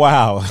 Oh,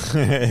 wow.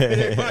 And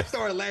everybody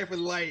started laughing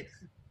like,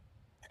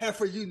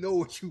 Heifer, you know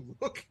what you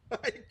look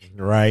like.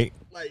 Right.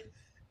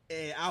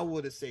 And I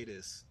would have say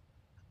this.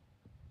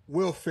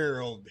 Will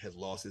Ferrell has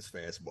lost his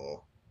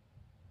fastball.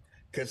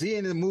 Because he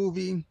in the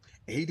movie, and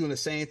he doing the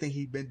same thing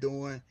he been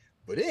doing,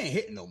 but it ain't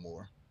hitting no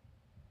more.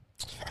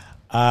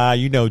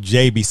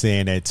 Jay be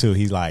saying that too.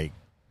 He's like,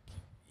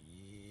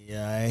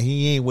 yeah,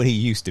 he ain't what he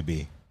used to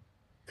be.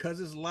 Because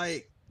it's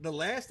like, the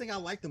last thing I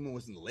liked him in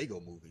was in the Lego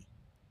movie.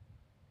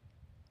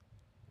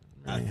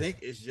 Man. I think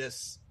it's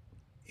just,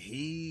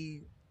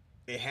 it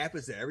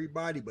happens to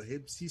everybody, but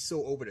he's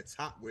so over the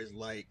top where it's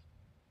like,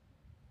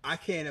 I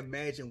can't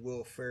imagine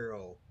Will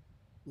Ferrell.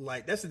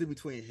 Like, that's the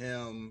difference between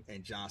him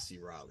and John C.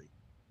 Reilly.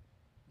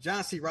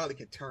 John C. Reilly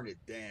can turn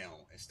it down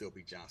and still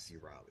be John C.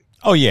 Reilly.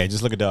 Oh, yeah.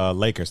 Just look at the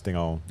Lakers thing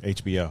on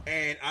HBO.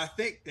 And I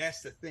think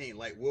that's the thing.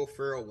 Like, Will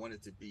Ferrell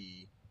wanted to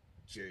be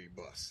Jerry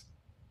Buss.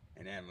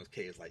 And Adam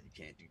McKay is like, you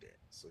can't do that.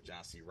 So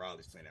John C.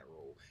 Reilly's playing that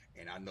role.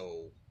 And I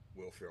know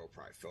Will Ferrell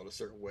probably felt a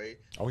certain way.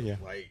 Oh, yeah.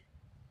 Like,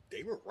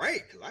 they were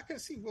right. Because I can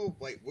see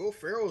Will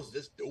Ferrell's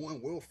just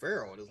doing Will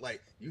Ferrell. And it's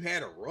like, you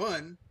had a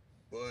run,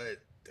 but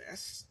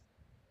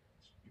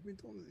you've been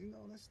doing,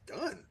 that's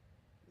done.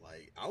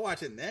 Like, I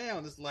watch it now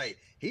and it's like,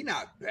 he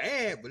not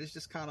bad, but it's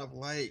just kind of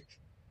like,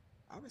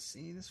 I've been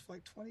seeing this for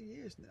like 20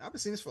 years now. I've been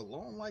seeing this for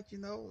long,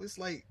 it's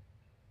like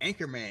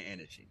Anchorman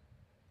energy.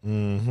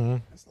 Mm-hmm.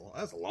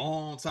 That's a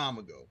long time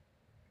ago.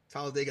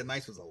 Talladega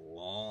Nights was a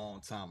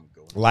long time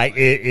ago. Like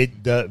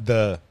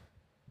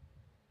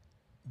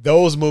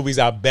those movies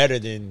are better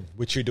than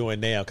what you're doing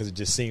now because it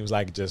just seems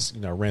like just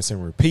rinse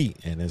and repeat,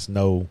 and there's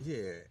no.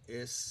 Yeah,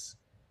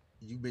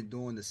 you've been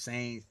doing the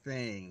same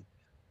thing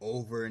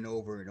over and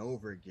over and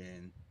over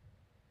again,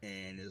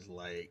 and it's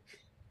like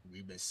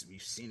we've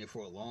seen it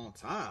for a long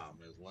time.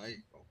 It's like,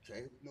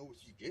 okay, we know what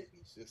you're getting.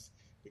 It's just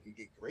it can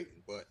get great,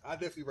 but I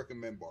definitely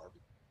recommend Barbie.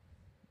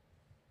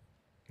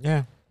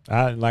 Yeah,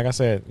 like I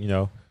said,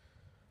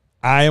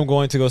 I am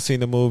going to go see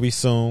the movie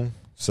soon.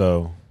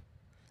 So,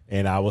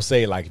 and I will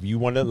say, like, if you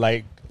want to,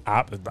 like,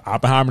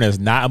 Oppenheimer is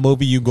not a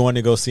movie you're going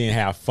to go see and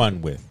have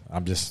fun with.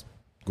 I'm just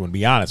going to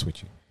be honest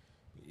with you.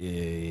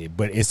 Yeah,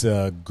 but it's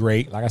a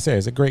great, like I said,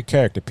 it's a great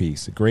character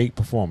piece, great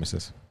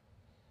performances.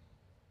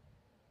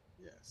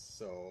 Yes.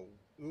 So,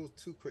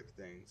 two quick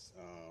things.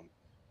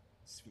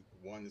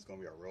 One is gonna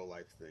be a real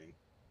life thing,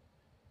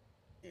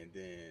 and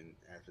then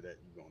after that,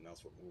 you're gonna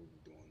announce what movie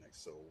we're doing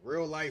next. So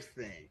real life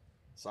thing.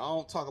 So I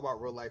don't talk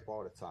about real life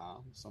all the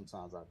time.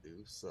 Sometimes I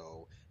do.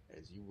 So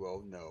as you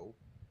well know,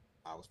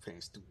 I was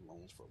paying student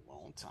loans for a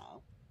long time,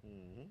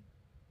 a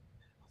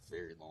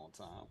very long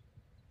time,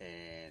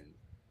 and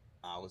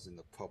I was in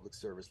the public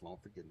service loan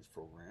forgiveness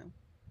program.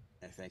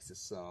 And thanks to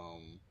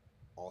some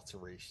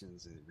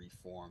alterations and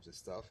reforms and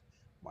stuff,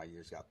 my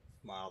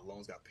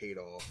loans got paid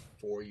off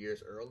 4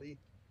 years early,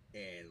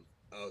 and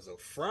as of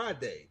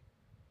Friday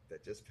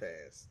that just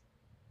passed,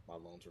 my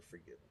loans were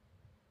forgiven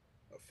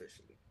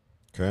officially.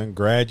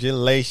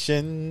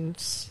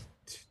 Congratulations.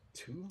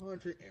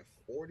 $249,000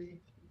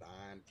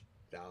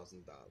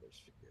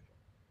 forgiven.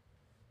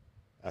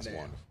 That's now,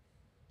 wonderful.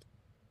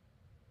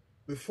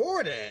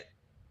 Before that,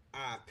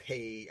 I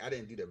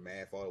didn't do the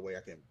math all the way.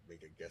 I can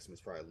make a guess.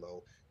 It's probably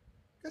low.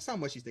 Guess how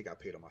much you think I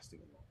paid on my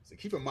student loans? And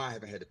keep in mind, I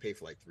haven't had to pay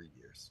for like 3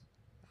 years.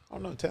 I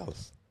don't know. Tell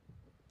us.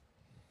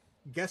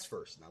 Guess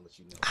first, and I'll let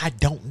you know. I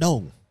don't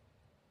know.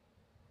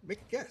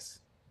 Make a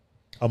guess.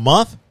 A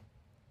month?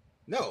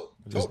 No,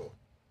 total.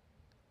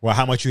 Well,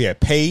 how much you had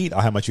paid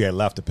or how much you had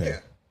left to pay? Yeah.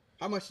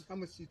 How much do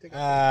you think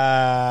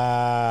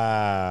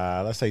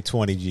let's say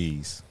 20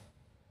 G's.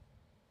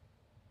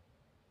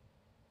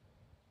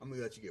 I'm going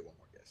to let you get one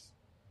more guess.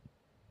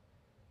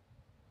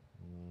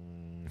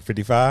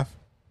 55?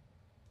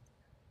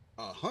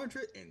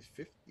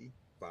 $155,000.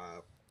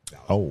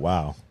 Oh,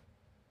 wow.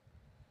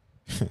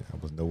 I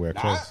was nowhere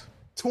not close.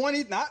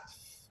 20, not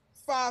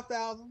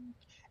 5,000,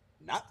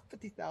 not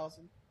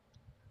 50,000,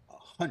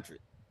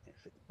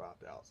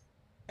 155,000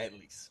 at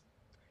least.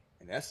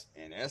 And that's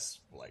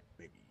like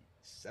maybe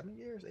 7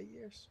 years, 8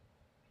 years.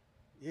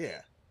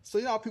 Yeah. So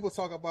you know how people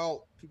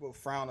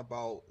frown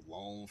about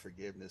loan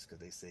forgiveness because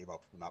they say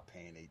about people not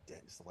paying their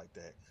debt and stuff like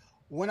that.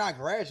 When I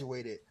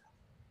graduated,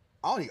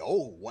 I only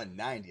owed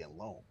 $190 in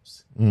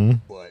loans,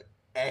 but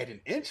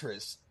adding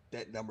interest,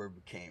 that number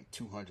became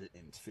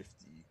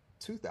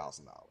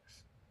 $252,000.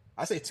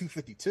 I say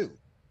 $252.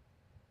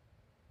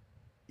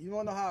 You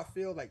want to know how I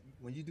feel? Like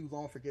when you do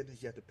loan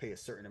forgiveness, you have to pay a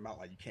certain amount.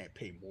 Like you can't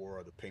pay more,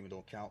 or the payment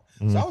don't count.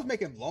 So I was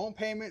making loan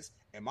payments,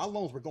 and my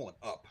loans were going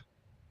up.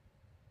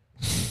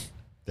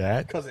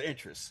 That because of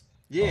interest.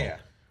 Yeah.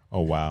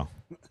 Oh wow.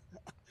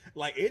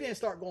 Like it didn't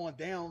start going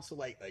down to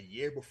like a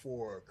year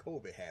before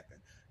COVID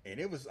happened. And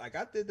it was like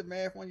I did the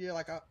math one year,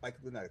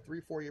 within a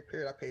 3-4 year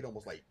period, I paid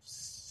almost like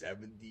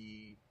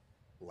 70,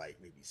 like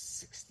maybe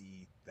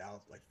 60,000,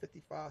 like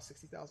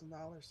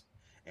 $55,000-$60,000,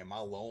 and my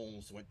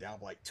loans went down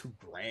like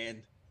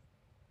 $2,000.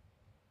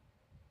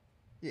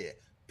 Yeah,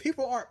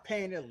 people aren't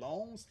paying their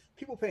loans;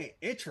 people paying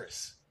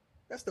interest.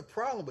 That's the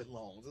problem with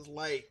loans. It's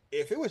like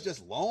if it was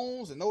just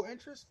loans and no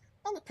interest,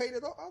 I would paid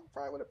it off. I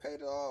probably would have paid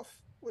it off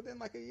within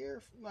like a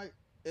year.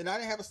 And I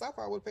didn't have a stop.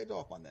 I would have paid it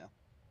off by now.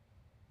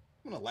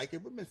 I'm gonna like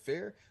it would have been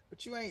fair,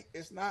 but you ain't.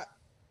 It's not.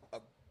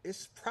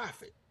 It's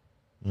profit.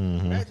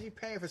 Imagine you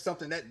paying for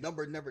something that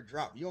number never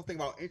dropped. You don't think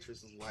about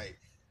interest. Is like,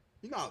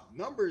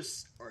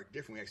 numbers are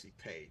different when you actually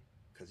pay,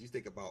 because you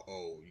think about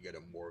you get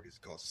a mortgage,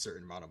 it costs a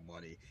certain amount of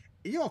money.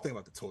 You don't think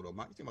about the total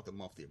amount. You think about the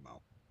monthly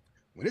amount.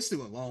 When it's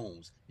student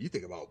loans, you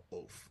think about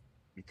both,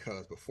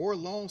 because before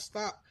loans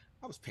stopped,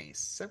 I was paying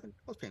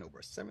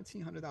over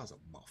 $1,700 a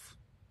month.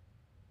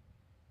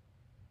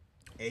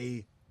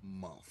 A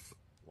month.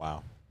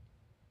 Wow.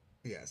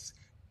 Yes,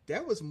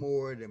 that was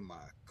more than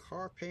my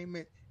car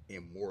payment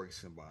and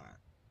mortgage combined.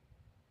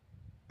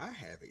 I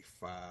have a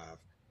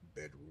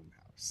 5-bedroom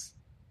house,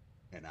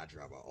 and I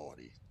drive an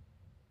Audi.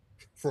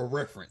 For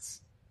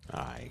reference.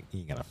 You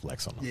ain't gotta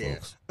flex on the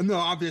folks. No,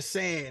 I'm just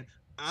saying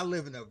I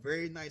live in a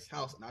very nice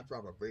house, and I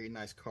drive a very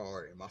nice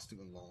car, and my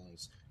student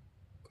loans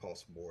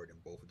cost more than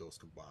both of those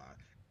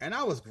combined. And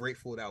I was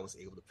grateful that I was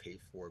able to pay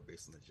for it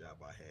based on the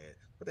job I had,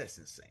 but that's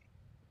insane.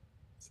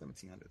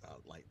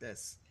 $1,700, like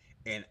that's.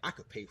 And I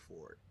could pay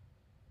for it.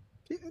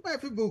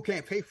 People who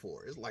can't pay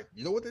for it. It's like,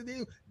 you know what they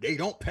do? They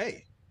don't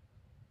pay.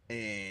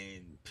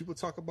 And people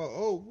talk about,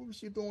 what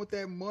was you doing with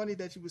that money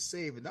that you were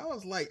saving? I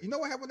was like, you know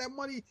what happened with that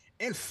money?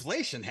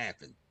 Inflation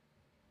happened.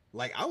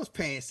 Like I was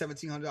paying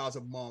 $1,700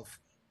 a month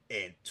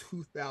in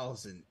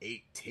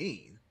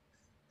 2018.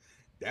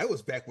 That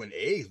was back when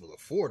eggs was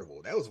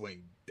affordable. That's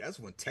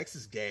when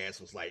Texas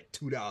gas was like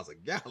 $2 a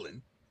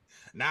gallon,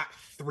 not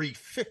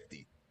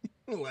 $3.50.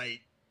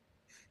 Like,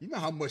 you know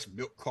how much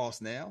milk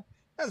costs now?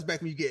 That's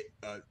back when you get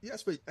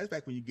that's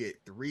back when you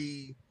get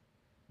 3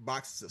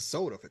 boxes of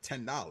soda for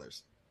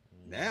 $10.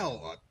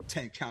 Now a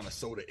 10-count of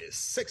soda is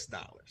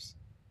 $6.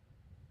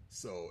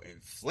 So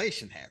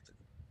inflation happened.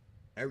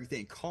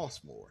 Everything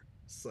costs more.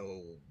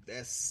 So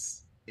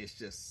it's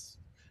just,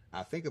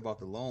 I think about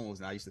the loans,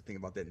 and I used to think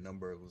about that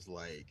number. It was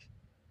a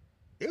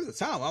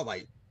time I was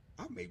like,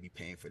 I may be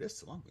paying for this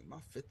till I'm in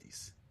my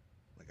 50s.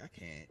 Like I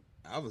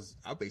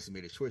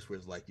basically made a choice where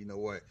it's like, you know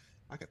what?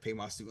 I can pay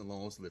my student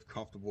loans, live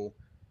comfortable,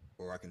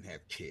 or I can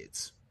have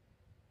kids.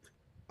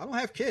 I don't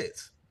have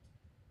kids.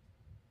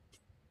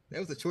 That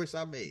was the choice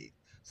I made.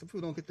 Some people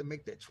don't get to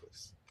make that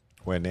choice.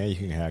 Well, now you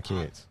can have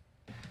kids.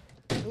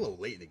 a little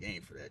late in the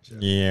game for that,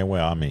 Jeff. Yeah,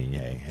 well, I mean,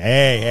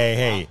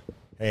 hey.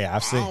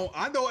 I've seen.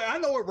 I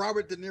know what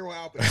Robert De Niro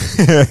album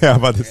is. I'm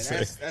about to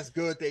say that's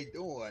good they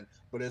doing,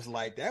 but it's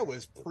like that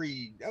was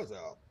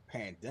a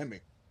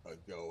pandemic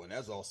ago, and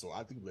that's also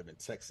I do live in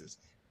Texas,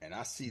 and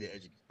I see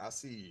I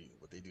see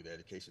what they do to the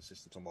education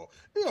system. Talking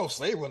about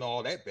slavery wasn't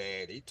all that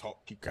bad. They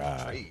taught people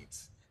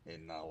trades,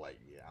 and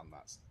I'm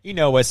not. You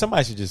know what?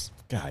 Somebody should just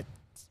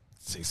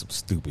say some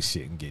stupid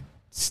shit and get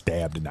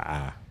stabbed in the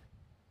eye.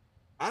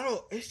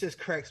 It just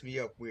cracks me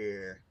up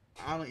where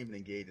I don't even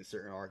engage in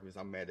certain arguments.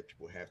 I'm mad that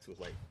people have to. It's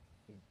like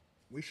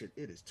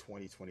it is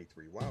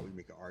 2023. Why are we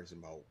making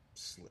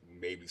arguments about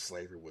maybe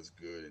slavery was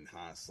good in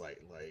hindsight?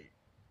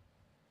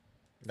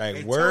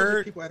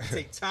 Word. People have to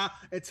take time.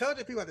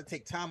 Intelligent people have to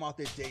take time out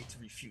their day to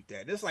refute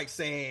that. It's like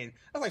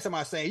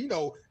somebody saying,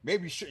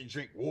 maybe you shouldn't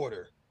drink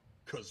water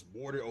because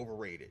water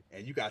overrated,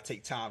 and you gotta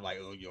take time.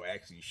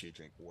 Actually you should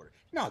drink water.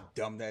 You know how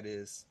dumb that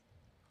is.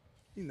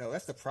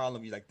 That's the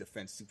problem. You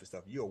defend stupid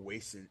stuff. You're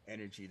wasting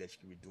energy that you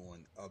can be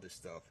doing other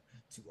stuff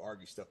to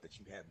argue stuff that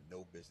you have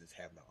no business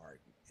having to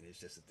argue, and it's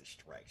just a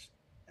distraction.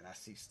 And I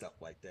see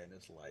stuff like that, and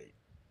it's like,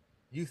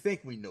 you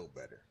think we know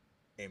better,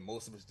 and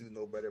most of us do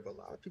know better, but a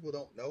lot of people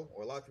don't know,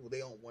 or a lot of people they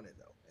don't want to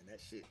know, and that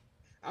shit.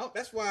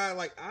 That's why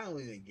I don't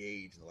even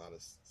engage in a lot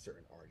of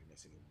certain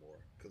arguments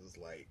anymore, because it's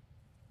like,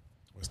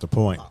 what's the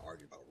point?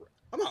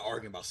 I'm not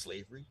arguing about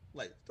slavery.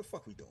 Like, what the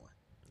fuck we doing?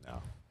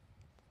 No.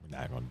 We're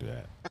not gonna do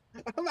that.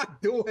 I'm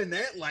not doing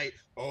that. They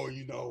want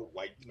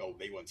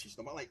to teach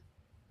them.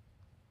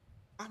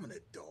 I'm an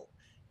adult,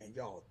 and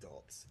y'all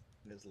adults,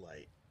 and it's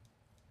like,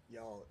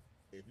 y'all,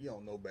 if you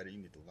don't know better,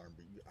 you need to learn.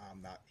 But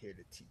I'm not here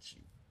to teach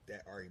you.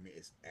 That argument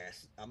is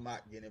ass. I'm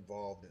not getting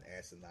involved in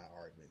asinine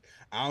argument.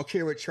 I don't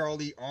care what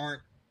Charlie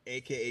Arndt,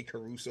 aka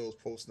Caruso, is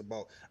posting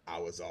about. I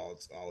was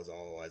always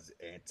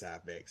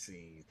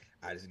anti-vaccine.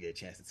 I just get a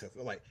chance to tell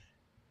people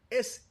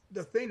it's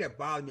the thing that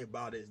bothered me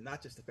about it is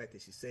not just the fact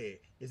that she said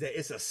is that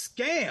it's a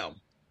scam.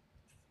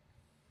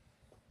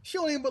 She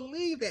don't even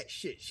believe that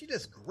shit. She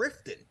just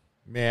grifting.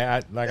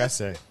 Man, I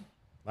said,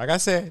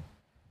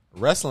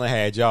 wrestling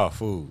had y'all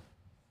food.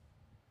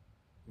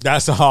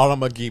 That's all I'm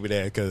gonna keep it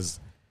at, because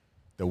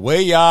the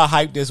way y'all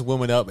hyped this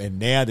woman up, and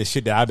now the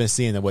shit that I've been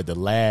seeing in the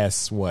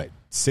last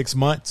 6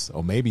 months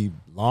or maybe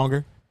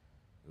longer.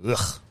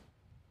 Ugh.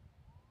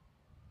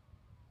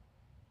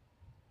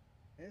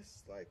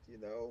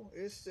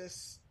 It's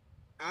just,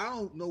 I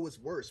don't know what's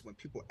worse, when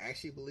people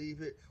actually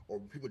believe it or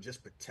when people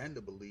just pretend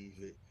to believe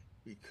it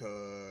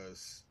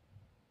because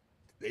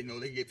they know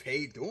they get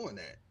paid doing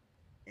that.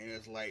 And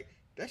it's like,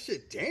 that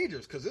shit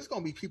dangerous, because there's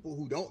going to be people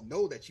who don't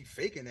know that you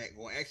faking that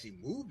going to actually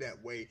move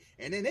that way,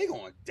 and then they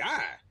going to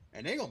die.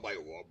 And they going to be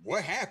like, well,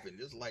 what happened?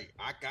 It's like,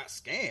 I got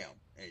scammed.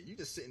 And you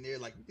just sitting there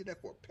like, you did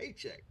that for a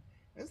paycheck.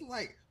 It's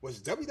like,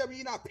 was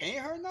WWE not paying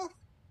her enough?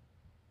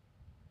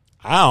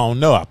 I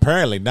don't know.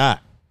 Apparently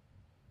not.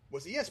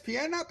 Was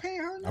ESPN not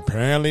paying her enough?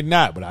 Apparently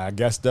not, but I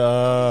guess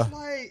and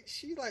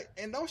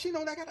don't she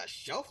know that got a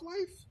shelf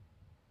life?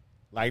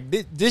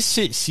 This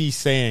shit she's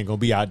saying gonna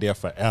be out there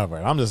forever.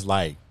 And I'm just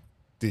like,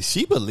 did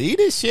she believe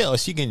this shit, or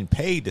she getting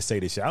paid to say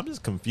this shit? I'm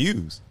just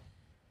confused.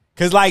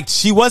 Cause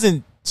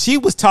she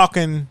was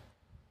talking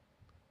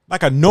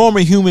like a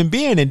normal human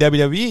being in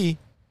WWE,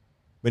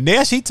 but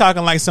now she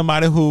talking like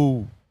somebody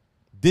who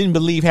didn't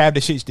believe half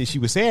the shit that she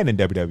was saying in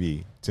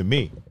WWE to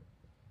me.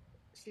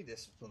 She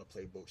just want to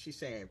play both. She's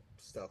saying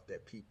stuff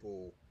that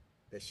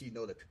she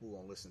know that people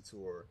won't listen to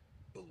or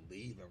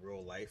believe in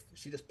real life.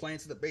 She just playing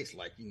to the base,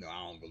 I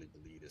don't really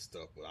believe this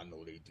stuff, but I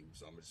know they do,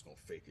 so I'm just gonna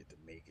fake it to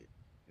make it.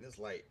 And it's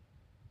like,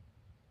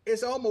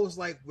 it's almost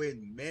like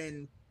when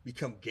men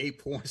become gay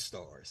porn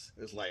stars.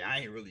 It's like,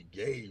 I ain't really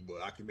gay,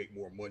 but I can make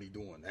more money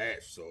doing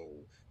that,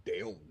 so they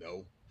don't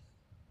know.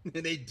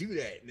 And they do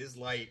that, and it's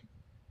like,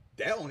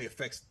 that only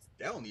affects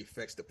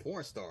the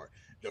porn star.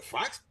 The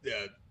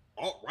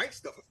alt-right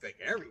stuff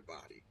affect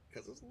everybody,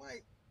 because it's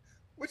like,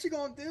 what you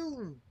gonna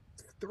do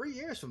 3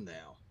 years from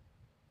now?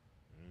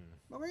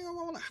 I mean, I don't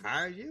want to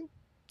hire you.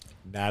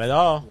 Not at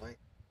all.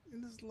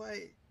 And it's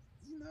like,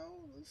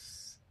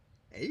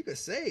 and you could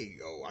say,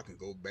 "Oh, I can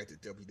go back to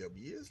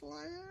WWE." It's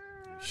like,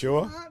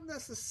 sure, not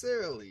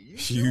necessarily.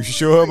 You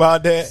sure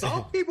about that?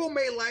 Some people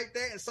may like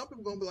that, and some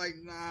people gonna be like,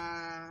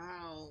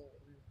 "Nah,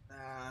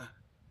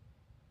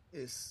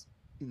 It's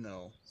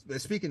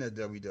But speaking of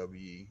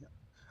WWE,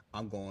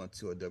 I'm going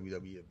to a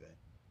WWE event.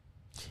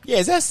 Yeah,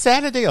 is that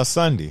Saturday or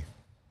Sunday?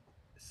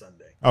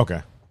 Sunday.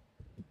 Okay.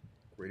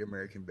 Great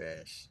American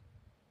Bash.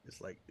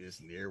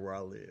 It's near where I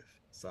live,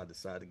 so I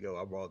decided to go.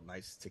 I bought a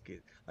nice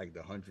ticket, like the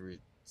 100,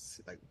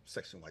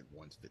 section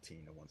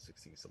 115 or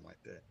 116, something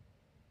like that.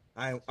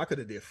 I could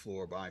have did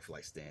floor, but I didn't feel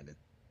like standing,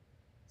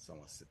 so I'm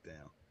gonna sit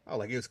down.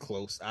 It was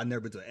close. I've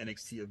never been to an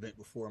NXT event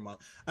before.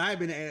 I haven't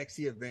been to an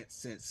NXT event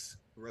since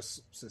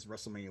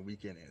WrestleMania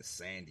weekend in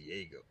San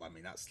Diego. I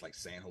mean, that's like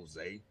San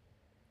Jose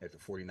at the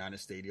 49ers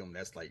Stadium.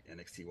 That's like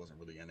NXT wasn't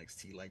really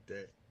NXT like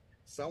that.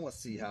 So I want to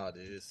see how it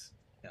is.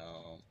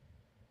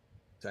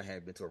 I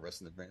hadn't been to a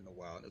wrestling event in a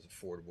while, and it was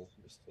affordable.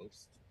 It was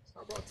close.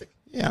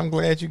 Yeah, I'm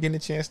glad you're getting a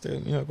chance to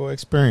go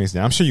experience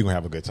that. I'm sure you're gonna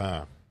have a good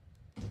time.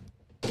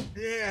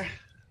 Yeah,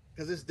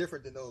 because it's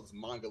different than those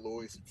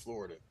mongoloids in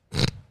Florida.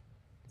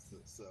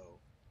 So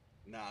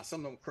nah,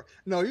 some of them.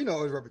 No,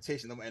 his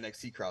reputation. Them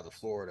NXT crowds of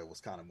Florida was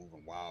kind of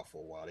moving wild for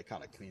a while. They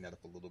kind of cleaned that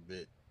up a little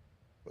bit,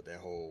 but they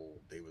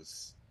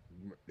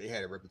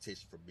had a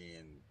reputation for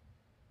being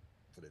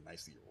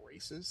nicely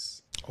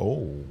racist.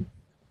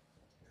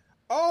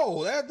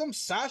 Oh, that them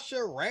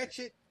Sasha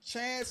Ratchet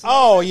chants.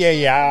 Oh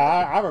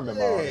yeah, I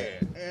remember all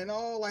that. And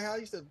all like how I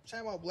used to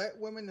chant about black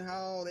women, and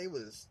how they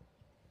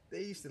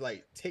used to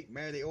like take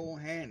matter of their own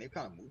hand. They're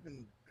kind of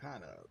moving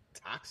kind of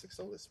toxic,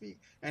 so to speak.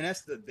 And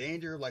that's the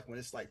danger, like when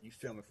it's like you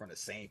film in front of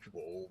the same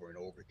people over and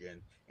over again,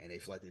 and they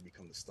feel like they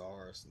become the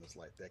stars, and it's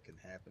like that can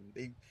happen.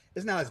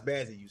 It's not as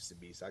bad as it used to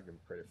be, so I give them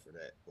credit for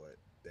that. But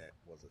that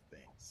was a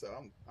thing, so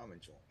I'm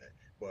enjoying that.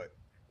 But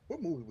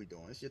what movie we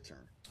doing? It's your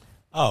turn.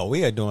 Oh,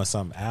 we are doing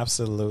something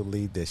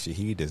absolutely that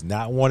Shahid does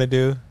not want to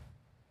do,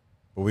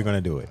 but we're gonna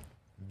do it.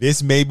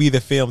 This may be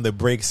the film that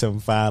breaks him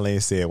finally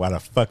and said, "Why the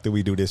fuck did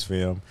we do this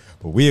film?"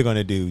 But we are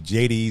gonna do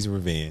JD's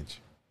Revenge.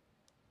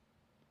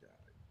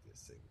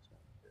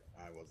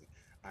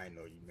 I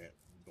know you meant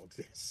we going to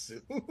do this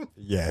soon.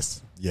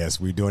 Yes,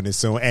 we're doing this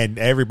soon, and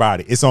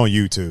everybody, it's on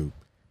YouTube.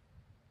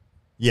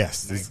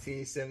 Yes,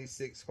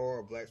 1976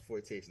 horror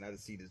blaxploitation. I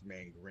just see this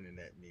man grinning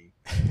at me,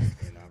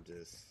 and I'm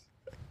just,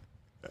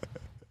 oh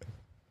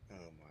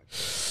my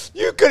god!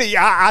 You could.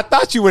 I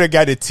thought you would have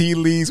got the tea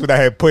leaves when I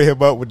had put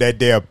him up with that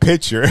damn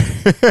picture.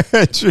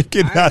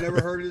 I've never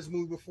heard of this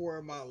movie before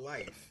in my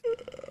life.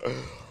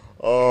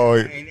 Oh,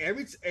 and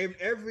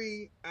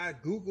every I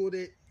googled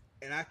it.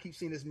 And I keep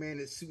seeing this man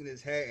that's suit in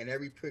his hat, and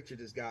every picture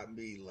just got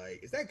me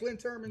like, is that Glenn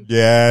Turman?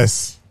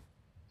 Yes.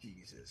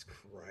 Jesus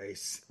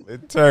Christ. Glenn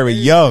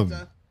Turman, young.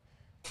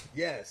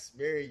 Yes,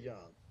 very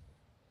young.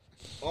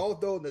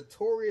 Although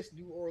notorious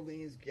New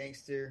Orleans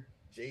gangster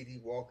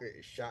J.D. Walker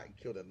is shot and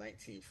killed in the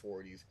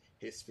 1940s,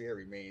 his spirit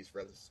remains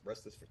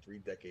restless for 3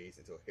 decades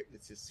until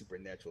hypnotist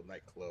supernatural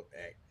nightclub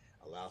act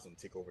allows him to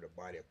take over the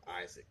body of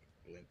Isaac,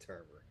 Glenn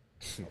Turman.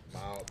 A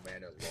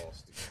mild-mannered law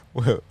student.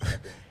 Well,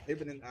 after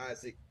inhibiting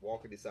Isaac,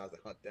 Walker decides to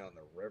hunt down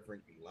the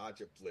Reverend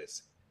Elijah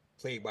Bliss,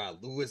 played by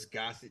Louis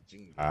Gossett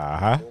Jr.,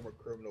 a former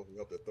criminal who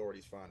helped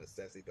authorities find and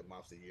assassinate the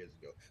mobster years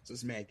ago. So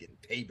this man getting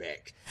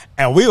payback.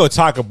 And we will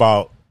talk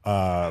about.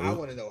 I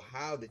want to know,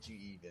 how did you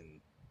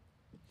even?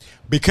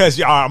 Because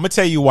I'm gonna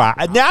tell you why.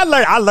 Now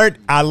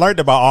I learned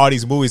about all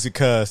these movies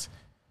because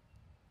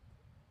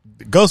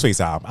the Ghostface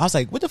album. I was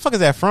like, what the fuck is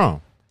that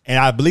from? And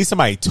I believe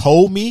somebody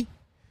told me.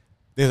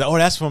 They're like, oh,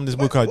 that's from this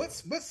book called. What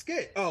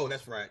skit? Oh,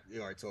 that's right.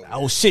 You already told me.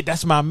 Oh shit,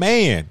 that's my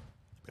man.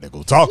 Better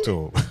go talk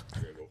to him.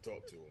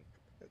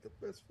 That's the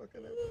best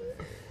fucking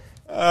ever.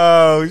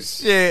 Oh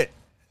shit.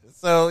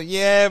 So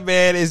yeah,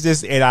 man, it's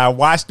just, and I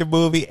watched the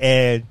movie,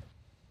 and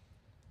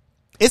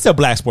it's a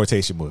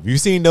blaxploitation movie. You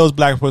seen those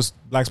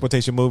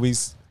blaxploitation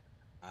movies?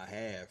 I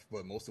have,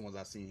 but most of the ones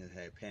I've seen have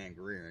had Pam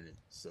Grier in it.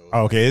 So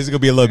okay, this is gonna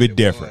be a little bit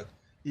different.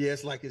 Yeah,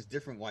 it's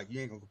different. Like, you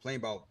ain't gonna complain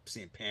about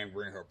seeing Pam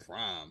Grier in her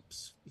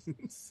primes.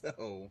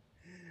 So,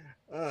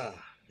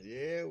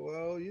 yeah,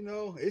 well,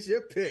 it's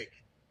your pick.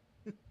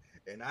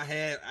 And I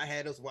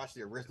had us watch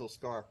the original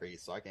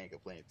Scarface, so I can't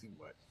complain too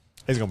much.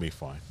 It's gonna be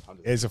fun.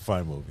 It's a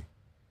fun movie.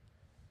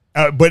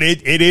 But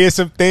it is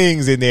some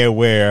things in there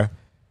where,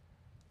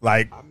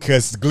 like,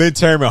 because Glenn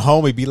Turman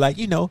homie be like,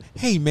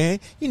 hey man,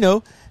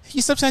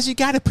 sometimes you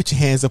gotta put your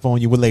hands up on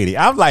your lady.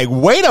 I'm like,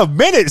 wait a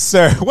minute,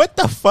 sir, what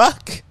the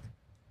fuck?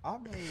 I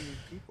mean,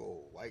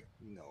 people like,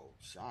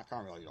 Sean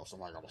Connery,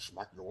 somebody gotta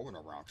smack your woman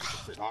around.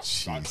 Not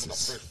the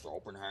fist,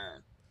 open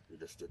hand. You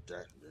just did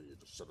that, and then you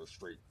just set her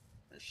straight,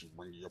 and she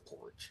bring you your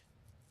porridge.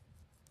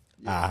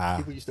 Yeah,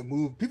 people used to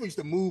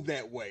move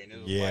that way. And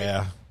it was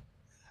like,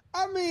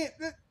 I mean,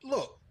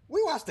 look,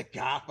 we watched The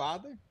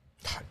Godfather.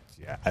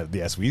 Yeah,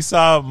 yes, we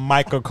saw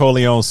Michael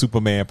Corleone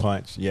Superman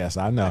punch. Yes,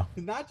 I know.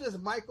 Not just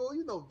Michael,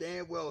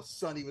 damn well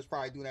Sonny was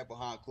probably doing that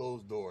behind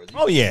closed doors.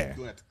 Yeah,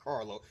 doing that to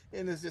Carlo,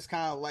 and it's just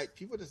kind of like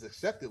people just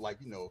accept it, like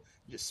you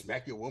just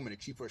smack your woman and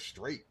keep her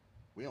straight.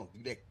 We don't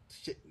do that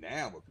shit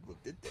now, but people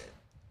did that,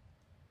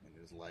 and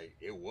it's like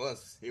it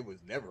was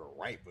never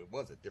right, but it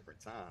was a different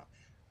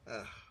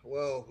time.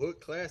 Well, hood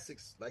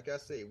classics, like I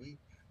say, we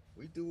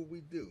do what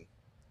we do.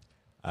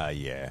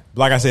 Yeah.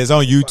 Like I said, it's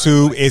on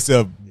YouTube. It's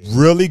a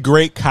really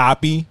great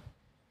copy.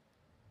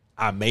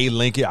 I may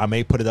link it. I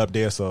may put it up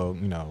there, so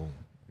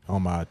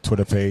on my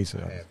Twitter page. I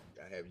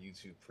have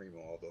YouTube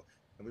Premium, although,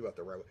 and we about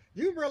to wrap.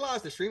 You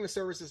realize the streaming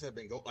services have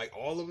been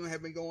all of them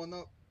have been going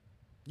up.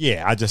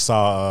 Yeah, I just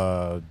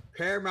saw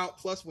Paramount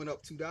Plus went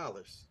up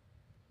 $2,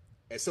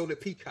 and so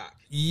did Peacock.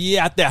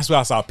 Yeah, that's what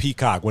I saw.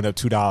 Peacock went up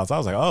 $2. I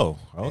was like, oh,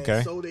 okay.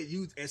 And so did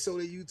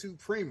YouTube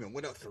Premium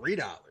went up $3.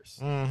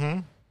 Mm-hmm.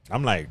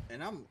 I'm like,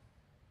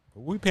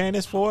 what we paying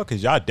this for?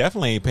 Because y'all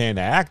definitely ain't paying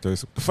the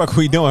actors. What the fuck are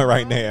we doing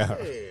right now?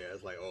 Yeah,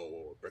 it's like,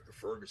 Rebecca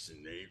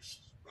Ferguson names.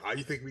 How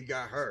you think we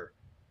got her?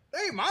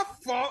 That ain't my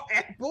fault,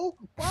 Apple.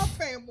 Why I'm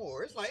paying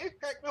more? It's like,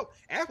 no,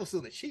 Apple's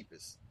still the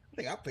cheapest. I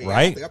think I pay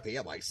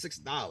like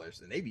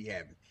 $6, and they be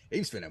having They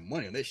be spending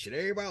money on this shit.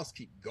 Everybody else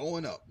keep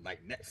going up. Like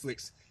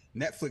Netflix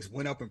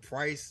went up in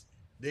price,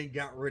 then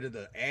got rid of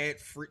the ad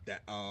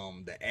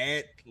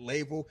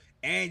label,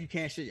 and you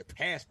can't share your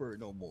password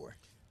no more.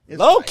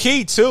 Low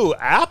key too.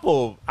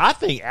 I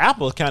think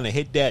Apple kind of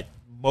hit that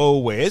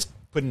mode where it's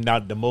putting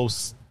out the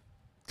most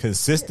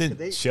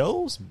consistent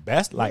shows.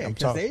 Best, like I'm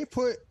talking. They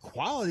put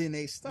quality in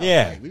their stuff.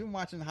 Yeah, like, we've been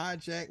watching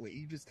Hijack with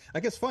Idris.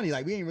 Like it's funny.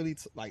 Like we ain't really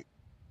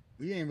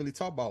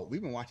talk about.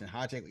 We've been watching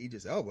Hijack with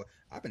Idris Elba.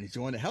 I've been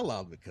enjoying the hell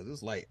out of it because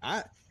it's like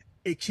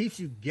it keeps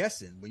you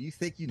guessing when you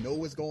think you know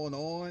what's going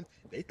on.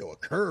 They throw a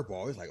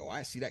curveball. It's like, oh,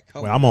 I see that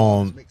coming.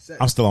 Well,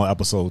 I'm still on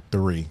episode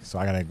 3, so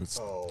I gotta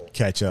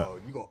catch up.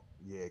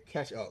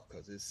 Catch up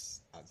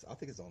because I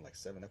think it's on like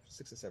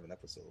 6 or 7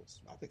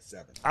 episodes. I think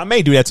 7. I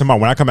may do that tomorrow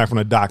when I come back from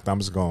the doctor. I'm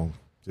just going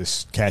to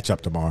catch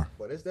up tomorrow.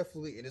 But it's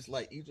definitely, and it's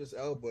like Idris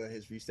Elba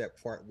has reached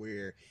that part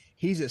where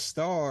he's a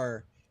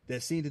star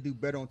that seems to do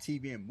better on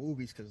TV and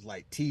movies because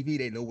like TV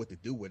they know what to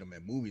do with him,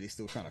 and movie they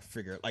still trying to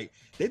figure it. Like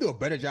they do a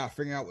better job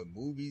figuring out with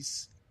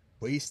movies,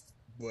 but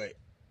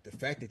the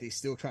fact that they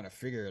still trying to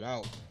figure it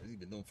out, he's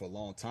been doing for a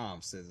long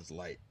time, says it's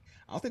like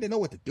I don't think they know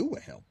what to do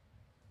with him.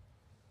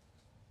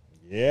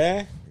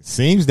 Yeah, it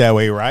seems that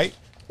way, right?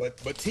 But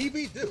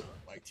TV do.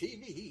 Like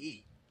TV, he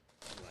eat.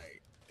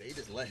 Like they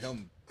just let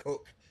him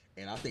cook.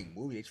 And I think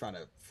movie they trying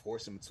to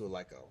force him to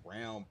like a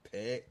round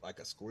peg, like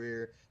a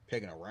square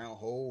peg in a round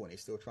hole, and they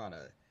still trying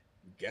to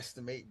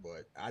guesstimate.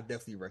 But I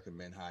definitely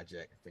recommend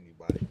Hijack if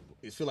anybody.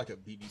 It feels like a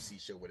BBC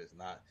show, but it's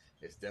not.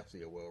 It's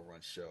definitely a well-run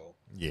show.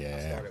 Yeah.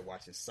 I started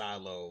watching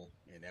Silo,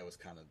 and that was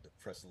kind of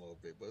depressing a little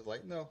bit. But it's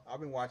like, no,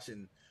 I've been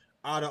watching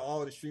out of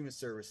all the streaming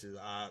services.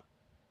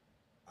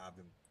 I've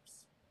been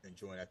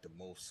enjoying that the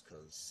most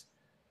because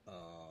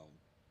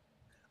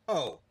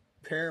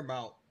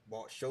Paramount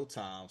bought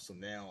Showtime, so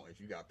now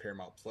if you got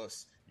Paramount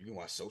Plus, you can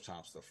watch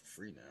Showtime stuff for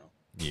free now.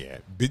 Yeah.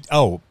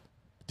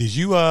 Did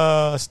you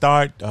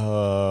start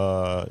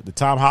the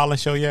Tom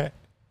Holland show yet?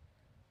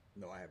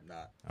 No, I have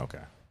not.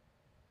 Okay.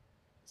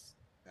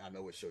 I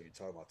know what show you're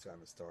talking about. I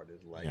haven't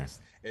started. Like,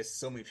 it's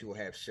so many people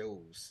have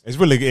shows. It's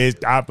really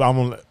good.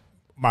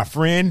 My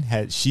friend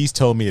she's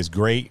told me it's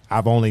great.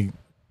 I've only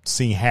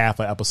seen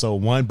half of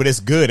episode 1, but it's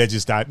good. It's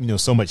just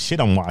so much shit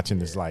I'm watching.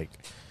 It's like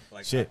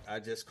shit. I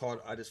just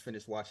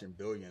finished watching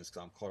Billions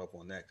because I'm caught up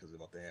on that because they're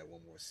about to have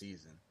one more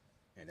season,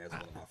 and that's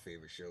one of my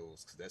favorite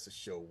shows because that's a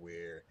show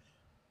where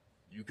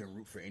you can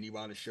root for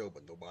anybody on the show,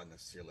 but nobody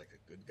necessarily like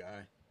a good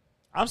guy.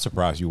 I'm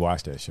surprised you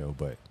watched that show,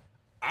 but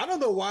I don't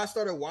know why I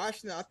started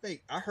watching it. I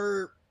think I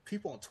heard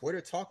people on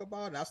Twitter talk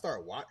about it, and I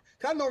started watching.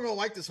 Cause I normally don't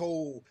like this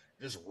whole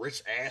just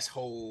rich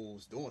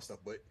assholes doing stuff,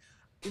 but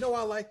you know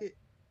why I like it?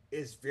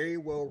 It's very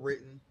well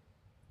written.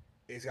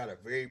 It's got a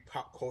very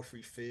pop culture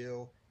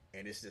feel,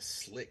 and it's just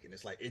slick. And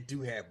it's like it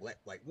do have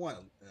like one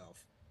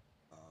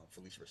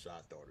Felicia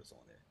Rashad's daughter's on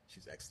there.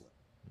 She's excellent.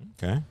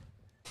 Okay.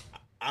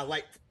 I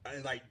like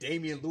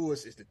Damian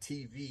Lewis is the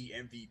TV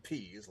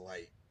MVP. It's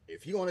like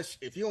if you on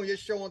your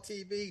show on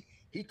TV,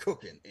 he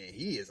cooking and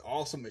he is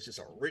awesome. It's just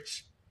a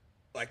rich,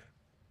 like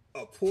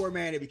a poor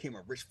man that became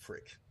a rich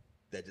prick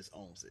that just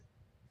owns it.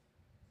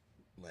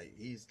 Like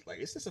he's like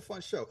it's just a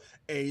fun show.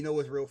 And you know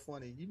what's real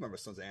funny? You remember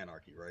Sons of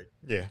Anarchy, right?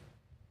 Yeah.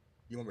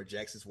 You remember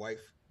Jackson's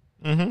wife?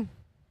 Mm-hmm. You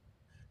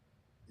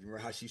remember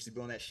how she used to be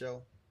on that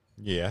show?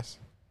 Yes.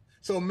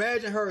 So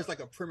imagine her as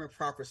like a prim and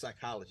proper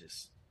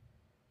psychologist.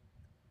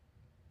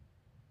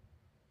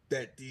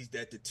 That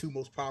the two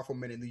most powerful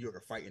men in New York are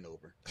fighting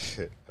over.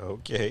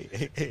 Okay.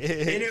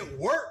 And it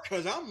worked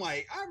because I'm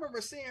like, I remember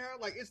seeing her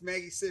like it's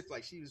Maggie Siff,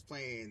 like she was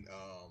playing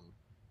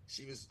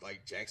she was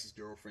like Jackson's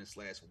girlfriend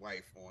 /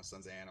 wife on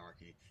Sons of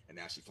Anarchy, and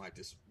now she's like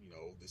this,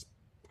 this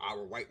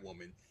power white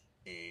woman,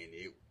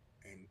 and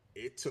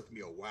it took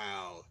me a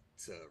while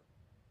to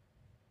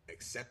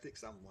accept it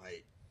because I'm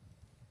like,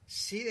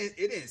 it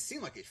didn't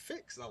seem like it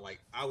fit because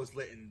I was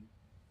letting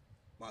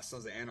my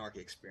Sons of Anarchy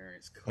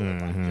experience color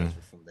my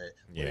judgment from that.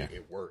 Yeah,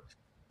 it worked,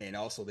 and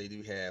also they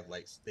do have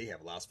they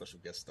have a lot of special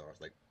guest stars.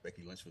 Like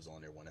Becky Lynch was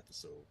on there one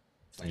episode.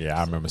 Yeah,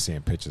 I remember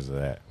seeing pictures of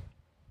that.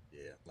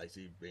 Yeah, like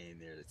she being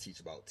there to teach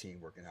about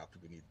teamwork and how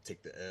people need to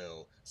take the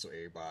L so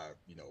everybody,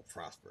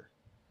 prosper.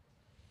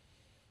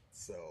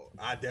 So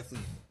I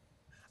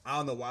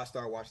don't know why I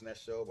started watching that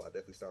show, but I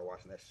definitely started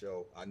watching that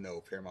show. I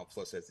know Paramount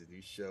Plus has a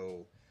new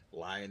show,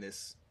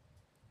 Lioness,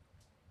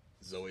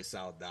 Zoe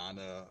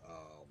Saldana,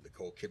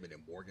 Nicole Kidman,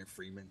 and Morgan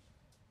Freeman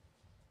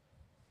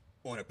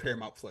on a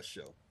Paramount Plus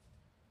show.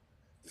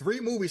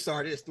 3 movie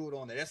stars, they just threw it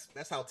on there.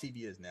 That's how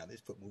TV is now. They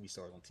just put movie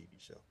stars on TV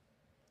show.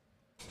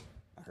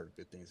 I heard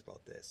good things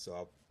about that.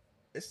 So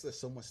it's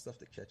just so much stuff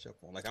to catch up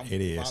on. Like I'm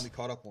finally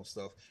caught up on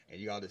stuff, and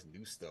you got all this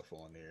new stuff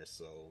on there.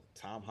 So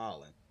Tom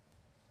Holland.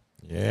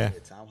 Yeah.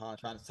 Tom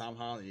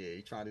Holland. Yeah,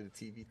 he trying to do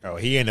the TV thing. Oh,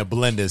 he in the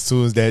blender as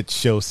soon as that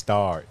show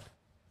start.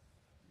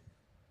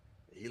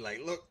 He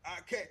like, look, I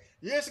can't.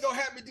 You're just gonna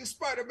have me do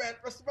Spider-Man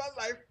the rest of my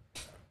life.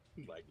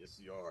 Like, yes,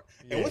 you are.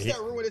 And what's that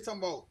rumor they're talking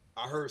about?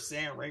 I heard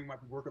Sam Raimi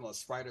might be working on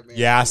Spider-Man.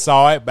 Yeah, I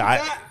saw it,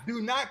 but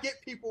do not get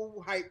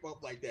people hype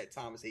up like that.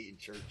 Thomas Hayden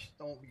Church.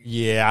 Don't be.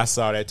 Yeah, I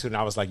saw that too, and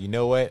I was like, you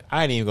know what?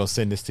 I ain't even gonna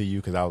send this to you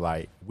because I was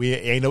like,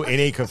 it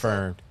ain't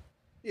confirmed.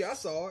 Yeah, I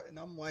saw it, and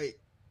I'm like,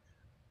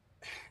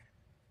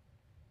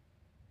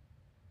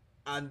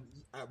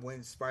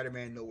 when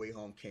Spider-Man No Way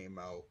Home came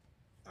out,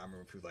 I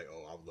remember people like,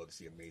 oh, I would love to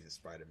see Amazing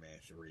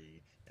Spider-Man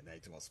 3, and then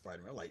talking about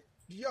Spider-Man. I'm like,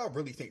 do y'all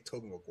really think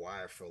Tobey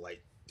Maguire for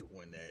like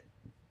doing that?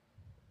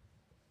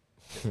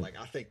 Like,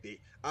 I think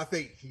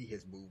he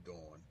has moved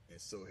on, and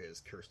so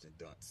has Kirsten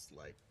Dunst.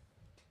 Like,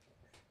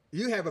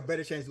 you have a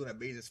better chance doing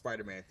Amazing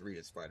Spider-Man 3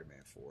 than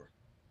Spider-Man 4.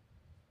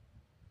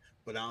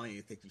 But I don't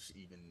even think you should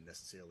even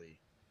necessarily.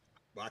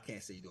 Well, I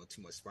can't say you're doing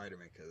too much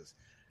Spider-Man because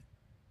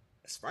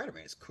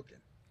Spider-Man is cooking.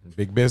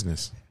 Big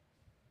business.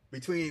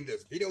 Between the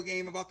video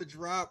game about to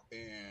drop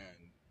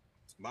and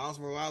Miles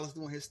Morales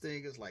doing his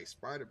thing, it's like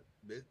Spider-Man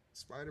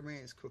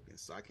is cooking.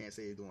 So I can't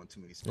say he's doing too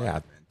many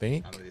Spider-Man.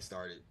 Yeah, I know they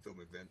started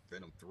filming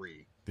Venom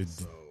 3.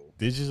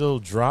 Digital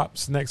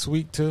drops next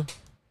week too.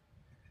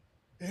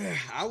 Yeah,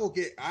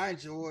 I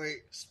enjoyed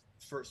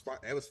first.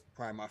 That was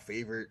probably my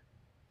favorite.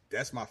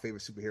 That's my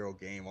favorite superhero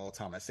game all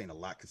time. That's saying a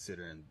lot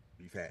considering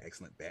we've had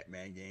excellent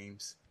Batman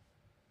games.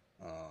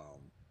 I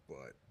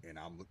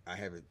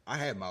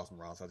had Miles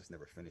Morales. I just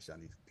never finished. I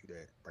need to do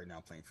that. Right now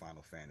I'm playing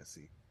Final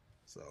Fantasy.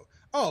 So,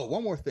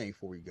 one more thing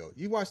before we go.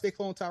 You watched They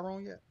Clone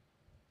Tyrone yet?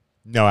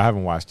 No, I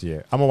haven't watched it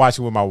yet. I'm gonna watch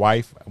it with my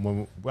wife.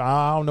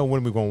 I don't know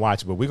when we're gonna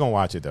watch it, but we're gonna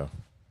watch it though.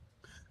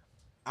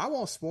 I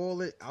won't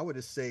spoil it. I would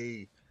just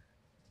say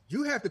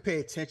you have to pay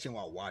attention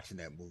while watching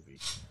that movie.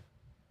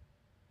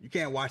 You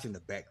can't watch in the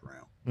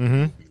background. Mm-hmm.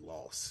 You'll be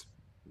lost.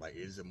 Like,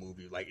 it's a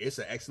movie. Like, it's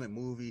an excellent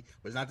movie,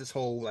 but it's not this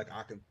whole like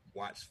I can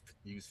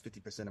use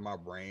 50% of my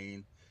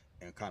brain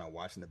and kind of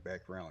watch in the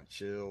background and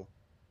chill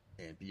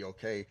and be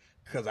okay.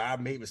 Because I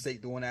made a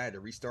mistake doing that. I had to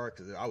restart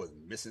because I was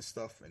missing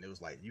stuff, and it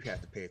was like you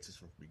have to pay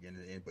attention from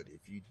beginning to end. But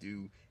if you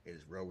do, it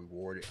is well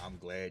rewarded. I'm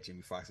glad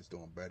Jamie Foxx is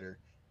doing better.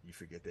 You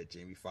forget that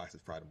Jamie Foxx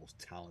is probably the most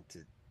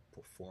talented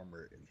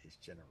performer in his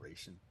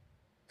generation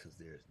because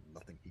there's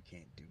nothing he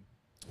can't do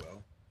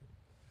well.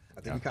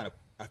 I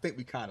think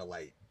we kind of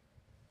like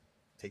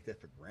take that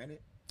for granted.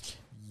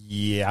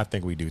 Yeah, I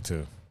think we do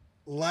too.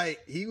 Like,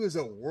 he was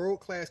a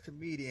world-class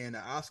comedian,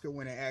 an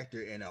Oscar-winning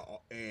actor, and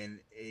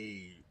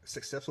a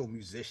successful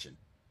musician.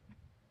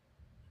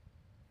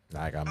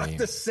 Like, I mean, at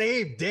the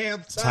same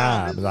damn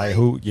time.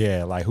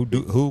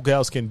 Who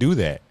else can do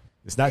that?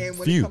 It's not and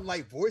when few. it comes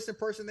like voice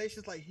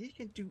impersonations, like he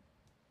can do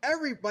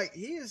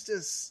he is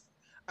just.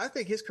 I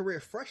think his career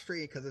is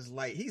frustrating because it's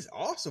like he's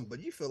awesome,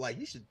 but you feel like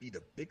he should be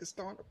the biggest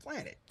star on the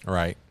planet,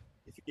 right?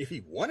 If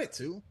he wanted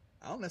to,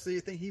 I don't necessarily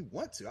think he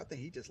wants to. I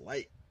think he just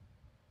like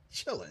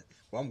chilling.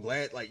 Well, I'm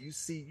glad. Like, you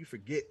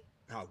forget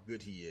how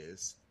good he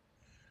is.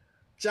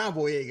 John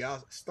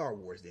Boyega, Star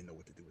Wars didn't know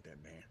what to do with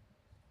that man.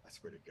 I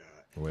swear to God.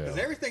 Because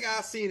everything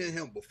I've seen in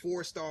him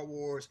before Star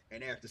Wars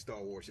and after Star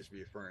Wars just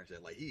reaffirms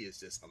that, like, he is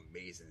just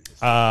amazing.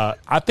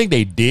 I think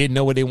they did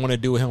know what they want to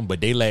do with him,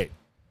 but they let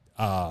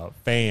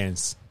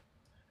fans.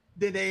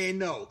 Then they ain't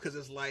know, because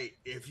it's like,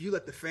 if you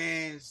let the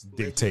fans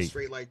dictate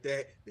straight like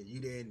that, then you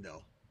didn't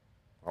know.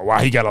 Oh, wow,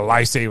 he got a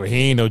lightsaber.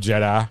 He ain't no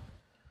Jedi.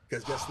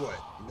 Because guess what?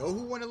 You know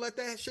who want to let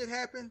that shit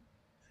happen?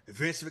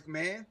 Vince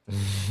McMahon.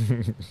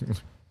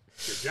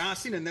 John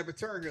Cena never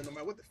turned here no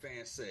matter what the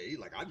fans say. He's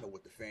like, I know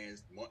what the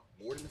fans want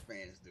more than the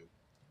fans do.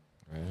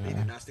 Yeah. They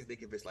do not think they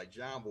can Vince. Like,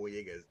 John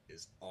Boyega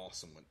is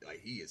awesome.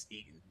 Like, he is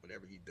eating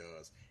whatever he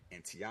does.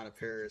 And Tiana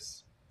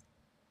Paris,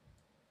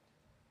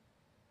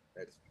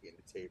 that is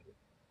beginning the table.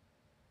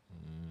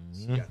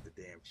 She got the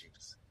damn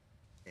juice.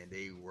 And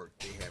they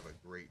have a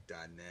great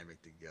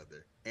dynamic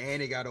together.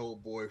 And they got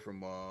old boy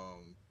from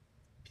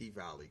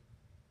P-Valley,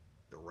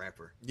 the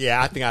rapper.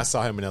 Yeah, I think I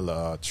saw him in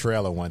a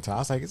trailer one time. I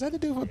was like, is that the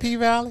dude from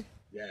P-Valley?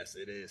 Yes,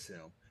 it is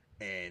him.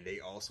 And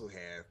they also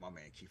have my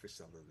man Kiefer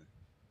Sutherland.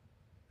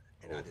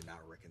 And I did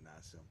not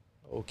recognize him.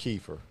 Oh,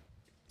 Kiefer.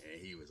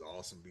 And he was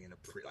awesome being a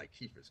prick. Like,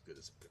 Kiefer's good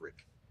as a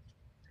prick.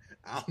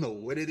 I don't know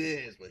what it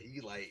is, but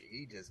he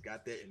just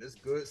got that, and it's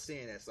good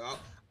seeing that. So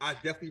I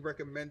definitely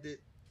recommend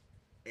it.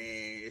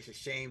 And it's a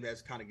shame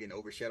that's kind of getting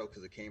overshadowed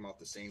because it came out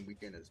the same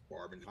weekend as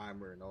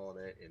Barbenheimer and all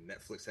that. And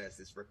Netflix has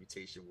this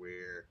reputation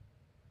where,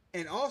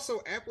 and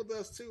also Apple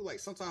does too. Like,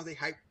 sometimes they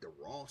hype the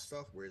wrong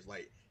stuff. Where it's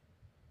like,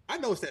 I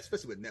noticed that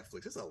especially with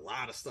Netflix, there's a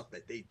lot of stuff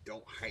that they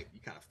don't hype.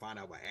 You kind of find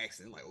out by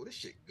accident, like, oh, this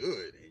shit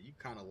good, and you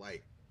kind of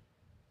like,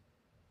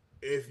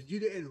 if you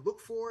didn't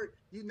look for it,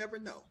 you never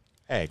know.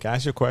 Hey, can I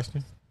ask you a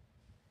question?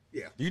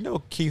 Yeah. Do you know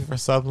Kiefer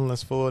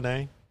Sutherland's full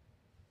name?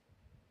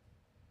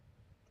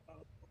 I'm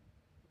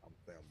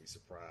gonna be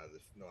surprised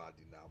if no, I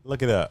do not.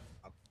 Look it up.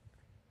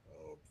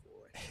 Oh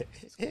boy,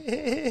 it's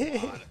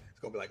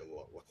gonna be like a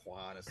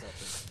Laquan or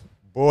something.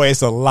 Boy,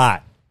 it's a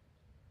lot.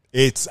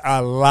 It's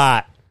a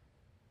lot.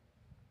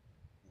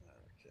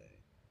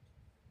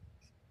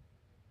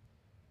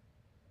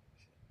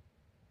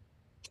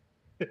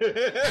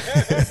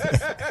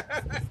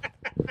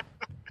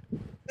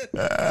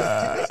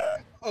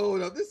 Oh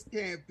no, this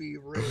can't be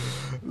real.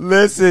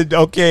 Listen,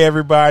 okay,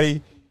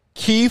 everybody.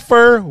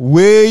 Kiefer,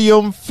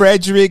 William,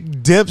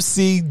 Frederick,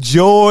 Dempsey,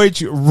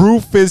 George,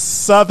 Rufus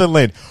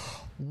Sutherland.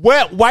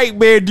 What white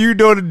man do you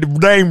know the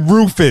name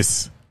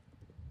Rufus?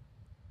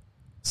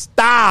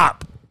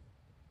 Stop.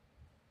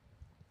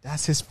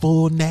 That's his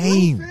full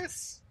name.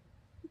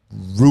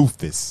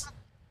 Rufus.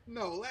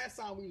 No, last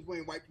time we was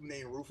wearing white people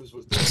named Rufus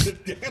was the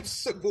damn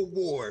Civil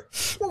War.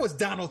 What was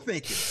Donald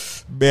thinking?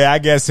 Man, I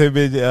guess him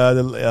and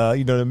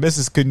the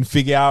missus couldn't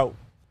figure out.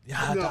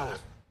 No,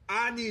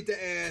 I need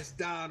to ask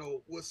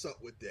Donald what's up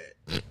with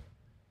that.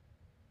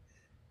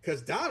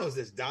 Because Donald's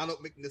is Donald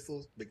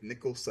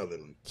McNichol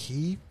Sutherland.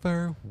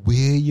 Kiefer,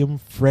 William,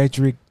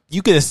 Frederick.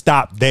 You could have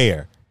stopped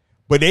there.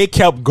 But they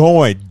kept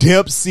going.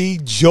 Dempsey,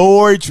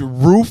 George,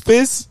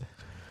 Rufus,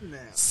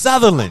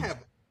 Sutherland.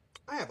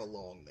 I have a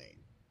long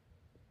name.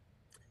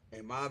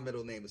 And my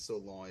middle name is so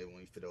long, it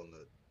won't fit on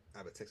the... I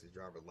have a Texas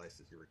driver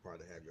license. You're required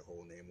to have your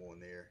whole name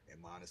on there.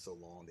 And mine is so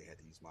long, they had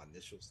to use my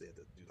initials. They had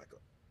to do like a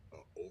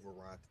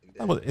override to do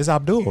that. It's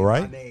Abdul, and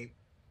right? My name...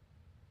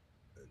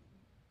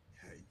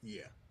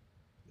 yeah.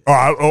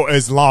 Oh,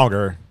 it's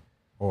longer.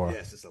 Or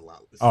yes, it's a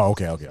lot.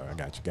 Okay. I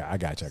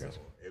got you. So,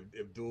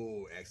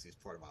 Abdul actually is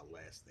part of my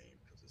last name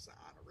because it's an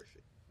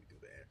honorific. We do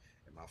that.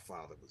 And my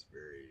father was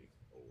very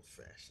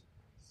old-fashioned,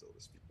 so to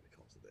speak, when it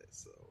comes to that.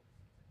 So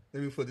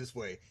let me put it this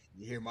way.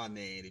 You hear my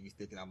name, and you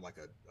thinking I'm like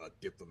a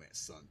diplomat's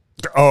son.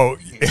 Oh,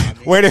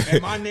 wait a minute.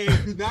 And my name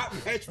do not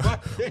match my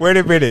name. Wait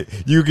a minute.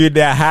 You get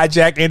that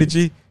hijack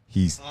energy?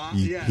 He's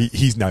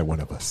not one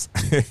of us.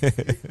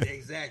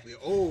 Exactly.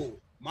 Oh,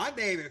 my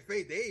name and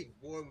face,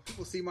 when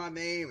people see my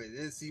name and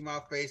then see my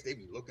face, they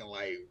be looking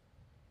like,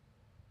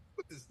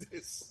 what is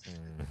this?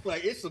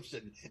 Like it's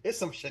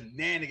some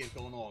shenanigans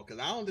going on. Because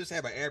I don't just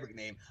have an Arabic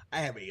name, I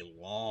have a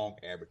long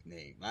Arabic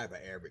name. I have an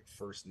Arabic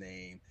first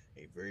name,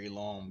 a very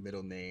long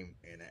middle name,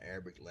 and an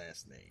Arabic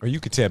last name. Or you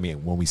could tell me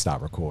when we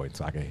stop recording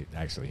so I can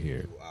actually hear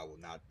it. I will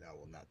not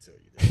tell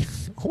you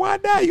that. Why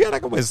not? You gotta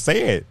come and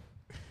say it.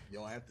 You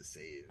don't have to say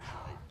it.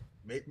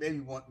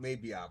 Like,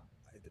 maybe I'll.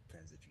 It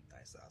depends if you're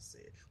nice. I'll say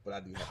it. But I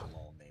do have a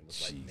long name.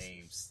 It's like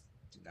names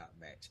do not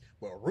match.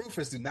 Well,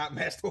 Rufus do not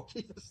match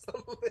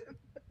Sutherland.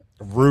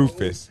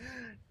 Rufus.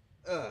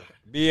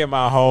 Me and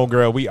my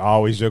homegirl, we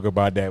always joke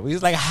about that. We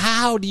was like,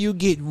 how do you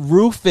get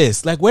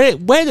Rufus? Like, where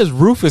does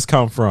Rufus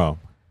come from?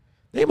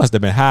 They must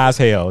have been high as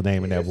hell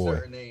naming that boy.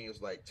 Certain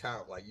names like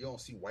you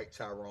don't see white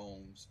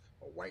Tyrones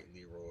or white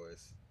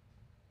Leroys.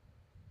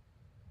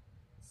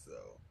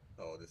 So,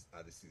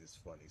 I just see this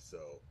funny.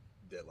 So,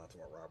 deadline to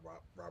my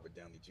Robert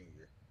Downey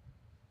Jr.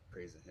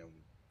 praising him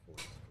for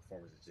his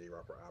performance as J.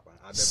 Robert Oppenheimer.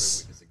 I never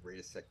witnessed the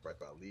greatest sacrifice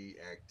by a lead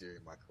actor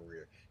in my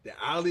career. The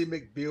Ally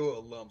McBeal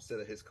alum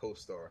said of his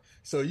co-star.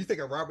 So you think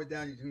of Robert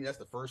Downey Jr. That's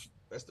the first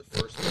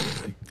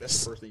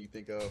thing you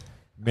think of.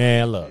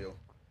 Man, look,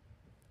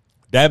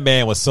 that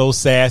man was so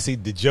sassy.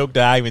 The joke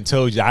that I even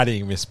told you, I didn't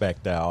even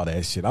respect all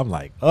that shit. I'm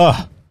like,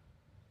 ugh.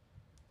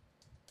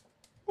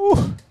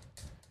 Ooh.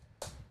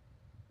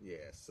 Yeah.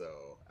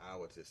 So I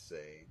would just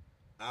say,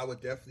 I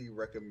would definitely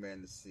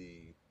recommend to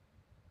see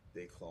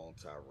They Clone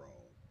Tyrone.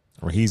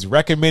 Or he's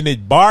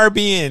recommended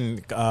Barbie and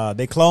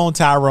They Clone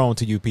Tyrone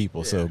to you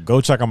people. Yeah. So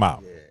go check them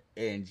out.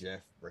 Yeah. And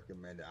Jeff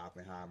recommended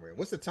Oppenheimer.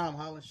 What's the Tom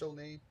Holland show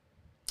name?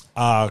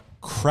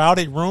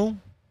 Crowded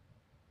Room,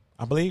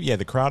 I believe. Yeah,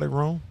 The Crowded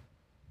Room.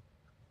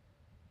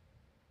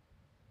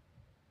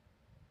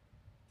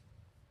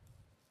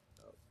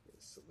 Okay.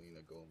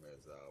 Selena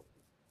Gomez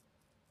album.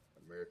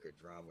 America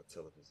Drama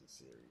Television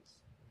Series.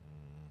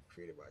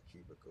 Created by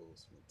Kiva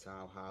Goldsman,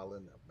 Tom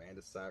Holland,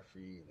 Amanda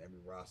Seyfried, and Emmy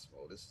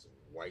Rossmo. This is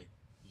a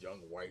young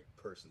white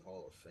person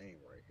Hall of Fame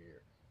right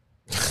here.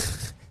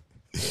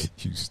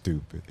 You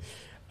stupid.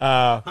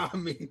 I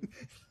mean,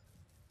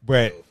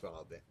 but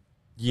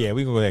yeah,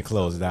 we can go ahead and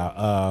close it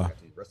out.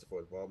 Arrested for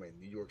involvement in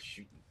New York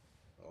shooting.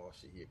 Oh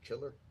shit, he a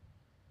killer?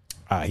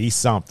 He's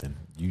something.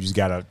 You just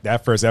gotta.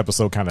 That first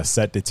episode kind of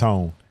set the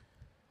tone.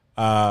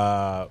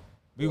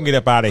 We can get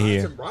up out of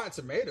here. Rotten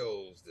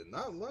Tomatoes did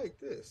not like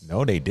this.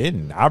 No, they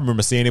didn't. I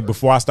remember seeing it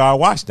before I started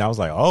watching. I was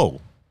like,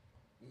 oh.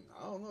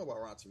 I don't know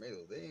about Rotten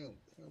Tomatoes. They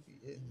don't be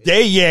hitting.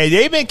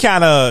 They've been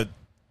kind of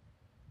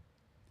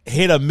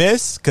hit or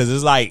miss because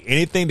it's like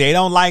anything they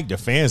don't like, the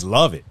fans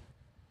love it.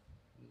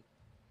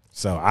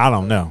 So I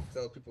don't know.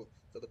 Tell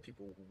the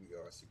people who we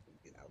are so we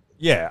can get out.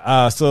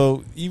 Yeah.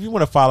 So if you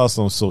want to follow us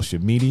on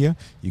social media,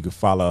 you can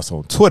follow us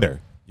on Twitter.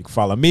 You can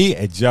follow me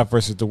at Jeff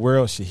versus the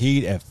World,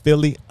 Shahid at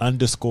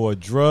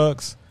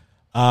Philly_drugs.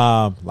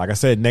 Like I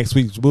said, next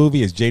week's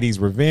movie is JD's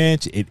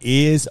Revenge. It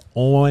is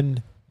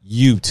on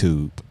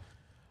YouTube.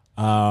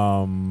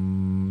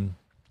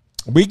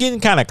 We're getting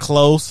kind of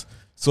close.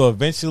 So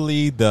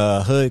eventually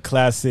the Hood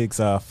Classics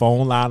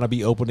phone line will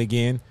be open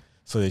again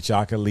so that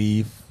y'all can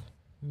leave,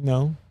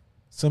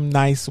 some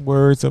nice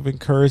words of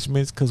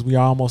encouragement because we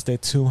are almost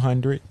at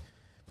 200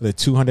 for the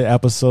 200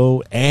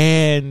 episode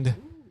and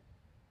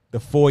the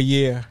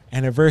 4-year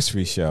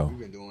anniversary show. We've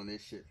been doing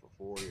this shit for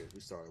 4 years. We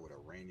started with a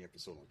rainy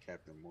episode on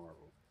Captain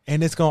Marvel.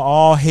 And it's going to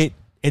all hit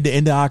at the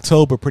end of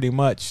October, pretty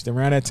much.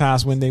 Around that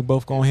time's when they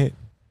both gonna hit.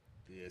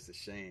 Yeah, it's a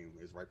shame.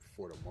 It's right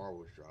before the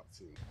Marvels drop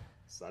too.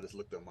 So I just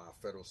looked up my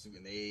federal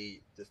student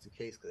aid just in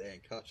case, because they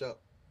didn't catch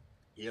up.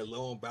 Your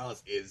loan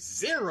balance is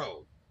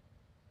 0.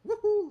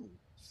 Woohoo!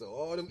 So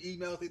all them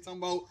emails they talking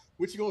about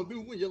what you gonna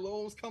do when your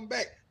loans come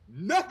back?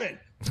 Nothing.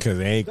 Because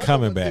they ain't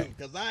coming back.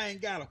 Because I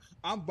ain't got them.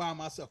 I'm buying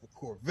myself a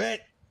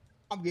Corvette.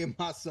 I'm getting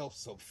myself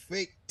some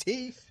fake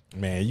teeth.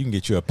 Man, you can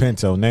get you a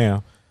Pinto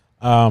now.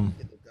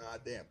 Get the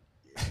goddamn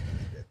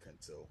that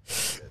Pinto.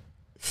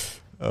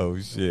 Oh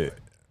shit.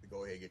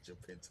 Go ahead and get your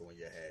Pinto in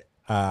your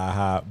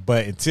hat.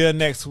 But until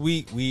next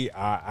week, we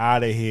are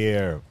out of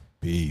here.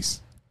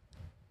 Peace.